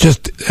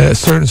 Just a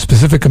certain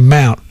specific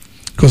amount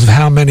because of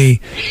how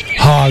many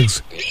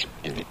hogs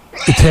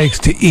it takes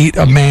to eat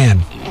a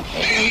man.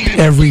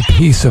 Every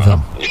piece of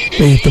them.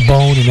 They eat the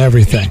bone and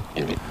everything.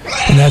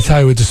 And that's how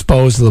he would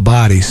dispose of the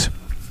bodies.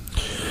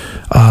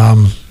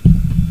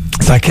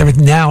 It's like every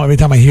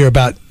time I hear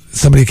about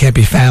somebody who can't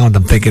be found,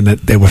 I'm thinking that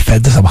they were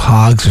fed to some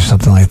hogs or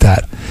something like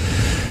that.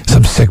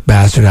 Some sick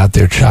bastard out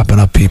there chopping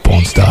up people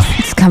and stuff.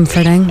 It's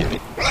comforting.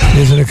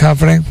 Isn't it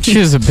comforting? She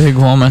is a big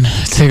woman.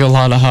 Take a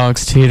lot of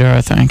hogs to eat her,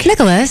 I think.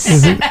 Nicholas,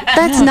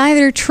 that's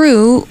neither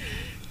true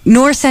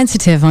nor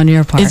sensitive on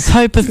your part. It's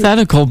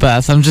hypothetical,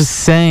 Beth. I'm just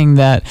saying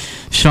that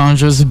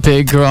Chandra's a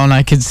big girl, and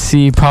I could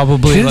see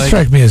probably. She didn't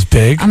strike me as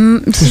big.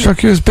 She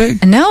struck you as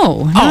big?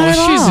 No.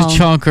 She's a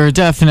chunker,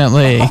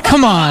 definitely.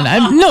 Come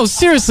on. No,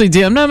 seriously,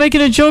 D. I'm not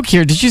making a joke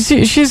here. Did you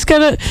see? She's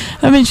got a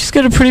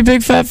pretty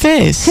big fat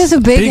face. She has a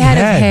big head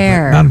of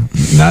hair.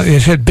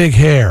 She had big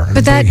hair.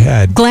 But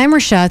that glamour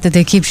shot that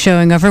they keep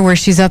showing of her, where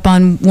she's up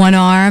on one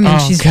arm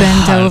and she's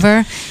bent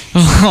over.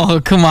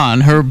 Oh, come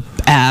on. Her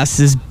ass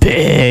is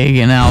big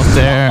and out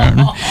there.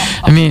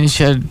 I mean,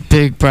 she had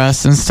big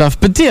breasts and stuff.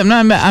 But D,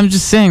 I'm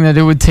just saying that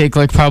it would take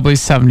like probably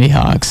 70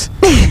 hugs.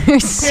 You're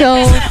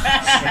so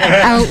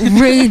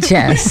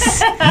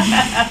outrageous.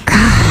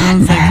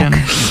 I'm thinking.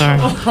 Sorry.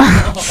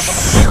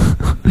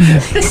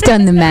 He's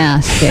done the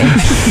math,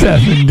 Dave.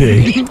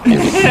 70.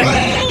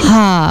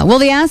 Well,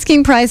 the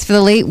asking price for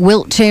the late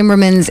Wilt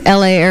Chamberlain's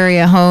LA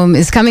area home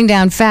is coming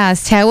down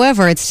fast.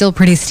 However, it's still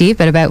pretty steep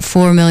at about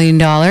 $4 million.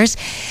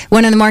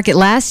 Went on the market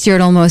last year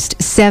at almost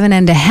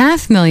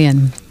 $7.5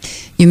 million.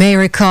 You may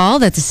recall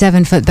that the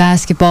 7-foot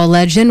basketball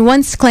legend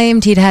once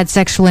claimed he'd had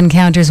sexual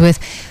encounters with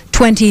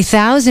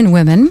 20,000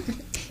 women.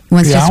 I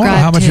wonder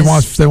how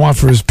much they want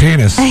for his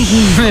penis.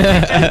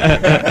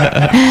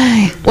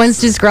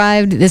 Once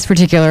described this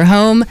particular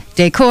home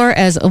decor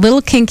as a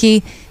little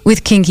kinky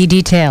with kinky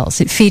details.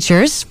 It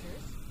features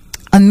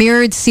a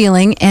mirrored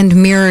ceiling and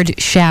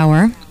mirrored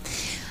shower,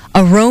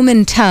 a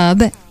Roman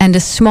tub, and a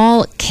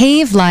small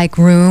cave-like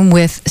room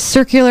with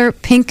circular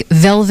pink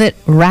velvet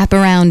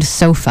wraparound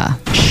sofa.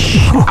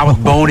 I was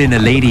born in a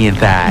lady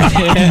inside.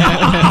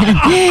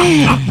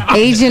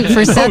 Agent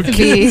for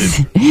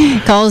Sotheby's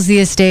calls the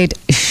estate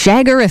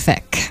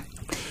shaggerific.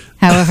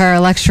 However, a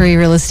luxury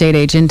real estate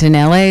agent in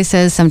LA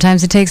says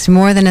sometimes it takes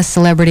more than a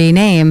celebrity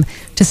name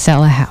to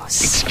sell a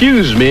house.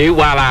 Excuse me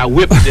while I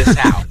whip this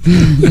out.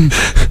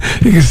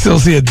 You can still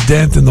see a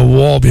dent in the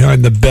wall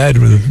behind the bed.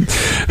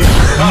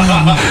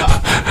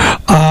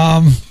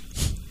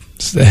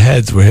 It's the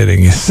heads we're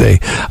hitting, you see.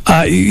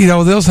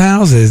 Those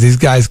houses, these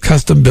guys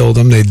custom build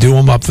them. They do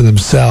them up for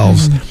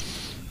themselves.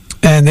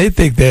 And they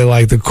think they're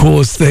like the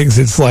coolest things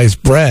in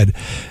sliced bread.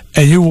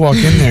 And you walk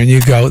in there and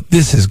you go,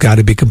 this has got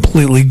to be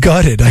completely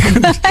gutted.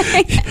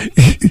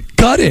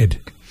 Gutted.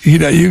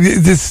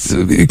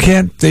 You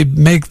can't. They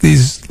make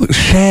these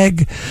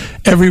shag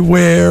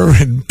everywhere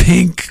and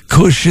pink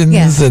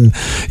cushions, and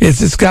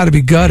it's got to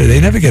be gutted. They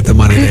never get the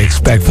money they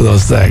expect for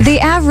those things.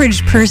 The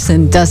average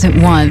person doesn't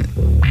want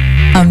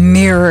a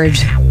mirrored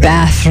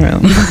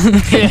bathroom.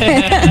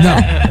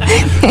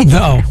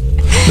 No.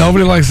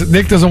 Nobody likes it.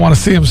 Nick doesn't want to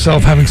see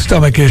himself having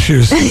stomach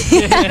issues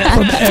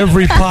from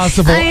every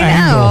possible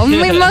angle. I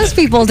mean, most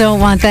people don't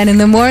want that in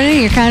the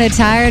morning. You're kind of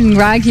tired and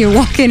groggy. You're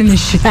walking in the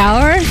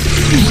shower.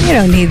 You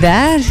don't need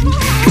that.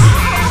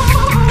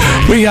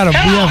 We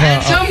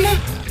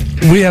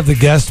have the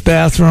guest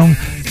bathroom,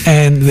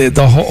 and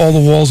all the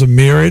walls are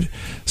mirrored.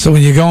 So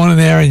when you go in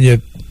there and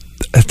you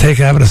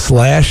having a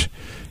slash,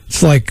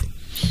 it's like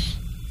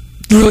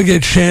you really get a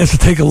chance to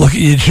take a look at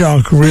your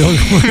junk real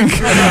quick.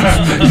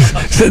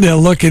 Sitting there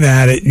looking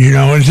at it, and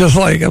it's just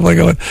like, I'm like,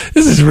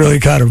 this is really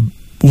kind of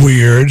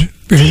weird,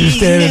 because you're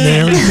standing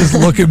there and it's just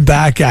looking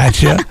back at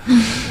you.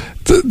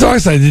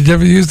 Darkside, did you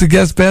ever use the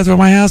guest bathroom at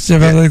my house? Did you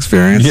ever have that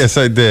experience? Yes,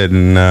 I did.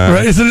 And,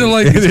 right? Isn't it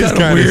like, it's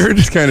kind of weird?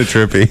 It's kind of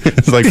trippy.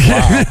 It's like,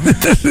 wow.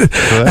 So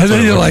and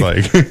then you're like,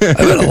 I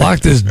better lock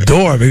this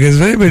door, because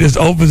if anybody just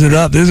opens it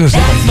up, there's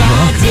something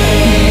drunk.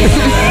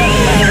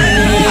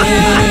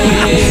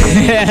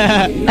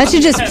 That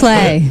should just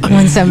play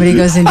when somebody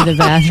goes into the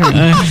bathroom.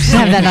 Just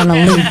have that on a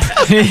loop.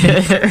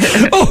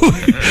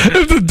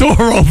 If the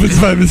door opens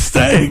by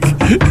mistake.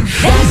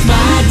 That's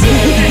my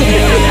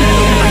day.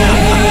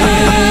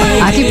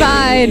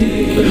 Occupied.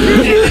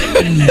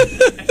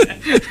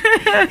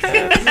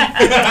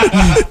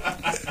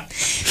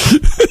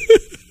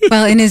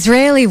 Well, an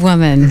Israeli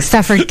woman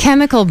suffered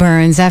chemical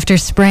burns after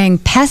spraying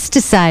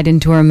pesticide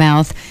into her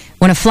mouth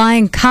when a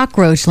flying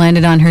cockroach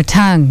landed on her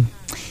tongue.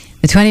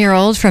 The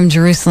 20-year-old from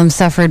Jerusalem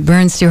suffered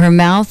burns to her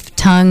mouth,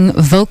 tongue,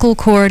 vocal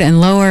cord, and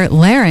lower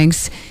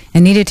larynx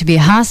and needed to be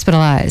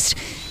hospitalized.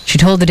 She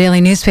told the daily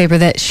newspaper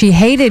that she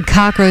hated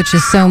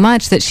cockroaches so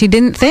much that she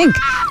didn't think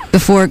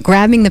before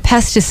grabbing the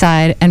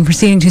pesticide and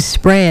proceeding to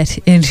spray it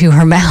into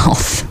her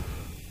mouth.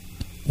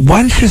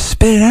 Why didn't she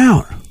spit it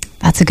out?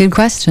 That's a good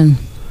question.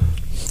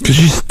 Because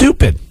she's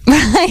stupid.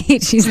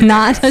 Right. She's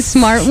not a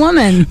smart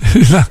woman.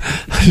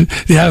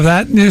 You have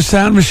that in your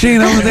sound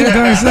machine over there,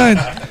 Darkside?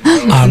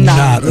 I'm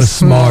not a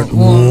smart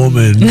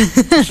woman.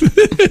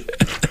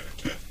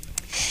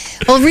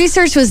 Well,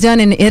 research was done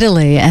in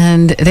Italy,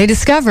 and they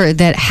discovered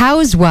that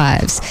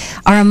housewives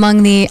are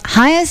among the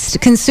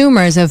highest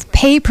consumers of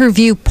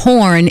pay-per-view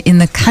porn in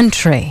the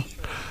country.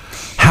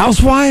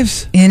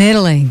 Housewives? In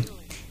Italy.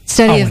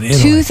 Study of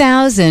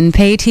 2,000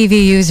 pay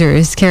TV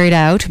users carried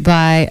out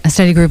by a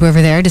study group over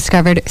there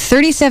discovered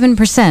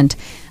 37%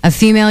 of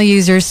female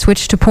users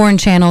switched to porn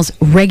channels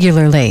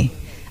regularly.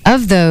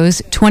 Of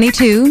those,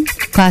 22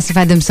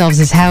 classified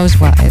themselves as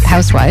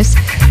housewives.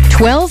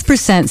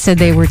 12% said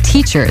they were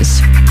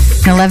teachers.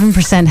 and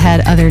 11%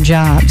 had other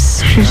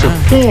jobs. She's a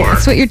four.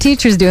 That's what your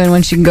teacher's doing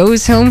when she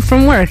goes home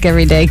from work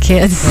every day,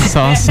 kids. That's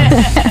awesome.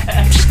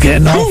 Just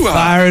getting all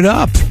fired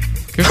up.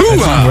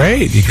 That's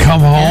great. You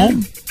come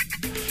home,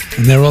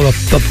 and they're all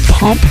the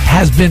pump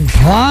has been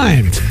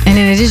primed. And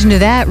in addition to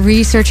that,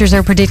 researchers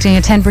are predicting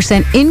a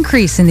 10%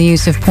 increase in the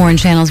use of porn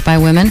channels by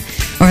women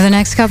over the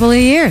next couple of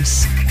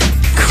years.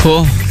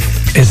 Cool.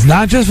 It's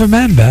not just for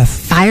men, Beth.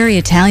 Fiery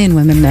Italian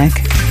women, Nick.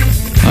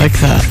 I like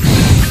that.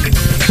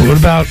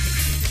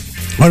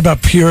 What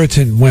about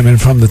Puritan women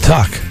from the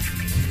Tuck?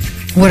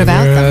 What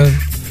about them?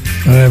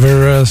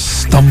 Ever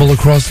stumble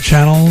across the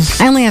channels?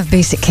 I only have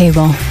basic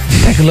cable.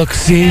 Take a look,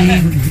 see. I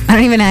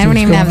don't even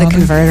have the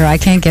converter. I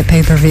can't get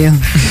pay-per-view.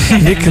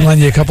 Nick can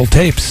lend you a couple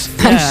tapes.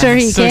 I'm sure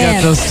he still can.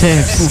 got those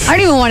tapes. I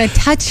don't even want to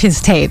touch his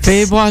tapes.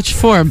 Babe Watch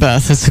 4,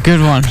 Beth. It's a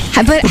good one.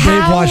 But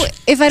how,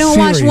 if I don't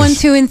watch 1,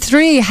 2, and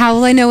 3, how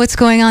will I know what's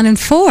going on in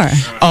 4?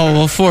 Oh,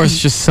 well, 4 is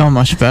just so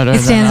much better.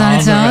 It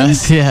stands on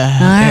its own? Yeah.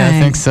 All I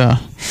right. think so.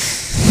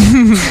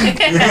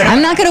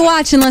 I'm not going to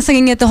watch unless I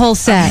can get the whole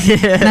set.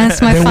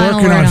 That's my They're final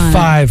working word on on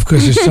 5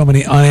 because there's so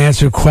many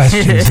unanswered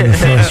questions in the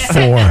first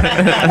 4.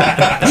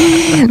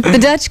 The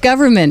Dutch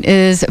government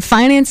is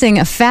financing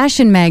a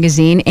fashion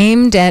magazine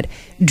aimed at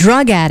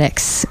drug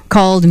addicts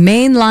called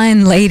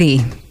Mainline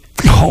Lady.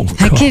 Oh,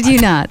 I kid you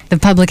not. The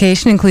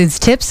publication includes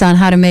tips on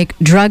how to make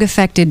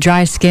drug-affected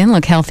dry skin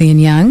look healthy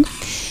and young.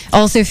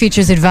 Also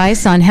features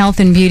advice on health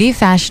and beauty,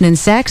 fashion and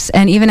sex,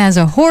 and even has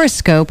a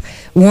horoscope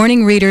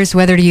warning readers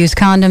whether to use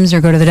condoms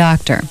or go to the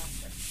doctor.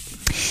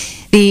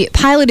 The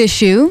pilot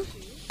issue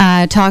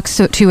talks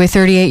to a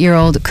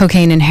 38-year-old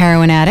cocaine and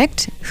heroin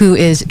addict who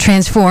is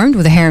transformed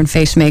with a hair and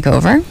face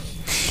makeover.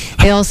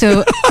 They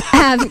also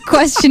have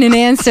question and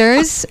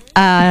answers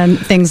on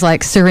things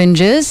like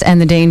syringes and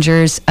the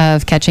dangers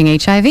of catching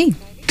HIV.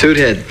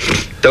 Toothead,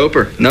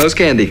 doper, nose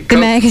candy. The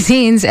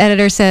magazine's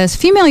editor says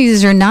female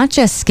users are not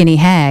just skinny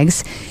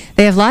hags.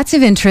 They have lots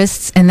of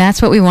interests, and that's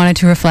what we wanted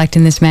to reflect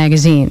in this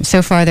magazine.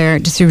 So far, they're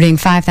distributing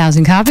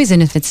 5,000 copies,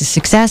 and if it's a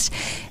success,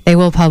 they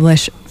will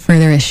publish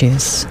further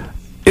issues.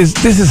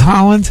 This is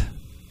Holland?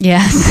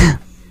 Yes.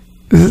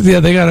 Yeah,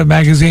 they got a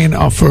magazine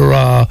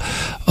for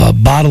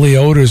bodily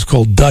odors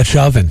called Dutch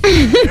Oven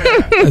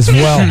as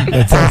well.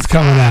 That's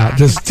coming out.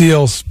 Just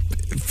deals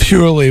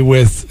purely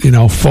with,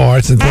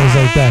 farts and things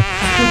like that.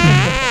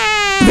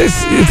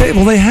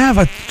 They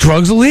have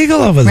drugs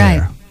illegal over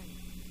there. Right.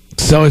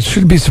 So it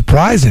shouldn't be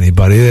surprise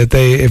anybody that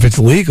if it's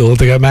legal,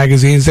 they got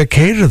magazines that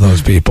cater to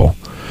those people.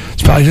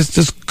 It's probably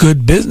just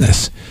good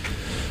business.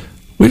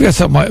 We've got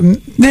something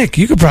like, Nick,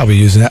 you could probably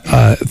use that.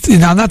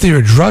 Not that you're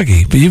a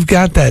druggie, but you've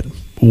got that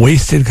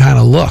wasted kind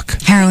of look.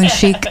 Heroin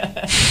chic.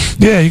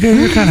 Yeah,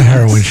 you're kind of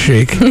heroin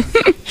chic.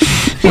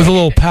 With a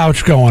little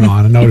pouch going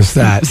on, I noticed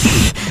that.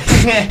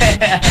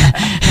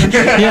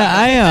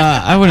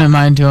 Yeah, I wouldn't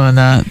mind doing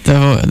that.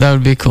 That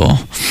would be cool.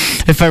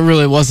 If I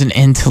really wasn't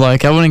into I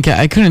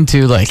couldn't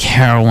do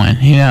heroin,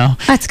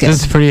 That's good.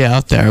 It's pretty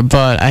out there,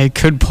 but I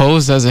could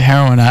pose as a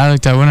heroin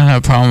addict. I wouldn't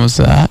have problems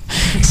with that,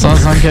 as long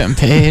as I'm getting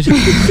paid.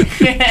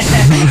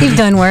 You've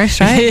done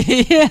worse, right?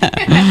 Yeah.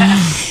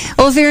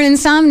 Well, if you're an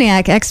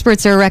insomniac,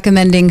 experts are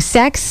recommending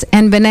sex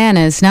and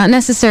bananas, not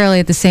necessarily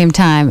at the same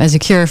time, as a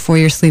cure for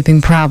your sleeping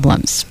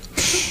problems.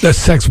 That's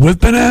sex with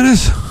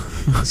bananas?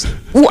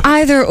 Well,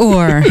 either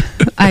or,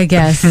 I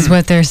guess, is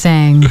what they're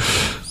saying.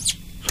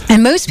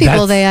 And most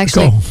people they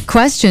actually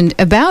questioned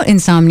about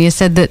insomnia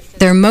said that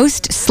their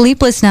most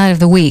sleepless night of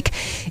the week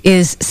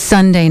is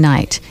Sunday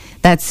night.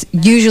 That's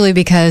usually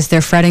because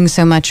they're fretting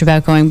so much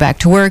about going back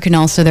to work, and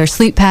also their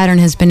sleep pattern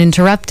has been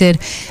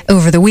interrupted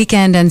over the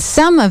weekend. And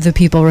some of the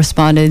people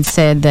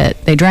said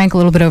that they drank a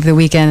little bit over the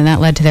weekend, and that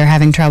led to their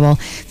having trouble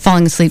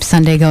falling asleep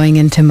Sunday going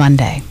into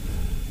Monday.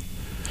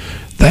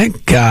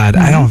 Thank God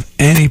I don't have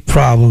any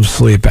problem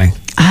sleeping.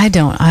 I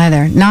don't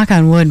either. Knock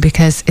on wood,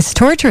 because it's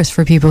torturous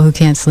for people who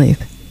can't sleep.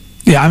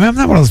 Yeah, I'm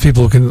not one of those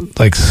people who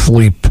can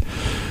sleep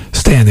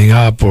standing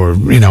up or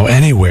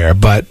anywhere,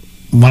 but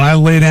when I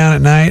lay down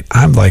at night,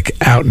 I'm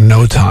out in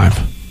no time.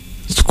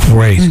 It's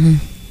great. Mm-hmm.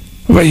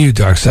 What about you,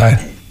 Dark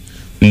Side?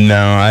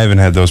 No, I haven't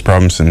had those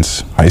problems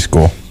since high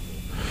school.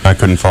 I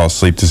couldn't fall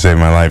asleep to save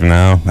my life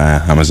now.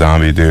 I'm a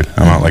zombie, dude.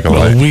 I'm out like a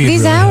light.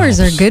 These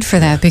hours are good for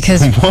that,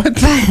 because by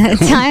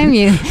the time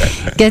you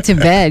get to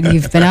bed,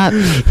 you've been up.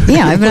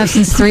 Yeah, I've been up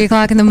since 3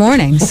 o'clock in the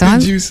morning. So what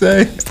did you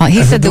say?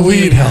 He said the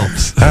weed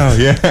helps. Oh,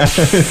 yeah.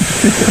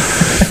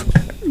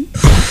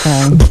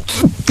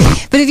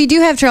 But if you do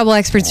have trouble,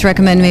 experts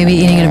recommend maybe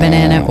eating a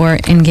banana or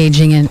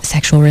engaging in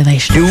sexual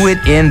relations. Do it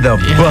in the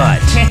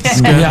butt.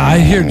 Yeah, I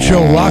hear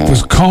Joe Rock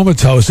was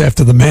comatose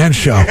after the Man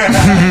Show.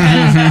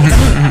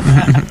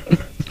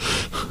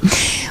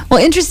 Well,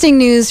 interesting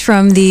news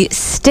from the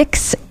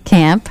Styx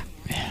camp.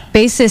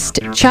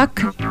 Bassist Chuck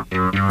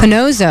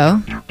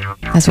Panozzo,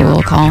 that's what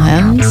we'll call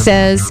him,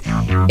 says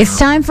it's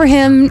time for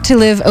him to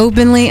live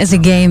openly as a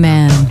gay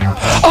man.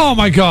 Oh,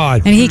 my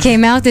God. And he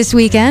came out this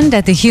weekend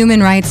at the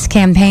Human Rights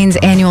Campaign's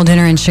annual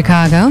dinner in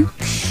Chicago.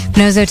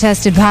 Panozzo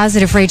tested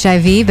positive for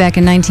HIV back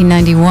in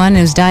 1991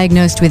 and was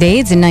diagnosed with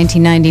AIDS in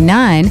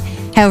 1999.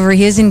 However,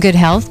 he is in good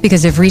health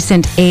because of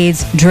recent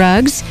AIDS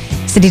drugs.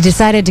 Said he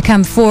decided to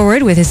come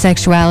forward with his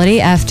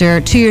sexuality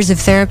after 2 years of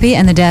therapy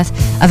and the death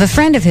of a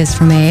friend of his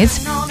from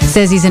AIDS.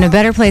 Says he's in a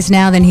better place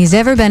now than he's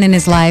ever been in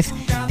his life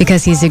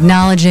because he's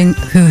acknowledging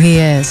who he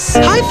is.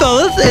 Hi,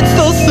 fellas. It's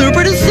so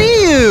super to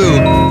see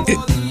you.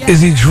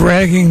 Is he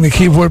dragging the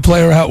keyboard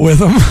player out with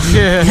him?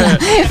 Yeah.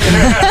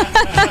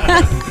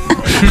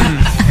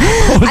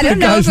 I don't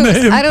know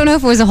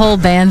if it was a whole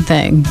band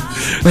thing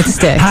with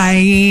Styx.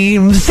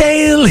 I'm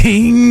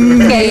sailing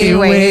gay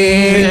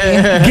way,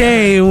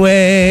 gay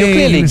way. You're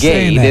clearly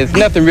gay. There's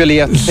nothing really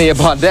else to say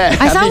about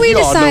that. I thought we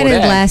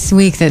decided last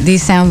week that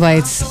these sound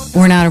bites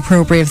were not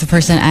appropriate if the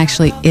person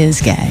actually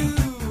is gay.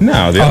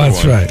 No,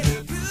 that's right.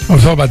 I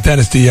was talking about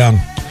Dennis DeYoung.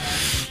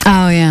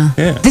 Oh, yeah.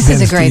 This Dennis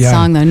is a great DeYoung.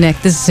 song, though,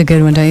 Nick. This is a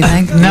good one, don't you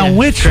think? Now,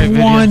 which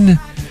one...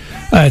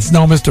 it's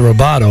no Mr.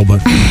 Roboto,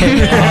 but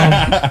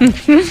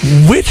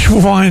which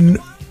one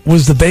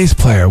was the bass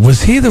player?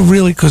 Was he the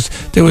really... Because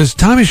there was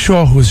Tommy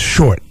Shaw, who was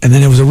short, and then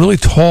there was a really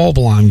tall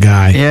blonde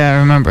guy. Yeah, I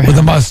remember with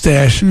a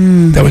mustache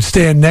that would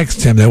stand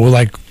next to him. That were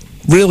like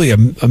really a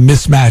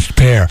mismatched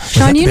pair. Was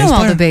Sean, that you the know bass all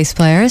player? the bass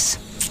players.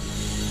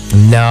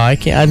 No, I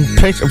can't.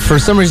 For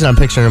some reason, I'm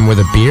picturing him with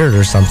a beard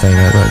or something.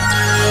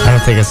 I don't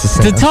think it's the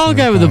same. The tall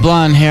guy with the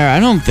blonde hair, I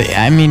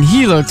mean,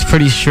 he looked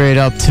pretty straight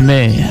up to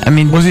me. I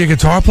mean, was he a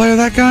guitar player,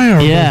 that guy? Or a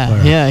bass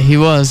player? Yeah, he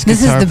was.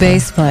 This is the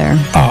bass player.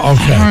 Oh,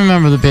 okay. I don't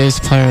remember the bass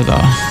player,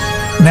 though.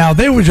 Now,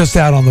 they were just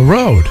out on the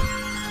road.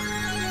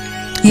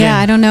 Yeah,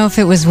 I don't know if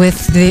it was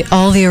with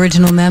all the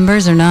original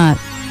members or not.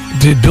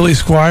 Did Billy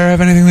Squire have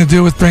anything to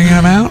do with bringing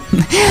him out?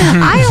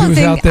 I don't he was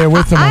think out there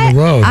with them on the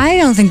road. I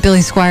don't think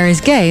Billy Squire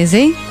is gay, is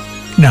he?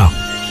 No.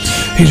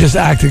 He just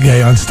acted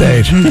gay on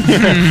stage.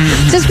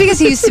 Just because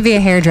he used to be a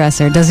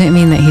hairdresser doesn't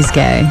mean that he's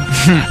gay.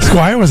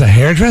 Squire was a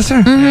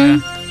hairdresser? Mm-hmm.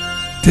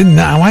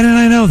 Why didn't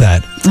I know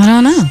that? I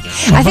don't know.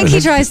 I think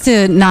he tries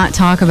to not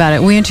talk about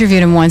it. We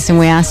interviewed him once and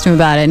we asked him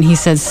about it, and he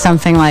said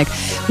something like,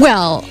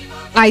 well,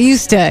 I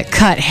used to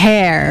cut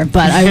hair,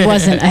 but I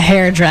wasn't a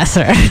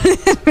hairdresser.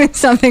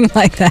 Something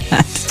like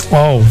that.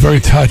 Oh,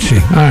 very touchy.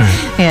 All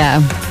right.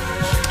 Yeah.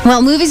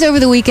 Well, movies over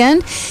the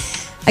weekend.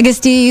 I guess,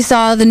 Dee, you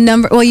saw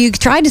you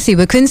tried to see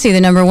but couldn't see the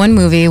 #1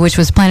 movie, which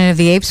was Planet of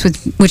the Apes,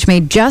 which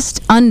made just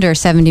under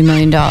 $70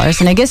 million.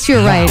 And I guess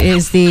you're right, it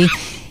is the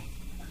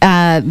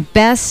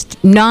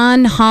best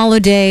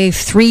non-holiday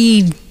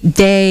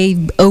 3-day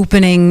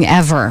opening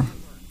ever.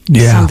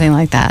 Yeah. Something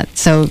like that.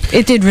 So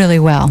it did really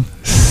well.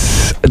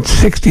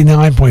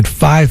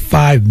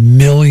 $69.55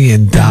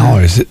 million.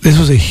 This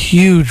was a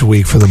huge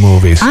week for the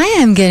movies. I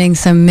am getting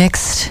some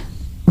mixed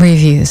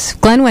reviews.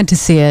 Glenn went to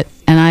see it,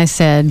 and I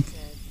said,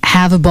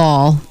 have a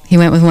ball. He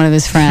went with one of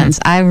his friends.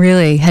 I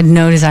really had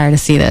no desire to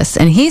see this.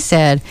 And he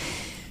said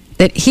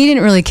that he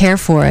didn't really care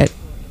for it,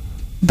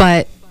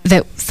 but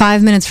that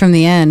 5 minutes from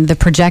the end, the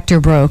projector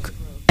broke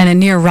and a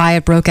near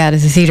riot broke out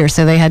of the theater,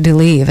 so they had to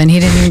leave, and he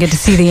didn't even get to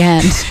see the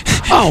end.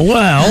 Oh,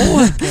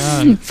 well.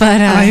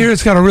 But I hear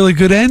it's got a really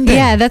good ending.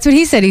 Yeah, that's what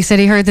he said. He said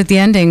he heard that the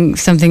ending,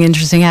 something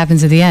interesting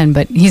happens at the end,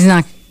 but he's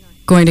not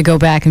going to go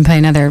back and pay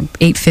another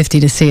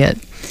 $8.50 to see it.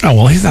 Oh,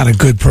 well, he's not a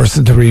good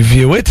person to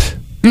review it.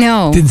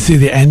 No. Didn't see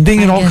the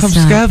ending. It all comes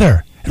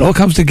together. It all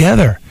comes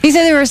together. He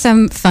said there were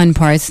some fun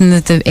parts and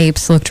that the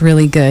apes looked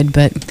really good,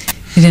 but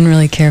he didn't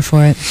really care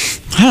for it.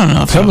 I don't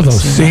know. Some of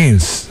those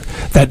scenes,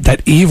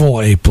 that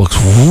evil ape looks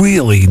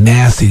really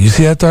nasty. You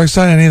see that, Dark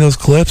Side? Any of those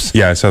clips?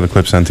 Yeah, I saw the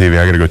clips on TV.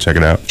 I got to go check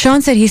it out.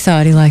 Sean said he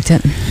saw it. He liked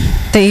it.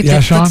 The ape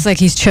that looks like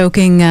he's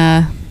choking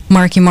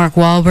Marky Mark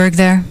Wahlberg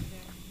there.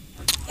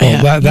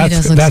 Well,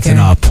 that's an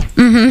up.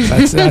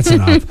 Mm-hmm. That's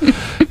an up.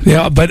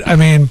 Yeah, but I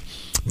mean,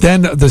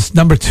 then this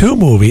 #2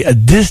 movie, a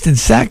distant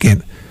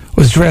second,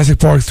 was Jurassic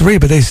Park 3,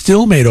 but they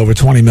still made over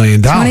 $20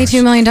 million.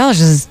 $22 million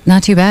is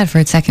not too bad for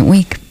its second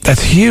week.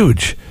 That's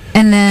huge.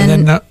 And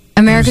then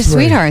America's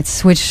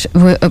Sweethearts, which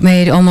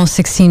made almost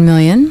 $16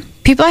 million.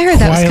 People, I heard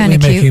that was kind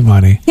of cute. Making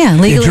money. Yeah,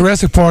 legally.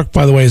 Jurassic Park,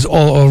 by the way, is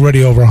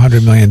already over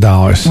 $100 million.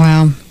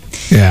 Wow.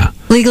 Yeah.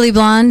 Legally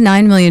Blonde,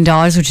 $9 million,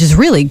 which is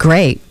really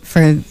great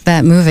for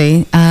that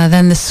movie.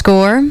 Then The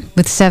Score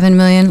with $7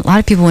 million. A lot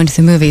of people went to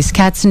the movies.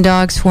 Cats and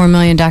Dogs, $4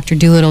 million. Dr.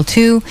 Dolittle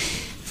 2,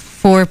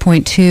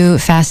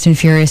 4.2. Fast and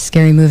Furious,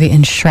 Scary Movie,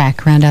 and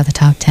Shrek round out the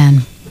top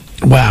 10.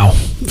 Wow.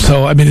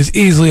 So, I mean, it's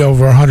easily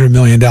over $100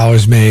 million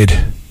made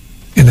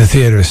in the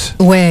theaters.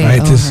 Way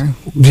right? over.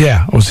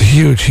 Yeah, it was a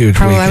huge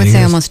Probably, week. I would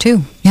say almost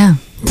 2. Yeah.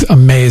 It's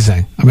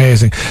amazing.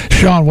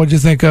 Sean, what'd you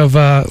think of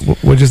Planet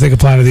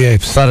of the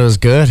Apes? Thought it was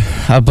good,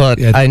 but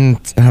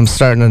I'm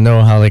starting to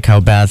know how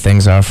bad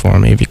things are for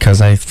me because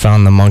I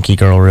found the monkey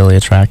girl really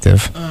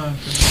attractive.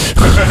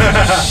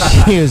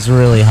 She was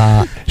really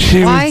hot.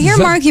 I hear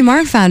Marky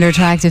Mark found her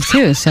attractive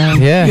too. So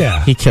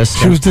yeah, he kissed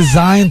her. She was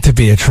designed to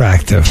be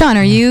attractive. Sean,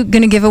 are you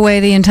going to give away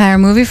the entire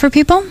movie for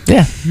people?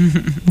 Yeah.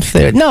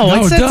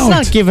 No, it's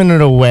not giving it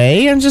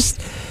away. I'm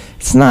just.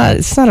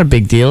 It's not a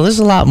big deal. There's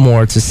a lot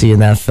more to see in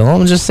that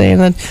film. I'm just saying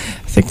that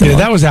I think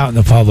that was out in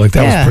the public.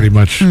 That was pretty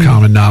much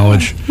common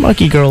knowledge.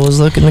 Monkey Girl was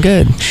looking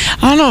good.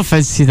 I don't know if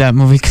I'd see that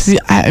movie because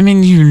I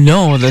mean, you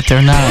know that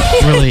they're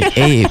not really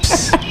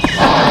apes.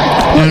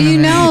 Well, you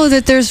know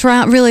that there's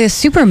not really a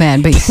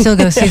Superman, but you still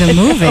go see the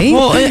movie.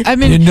 Well, I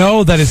mean, you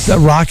know that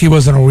Rocky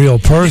wasn't a real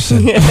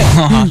person. You know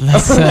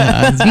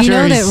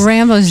that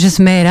Rambo's just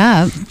made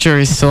up.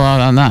 Jury's still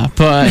out on that,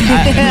 but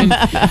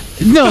I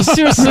mean, no,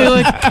 seriously,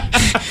 like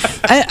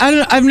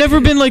I've never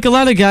been like a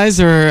lot of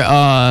guys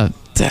are.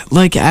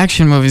 Like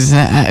action movies.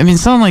 I mean,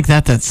 something like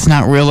that's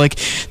not real. Like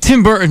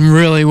Tim Burton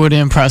really would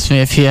impress me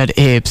if he had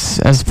apes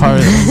as part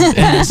of in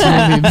this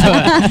movie. But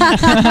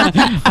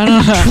I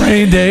don't know.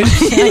 Trained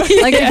apes.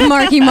 Like if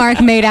Marky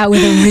Mark made out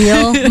with a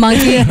real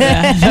monkey.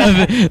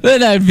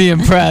 Then I'd be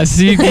impressed.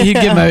 He'd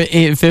get my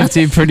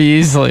 850 pretty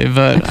easily.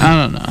 But I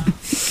don't know.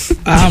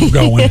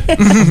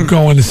 I'm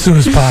going as soon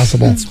as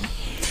possible.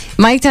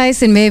 Mike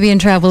Tyson may be in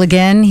trouble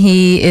again.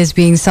 He is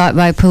being sought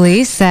by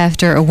police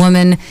after a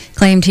woman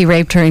claimed he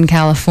raped her in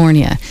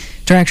California.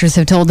 Directors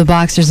have told the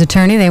boxer's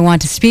attorney they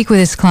want to speak with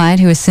his client,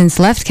 who has since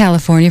left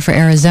California for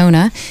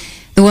Arizona.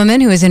 The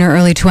woman, who is in her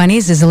early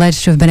 20s, is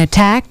alleged to have been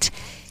attacked.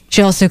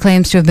 She also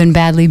claims to have been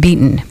badly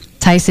beaten.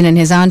 Tyson and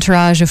his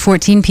entourage of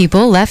 14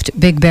 people left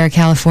Big Bear,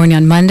 California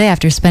on Monday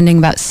after spending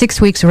about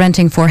 6 weeks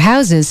renting 4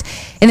 houses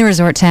in the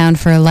resort town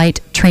for a light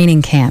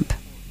training camp.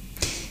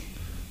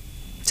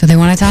 So they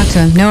want to talk to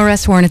him. No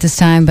arrest warrant at this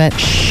time, but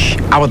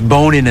I was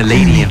boning a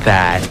lady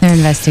inside. They're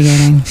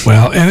investigating.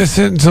 Well,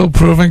 innocent until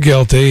proven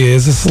guilty. He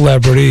is a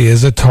celebrity. He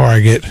is a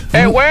target.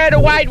 Hey, where are the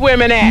white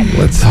women at?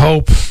 Let's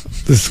hope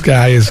this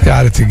guy has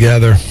got it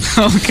together.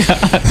 Oh,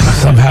 God.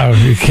 Somehow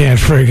you can't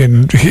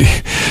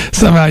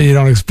somehow you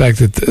don't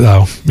expect it,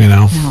 though. You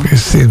know, He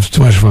seems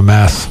too much of a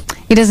mess.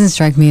 He doesn't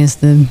strike me as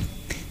the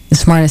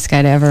smartest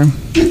guy to ever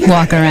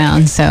walk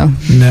around, so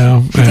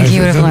no, I think he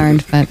would have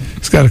learned, but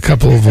he's got a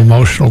couple of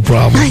emotional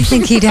problems. I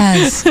think he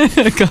does. I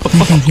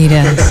think he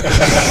does.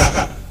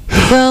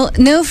 Well,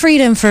 no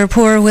freedom for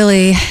poor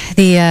Willy,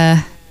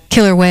 the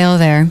killer whale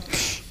there.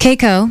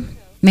 Keiko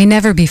may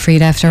never be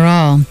freed after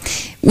all.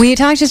 We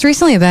talked just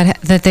recently about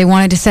that they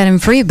wanted to set him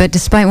free, but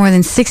despite more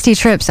than 60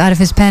 trips out of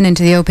his pen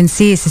into the open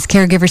seas, his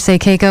caregivers say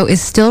Keiko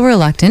is still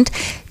reluctant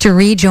to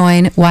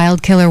rejoin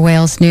wild killer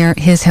whales near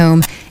his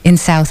home in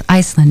South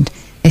Iceland.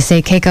 They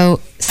say Keiko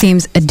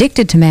seems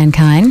addicted to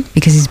mankind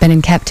because he's been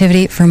in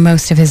captivity for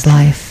most of his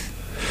life.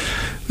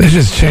 They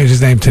just changed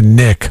his name to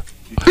Nick.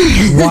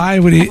 Why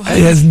would he?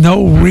 He has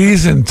no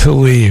reason to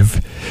leave.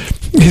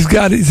 He's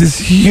got this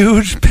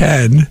huge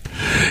pen.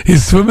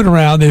 He's swimming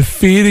around. They're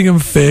feeding him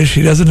fish.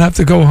 He doesn't have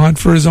to go hunt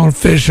for his own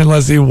fish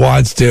unless he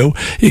wants to.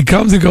 He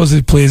comes and goes as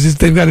he pleases.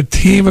 They've got a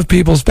team of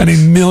people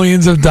spending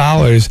millions of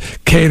dollars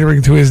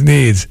catering to his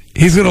needs.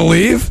 He's going to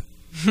leave?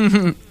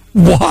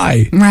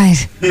 Why?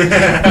 Right.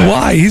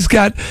 Why? He's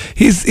got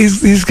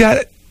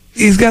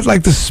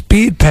like the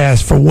speed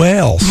pass for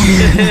whales.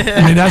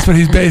 I mean, that's what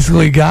he's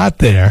basically got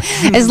there.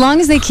 As long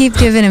as they keep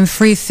giving him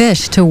free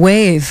fish to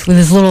wave with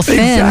his little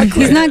fin,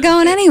 he's not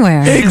going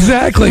anywhere.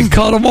 Exactly.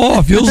 Cut him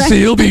off. You'll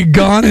see. He'll be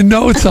gone in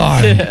no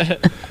time.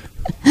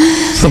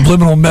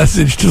 Subliminal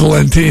message to the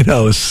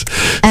Lentinos.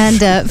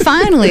 And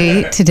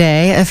finally,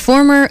 today, a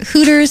former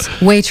Hooters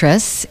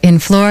waitress in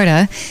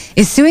Florida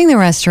is suing the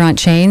restaurant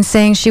chain,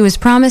 saying she was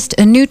promised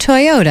a new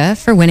Toyota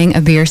for winning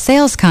a beer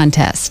sales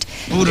contest.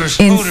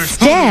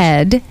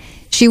 Instead,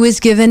 she was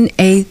given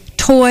a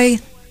toy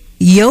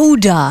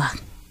Yoda,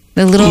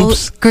 the little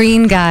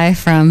green guy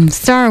from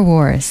Star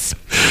Wars.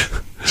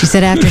 She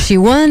said after she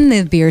won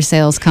the beer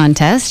sales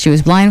contest, she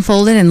was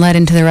blindfolded and led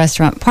into the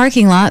restaurant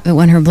parking lot, but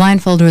when her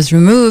blindfold was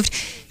removed,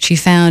 she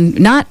found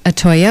not a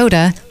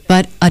Toyota,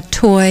 but a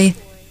toy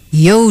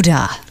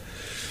Yoda.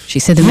 She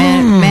said the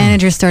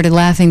manager started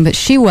laughing, but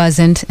she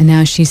wasn't, and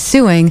now she's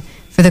suing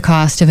for the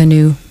cost of a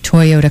new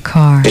Toyota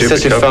car. It's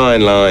such a fine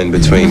line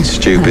between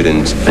stupid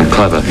and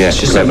clever. Yeah, it's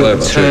just a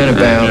little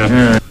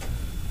turnabout.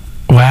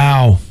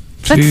 Wow.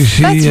 That's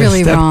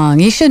really wrong.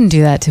 You shouldn't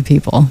do that to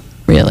people.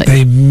 Really?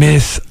 They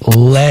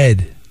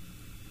misled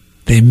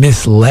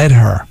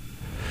her.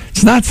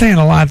 It's not saying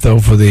a lot, though,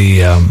 for the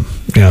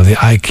the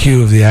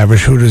IQ of the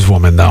average Hooters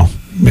woman, though.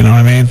 You know what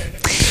I mean?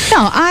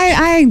 No,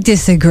 I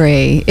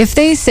disagree.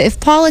 If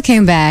Paula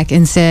came back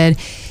and said,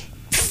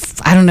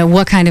 I don't know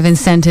what kind of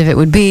incentive it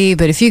would be,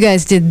 but if you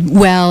guys did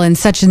well in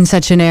such and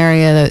such an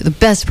area, the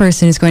best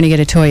person is going to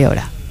get a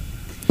Toyota.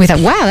 We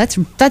thought, wow,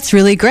 that's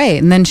really great.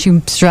 And then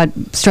she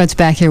struts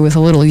back here with a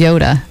little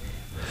Yoda.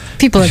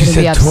 People are going to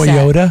be upset.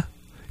 Toyota?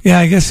 Yeah,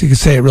 I guess you could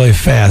say it really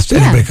fast. Yeah.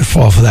 Anybody could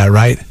fall for that,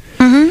 right?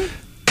 Mm-hmm.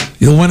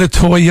 You'll win a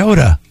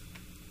Toyota.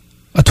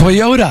 A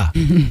Toyota.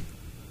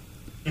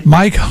 Mm-hmm.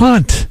 Mike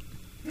Hunt.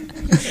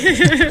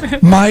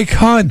 Mike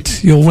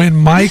Hunt. You'll win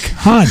Mike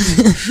Hunt.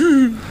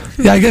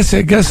 Yeah, I guess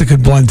it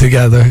could blend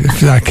together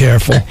if you're not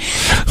careful.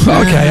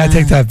 Okay, I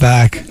take that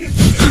back.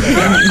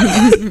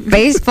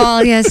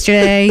 Baseball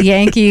yesterday,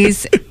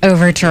 Yankees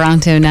over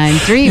Toronto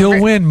 9-3.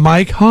 You'll win,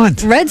 Mike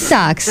Hunt. Red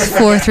Sox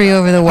 4-3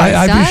 over the White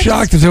Sox. I'd be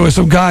shocked if there was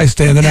some guy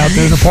standing out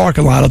there in the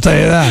parking lot, I'll tell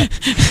you that.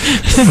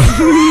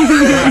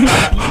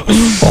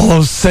 All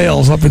those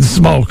sails up in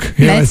smoke.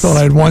 Yeah, I thought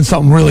I'd won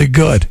something really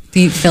good.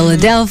 Beat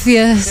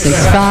Philadelphia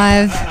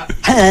 6-5.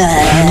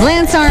 And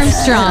Lance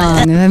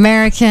Armstrong, the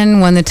American,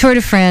 won the Tour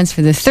de France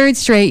for the third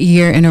straight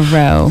year in a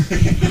row.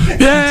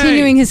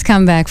 Continuing his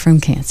comeback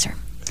from cancer.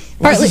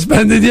 Partly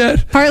suspended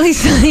yet? Partly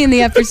sunny in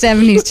the upper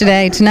 70s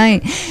today.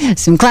 Tonight,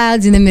 some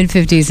clouds in the mid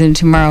 50s, and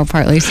tomorrow,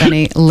 partly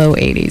sunny, low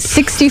 80s.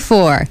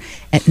 64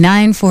 at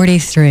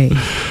 9:43.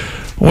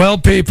 Well,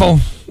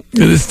 people,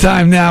 it is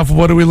time now for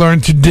What Do We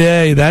Learn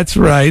Today? That's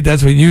right.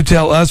 That's what you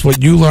tell us,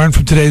 what you learned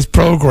from today's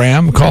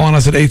program. Call on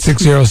us at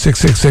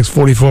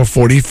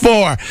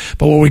 860-666-4444.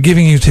 But what we're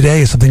giving you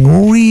today is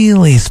something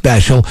really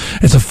special.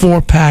 It's a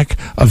 4-pack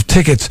of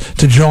tickets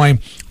to join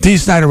D.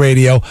 Snider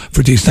Radio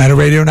for D. Snider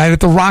Radio Night at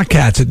the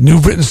Rockcats at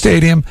New Britain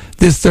Stadium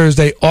this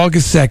Thursday,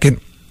 August 2nd.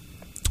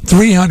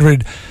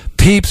 300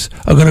 peeps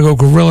are going to go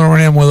gorilla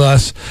in with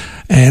us,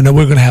 and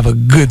we're going to have a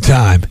good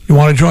time. You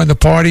want to join the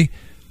party?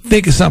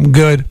 Think of something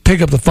good.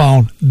 Pick up the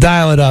phone.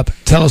 Dial it up.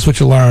 Tell us what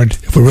you learned.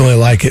 If we really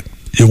like it,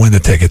 you win the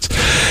tickets.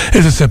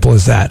 It's as simple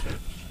as that.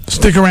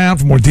 Stick around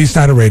for more D.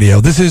 Snider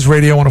Radio. This is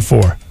Radio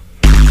 104.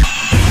 D.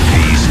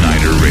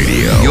 Snider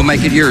Radio. You'll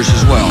make it yours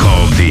as well.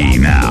 Call D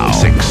now.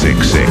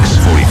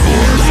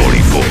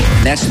 666-4444.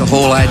 That's the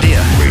whole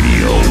idea.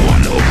 Radio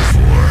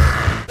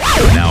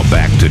 104. Now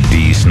back to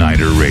D.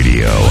 Snider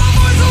Radio.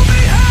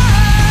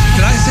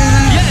 Did I say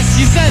that? Yes,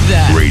 you said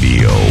that.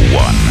 Radio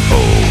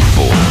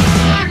 104.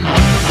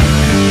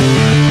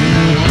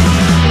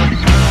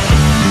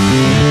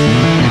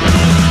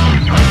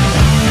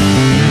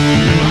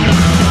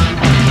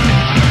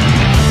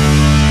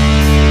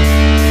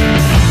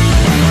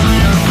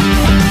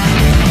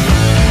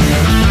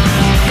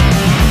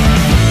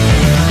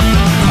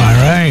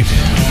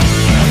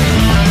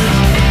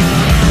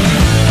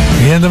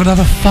 The end of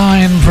another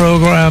fine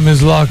program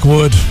is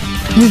Lockwood.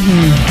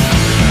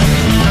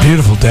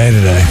 Beautiful day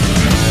today.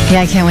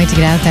 Yeah, I can't wait to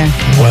get out there.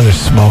 Weather's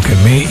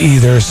smoking. Me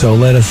either, so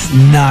let us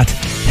not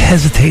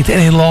hesitate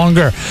any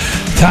longer.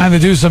 Time to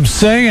do some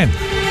singing.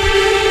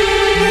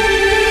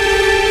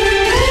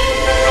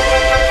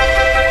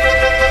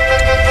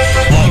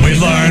 What we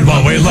learned,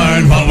 what we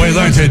learned, what we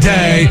learned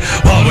today.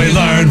 What we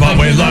learned, what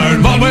we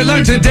learned, what we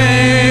learned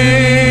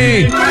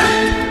today.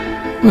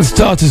 Let's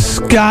talk to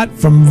Scott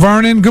from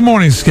Vernon. Good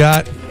morning,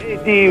 Scott. Hey,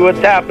 D, what's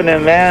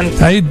happening, man?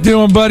 How you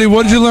doing, buddy?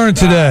 What did you learn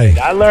today?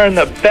 I learned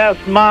the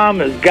best mom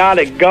has got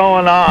it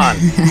going on.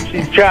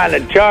 She's trying to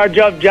charge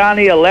up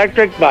Johnny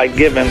Electric by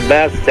giving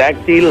Beth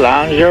sexy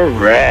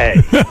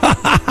lingerie.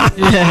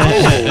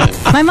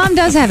 My mom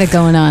does have it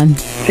going on.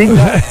 She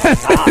does.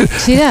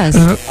 She does.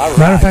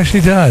 Matter of fact, she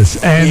does.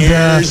 And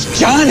Here's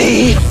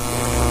Johnny.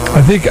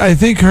 I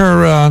think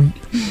her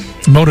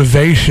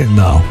motivation,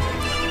 though,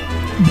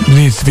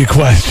 needs to be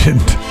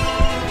questioned.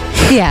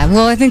 Yeah,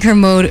 well, I think her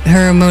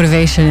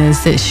motivation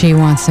is that she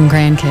wants some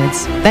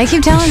grandkids. I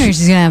keep telling her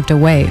she's going to have to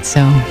wait,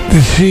 so.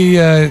 Did she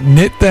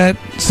knit that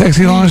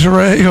sexy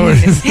lingerie? Or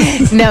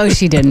No,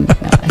 she didn't. No,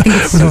 I think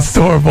it's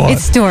store-bought.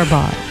 It's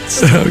store-bought.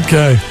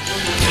 Okay.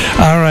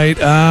 All right.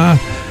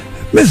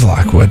 Ms.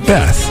 Lockwood,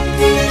 Beth.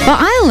 Well,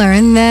 I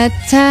learned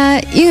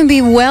that you can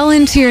be well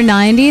into your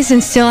 90s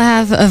and still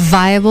have a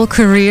viable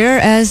career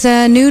as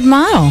a nude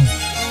model,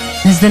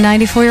 as the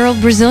 94-year-old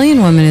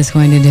Brazilian woman is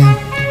going to do.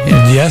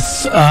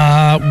 Yes,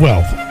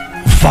 well,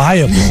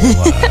 viable.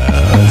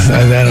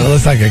 That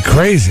looks like a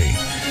crazy.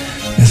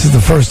 This is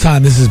the first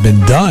time this has been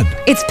done.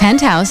 It's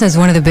Penthouse as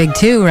one of the big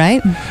two,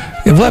 right?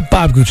 Yeah, well,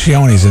 Bob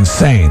Guccione's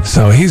insane.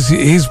 So he's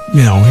people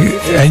are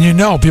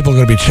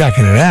going to be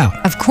checking it out.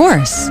 Of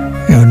course.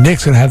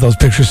 Nick's going to have those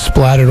pictures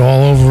splattered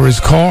all over his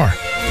car.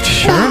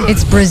 Sure.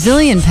 It's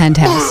Brazilian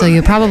Penthouse, so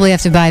you probably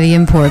have to buy the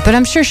import. But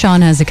I'm sure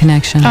Sean has a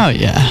connection. Oh,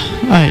 yeah.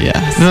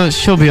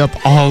 She'll be up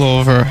all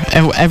over.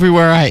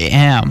 Everywhere I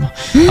am,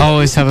 I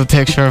always have a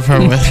picture of her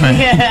with me.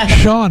 Yeah.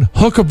 Sean,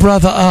 hook a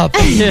brother up.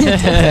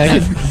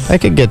 I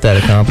could get that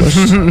accomplished.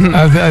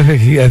 I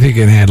think he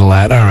can handle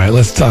that. All right,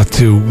 let's talk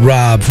to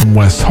Rob from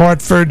West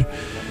Hartford.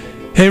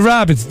 Hey,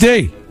 Rob, it's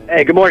D.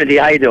 Hey, good morning, D.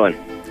 How you doing?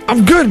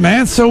 I'm good,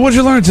 man. So what'd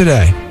you learn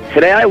today?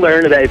 Today I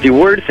learned that if you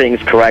word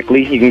things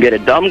correctly, you can get a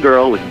dumb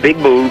girl with big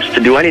boobs to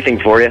do anything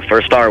for you for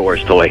a Star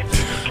Wars toy.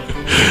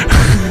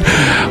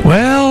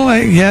 Well,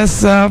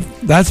 yes,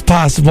 that's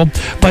possible.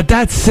 But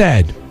that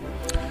said,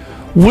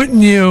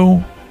 wouldn't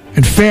you,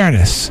 in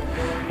fairness,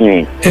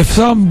 if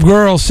some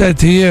girl said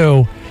to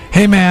you,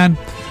 hey, man,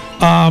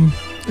 a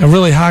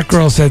really hot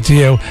girl said to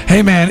you,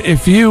 hey, man,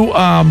 if you,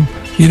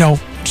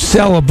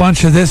 sell a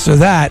bunch of this or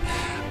that,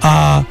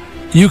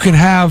 you can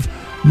have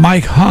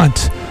Mike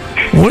Hunt.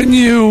 Wouldn't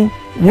you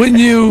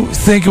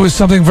think it was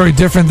something very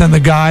different than the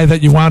guy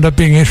that you wound up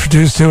being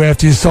introduced to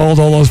after you sold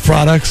all those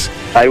products?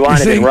 I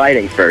want it in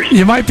writing first.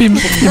 You might be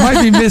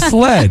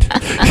misled.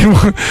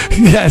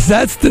 Yes,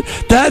 that's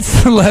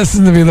the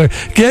lesson to be learned.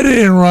 Get it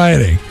in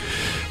writing.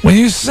 When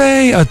you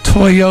say a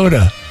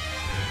Toyota,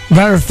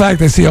 matter of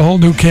fact, I see a whole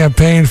new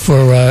campaign for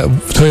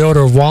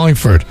Toyota of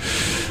Wallingford.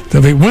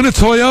 They'll be win a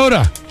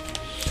Toyota.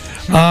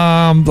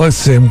 Let's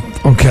see.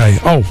 Okay.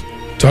 Oh,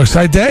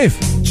 Darkside Dave.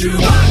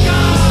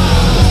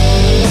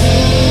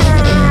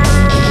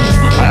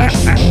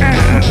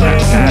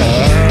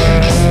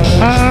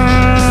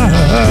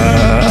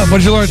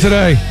 What'd you learn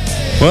today?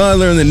 Well, I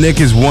learned that Nick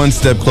is one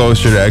step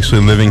closer to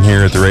actually living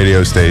here at the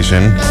radio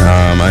station.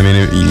 I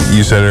mean,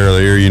 you said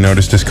earlier you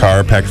noticed his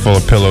car packed full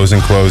of pillows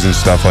and clothes and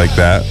stuff like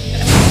that.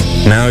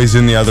 Now he's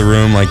in the other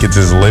room like it's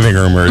his living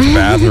room or his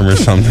bathroom or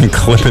something,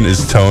 clipping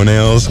his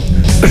toenails.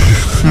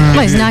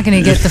 Well, he's not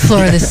going to get the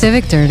floor of the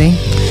Civic dirty.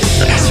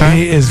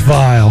 He is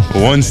vile.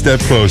 One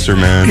step closer,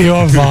 man.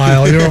 You're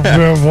vile.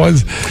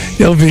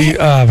 You'll be,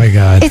 oh my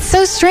God. It's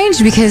so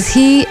strange because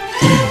he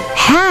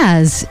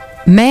has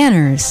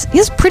manners. He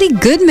has pretty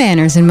good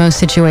manners in most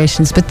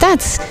situations, but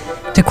that's,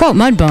 to quote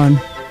Mudbone,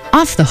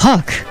 off the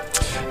hook.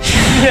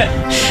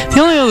 The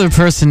only other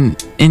person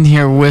in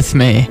here with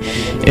me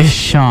is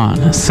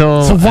Sean.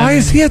 So why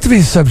does he have to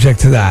be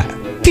subject to that?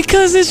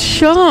 Because it's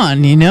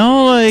Sean, you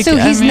know? Like, so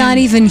he's not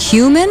even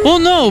human? Well,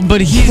 no,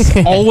 but he's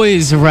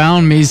always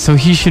around me, so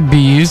he should be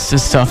used to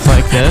stuff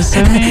like this.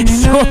 I mean,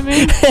 you know what I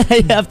mean?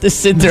 I have to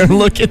sit there and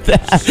look at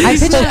that.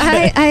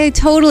 I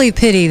totally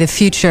pity the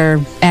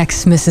future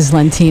ex-Mrs.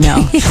 Lentino.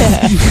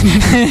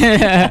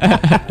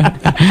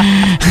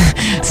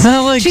 It's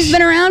not like she's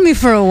been around me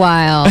for a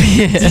while.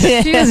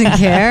 She doesn't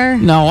care.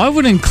 No, I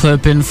wouldn't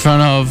clip in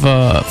front of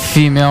a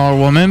female or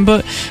woman,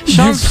 but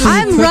Sean's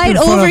I'm right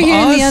over here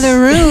in the other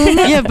room.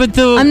 Yeah, but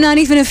I'm not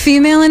even a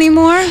female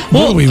anymore?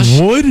 Well, we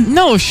would?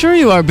 No, sure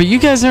you are, but you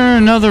guys are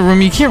in another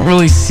room. You can't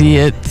really see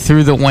it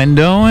through the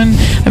window. And,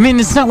 I mean,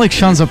 it's not like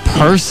Sean's a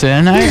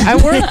person. I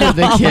work with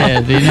a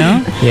kid, you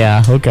know?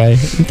 Yeah, okay.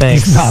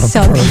 Thanks. He's not a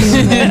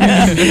person.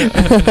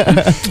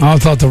 I'll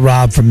talk to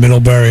Rob from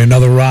Middlebury.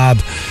 Another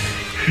Rob.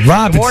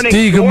 Rob, it's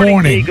D. Good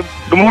morning.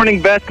 Good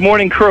morning, Beth. Good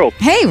morning, crew.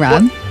 Hey,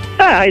 Rob.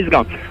 How's it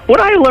going? What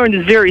I learned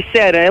is very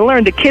sad, and I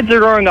learned the kids are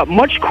growing up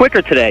much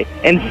quicker today,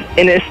 and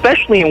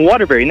especially in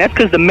Waterbury, and that's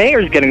because the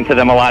mayor's getting to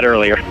them a lot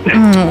earlier.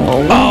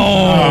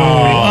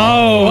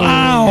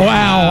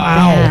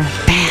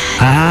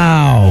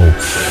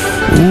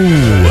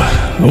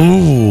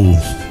 Ooh.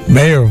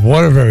 Mayor of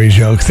Waterbury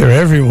jokes, they're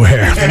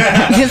everywhere.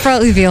 There'll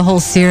probably be a whole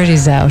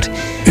series out.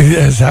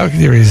 Yes, how can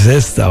you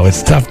resist, though?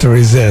 It's tough to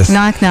resist.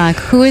 Knock, knock.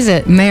 Who is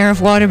it? Mayor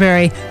of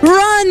Waterbury.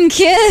 Run,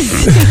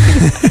 kids!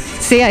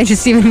 See, I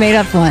just even made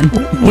up one.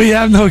 We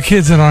have no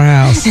kids in our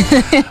house.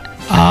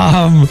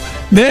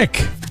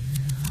 Nick.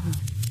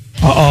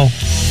 Uh-oh.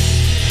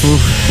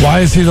 Why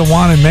is he the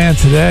wanted man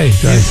today?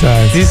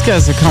 These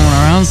guys are coming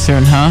around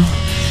soon, huh?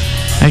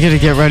 I gotta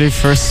get ready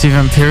for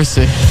Stephen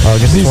Piercy.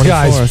 August 24th. These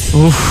guys,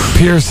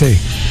 Piercy.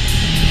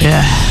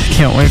 Yeah,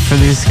 can't wait for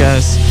these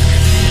guys.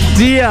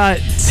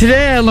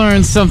 Today I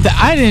learned something.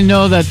 I didn't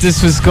know that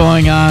this was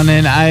going on,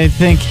 and I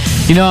think,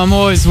 I'm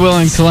always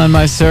willing to lend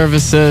my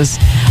services.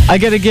 I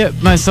got to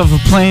get myself a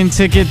plane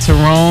ticket to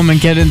Rome and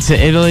get into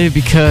Italy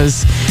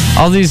because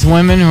all these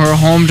women who are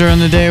home during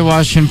the day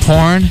watching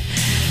porn,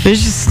 they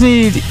just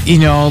need,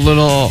 a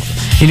little,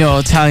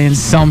 Italian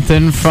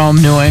something from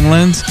New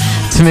England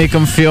to make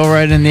them feel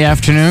right in the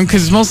afternoon,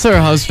 because most of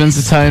their husbands,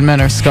 Italian men,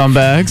 are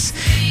scumbags,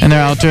 and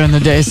they're out during the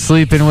day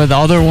sleeping with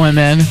other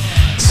women.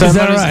 So is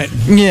that right?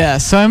 Yeah,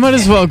 so I might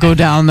as well go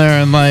down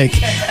there and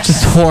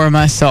just whore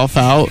myself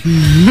out.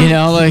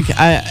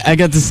 I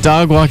got this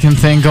dog walking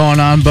thing going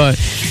on, but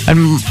I'd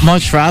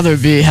much rather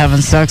be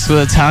having sex with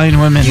Italian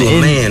women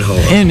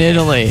in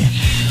Italy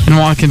and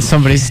walking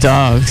somebody's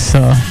dog.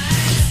 So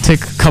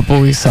take a couple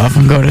weeks off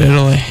and go to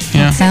Italy.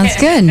 Sounds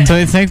good. Don't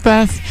you think,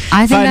 Beth?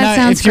 I think that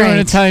sounds If you're an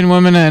Italian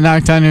woman and I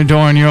knocked on your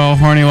door and you're all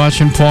horny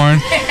watching porn,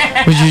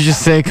 would you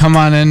just say, "Come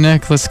on in,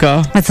 Nick, let's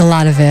go"? That's a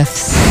lot of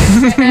ifs.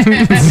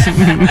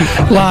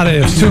 A lot of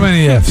ifs. Too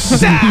many ifs.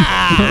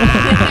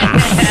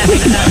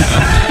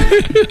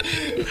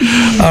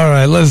 All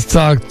right, let's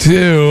talk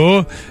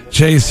to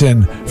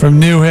Jason from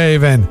New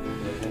Haven.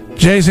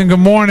 Jason, good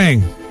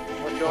morning.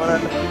 What's going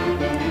on?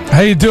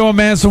 How you doing,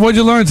 man? So what'd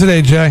you learn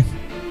today, Jay?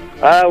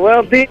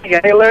 Well, D,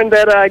 I learned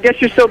that I guess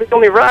you're still the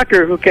only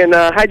rocker who can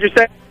hide your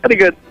sex pretty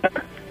good.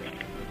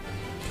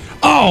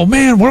 Oh,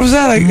 man, what was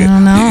that? I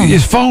don't know.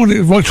 His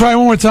phone. Well, try it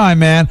one more time,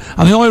 man.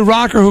 I'm the only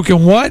rocker who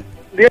can what?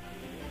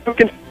 Who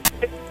can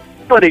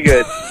pretty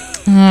good.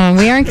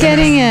 We aren't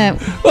getting it.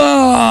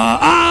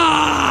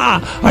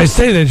 I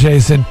say that,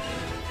 Jason,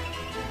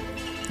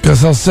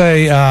 because I'll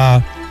say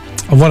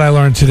what I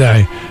learned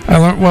today. I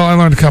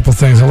learned a couple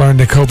things. I learned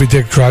that Coby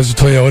Dick drives a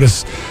Toyota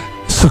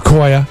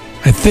Sequoia.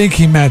 I think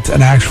he meant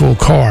an actual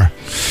car,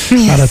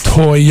 not a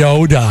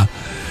Toyota.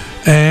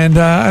 And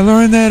I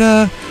learned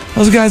that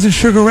those guys in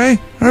Sugar Ray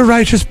are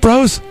righteous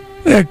bros.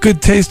 They got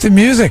good taste in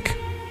music.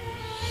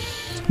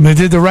 And they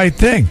did the right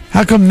thing.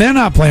 How come they're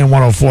not playing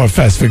 104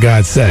 Fest, for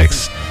God's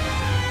sakes?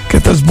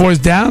 Get those boys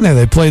down there.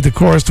 They played the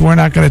chorus to "We're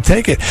Not Going to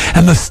Take It."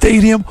 And the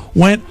stadium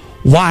went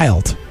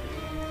wild.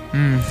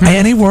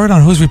 Any word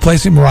on who's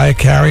replacing Mariah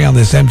Carey on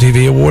this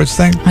MTV Awards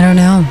thing? I don't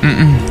know.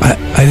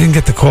 I didn't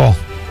get the call.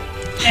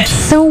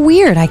 So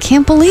weird. I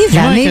can't believe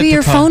that. Maybe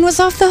your phone was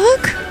off the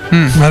hook?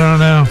 I don't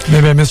know.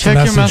 Maybe I missed a message.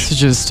 Check your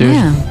messages, dude.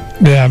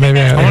 Yeah, maybe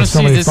I want to so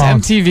see many this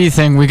phones. MTV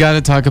thing. We got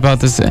to talk about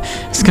this.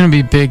 It's going to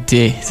be big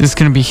D. This is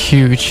going to be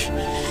huge.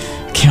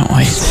 Can't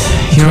wait.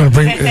 You want to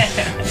bring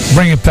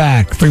it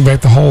back. Bring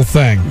back the whole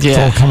thing. It's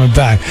Yeah. all coming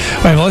back.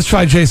 All right, well, let's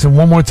try Jason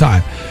one more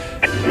time.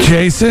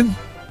 Jason?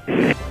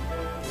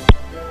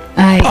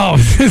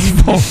 His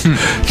phone.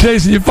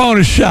 Jason, your phone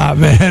is shot,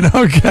 man.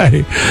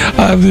 Okay.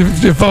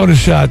 Your phone is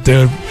shot,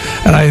 dude.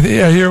 And I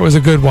hear it was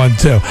a good one,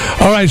 too.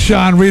 All right,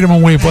 Sean, read them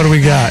and weep. What do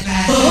we got?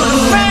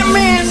 Fat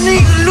man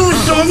need to lose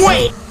some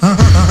weight.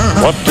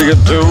 What do you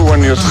do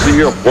when you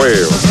see a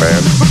whale,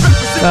 man?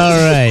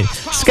 All right.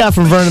 Scott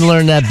from Vernon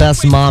learned that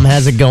Beth's mom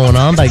has it going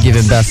on by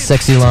giving Beth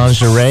sexy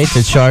lingerie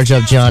to charge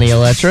up Johnny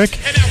Electric.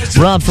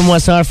 Rob from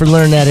West Hartford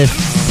learned that if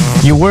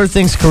you word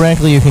things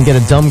correctly, you can get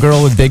a dumb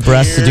girl with big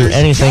breasts to do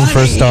anything for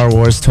a Star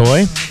Wars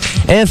toy.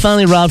 And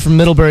finally, Rob from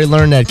Middlebury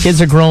learned that kids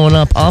are growing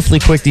up awfully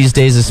quick these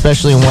days,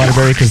 especially in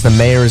Waterbury, because the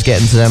mayor is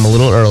getting to them a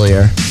little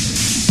earlier.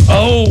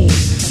 Oh.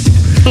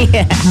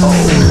 Yeah.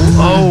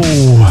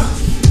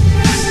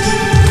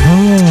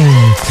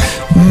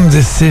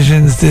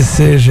 Decisions.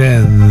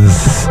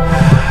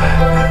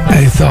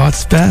 Any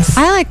thoughts, Beth?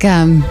 I like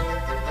the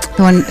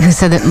one who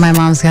said that my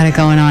mom's got it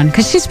going on,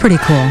 because she's pretty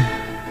cool.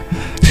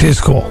 She is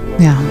cool.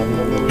 Yeah.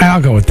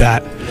 I'll go with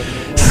that.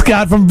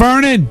 Scott from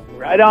Vernon.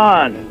 Right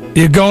on.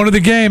 You're going to the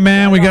game,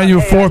 man. We got you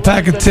a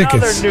 4-pack of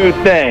tickets. Another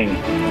new thing.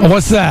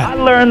 What's that? I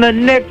learned that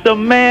Nick's a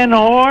man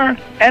whore,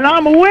 and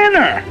I'm a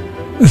winner.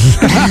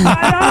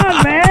 Right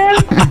on, man.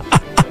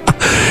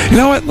 You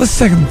know what? Let's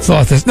second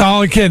thought this. No,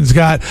 only kidding,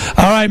 Scott.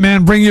 All right,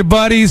 man. Bring your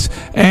buddies,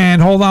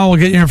 and hold on. We'll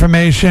get your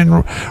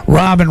information.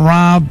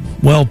 Rob,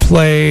 well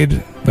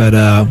played, but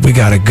we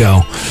got to go.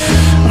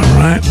 All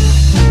right.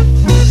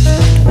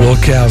 Will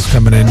Cow's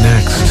coming in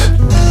next.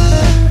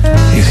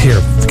 He's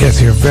here. Gets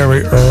here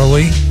very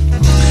early.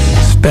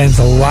 Spends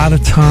a lot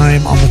of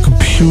time on the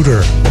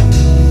computer,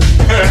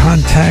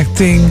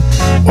 contacting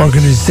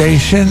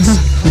organizations,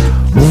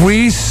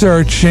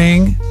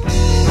 researching,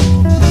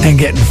 and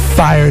getting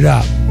fired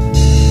up.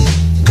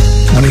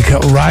 When he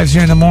arrives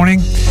here in the morning,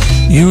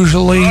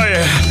 usually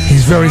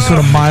he's very sort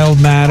of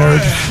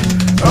mild-mannered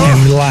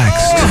and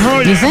relaxed.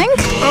 You think?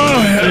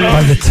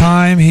 By the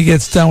time he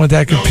gets done with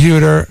that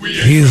computer,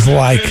 he's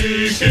like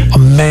a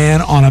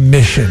man on a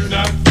mission.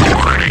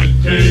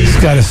 He's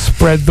got to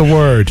spread the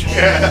word.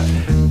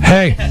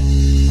 Hey,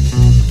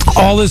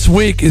 all this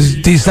week is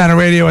D-Snider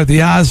Radio at the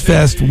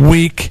OzzFest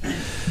week.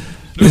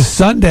 This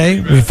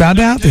Sunday, we found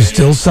out there's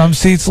still some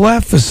seats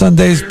left for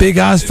Sunday's big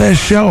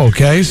OzzFest show,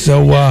 okay?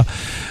 So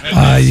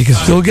you can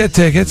still get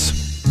tickets.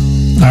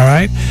 All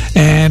right.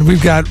 And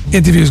we've got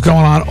interviews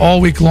going on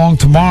all week long.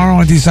 Tomorrow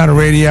on D-Snider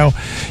Radio,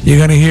 you're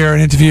going to hear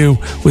an interview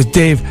with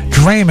Dave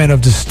Draymond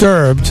of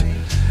Disturbed.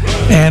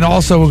 And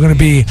also, we're going to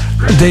be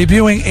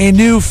debuting a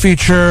new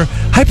feature,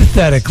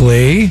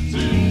 Hypothetically.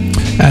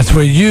 That's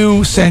where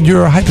you send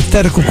your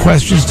hypothetical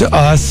questions to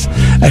us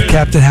at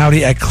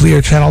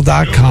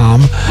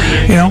CaptainHowdy@clearchannel.com.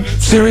 You know,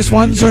 serious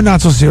ones or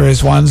not so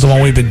serious ones. The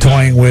one we've been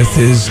toying with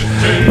is,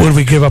 would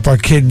we give up our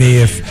kidney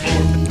if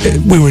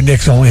we were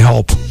Nick's only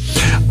hope?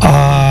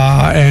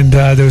 And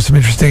there were some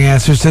interesting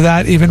answers to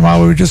that, even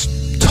while we were just,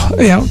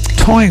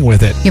 toying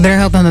with it. You better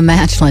hope I'm a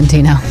match,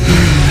 Lentino.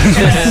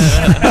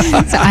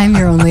 So I'm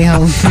your only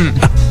hope.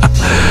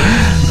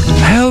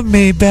 Help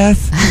me,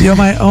 Beth. You're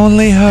my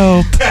only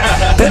hope.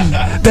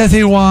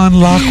 Bethy Wan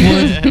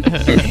Lockwood.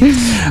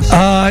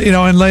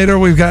 And later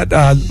we've got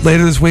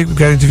later this week we've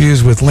got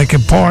interviews with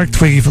Linkin Park,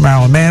 Twiggy from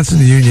Marilyn Manson,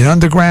 the Union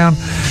Underground,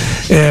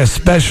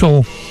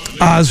 special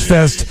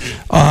OzzFest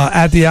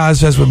at the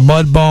OzzFest with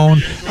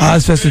Mudbone,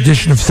 OzzFest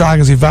edition of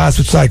Sagas y Vas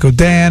with Psycho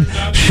Dan,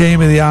 Shame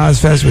of the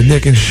OzzFest with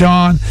Nick and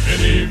Sean.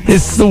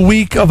 It's the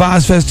week of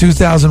OzzFest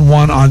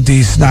 2001 on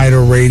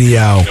D-Snider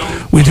Radio.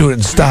 We do it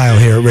in style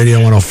here at Radio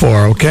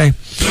 104, okay?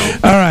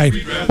 All right.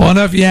 Well,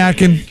 enough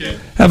yakking.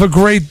 Have a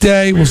great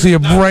day. We'll see you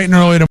bright and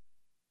early tomorrow.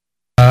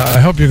 I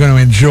hope you're going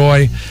to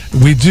enjoy.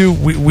 We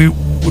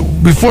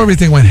before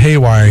everything went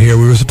haywire here,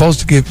 we were supposed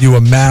to give you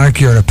a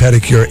manicure and a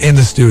pedicure in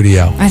the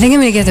studio. I think I'm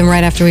going to get them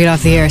right after we get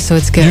off the air, so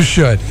it's good. You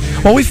should.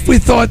 Well, we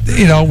thought,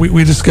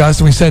 we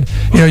discussed and we said,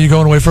 you're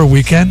going away for a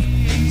weekend.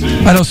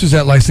 I know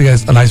Suzette likes to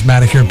get a nice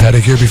manicure and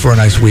pedicure before a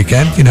nice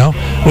weekend,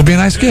 Will be a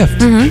nice gift.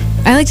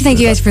 Mm-hmm. I'd like to thank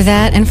you guys for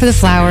that and for the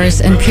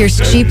flowers. And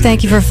Pierce Cheap,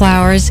 thank you for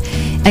flowers.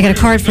 I got a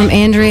card from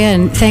Andrea,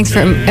 and thanks for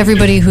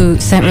everybody who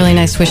sent really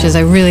nice wishes.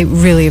 I really,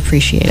 really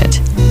appreciate it.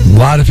 A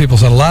lot of people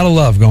sent a lot of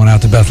love going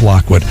out to Beth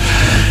Lockwood.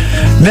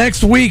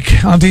 Next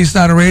week on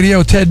D-Snider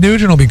Radio, Ted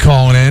Nugent will be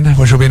calling in,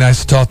 which will be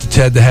nice to talk to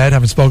Ted the head.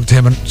 Haven't spoken to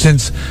him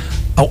since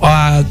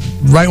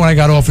right when I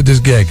got offered this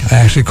gig. I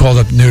actually called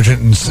up Nugent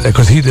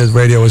because he did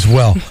radio as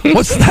well.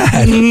 What's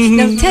that?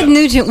 No, Ted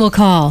Nugent will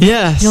call.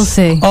 Yes. You'll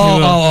see.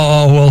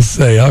 Oh, we'll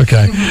see.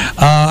 Okay.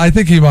 I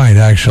think he might,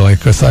 actually,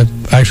 because I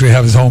actually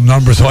have his home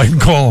number so I can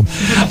call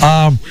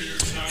him.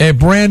 a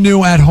brand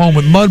new At Home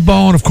with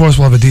Mudbone. Of course,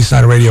 we'll have a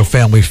D-Snider Radio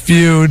Family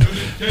Feud.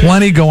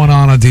 Plenty going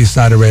on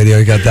D-Snider Radio.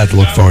 You got that to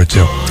look forward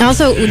to.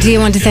 Also, do you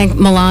want to thank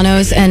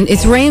Milano's? And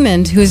it's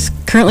Raymond who's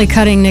currently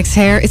cutting Nick's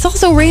hair. It's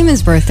also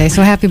Raymond's birthday,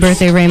 so happy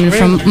birthday, Raymond,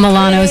 from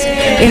Milano's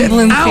in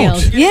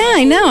Bloomfield. Yeah,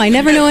 I know. I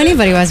never know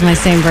anybody who has my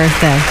same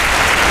birthday.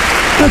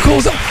 How cool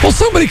is that? Well,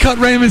 somebody cut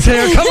Raymond's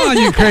hair. Come on,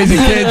 you crazy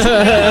kids.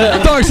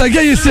 Darkside,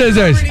 get your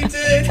scissors.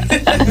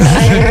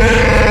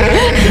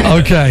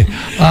 Okay.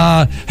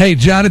 Hey,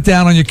 jot it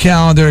down on your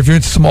calendar if you're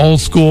into some old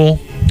school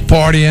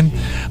partying.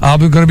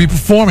 We're going to be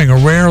performing a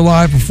rare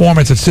live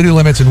performance at City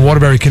Limits in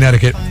Waterbury,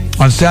 Connecticut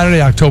on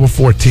Saturday, October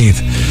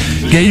 14th.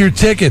 Get your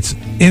tickets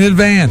in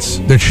advance.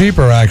 They're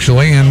cheaper,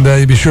 actually, and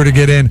you be sure to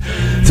get in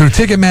through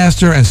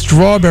Ticketmaster and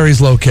Strawberry's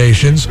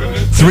locations.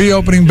 3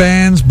 opening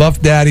bands, Buff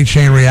Daddy,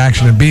 Chain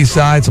Reaction, and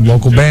B-Side, some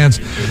local bands.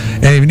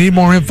 And if you need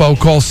more info,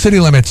 call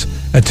City Limits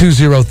at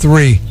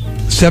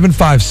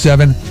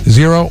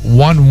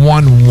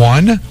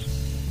 203-757-0111.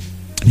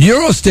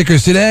 Euro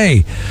stickers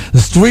today.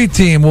 The street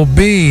team will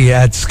be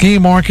at Ski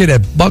Market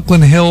at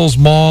Buckland Hills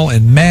Mall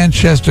in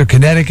Manchester,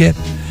 Connecticut.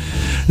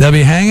 They'll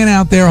be hanging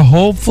out there,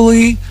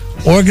 hopefully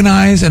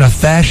organized in a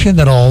fashion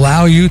that will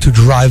allow you to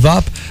drive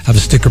up, have a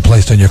sticker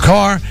placed on your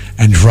car,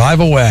 and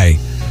drive away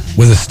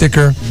with a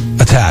sticker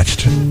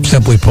attached,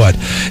 simply put.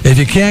 If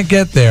you can't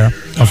get there,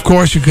 of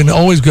course, you can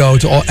always go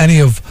to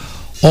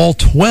all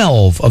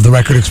 12 of the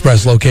Record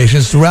Express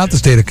locations throughout the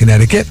state of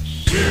Connecticut,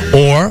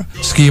 or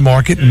Ski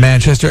Market in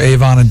Manchester,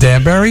 Avon, and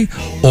Danbury,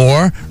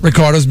 or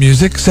Ricardo's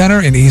Music Center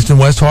in East and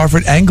West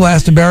Hartford and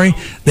Glastonbury.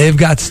 They've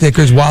got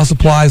stickers while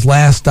supplies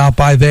last. Stop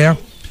by there.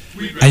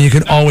 And you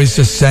can always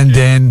just send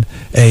in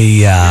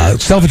a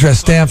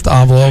self-addressed stamped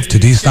envelope to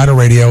D-Snider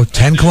Radio,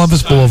 10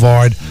 Columbus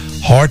Boulevard,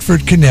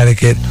 Hartford,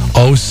 Connecticut,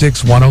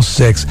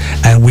 06106,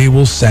 and we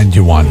will send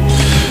you one.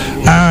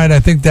 All right, I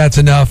think that's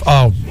enough.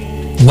 Oh,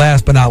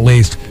 last but not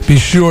least, be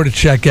sure to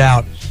check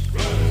out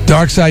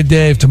Darkside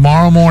Dave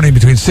tomorrow morning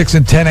between 6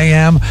 and 10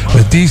 a.m.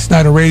 with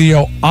D-Snider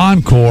Radio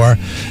Encore.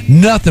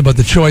 Nothing but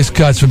the choice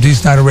cuts from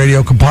D-Snider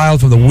Radio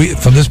compiled from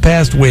this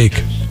past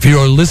week for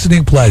your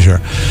listening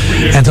pleasure.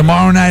 And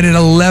tomorrow night at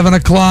 11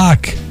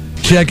 o'clock,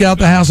 check out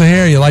the House of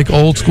Hair. You like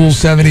old school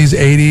 70s,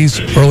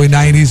 80s, early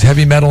 90s,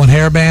 heavy metal and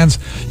hair bands?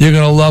 You're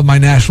going to love my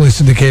nationally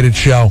syndicated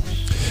show.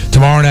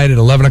 Tomorrow night at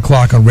 11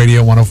 o'clock on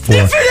Radio 104.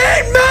 If it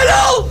ain't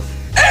metal,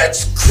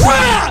 it's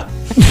crap!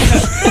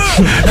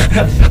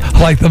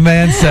 Like the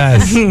man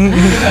says.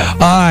 All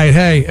right,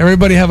 hey,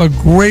 everybody have a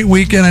great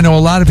weekend. I know a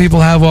lot of people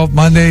have off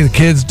Monday. The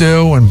kids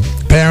do and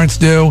parents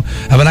do.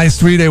 Have a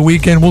nice 3-day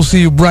weekend. We'll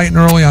see you bright and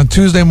early on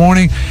Tuesday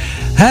morning.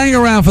 Hang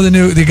around for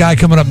the guy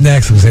coming up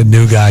next. I said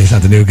new guy. He's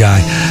not the new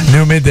guy.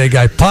 New midday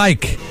guy,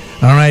 Pike.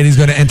 All right, he's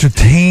going to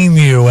entertain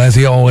you as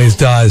he always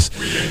does.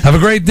 Have a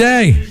great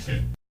day.